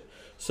 of Yeah. this Yeah. shit.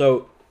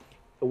 So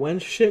when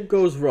shit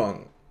goes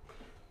wrong,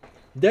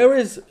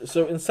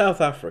 in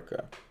South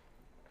Africa,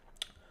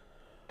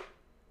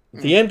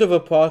 the end of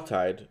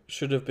apartheid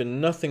should have been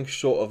nothing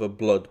short of a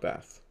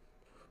bloodbath,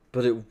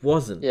 but it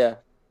wasn't. Yeah.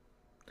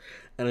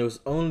 And it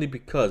was only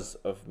because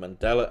of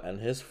Mandela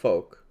and his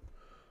folk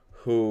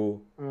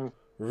who Mm.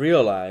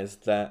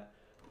 realized that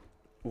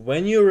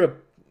when you're a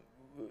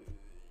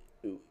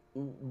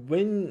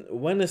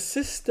when the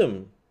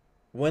system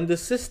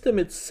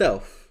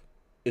itself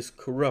is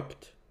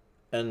corrupt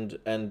and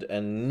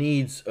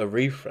needs a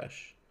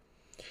refresh,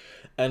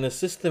 and the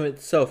system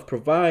itself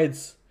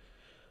provides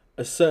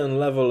a certain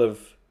level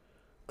of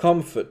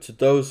comfort to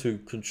those who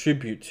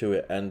contribute to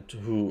it and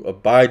who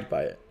abide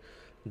by it,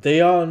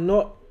 they are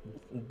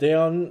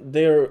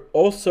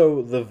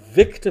also the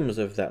victims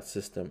of that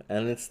system,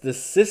 and it's the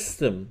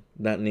system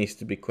that needs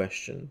to be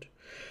questioned.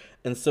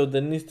 And so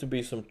there needs to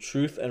be some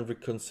truth and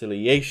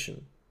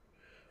reconciliation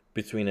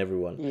between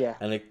everyone. Yeah.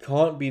 And it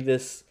can't be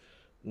this,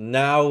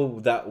 now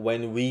that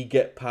when we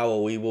get power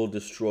we will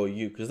destroy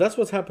you, because that's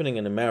what's happening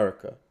in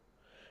America.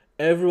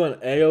 Everyone,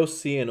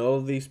 AOC and all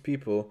of these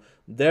people,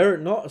 they're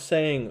not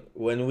saying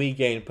when we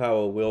gain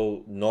power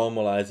we'll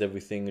normalize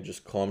everything and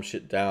just calm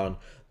shit down.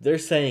 They're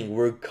saying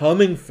we're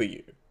coming for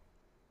you.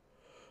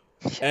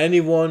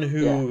 Anyone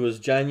who was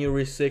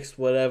January 6th,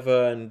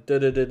 whatever, and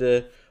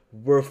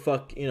we're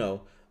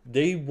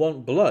they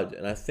want blood.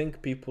 And I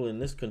think people in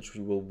this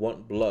country will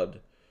want blood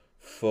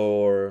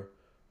for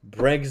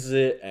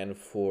Brexit and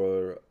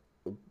for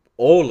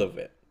all of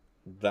it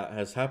that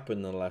has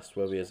happened in the last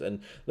 12 years.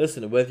 And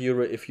listen, if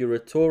you're a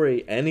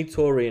Tory, any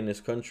Tory in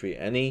this country,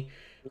 any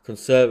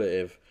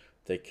conservative,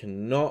 they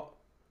cannot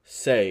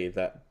say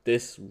that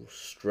this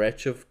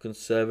stretch of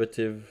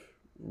conservative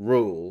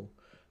rule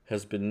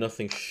has been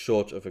nothing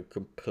short of a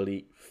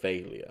complete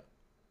failure.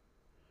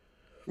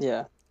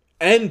 Yeah.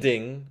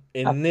 Ending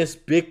in this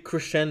big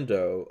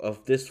crescendo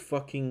of this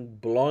fucking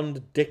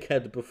blonde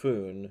dickhead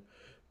buffoon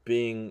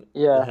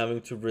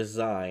having to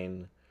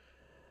resign.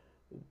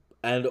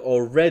 And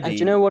already, And do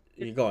you know what?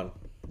 you're gone.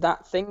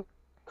 That thing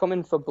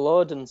coming for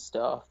blood and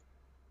stuff.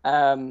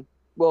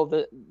 Well,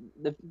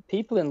 the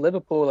people in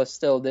Liverpool are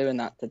still doing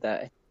that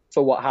today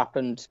for what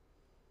happened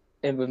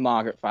with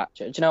Margaret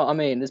Thatcher. Do you know what I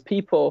mean? There's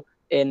people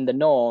in the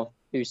north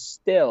who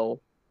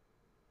still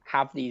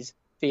have these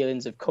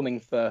feelings of coming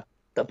for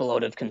the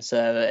blood of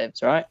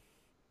conservatives, right?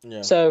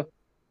 Yeah. So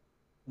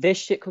this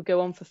shit could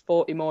go on for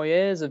 40 more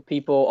years of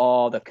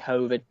people, the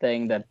COVID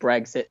thing, the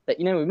Brexit, that,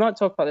 we might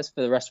talk about this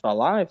for the rest of our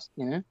lives,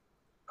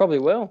 Probably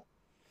will.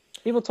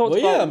 People talked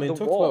about talk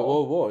the about war.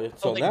 World War.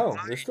 So now,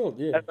 they're still,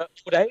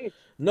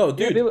 No,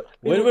 dude,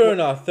 when we're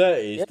in our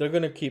 30s, they're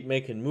going to keep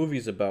making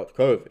movies about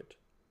COVID.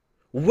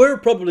 We're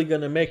probably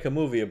going to make a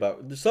movie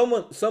about...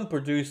 Some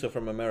producer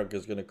from America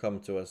is going to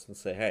come to us and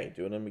say, hey,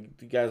 do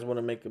you guys want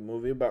to make a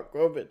movie about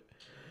COVID?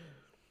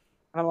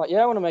 And I'm like,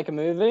 yeah, I want to make a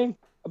movie.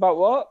 About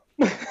what?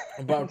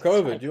 About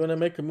COVID. Do you want to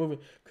make a movie?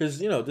 Because,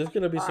 there's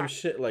going to be some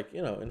shit like,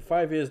 in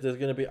 5 years, there's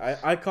going to be...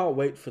 I can't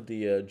wait for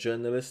the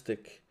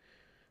journalistic...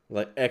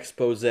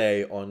 expose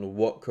on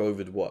what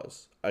COVID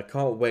was. I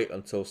can't wait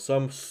until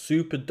some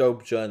super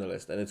dope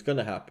journalist, and it's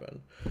gonna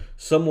happen.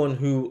 Someone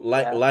who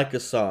like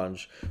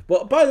Assange.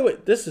 Well, by the way,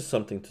 this is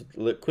something to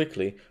look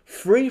quickly.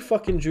 Free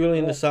fucking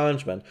Julian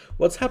Assange, man.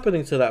 What's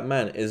happening to that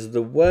man is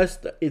the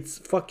worst. It's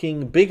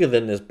fucking bigger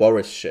than this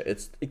Boris shit.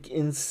 It's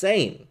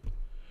insane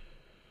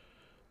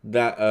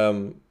that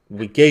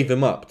we gave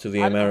him up to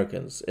the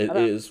Americans. It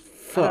is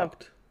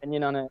fucked.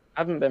 Opinion on it.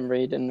 I haven't been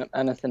reading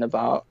anything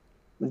about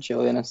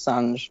Julian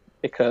Assange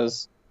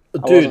because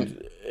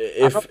dude,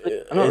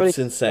 it's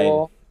insane.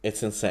 Sure.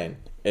 It's insane.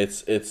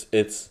 It's.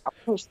 I'm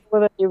not sure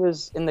whether he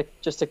was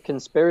just a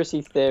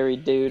conspiracy theory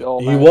dude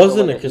or he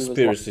wasn't a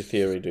conspiracy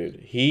theory dude.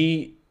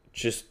 He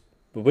just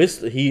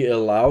he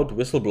allowed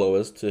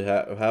whistleblowers to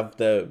have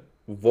their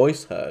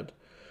voice heard,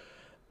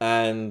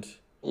 and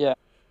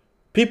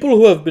people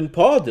who have been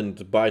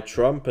pardoned by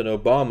Trump and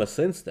Obama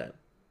since then.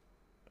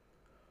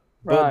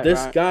 But Right, this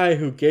right. guy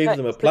who gave Yeah,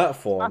 them a it's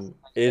platform fascinating.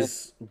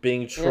 is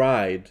being Yeah,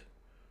 tried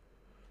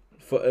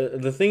for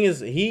the thing is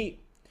he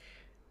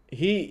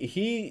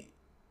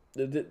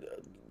th- th-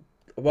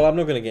 well, I'm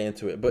not going to get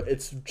into it, but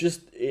it's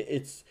just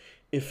it's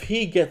if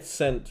he gets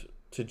sent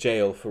to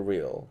jail for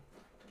real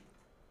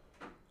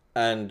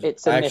and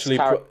it's a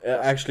miscarriage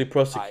of actually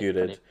justice, pretty.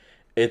 prosecuted,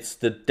 it's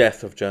the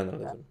death of Yeah,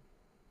 journalism.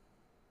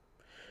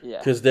 yeah,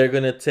 Because they're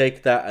going to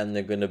take that and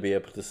they're going to be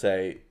able to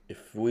say,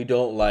 if we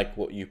don't like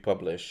what you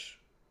publish,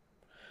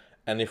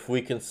 and if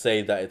we can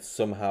say that it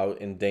somehow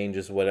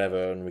endangers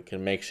whatever, and we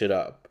can make shit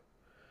up,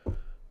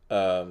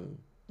 um,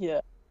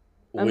 yeah.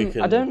 we I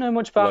can don't know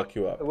much about. lock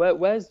you up.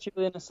 Where's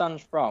Julian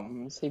Assange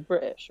from? Is he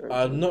British or is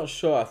I'm he? not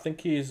sure. I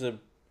think he's a.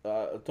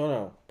 I don't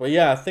know, but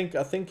yeah, I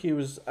think he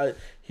was.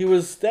 He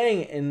was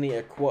staying in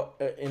the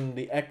in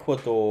the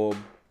Ecuador,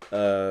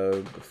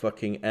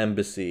 fucking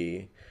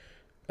embassy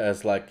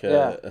as like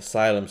Yeah. a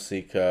asylum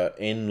seeker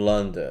in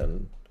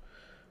London.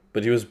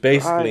 But he was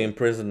basically Right. in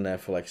prison there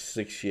for like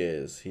 6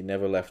 years. He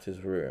never left his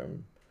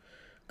room.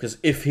 Because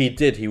if he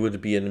did, he would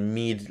be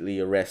immediately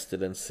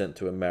arrested and sent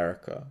to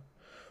America,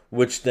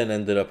 which then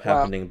ended up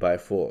Wow. happening by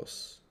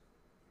force.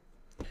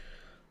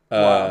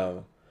 Wow.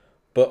 Um,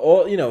 but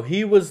all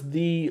he was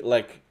the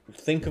like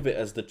think of it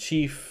as the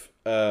chief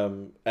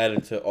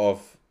editor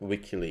of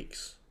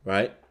WikiLeaks,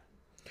 right?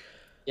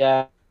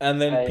 Yeah.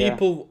 And then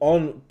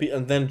Yeah.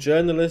 and then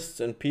journalists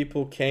and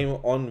people came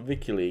on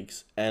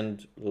WikiLeaks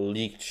and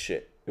leaked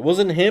shit. It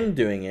wasn't him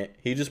doing it.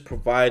 He just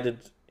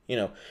provided,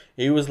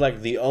 he was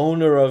like the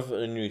owner of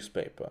a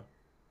newspaper.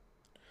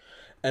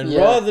 And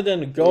Yeah. rather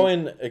than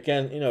going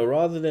again,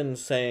 rather than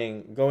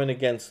saying going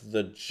against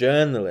the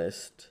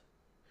journalist,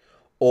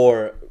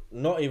 or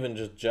not even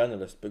just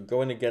journalist, but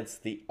going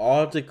against the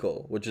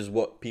article, which is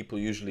what people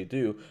usually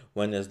do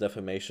when there's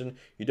defamation,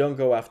 you don't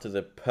go after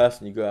the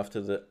person, you go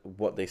after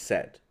what they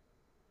said.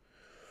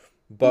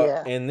 But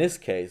Yeah. in this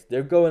case,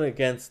 they're going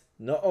against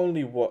not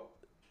only what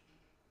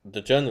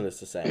the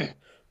journalists are saying,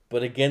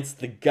 but against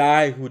the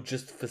guy who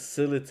just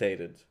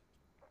facilitated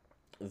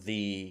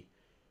the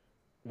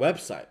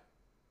website.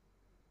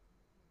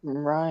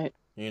 Right.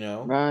 You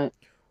know? Right.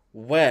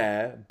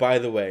 Where, by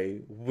the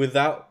way,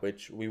 without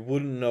which we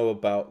wouldn't know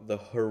about the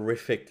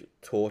horrific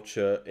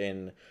torture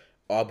in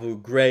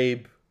Abu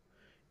Ghraib,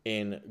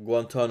 in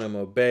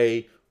Guantanamo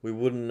Bay. We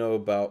wouldn't know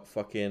about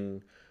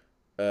fucking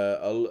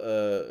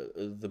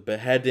the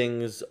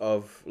beheadings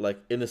of like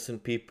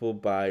innocent people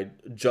by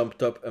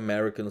jumped up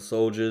American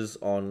soldiers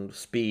on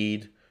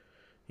speed,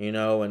 and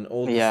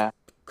all this Yeah.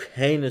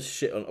 heinous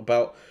shit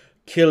about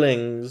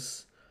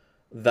killings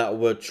that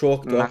were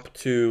chalked Ma- up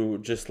to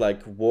just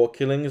like war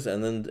killings,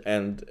 and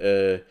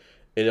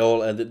it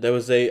all ended. There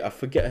was I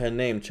forget her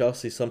name,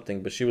 Chelsea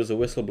something, but she was a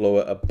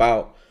whistleblower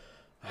about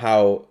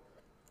how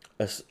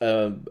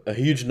a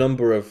huge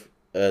number of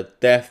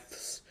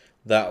deaths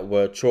that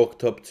were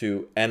chalked up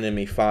to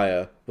enemy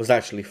fire was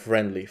actually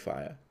friendly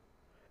fire,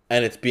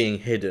 and it's being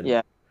hidden.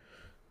 Yeah.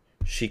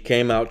 She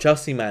came out.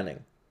 Chelsea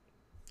Manning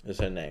is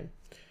her name.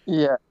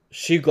 Yeah.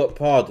 She got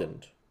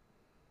pardoned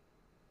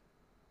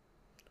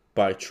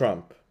by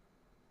Trump,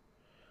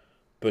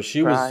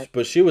 Right.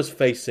 but she was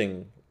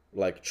facing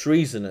like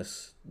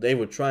treasonous. They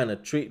were trying to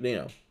treat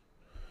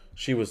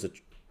she was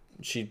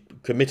she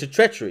committed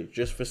treachery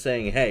just for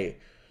saying, hey,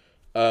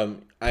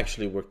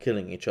 actually we're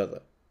killing each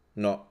other,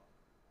 not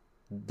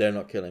they're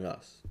not killing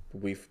us.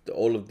 We've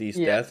all of these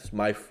Yeah. deaths.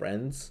 My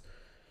friends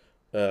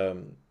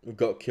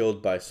got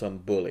killed by some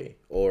bully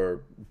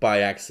or by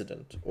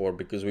accident or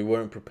because we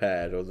weren't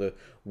prepared or the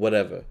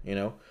whatever.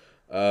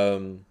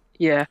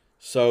 Yeah.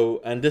 So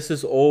and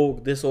this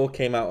all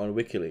came out on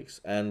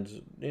WikiLeaks,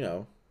 and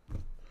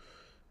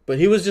but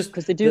he was just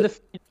Because they do the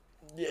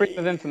Freedom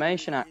of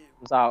Information Act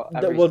comes out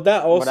every well,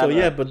 that also, whatever.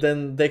 yeah, but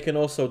then they can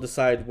also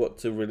decide what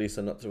to release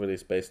and not to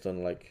release based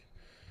on like,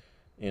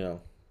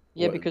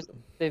 Yeah, what, because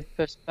they've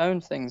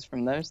postponed things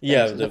from those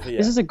yeah, things.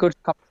 This is a good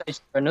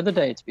conversation for another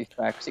day, to be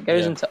fair, because it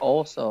goes yeah. into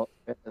all sorts.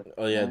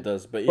 Oh yeah, it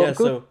does. But But yeah, good,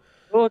 so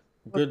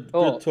good,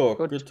 good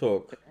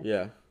talk. Good.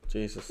 Yeah,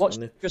 Jesus. Watch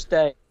Dangerous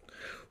Day.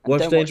 And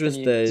Watch don't watch the Dangerous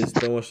news. Days.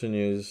 Don't watch the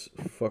news.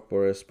 Fuck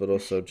Boris, but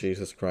also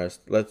Jesus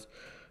Christ.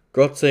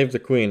 God save the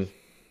Queen.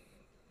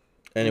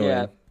 Anyway.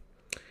 Yeah.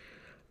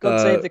 God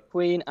save the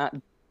Queen at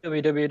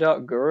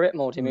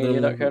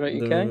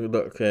www.gritmultimedia.co.uk.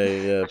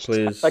 Okay, yeah,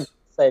 please.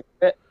 Save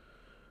it.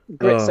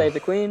 Grit save the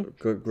Queen.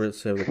 Grit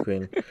save the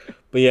Queen.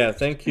 But yeah,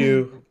 thank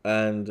you,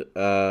 and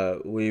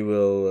we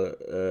will.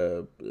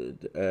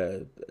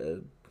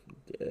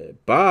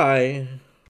 Bye.